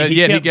 That's the thing. But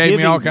yet he kept gave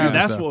me all giving- kinds of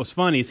That's stuff. what was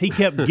funny is he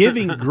kept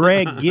giving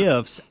Greg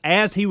gifts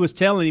as he was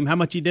telling him how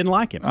much he didn't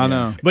like him. I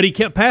know. But he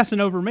kept passing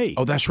over me.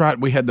 Oh, that's right.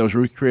 We had those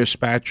Ruth Chris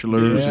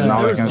spatulas Yeah, and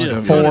all there that kind was of just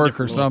stuff. a ton of Fork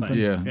different or little something.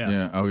 things.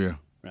 Yeah. Oh,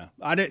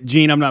 yeah.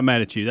 Gene, I'm not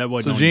mad at you. That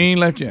wasn't So on Gene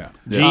you. left you out.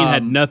 Gene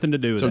had nothing to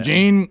do with So that.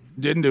 Gene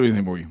didn't do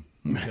anything for you.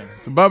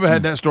 So Bubba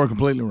had that story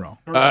completely wrong.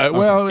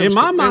 Well, In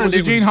my mind, it was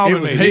a Gene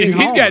Hallman meeting. He's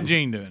Hallman. got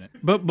Gene doing it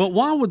But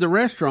why would the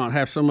restaurant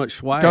have so much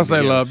swag? because they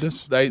gifts? loved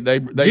us. They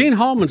Gene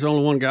Hallman's the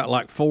only one got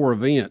like 4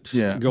 events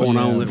going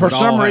on. That For would all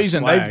some have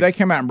reason, swag. they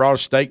came out and brought a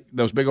steak,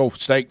 those big old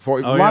steak for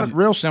a lot of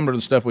real similar to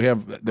the stuff we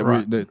have.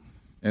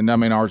 And I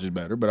mean, ours is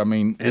better, but I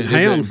mean, and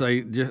hams.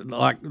 They just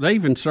they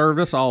even served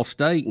us all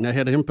steak, and they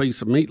had him a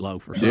piece of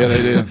meatloaf or something. Yeah,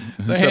 they did.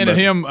 They handed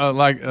him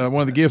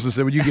one of the gifts and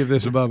said, "Would you give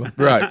this to Bubba?"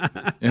 Right.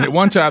 And at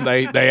one time,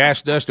 they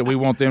asked us, "Do we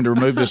want them to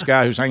remove this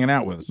guy who's hanging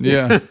out with us?"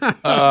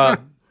 Yeah.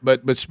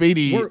 But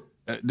Speedy,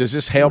 does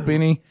this help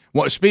any?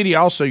 Well, Speedy,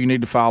 also you need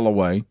to file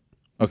away.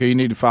 Okay, you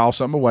need to file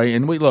something away.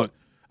 And we look.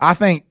 I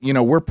think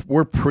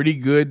we're pretty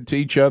good to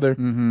each other,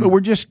 but we're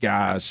just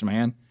guys,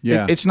 man.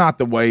 Yeah. It's not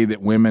the way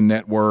that women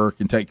network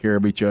and take care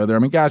of each other. I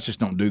mean, guys just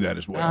don't do that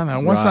as well. I know.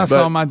 Once I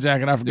saw my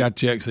jacket, I forgot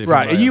to check. See if Right.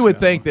 anybody And you else would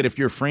got think that if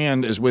your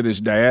friend is with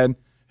his dad,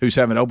 who's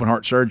having open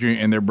heart surgery,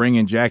 and they're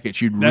bringing jackets,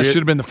 that should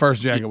have been the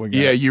first jacket we got.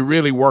 Yeah, you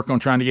really work on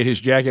trying to get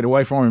his jacket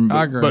away from him. But,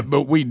 I agree.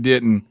 But we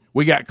didn't.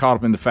 We got caught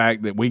up in the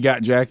fact that we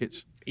got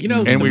jackets.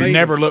 And we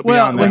never looked Well,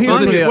 beyond well, that.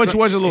 here's the deal. Which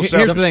was a little Here's the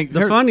selfish. thing.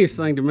 The funniest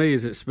thing to me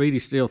is that Speedy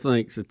still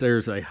thinks that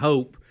there's a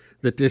hope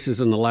that this is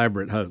an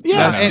elaborate hope.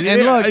 Yeah, and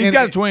look, he's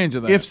got a twinge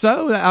of that. If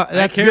so,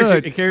 that's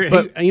carries good.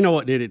 But you know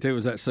what did it too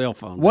was that cell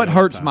phone. What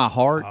hurts my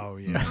heart? Oh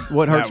yeah.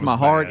 What hurts was my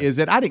heart bad. is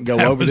that I didn't go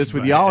That over was this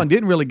with bad. y'all and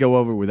didn't really go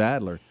over with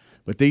Adler.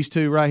 But these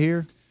two right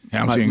here,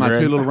 Helmsy and my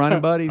Greg. two little running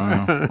buddies,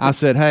 I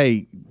said,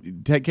 "Hey,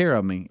 take care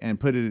of me," and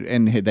put it.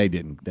 And they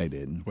didn't. They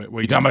didn't. Wait,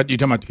 you talking about the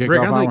kickoff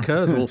Rick, I hour? think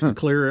Cuz wants to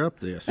clear up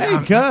this. Hey,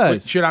 Wait,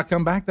 Cuz. should I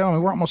come back though? I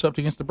mean, we're almost up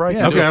against the break.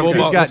 Yeah, Do a full he's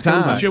blown- got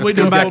time. Should we Let's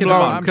do come a back full in the blown?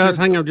 box. Cuz,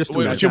 hang on just a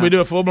minute. Should we do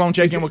a full blown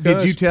check in with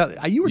Cuz? Did you tell?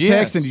 You were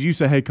Yes. texting. Did you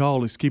say, "Hey,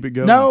 call, let's keep it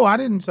going"? No, I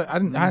didn't say. I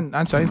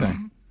didn't say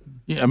anything.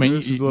 Yeah, I mean,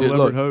 This is you- a little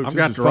look, elaborate hoax. I've This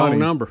got is the wrong funny.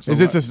 number. Is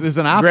this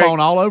an iPhone Greg-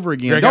 all over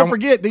again? Greg, Don't I'm-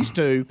 forget these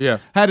two. Yeah.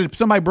 Had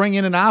somebody bring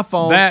in an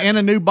iPhone in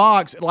a new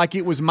box like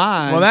it was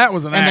mine. Well, that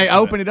was an and accident. they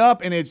open it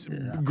up and it's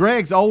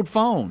Greg's old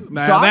phone.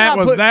 Now,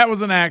 so that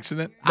was an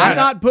accident. I'm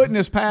not putting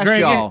this past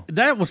Greg, y'all.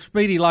 that was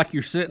Speedy like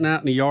you're sitting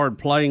out in the yard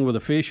playing with a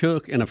fish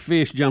hook and a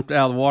fish jumped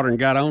out of the water and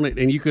got on it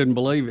and you couldn't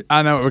believe it.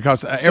 I know because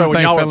So when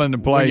everything y'all fell were- into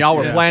place. When y'all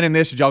were yeah. planning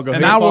this, did y'all go?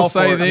 And "He'll I will fall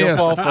say for it, he'll this: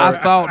 fall for I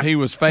it." thought he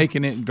was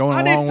faking it and going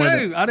I along did with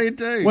too. it. I did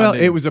too. Well,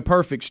 it was a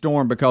perfect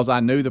storm because I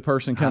knew the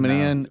person coming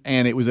in,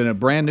 and it was in a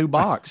brand new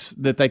box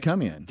that they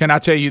come in. Can I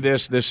tell you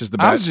this? This is the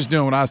best. I was just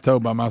doing what I was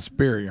told by my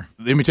superior.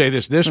 Let me tell you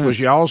this. This was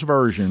y'all's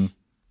version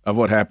of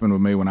what happened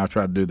with me when I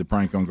tried to do the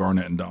prank on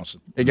Garnett and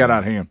Dawson. It got out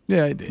of hand.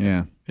 Yeah, he did.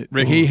 Yeah,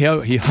 Rick, he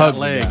hugged the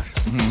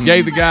guy.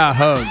 Gave the guy a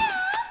hug.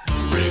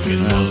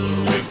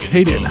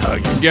 He didn't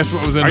hug him. Guess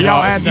what was in Are the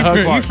y'all box? adding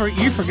the hug?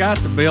 You forgot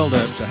to build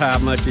up to how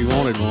much he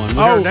wanted one. We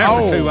heard that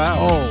for 2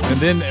 hours. And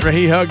then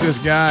he hugged this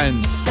guy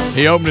and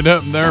he opened it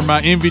up and there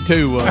my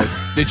MV2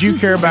 was. Did you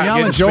care about Y'all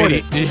getting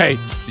enjoyed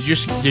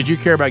Speedy? Did you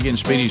care about getting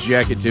Speedy's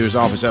jacket to his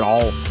office at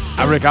all?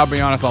 Rick, I'll be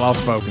honest, I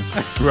lost focus.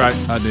 Right,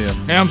 I did.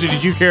 Helmsy,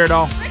 did you care at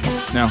all?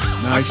 No.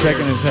 No, he's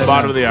shaking his head.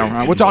 Bottom of the hour. All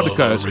right, we'll talk to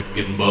Cuz. Rick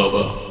and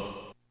Bubba.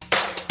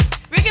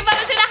 Rick and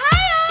Bubba's in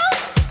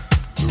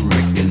Ohio.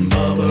 Rick and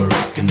Bubba.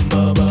 Rick and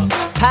Bubba.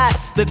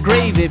 Pass the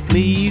gravy,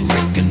 please.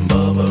 Rick and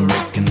Bubba.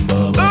 Rick and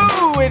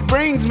Bubba. Ooh, it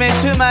brings me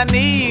to my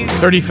knees.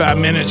 35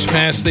 minutes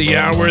past the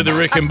hour of the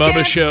Rick and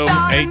Bubba Show.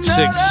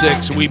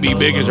 866 We Be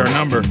Big is our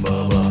number.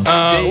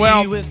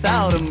 Well,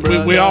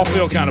 we all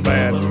feel kind of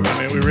bad.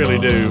 I mean, we really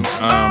do.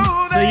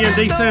 See you in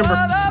December.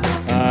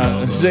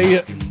 See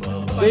you.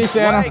 See you,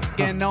 Santa.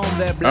 Working on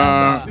that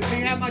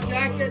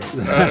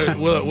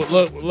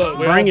Look,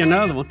 Bring you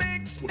another one.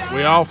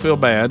 we all feel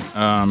bad.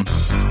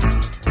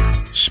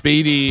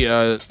 Speedy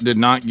did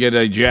not get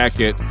a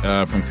jacket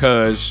from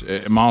Cuz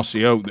at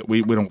Mossy Oak that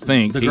we don't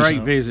think. The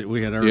great visit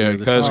we had earlier. Yeah,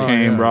 this Cuz week.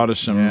 came, brought us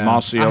some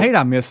Mossy Oak. I hate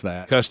I missed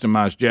that.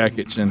 Customized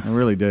jackets, and I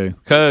really do.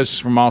 Cuz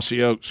from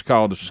Mossy Oaks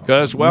called us.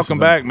 Cuz, welcome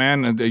back,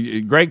 man.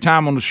 Great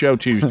time on the show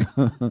Tuesday.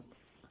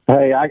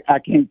 Hey, I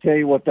can't tell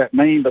you what that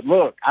means, but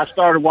look, I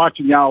started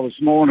watching y'all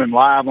this morning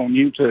live on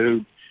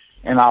YouTube,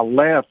 and I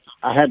left.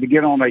 I had to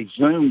get on a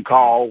Zoom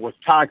call with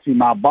Toxie,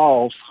 my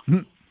boss,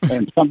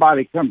 and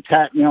somebody come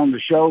tap me on the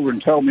shoulder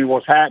and told me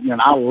what's happening.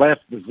 I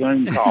left the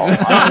Zoom call.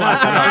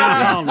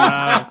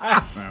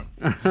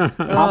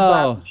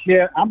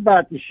 I'm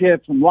about to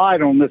shed some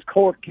light on this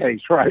court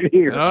case right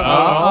here.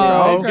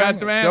 Got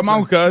the answer. Come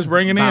on, Cuz,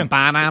 bring it in.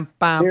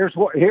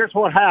 Here's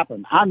what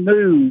happened. I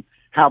knew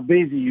how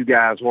busy you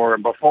guys were.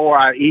 And before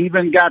I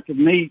even got to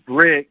meet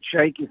Rick,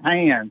 shake his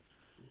hand,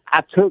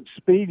 I took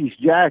Speedy's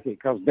jacket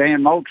because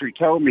Dan Moultrie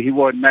told me he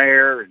wasn't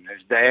there and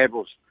his dad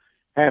was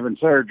having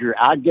surgery.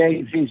 I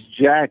gave his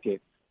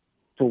jacket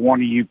to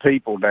one of you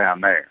people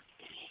down there.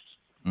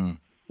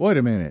 Wait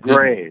a minute.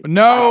 Greg.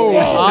 No.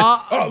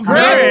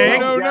 Greg.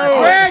 No.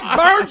 Greg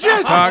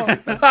Burgess.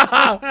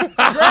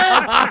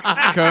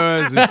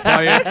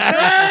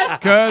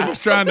 Cuz is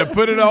trying to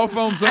put it off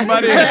on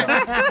somebody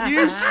else.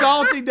 You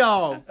salty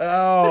dog.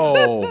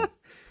 Oh.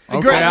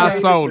 Okay, Greg, I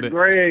sold it.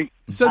 Greg.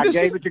 So I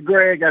gave it to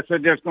Greg. I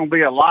said, there's going to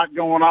be a lot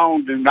going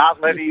on. Do not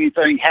let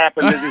anything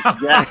happen to this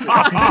jacket.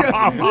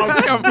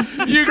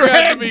 You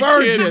got to be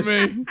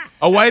kidding me.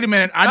 Oh, wait a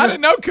minute. I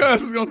didn't know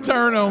Cuz was going to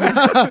turn on me.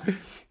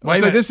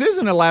 So this is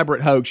an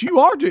elaborate hoax. You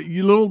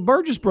little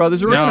Burgess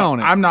brothers are in on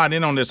it. I'm not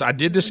in on this. I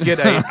did just get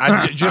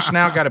I just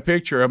now got a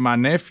picture of my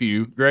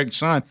nephew, Greg's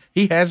son.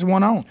 He has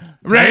one on.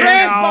 Greg,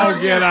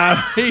 get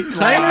out. Taylor's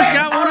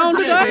got one on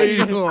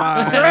today.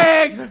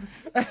 Greg.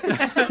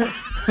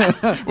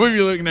 What are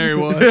you looking there?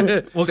 What?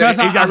 Well, he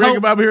got Rick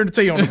Bubba here in the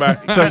T on the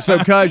back. So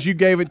Cuz, you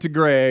gave it to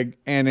Greg,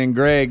 and then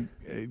Greg.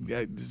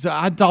 So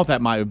I thought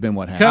that might have been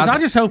what happened. Because I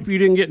just hope you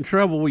didn't get in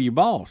trouble with your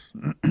boss.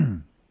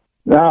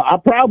 I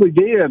probably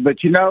did, but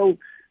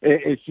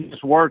it's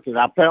just worth it.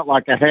 I felt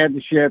like I had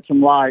to shed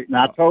some light, and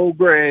I told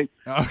Greg,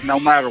 no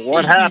matter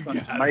what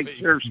happens, make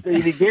sure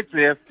Stevie gets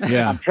this.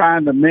 Yeah. I'm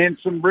trying to mend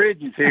some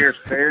bridges here. It's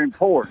very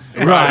important.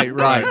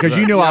 Right. Because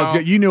you knew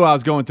I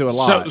was going through a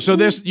lot. So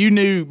this you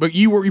knew, but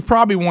you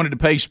probably wanted to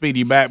pay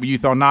Speedy back, but you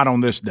thought not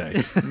on this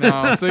day.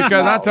 No, see,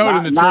 because I told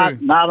him the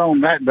truth. Not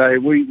on that day.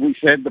 We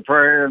said the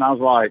prayer, and I was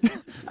like,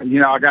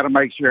 I got to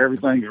make sure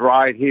everything's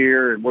right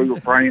here. And we were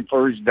praying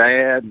for his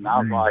dad, and I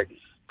was like,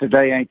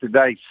 today ain't the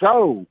day.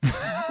 So,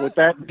 with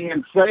that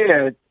being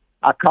said,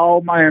 I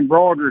called my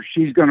embroiderer.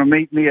 She's going to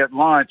meet me at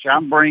lunch.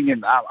 I'm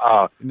bringing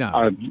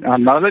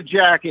another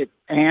jacket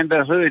and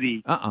a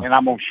hoodie, and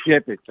I'm going to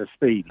ship it to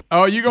Speedy.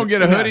 Oh, you're going to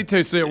get a hoodie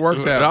too, so it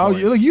worked out. Oh,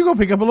 you're going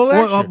to pick up a little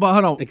extra. But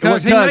hold on.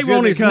 Because he may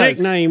want his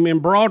nickname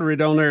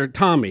embroidered on there,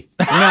 Tommy.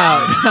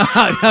 No,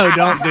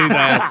 don't do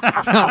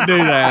that. Don't do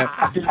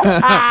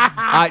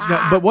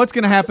that. But what's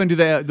going to happen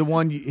to the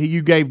one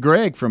you gave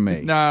Greg from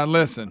me? Nah,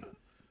 listen.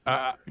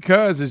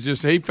 Cuz is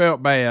just he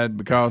felt bad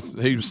because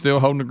he was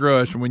still holding a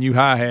grudge from when you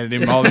high-hatted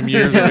him all them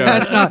years ago.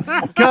 That's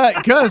not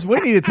Cuz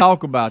we need to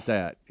talk about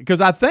that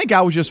because I think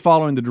I was just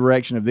following the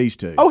direction of these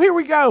two. Oh, here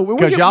we go.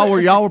 Because y'all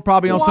were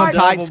probably on some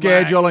tight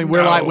schedule, and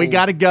we're like, we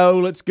got to go.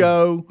 Let's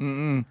go.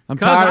 I'm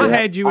tired. I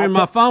had you in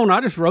my phone. I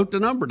just wrote the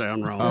number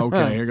down wrong.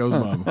 Okay, here goes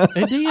Bubba.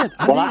 It did.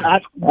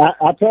 I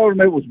told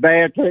him it was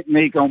bad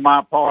technique on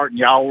my part, and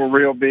y'all were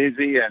real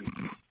busy, and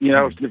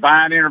it's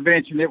divine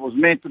intervention. It was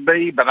meant to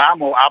be, but I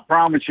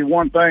promise you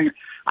one thing.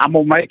 I'm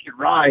going to make it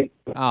right.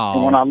 Oh.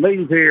 And when I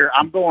leave here,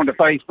 I'm going to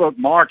Facebook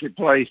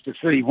Marketplace to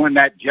see when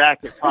that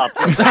jacket pops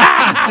up.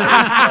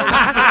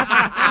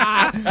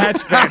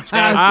 That's fantastic.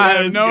 I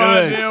have no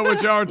idea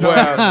what y'all are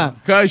talking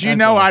about. Because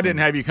awesome. I didn't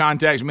have your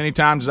contacts many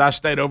times as I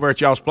stayed over at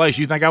y'all's place.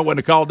 You think I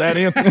wouldn't have called that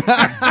in?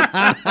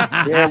 Yeah,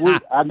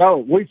 I know.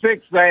 We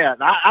fixed that.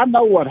 I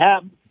know what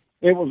happened.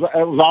 It was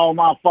all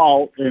my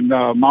fault, and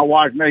my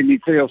wife made me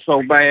feel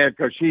so bad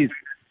because she's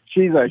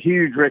a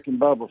huge Rick and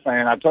Bubba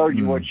fan. I told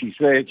you what she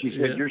said. She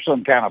said, you're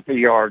some kind of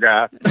PR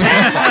guy.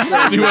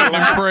 She wasn't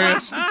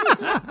impressed.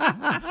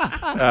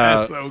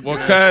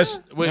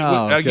 Because we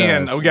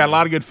got a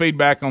lot of good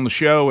feedback on the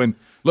show, and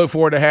look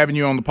forward to having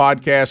you on the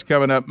podcast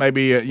coming up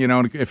maybe in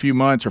a few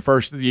months or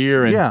first of the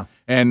year,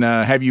 and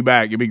have you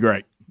back. It'd be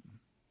great.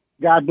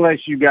 God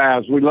bless you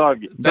guys. We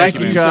love you. Thank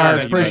you,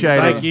 guys. Appreciate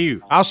it. Thank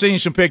you. I'll send you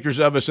some pictures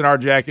of us in our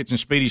jackets and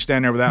Speedy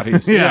standing there without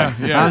his. Yeah.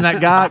 I'm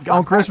that guy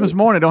on Christmas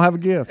morning. Don't have a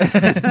gift.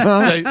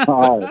 Thank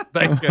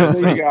you. See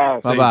you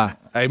guys. Bye-bye.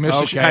 Hey, miss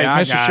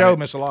the show,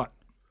 miss a lot.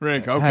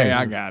 Rick, okay,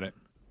 I got it.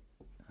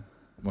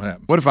 What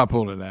happened? What if I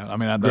pulled it out? I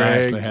mean, I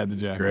actually had the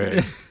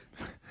jacket.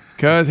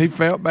 Because he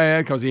felt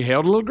bad because he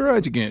held a little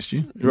grudge against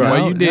you. Right.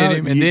 Well, you did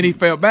him, and then he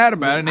felt bad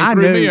about it, and he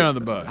threw me under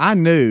the bus. I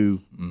knew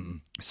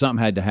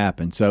something had to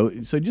happen. So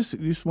just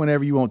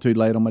whenever you want to,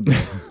 lay it on my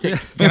desk.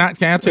 Can I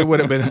tell you what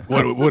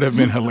would have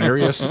been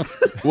hilarious?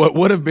 What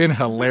would have been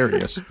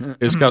hilarious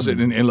is because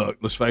and look,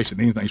 let's face it,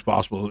 anything's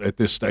possible at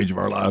this stage of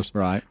our lives.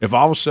 Right. If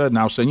all of a sudden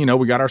I was saying,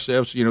 we got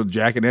ourselves, the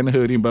jacket and the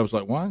hoodie, and Bubba's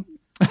like, what?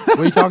 What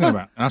are you talking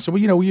about? And I said,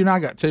 well, you and I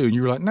got two. And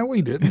you were like, no,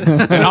 we didn't.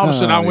 And all of a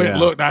sudden I went and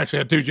looked, and I actually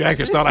had two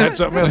jackets, thought I had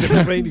something else. It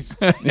was Speedy's.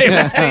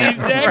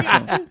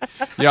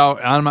 Y'all,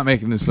 I'm not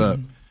making this up.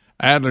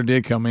 Adler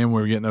did come in. We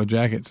were getting those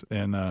jackets,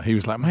 and he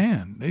was like,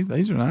 "Man,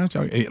 these are nice."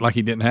 Like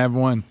he didn't have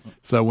one.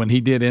 So when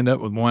he did end up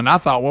with one, I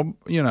thought,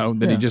 he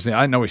just. I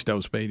didn't know he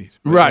stole Speedy's.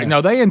 Right? Yeah.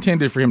 No, they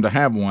intended for him to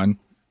have one.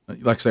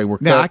 Like I say, we're.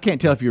 Now I can't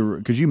tell if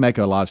because you make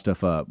a lot of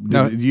stuff up.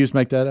 Did you just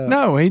make that up?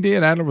 No, he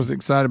did. Adler was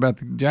excited about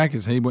the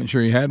jackets. He wasn't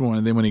sure he had one,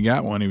 and then when he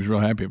got one, he was real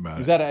happy about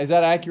it. Is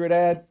that accurate,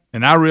 Ad?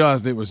 And I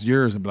realized it was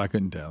yours, but I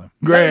couldn't tell him.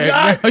 Greg,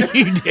 no,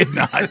 you did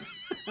not.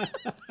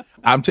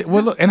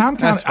 Well, look, and I'm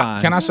kind That's fine.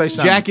 of. Can I say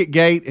something? Jacket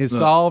gate is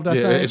solved. I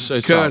think. It's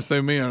Cuz solved.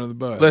 threw me under the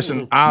bus.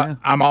 Listen,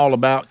 I'm all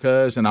about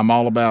Cuz, and I'm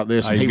all about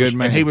this. And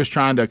he was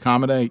trying to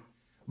accommodate.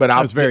 But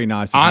I was very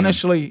nice of him.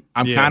 Honestly,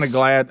 I'm Yes. kind of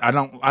glad. I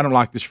don't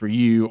like this for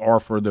you or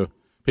for the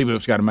people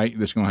that's got to make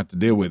that's going to have to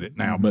deal with it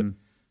now.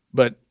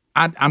 But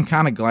I'm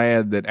kind of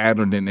glad that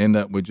Adler didn't end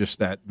up with just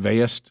that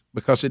vest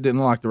because it didn't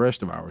look like the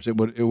rest of ours. It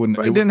wouldn't.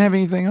 But it didn't have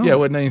anything on Yeah, it. it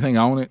wasn't anything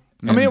on it.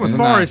 I mean, as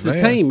far as the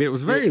team, it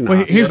was very nice.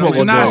 Well, here's what It was a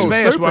we'll nice do.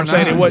 vest. What I'm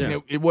saying, it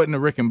nice. wasn't a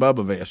Rick and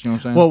Bubba vest. You know what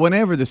I'm saying? Well,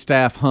 whenever the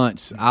staff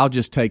hunts, I'll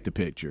just take the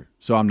picture,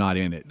 so I'm not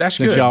in it. That's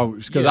good.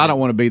 Because I don't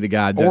want to be the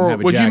guy that doesn't or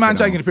have a would you jacket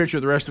mind on. taking a picture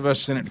of the rest of us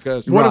and send it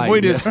to Cuz? What if we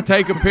Right, yeah. just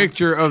take a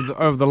picture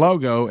of the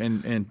logo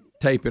and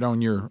tape it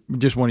on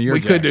just one of your We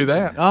could do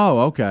jackets? that. Oh,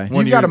 okay.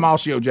 You've got a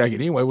Malcio jacket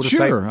anyway. We'll just Sure,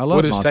 tape, I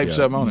love we'll just tape Malcio.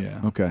 something on it.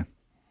 Yeah. Okay.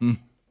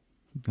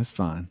 That's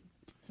fine.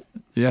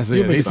 Yes,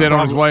 You'll be he said fine.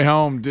 on his way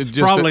home, just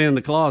Probably in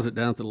the closet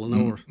down to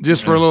Lenore's.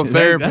 just for a little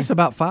therapy. That's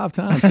about 5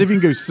 times. See if you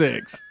can go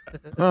 6.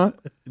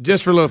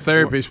 Just for a little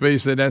therapy, Speedy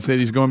said that's it.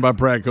 He's going by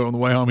Pratco. On the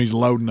way home, he's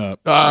loading up.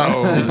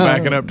 Oh. He's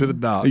backing up to the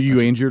dock. Are you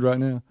injured right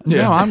now?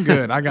 No, I'm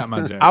good. I got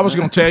my jacket. I was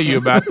going to tell you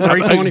about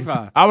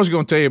 325. I was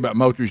going to tell you about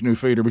Motor's new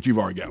feeder, but you've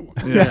already got one.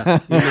 Yeah,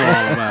 you know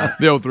all about it.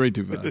 The old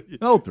 325.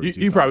 Oh,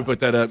 You probably put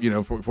that up,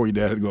 before your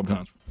dad had to go up to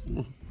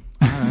Huntsville.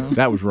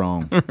 That was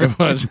wrong. It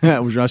was.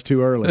 That was just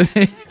too early.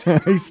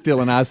 He's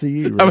still in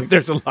ICU. I Right? mean,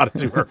 there's a lot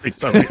of too early.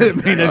 So. I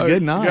mean, that's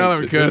good night. Yeah,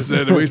 because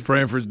said that we was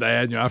praying for his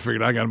dad. I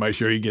figured I got to make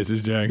sure he gets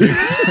his jacket.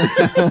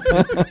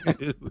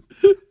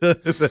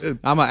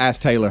 I'm gonna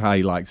ask Taylor how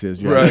he likes his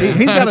jacket. Right.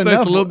 He's got So enough.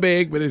 it's a little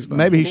big, but it's fine.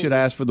 Maybe he should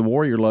ask for the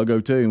Warrior logo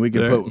too, and we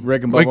could put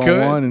Rick and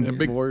Bubba on one and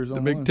big, Warriors the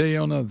on big one. T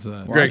on the other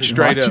side. Greg,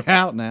 straight Watch up.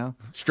 out now.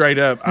 Straight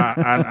up,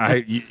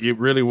 it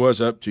really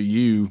was up to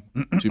you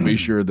to be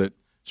sure that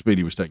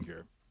Speedy was taken care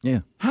of.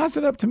 Yeah. How's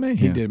it up to me?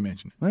 He did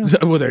mention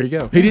it. Well, there you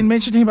go. He didn't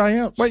mention anybody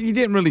else. Well, you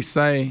didn't really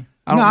say.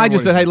 I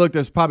just said, hey, look,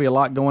 there's probably a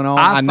lot going on.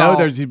 I know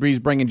he's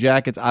bringing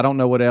jackets. I don't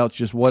know what else.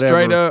 Just whatever.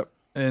 Straight up,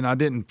 and I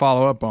didn't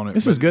follow up on it.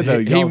 This is good, though.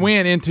 He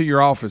went into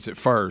your office at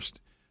first.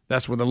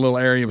 That's where the little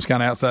area was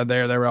kind of outside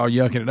there. They were all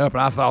yucking it up,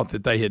 and I thought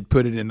that they had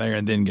put it in there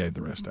and then gave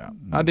the rest out.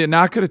 I didn't.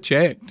 I could have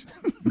checked.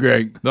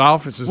 Greg, the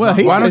office is. Well, not,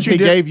 he why said don't you he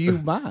do- gave you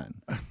mine.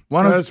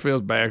 One of us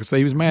feels bad because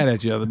he was mad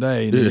at you the other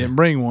day and he didn't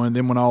bring one.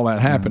 Then when all that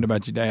happened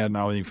about your dad and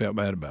all, he felt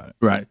bad about it.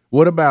 Right.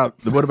 What about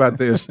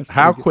this?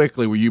 How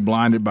quickly were you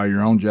blinded by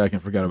your own jacket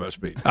and forgot about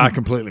Speedy? I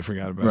completely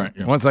forgot about Right, it.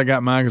 yeah. Once I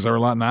got mine because they were a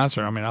lot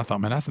nicer. I mean, I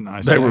thought, man, that's a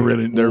nice. They're jacket.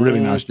 really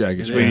nice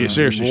jackets. Speedy,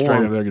 seriously,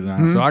 straight up, they're good.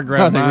 Nice. So I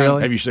grabbed mine.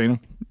 Really? Have you seen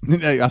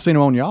them? I've seen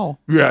them on y'all.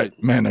 Right,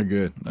 man, they're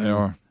good. They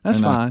are. That's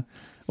And, fine.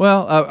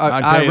 Well, I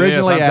I'm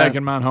originally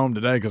taking mine home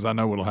today because I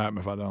know what'll happen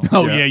if I don't.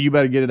 Oh yeah, you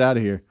better get it out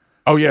of here.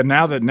 Oh yeah,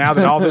 now that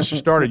all this has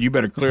started, you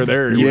better clear the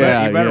area.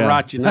 Yeah, You better yeah.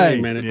 write your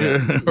name Hey. in it.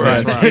 Yeah.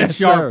 Right. Right. Yes,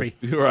 Sharpie.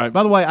 Right.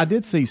 By the way, I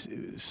did see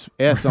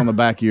S on the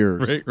back of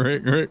yours. Rick.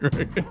 Look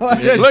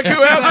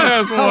who else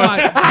has one.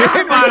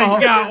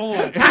 Everybody's got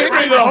one.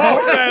 Henry the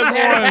Hulk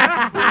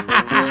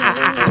has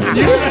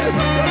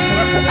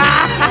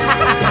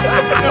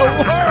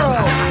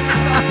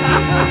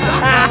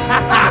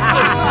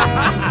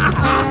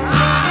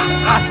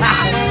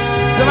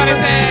Somebody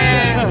say.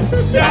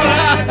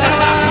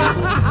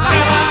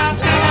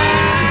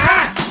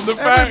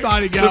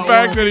 The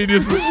fact that he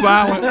just was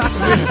silent.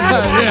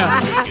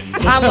 Yeah.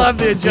 I love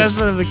the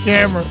adjustment of the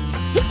camera.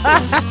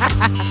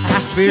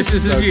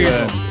 Business as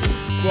usual.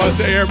 Well,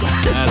 to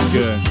everybody. That's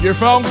good. Your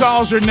phone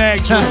calls are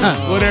next.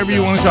 Whatever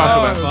you want to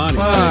talk about.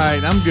 All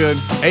right, I'm good.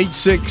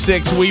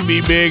 866 We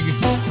Be Big.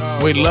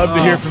 We'd love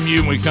to hear from you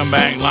when we come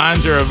back.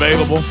 Lines are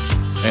available,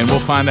 and we'll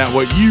find out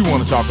what you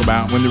want to talk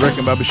about when the Rick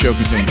and Bubba show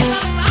continues.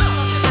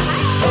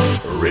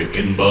 Rick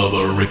and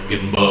Bubba, Rick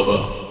and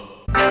Bubba.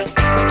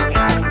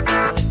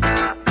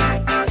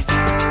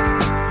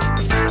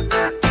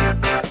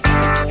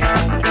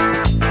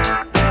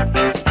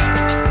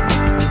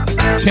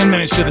 10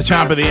 minutes to the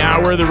top of the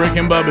hour, the Rick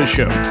and Bubba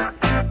Show.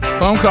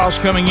 Phone calls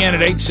coming in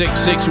at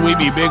 866 We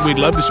Be Big. We'd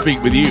love to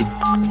speak with you.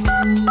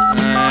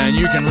 And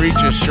you can reach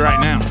us right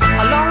now.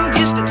 A long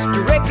distance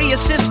directory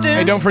assistant.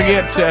 Hey, don't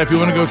forget, if you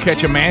want to go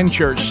catch a man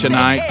church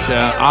tonight,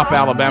 Opp,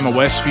 Alabama,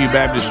 Westview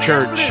Baptist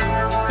Church,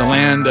 the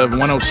land of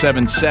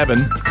 1077.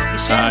 You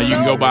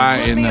can go by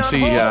and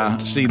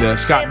see the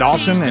Scott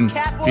Dawson, and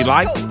if you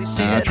like,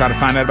 try to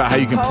find out about how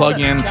you can plug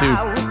into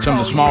some of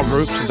the small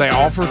groups that they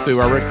offer through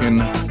our Rick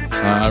and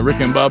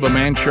Bubba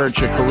Man Church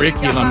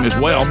curriculum as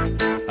well.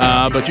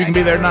 But you can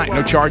be there tonight.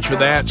 No charge for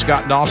that.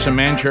 Scott Dawson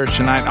Man Church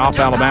tonight, Opp,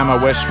 Alabama,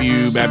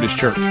 Westview Baptist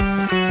Church.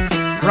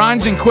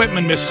 Ryan's in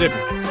Quitman, Mississippi.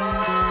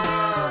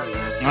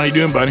 How you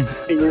doing, buddy?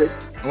 Hey, Rick.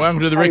 Welcome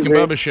to the Rick and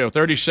Bubba Show.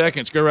 30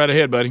 seconds. Go right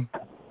ahead, buddy.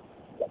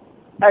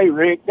 Hey,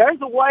 Rick, there's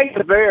a way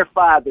to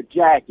verify the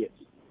jackets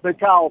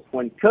because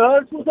when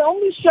Cuz was on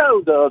the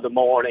show the other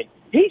morning,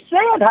 he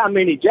said how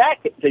many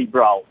jackets he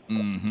brought.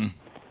 Mm-hmm.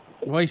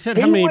 Well, he said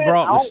He how many he went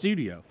brought in the on-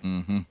 studio.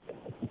 Mm-hmm.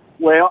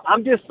 Well,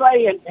 I'm just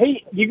saying,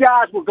 you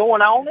guys were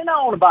going on and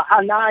on about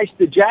how nice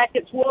the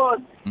jackets was,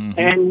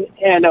 and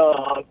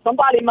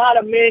somebody might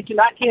have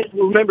mentioned, I can't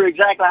remember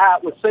exactly how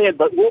it was said,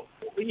 but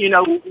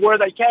where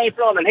they came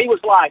from, and he was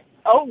like,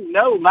 "Oh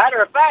no,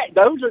 matter of fact,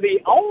 those are the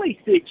only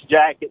 6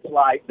 jackets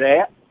like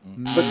that."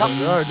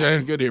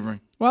 Good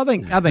evening. Well,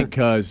 I think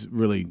Cuz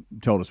really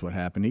told us what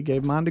happened. He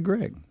gave mine to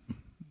Greg.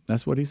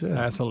 That's what he said.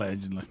 That's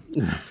allegedly.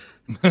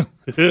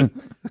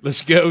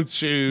 Let's go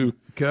to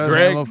Greg. Have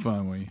a little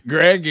fun with you.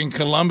 Greg in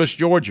Columbus,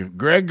 Georgia.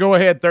 Greg, go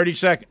ahead. 30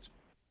 seconds.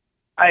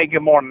 Hey,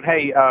 good morning.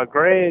 Hey,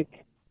 Greg.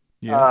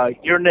 Yes.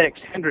 Your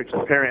next Hendricks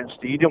appearance,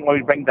 do you want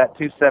to bring that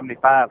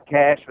 $275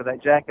 cash for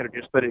that jacket, or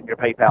just put it in your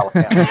PayPal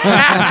account?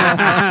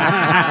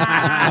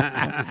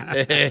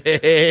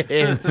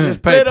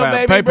 Little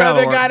baby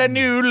brother got a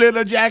new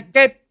little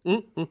jacket.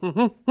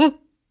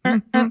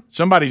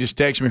 Somebody just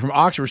texted me from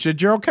Oxford, said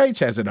Gerald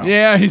Cates has it on.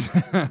 Yeah,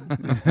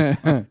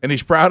 and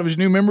he's proud of his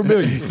new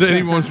memorabilia. He said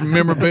he wants some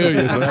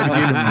memorabilia, so I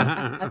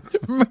had to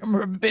get him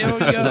memorabilia.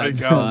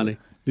 That's funny.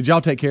 Did y'all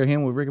take care of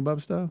him with Rick and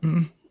Bubba stuff?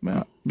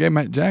 Well, gave him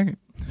that jacket.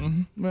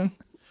 Well,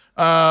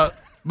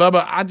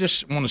 Bubba, I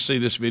just want to see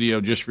this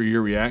video just for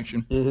your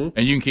reaction, and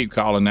you can keep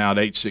calling now at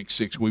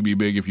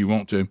 866-WE-BE-BIG if you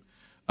want to.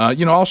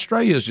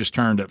 Australia's just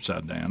turned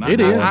upside down. It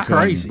is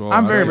crazy.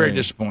 I'm very, very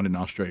disappointed in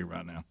Australia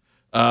right now.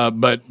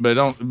 But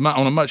on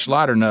a much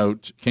lighter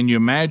note, can you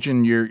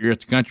imagine you're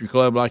at the country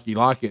club like you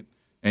like it,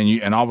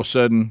 and all of a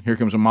sudden here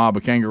comes a mob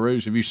of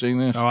kangaroos? Have you seen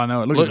this? Oh, I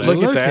know.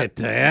 Look at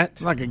that.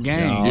 It's like a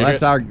game. No,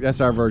 that's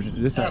our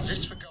version.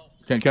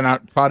 Can I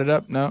pot it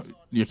up? No,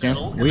 you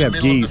can't. We have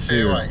geese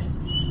here.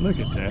 Look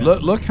at that.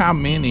 Look how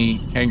many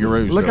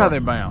kangaroos. Look how they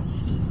bounce.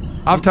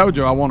 I've told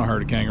you I want a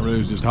herd of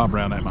kangaroos just hop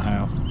around at my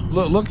house.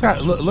 Look. I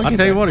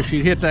tell you what, if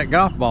she'd hit that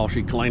golf ball,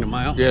 she'd clean them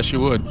out. Yeah, she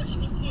would.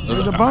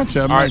 There's a bunch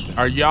of them.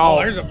 Are y'all?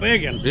 Oh, there's a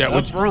big one. Yeah,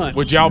 up front.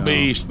 Would y'all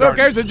be? Look,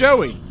 there's a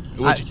Joey.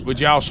 Would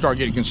y'all start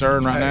getting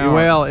concerned right now?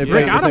 Well, I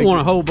don't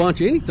want a whole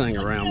bunch of anything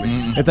around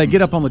me. If they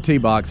get up on the tee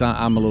box,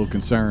 I'm a little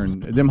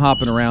concerned. Them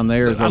hopping around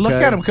there is okay. Look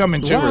at them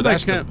coming to her. Why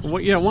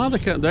are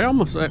they? They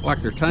almost act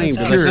like they're tame.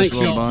 Do they think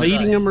she's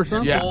feeding them or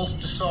something? Yeah. Balls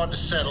decide to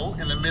settle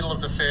in the middle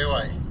of the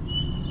fairway.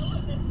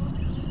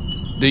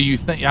 Do you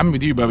think? I'm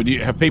with you, Bubba.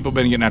 Have people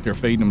been getting out there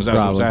feeding them? Is that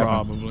what's happening?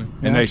 Probably.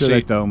 And they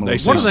see.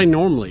 What do they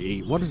normally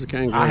eat? What does a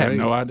kangaroo eat? I have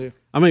no idea.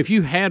 I mean, if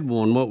you had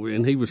one,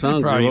 and he was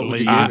hungry, what would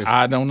you give?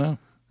 I don't know.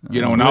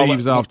 When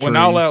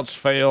all else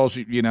fails,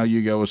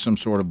 you go with some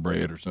sort of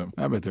bread or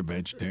something. I bet they're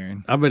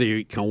vegetarian. I bet he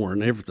eats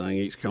corn. Everything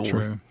eats corn.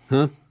 True.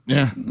 Huh?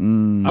 Yeah.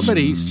 I bet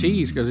he eats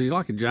cheese because he's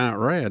like a giant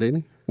rat, isn't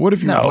he? What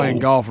if you were playing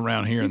golf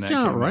around here in that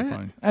giant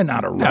rat? And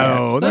not a rat.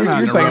 No, they're not.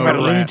 You're thinking about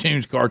a Looney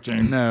Tunes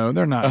cartoon. No,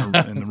 they're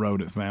not in the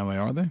rodent family,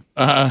 are they?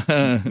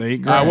 They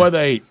eat grass. What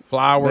they eat?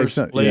 Flowers,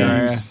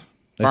 leaves,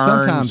 They ferns,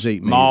 sometimes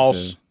eat meat, moss.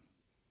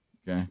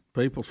 so. Okay.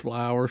 People's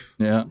flowers.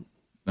 Yeah,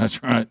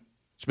 that's right.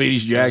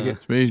 Speedy's jacket.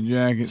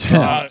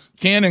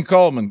 Ken and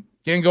Coleman.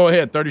 Ken, go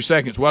ahead. 30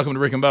 seconds. Welcome to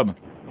Rick and Bubba.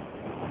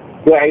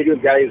 Yeah, how you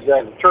doing, guys?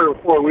 The term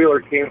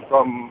four-wheeler came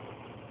from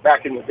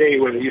back in the day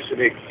when they used to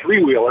make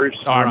three-wheelers.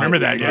 Oh, I remember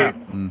that, yeah.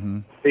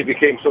 They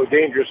became so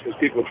dangerous because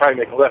people were trying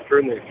to make a left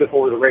turn, they flip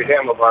over the right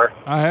handlebar.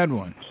 I had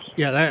one.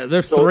 Yeah,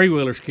 there's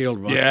three-wheelers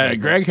killed. Yeah,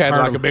 Greg had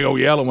like a big old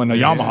yellow one, a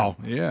Yamaha.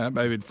 Yeah, that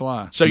baby'd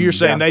fly. So you're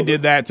saying they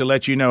did that to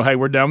let you know, hey,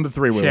 we're done with the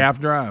three-wheeler.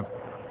 Shaft drive.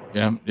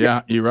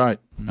 Yeah, you're right.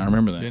 I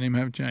remember that. Didn't even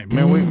have a chain.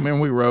 Remember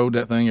we rode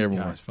that thing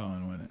everywhere. That was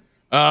fun, wasn't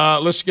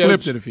it? Let's go.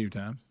 Flipped it a few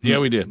times. Yeah,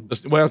 we did.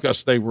 Well,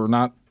 because they were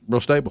not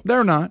real stable.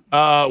 They're not.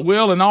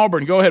 Will in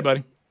Auburn, go ahead,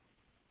 buddy.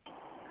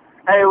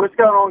 Hey, what's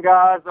going on,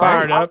 guys?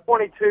 Fired up. I'm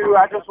 22.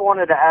 I just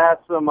wanted to ask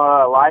some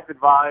life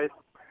advice.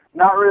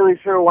 Not really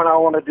sure what I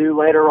want to do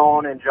later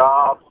on in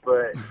jobs,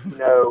 but,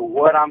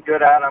 what I'm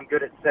good at. I'm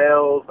good at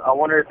sales. I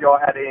wonder if y'all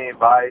had any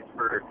advice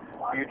for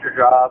future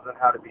jobs and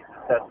how to be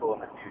successful in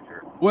the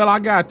future. Well, I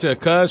got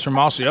Cuz from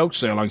Mossy Oak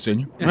sale I can send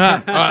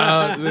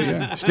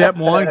you. Step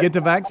one, get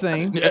the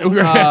vaccine. No,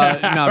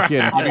 I'm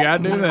kidding. You got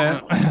to do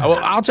that.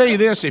 Well, I'll tell you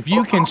this. If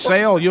you can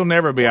sell, you'll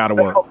never be out of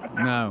work.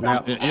 No.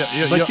 But,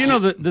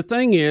 the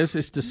thing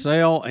is to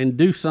sell and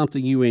do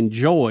something you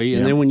enjoy,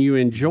 and then when you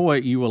enjoy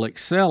it, you will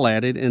excel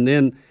at it, and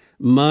then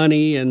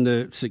money and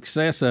the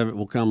success of it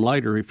will come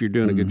later if you're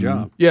doing a good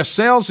job. Yeah,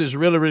 sales is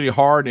really, really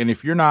hard, and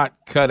if you're not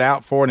cut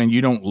out for it and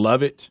you don't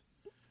love it,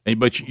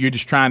 but you're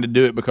just trying to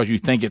do it because you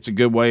think it's a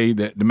good way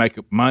to make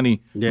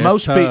money. Yeah,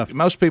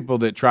 most people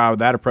that try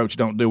that approach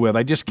don't do well.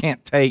 They just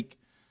can't take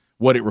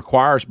what it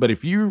requires. But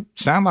if you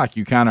sound like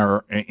you kind of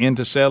are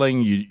into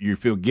selling, you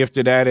feel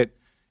gifted at it,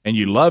 and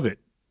you love it,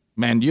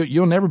 man,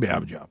 you'll never be out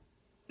of a job.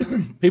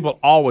 People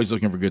always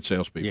looking for good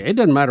salespeople. Yeah, it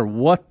doesn't matter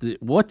what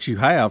you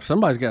have.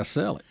 Somebody's got to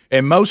sell it.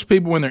 And most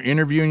people, when they're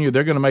interviewing you,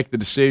 they're going to make the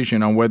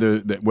decision on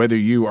whether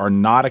you are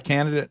not a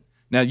candidate.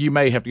 Now, you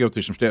may have to go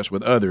through some steps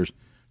with others,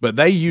 but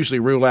they usually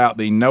rule out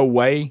the no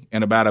way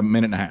in about a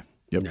minute and a half.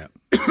 Yep.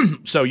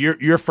 So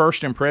your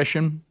first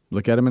impression.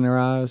 Look at them in their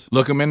eyes.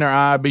 Look them in their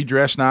eye. Be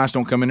dressed nice.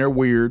 Don't come in there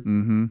weird.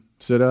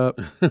 Sit up.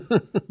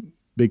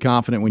 Be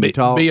confident when you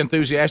talk. Be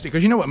enthusiastic.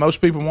 Because you know what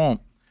most people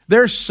want?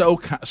 There's so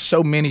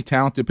many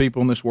talented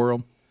people in this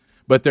world,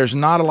 but there's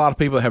not a lot of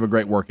people that have a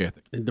great work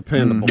ethic. And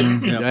dependable.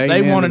 Mm-hmm. Yep.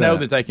 They want to know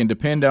that they can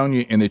depend on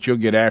you and that you'll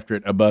get after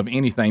it above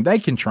anything. They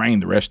can train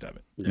the rest of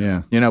it.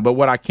 Yeah. But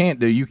what I can't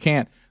do, you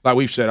can't, like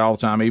we've said all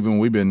the time, even when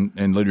we've been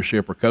in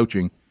leadership or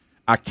coaching,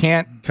 I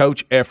can't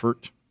coach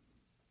effort.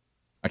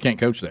 I can't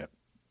coach that.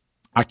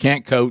 I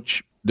can't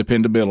coach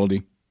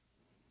dependability.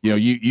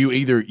 You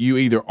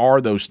either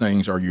are those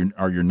things or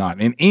you're not.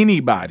 And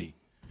anybody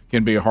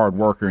can be a hard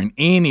worker and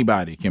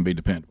anybody can be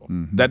dependable.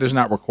 Mm-hmm. That does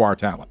not require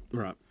talent.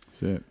 Right.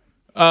 That's it.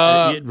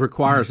 It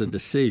requires a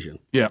decision.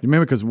 Yeah. You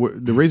remember, because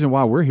the reason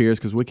why we're here is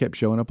because we kept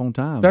showing up on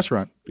time. That's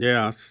right.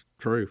 Yeah, it's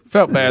true.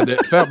 Felt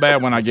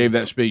bad when I gave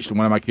that speech to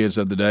one of my kids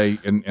the other day,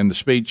 and the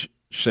speech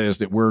says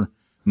that we're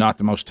not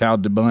the most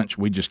talented bunch.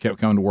 We just kept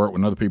coming to work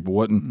when other people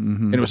wouldn't.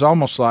 Mm-hmm. And it was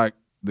almost like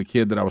the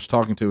kid that I was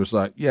talking to was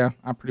like, yeah,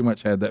 I pretty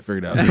much had that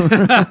figured out.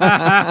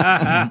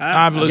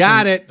 I've listened.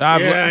 Got it.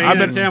 I've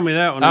been tell me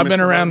that one. I've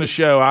been around the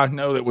show. I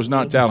know that was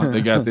not talent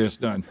that got this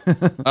done.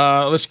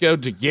 Let's go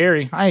to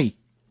Gary. Hey,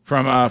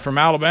 from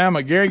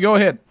Alabama. Gary, go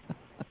ahead.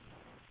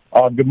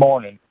 Good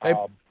morning. Hey.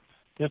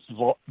 This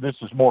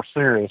is more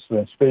serious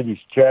than Speedy's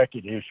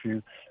jacket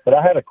issue, but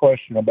I had a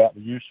question about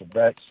the use of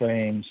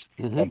vaccines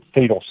and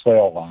fetal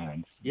cell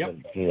lines that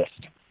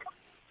exist.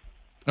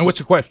 And what's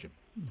the question?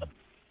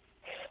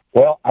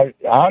 Well, I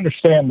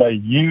understand they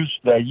use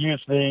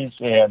these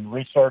in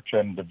research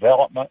and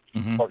development.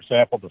 Mm-hmm. For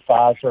example, the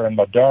Pfizer and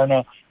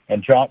Moderna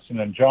and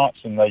Johnson &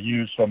 Johnson, they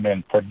use them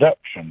in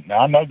production. Now,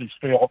 I know these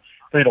fetal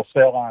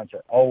cell lines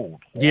are old,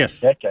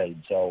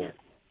 decades old.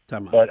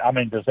 But, I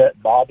mean, does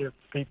that bother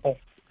people?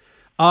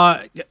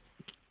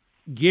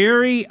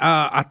 Gary,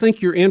 I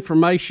think your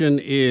information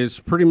is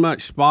pretty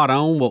much spot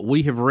on, what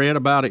we have read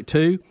about it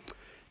too.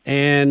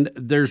 And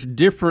there's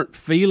different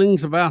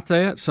feelings about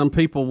that. Some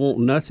people want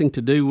nothing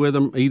to do with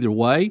them either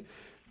way.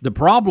 The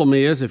problem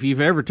is, if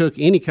you've ever took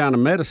any kind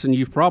of medicine,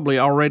 you've probably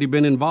already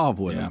been involved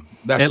with them.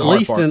 That's at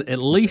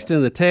least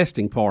in the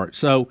testing part.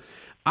 So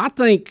I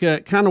think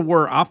kind of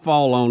where I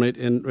fall on it,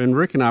 and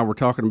Rick and I were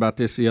talking about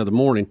this the other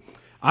morning,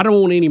 I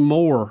don't want any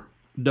more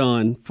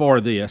done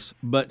for this,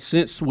 but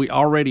since we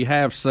already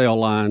have cell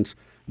lines,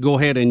 go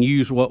ahead and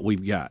use what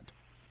we've got.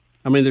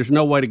 I mean, there's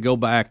no way to go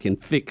back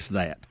and fix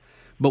that.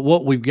 But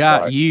what we've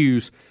got,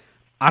 use.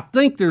 I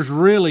think there's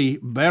really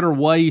better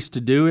ways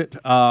to do it.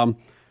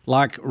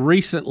 Like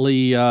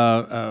recently,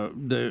 instead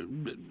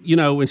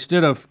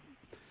of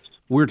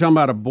we were talking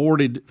about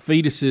aborted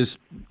fetuses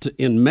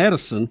in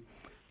medicine,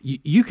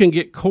 you can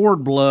get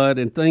cord blood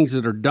and things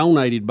that are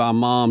donated by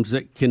moms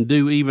that can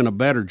do even a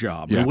better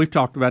job. Yeah. And we've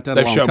talked about that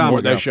a long time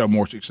ago. They show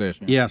more success.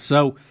 Yeah,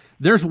 so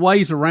there's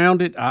ways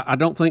around it. I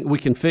don't think we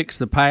can fix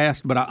the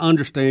past, but I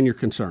understand your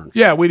concerns.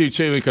 Yeah, we do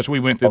too, because we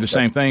went through the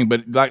same thing.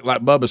 But like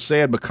Bubba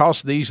said,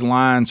 because these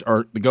lines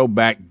go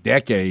back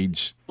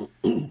decades,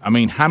 I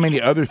mean, how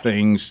many other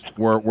things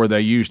were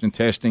they used in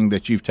testing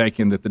that you've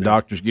taken that the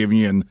doctor's given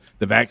you, and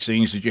the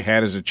vaccines that you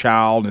had as a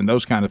child, and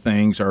those kind of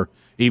things, or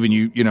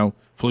even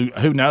flu?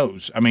 Who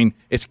knows? I mean,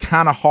 it's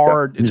kind of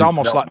hard. It's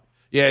almost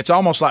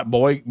like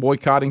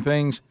boycotting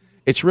things.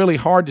 It's really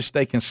hard to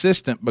stay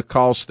consistent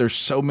because there's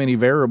so many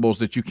variables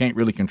that you can't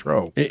really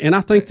control. And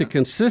I think the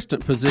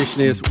consistent position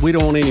is we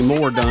don't want any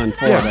more done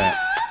for that.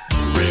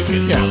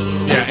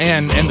 Yeah,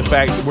 and the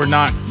fact that we're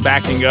not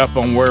backing up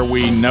on where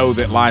we know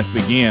that life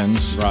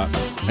begins, right,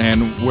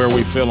 and where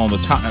we feel on the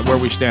where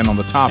we stand on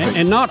the topic.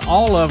 And not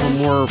all of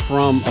them were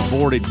from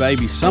aborted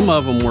babies. Some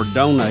of them were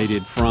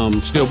donated from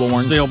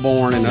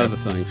stillborn and other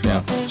things. Right?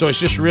 Yeah. So it's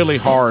just really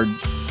hard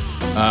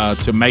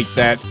to make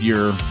that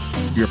your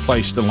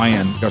place to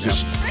land,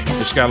 because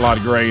it's got a lot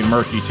of gray and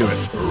murky to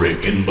it.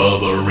 Rick and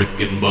Bubba, Rick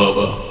and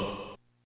Bubba.